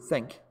person would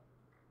think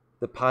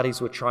the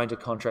parties were trying to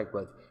contract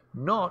with,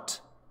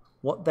 not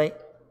what they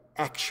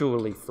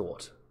actually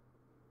thought.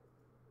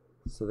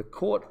 So the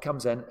court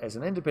comes in as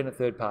an independent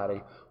third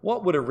party.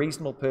 What would a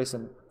reasonable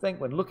person think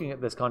when looking at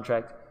this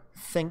contract,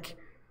 think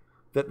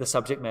that the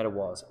subject matter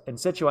was? In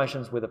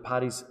situations where the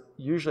parties,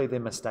 usually they're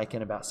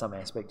mistaken about some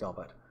aspect of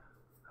it.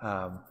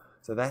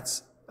 So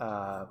that's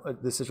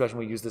the situation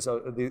we use this,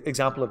 the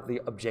example of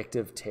the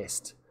objective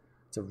test.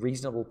 It's a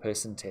reasonable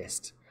person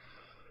test.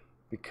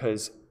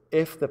 Because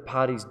if the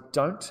parties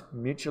don't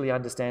mutually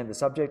understand the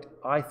subject,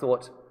 I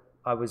thought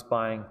I was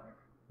buying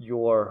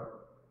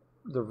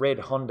the red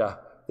Honda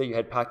that you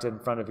had parked in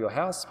front of your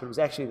house, but it was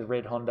actually the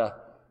red Honda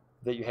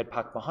that you had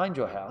parked behind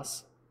your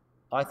house.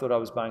 I thought I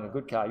was buying a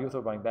good car, you thought I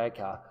was buying a bad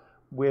car.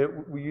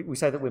 We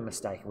say that we're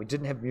mistaken. We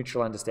didn't have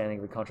mutual understanding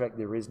of the contract.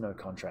 There is no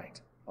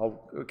contract. I'll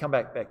come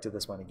back to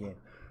this one again,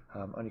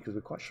 only because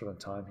we're quite short on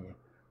time here.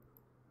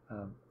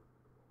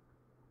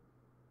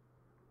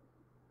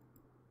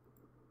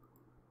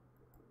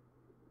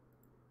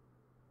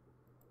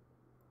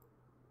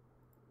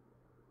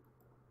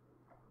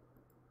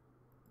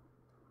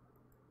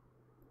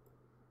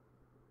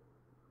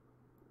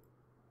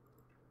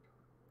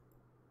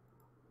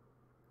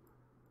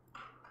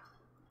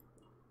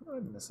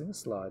 I'm missing a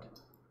slide.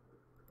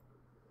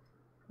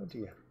 Oh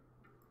dear.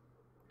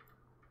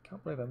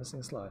 Can't believe I'm missing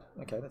a slide.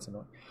 Okay, that's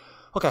annoying.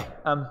 Okay,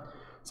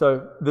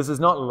 so this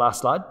is not the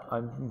last slide.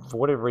 For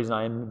whatever reason,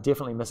 I am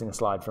definitely missing a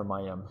slide from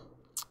my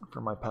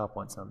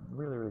PowerPoint, so I'm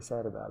really, really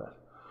sad about it.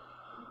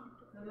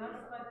 The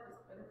last slide is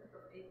benefit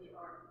of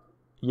ADR.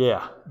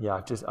 Yeah.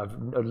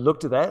 I've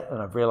looked at that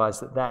and I've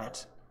realised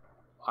that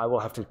I will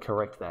have to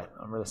correct that.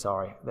 I'm really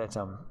sorry. That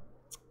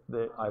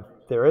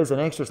there is an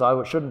extra slide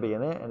which shouldn't be in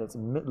there, and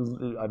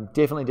I'm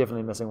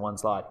definitely missing one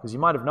slide, because you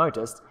might have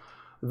noticed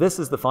this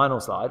is the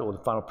final slide, or the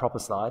final proper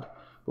slide,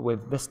 but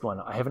we've missed one.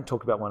 I haven't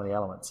talked about one of the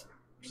elements,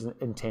 which is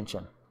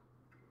intention.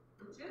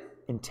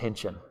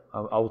 Intention.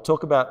 I will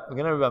talk about, we're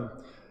going to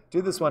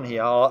do this one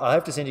here. I'll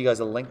have to send you guys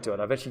a link to it.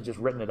 I've actually just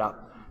written it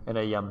up in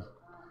a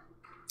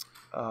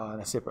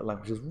separate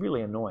link, which is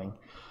really annoying.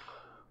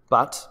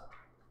 But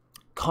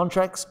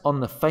contracts on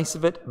the face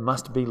of it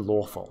must be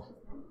lawful.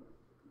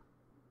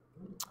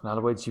 In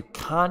other words, you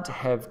can't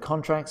have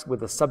contracts where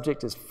the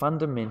subject is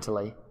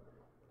fundamentally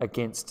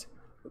against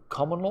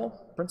common law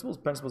principles,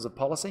 principles of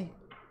policy,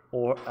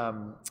 or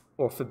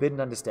forbidden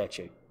under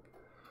statute.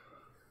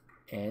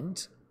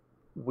 And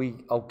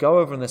I'll go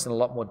over this in a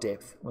lot more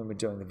depth when we're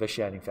doing the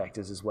vitiating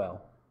factors as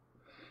well.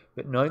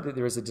 But note that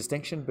there is a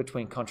distinction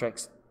between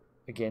contracts,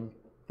 again,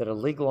 that are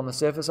legal on the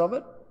surface of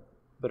it,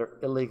 but are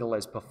illegal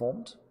as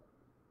performed.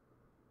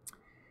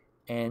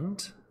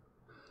 And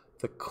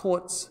the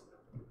courts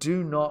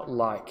do not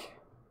like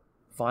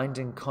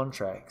finding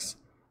contracts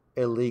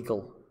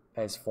illegal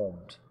as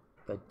formed.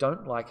 They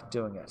don't like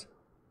doing it.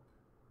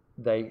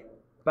 They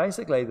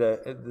basically,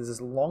 there's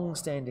this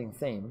long-standing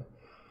theme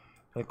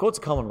in the courts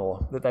of common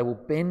law that they will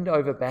bend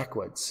over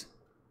backwards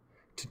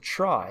to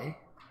try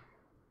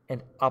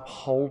and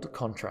uphold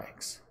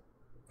contracts.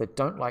 They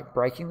don't like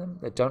breaking them.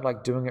 They don't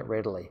like doing it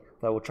readily.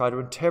 They will try to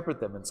interpret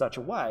them in such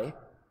a way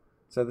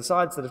so the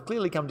sides that have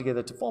clearly come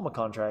together to form a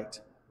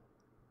contract,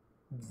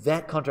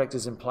 that contract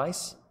is in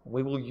place.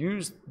 We will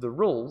use the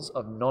rules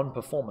of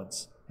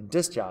non-performance and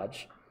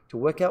discharge to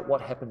work out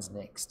what happens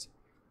next.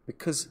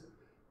 Because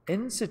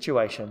in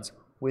situations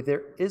where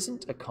there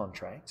isn't a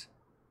contract,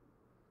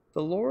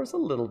 the law is a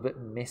little bit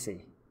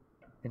messy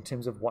in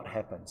terms of what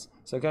happens.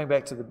 So going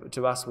back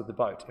to us with the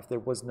boat, if there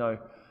was no,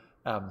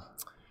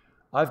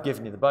 I've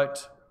given you the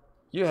boat,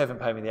 you haven't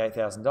paid me the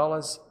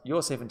 $8,000,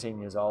 you're 17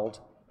 years old,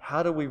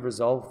 how do we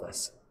resolve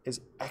this? Is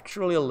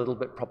actually a little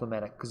bit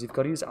problematic because you've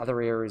got to use other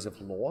areas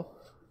of law,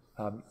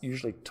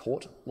 usually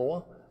tort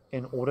law,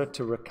 in order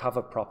to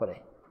recover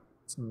property.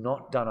 It's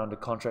not done under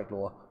contract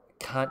law. You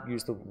can't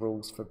use the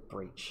rules for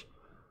breach,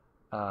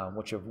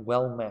 which are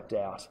well mapped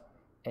out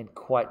and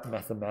quite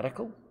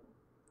mathematical.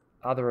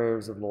 Other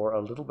areas of law are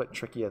a little bit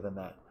trickier than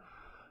that.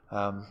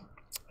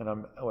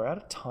 We're out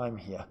of time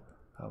here.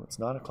 It's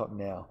 9 o'clock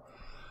now.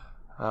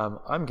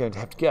 I'm going to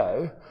have to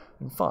go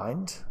and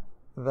find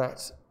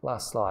that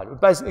last slide. We'll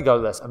basically go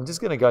to this. I'm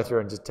just going to go through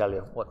and just tell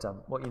you what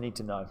you need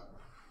to know.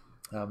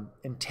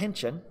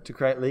 Intention to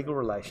create legal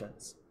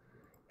relations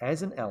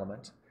as an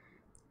element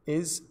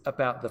is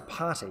about the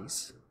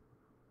parties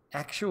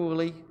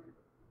actually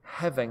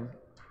having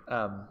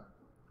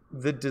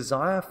the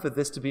desire for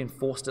this to be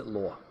enforced at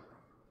law.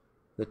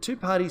 The two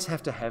parties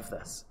have to have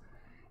this.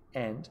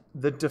 And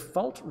the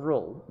default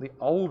rule, the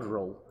old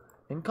rule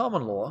in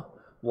common law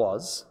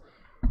was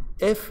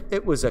if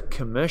it was a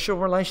commercial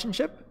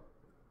relationship,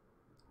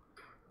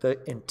 the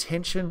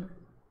intention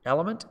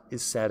element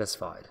is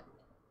satisfied.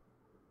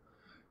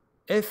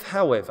 If,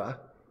 however,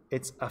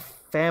 it's a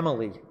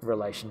family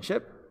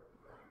relationship,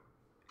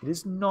 it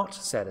is not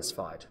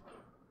satisfied.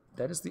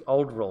 That is the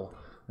old rule.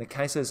 The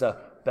cases are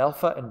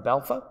Balfour and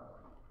Balfour,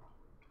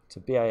 to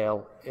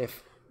Balfour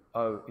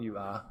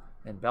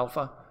and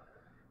Balfour,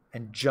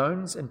 and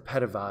Jones and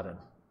Patervarden.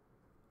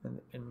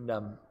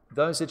 In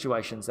those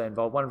situations,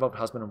 one involved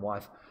husband and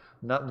wife,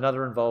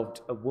 another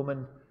involved a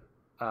woman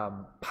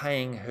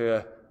paying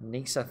her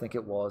niece, I think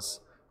it was,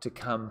 to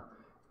come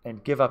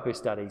and give up her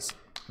studies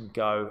and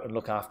go and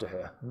look after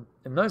her.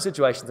 In those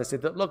situations, they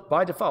said that, look,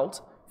 by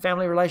default,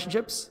 family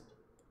relationships,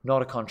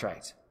 not a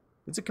contract.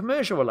 It's a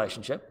commercial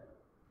relationship.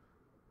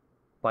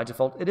 By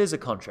default, it is a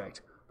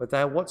contract. But they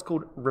are what's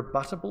called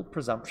rebuttable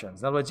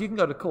presumptions. In other words, you can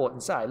go to court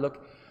and say,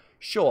 look,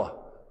 sure,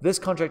 this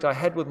contract I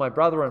had with my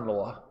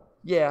brother-in-law,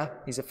 yeah,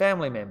 he's a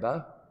family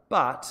member,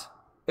 but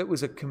it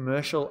was a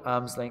commercial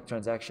arm's-length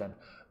transaction.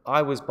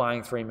 I was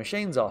buying 3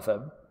 machines off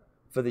him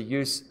for the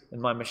use in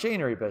my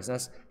machinery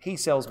business. He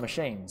sells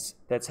machines.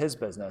 That's his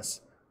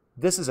business.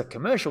 This is a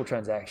commercial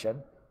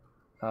transaction.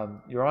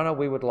 Your Honour,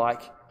 we would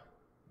like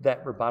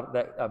that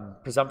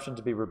presumption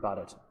to be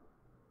rebutted.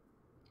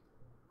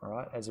 All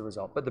right, as a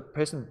result. But the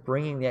person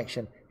bringing the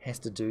action has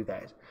to do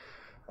that.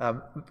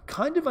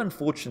 Kind of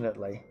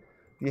unfortunately,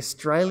 the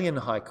Australian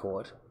High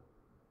Court,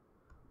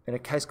 in a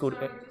case called...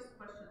 Sorry, just a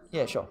question.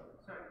 Yeah, sure.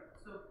 Sorry,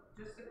 so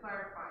just to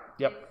clarify,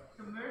 yep.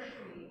 If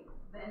commercially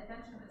the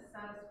intention is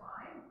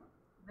satisfied,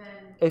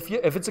 then...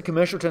 If it's a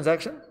commercial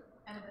transaction,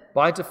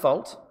 by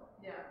default,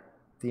 yeah,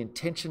 the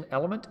intention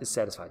element is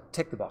satisfied.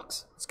 Tick the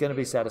box. It's going to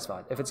be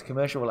satisfied. If it's a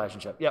commercial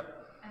relationship,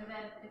 yep. And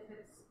then if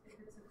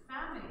it's a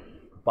family...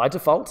 By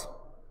default,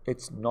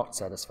 it's not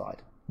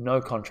satisfied. No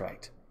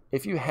contract.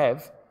 If you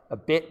have a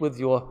bet with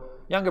your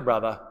younger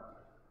brother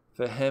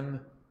for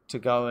him to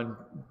go and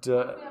do...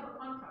 If we have a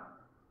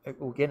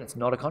contract. Again, it's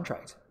not a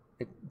contract.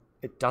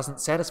 It doesn't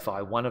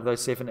satisfy one of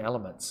those 7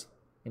 elements.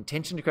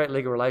 Intention to create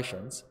legal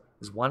relations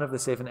is one of the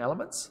 7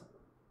 elements.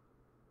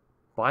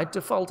 By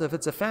default, if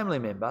it's a family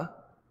member,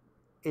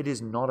 it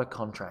is not a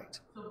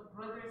contract. So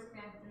brothers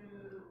can't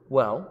do...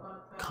 Well,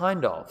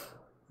 kind of.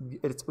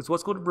 It's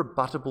what's called a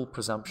rebuttable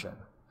presumption.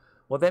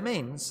 What that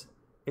means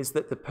is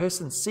that the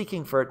person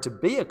seeking for it to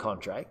be a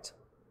contract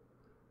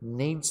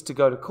needs to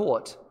go to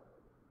court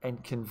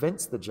and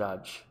convince the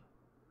judge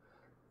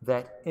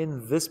that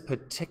in this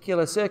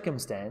particular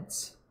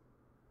circumstance,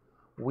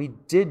 we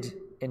did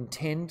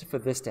intend for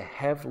this to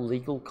have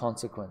legal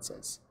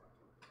consequences.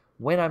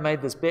 When I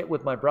made this bet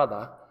with my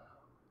brother,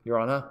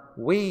 Your Honour,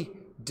 we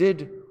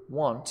did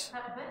want...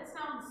 That bet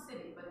sounds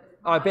silly, but...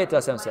 I bet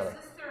does sound silly. My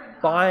sister and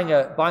buying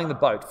the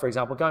boat, for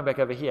example, going back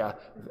over here,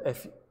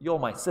 if you're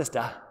my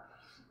sister,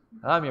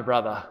 I'm your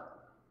brother,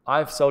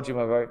 I've sold you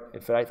my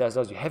boat for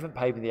 $8,000, you haven't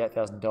paid me the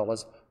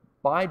 $8,000,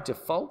 by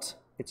default,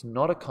 it's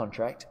not a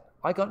contract.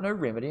 I got no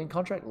remedy in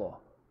contract law.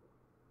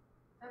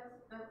 That's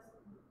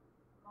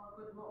not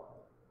good law.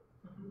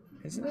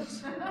 Isn't it?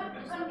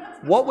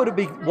 What would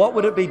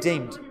it be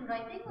deemed?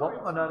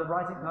 No, the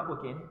writing part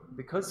again,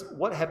 because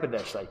what happened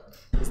actually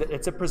is that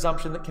it's a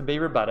presumption that can be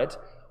rebutted.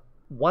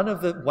 One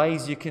of the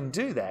ways you can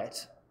do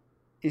that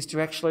is to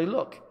actually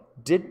look,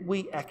 did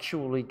we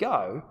actually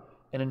go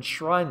and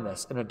enshrine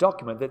this in a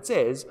document that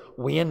says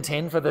we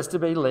intend for this to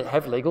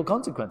have legal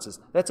consequences?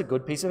 That's a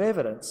good piece of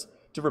evidence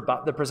to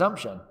rebut the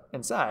presumption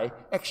and say,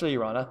 actually,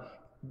 Your Honour,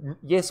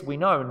 yes, we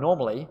know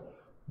normally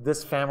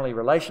this family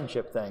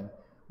relationship thing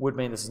would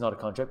mean this is not a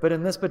contract, but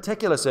in this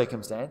particular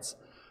circumstance,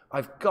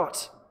 I've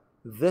got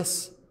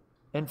this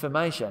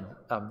information,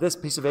 this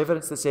piece of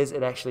evidence that says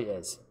it actually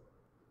is.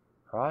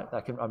 All right?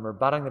 I'm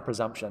rebutting the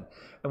presumption.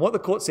 And what the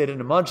court said in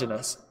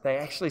Imogenes, they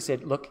actually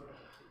said, look,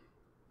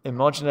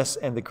 Imogenes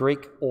and the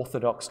Greek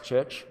Orthodox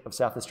Church of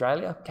South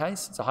Australia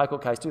case, it's a High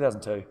Court case,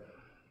 2002,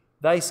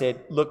 they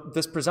said, look,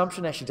 this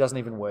presumption actually doesn't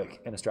even work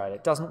in Australia.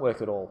 It doesn't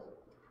work at all.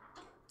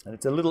 And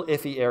it's a little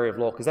iffy area of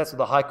law because that's what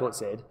the High Court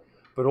said,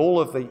 but all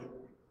of the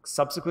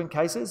subsequent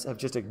cases have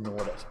just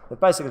ignored it. They've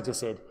basically just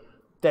said,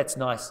 that's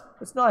nice.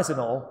 It's nice and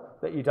all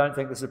that you don't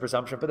think this is a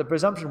presumption, but the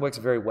presumption works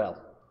very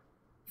well.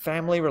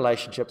 Family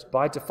relationships,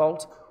 by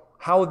default,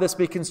 how would this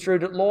be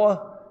construed at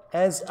law?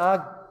 As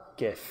a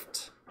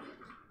gift.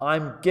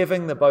 I'm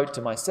giving the boat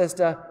to my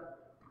sister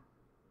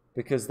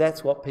because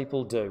that's what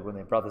people do when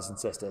they're brothers and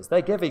sisters.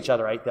 They give each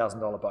other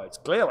 $8,000 boats,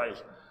 clearly.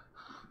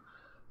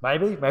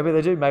 Maybe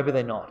they do, maybe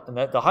they're not. And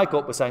the High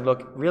Court was saying,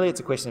 look, really it's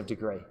a question of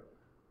degree.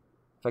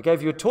 If I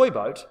gave you a toy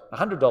boat, a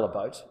 $100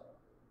 boat,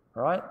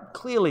 all right,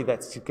 clearly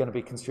that's going to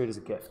be construed as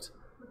a gift.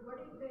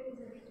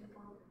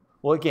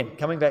 Well, again,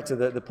 coming back to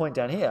the point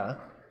down here,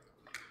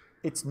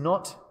 it's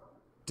not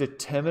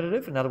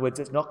determinative. In other words,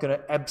 it's not going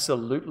to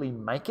absolutely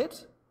make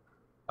it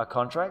a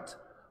contract,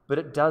 but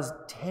it does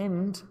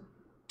tend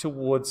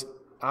towards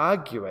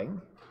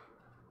arguing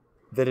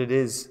that it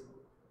is,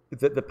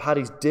 that the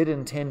parties did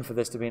intend for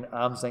this to be an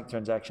arm's length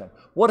transaction.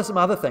 What are some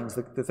other things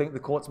that the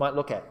courts might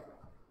look at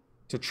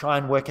to try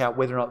and work out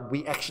whether or not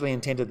we actually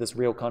intended this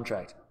real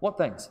contract? What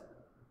things?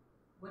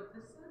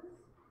 Witnesses?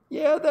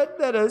 Yeah,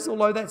 that is,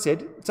 although that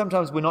said,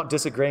 sometimes we're not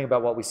disagreeing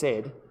about what we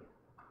said.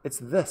 It's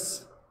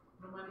this.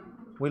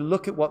 We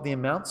look at what the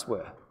amounts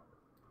were.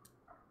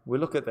 We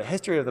look at the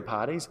history of the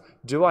parties.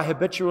 Do I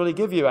habitually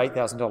give you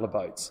 $8,000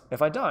 boats?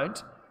 If I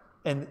don't,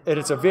 and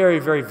it's a very,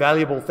 very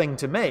valuable thing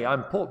to me,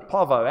 I'm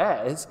povo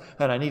as,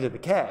 and I needed the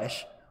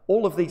cash,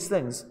 all of these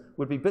things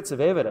would be bits of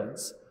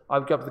evidence. I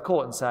would go to the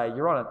court and say,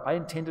 Your Honour, I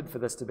intended for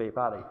this to be a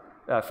party,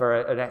 for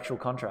an actual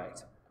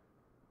contract.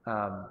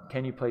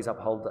 Can you please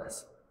uphold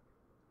this?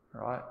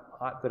 All right?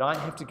 But I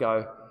have to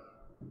go,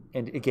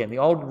 and again, the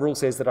old rule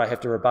says that I have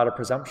to rebut a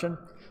presumption.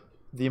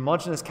 The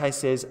Imogenes case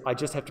says I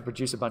just have to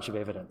produce a bunch of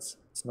evidence.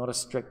 It's not a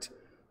strict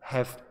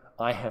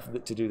I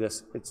have to do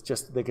this. It's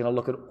just they're going to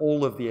look at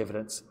all of the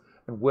evidence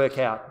and work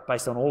out,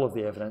 based on all of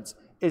the evidence,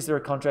 is there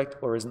a contract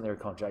or isn't there a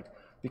contract?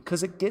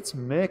 Because it gets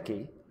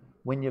murky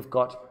when you've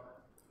got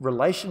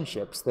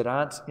relationships that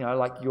aren't,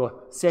 like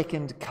your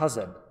second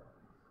cousin.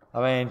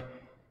 I mean,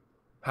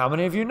 how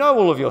many of you know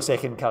all of your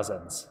second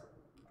cousins?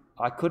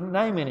 I couldn't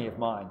name any of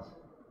mine.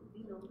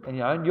 And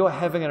you're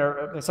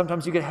having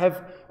sometimes you could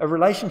have a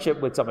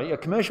relationship with somebody, a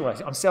commercial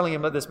relationship. I'm selling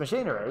him this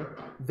machinery.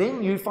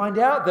 Then you find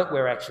out that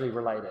we're actually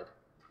related.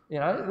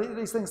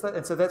 These things.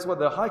 And so that's what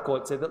the High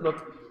Court said, that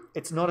look,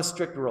 it's not a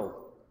strict rule.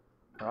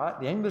 All right?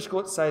 The English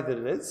courts say that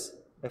it is.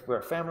 If we're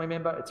a family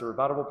member, it's a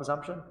rebuttable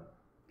presumption.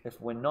 If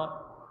we're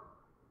not,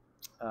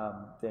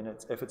 then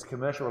if it's a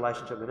commercial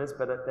relationship, it is.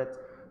 But the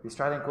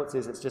Australian court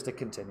says it's just a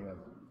continuum.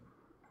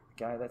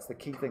 Okay, that's the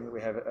key thing that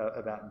we have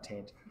about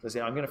intent. So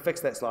I'm going to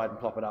fix that slide and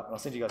plop it up, and I'll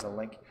send you guys a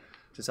link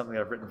to something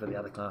that I've written for the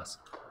other class.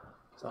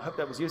 So I hope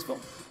that was useful.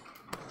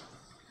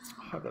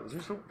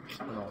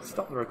 And I'll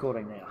stop the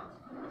recording now.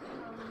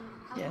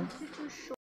 Yeah.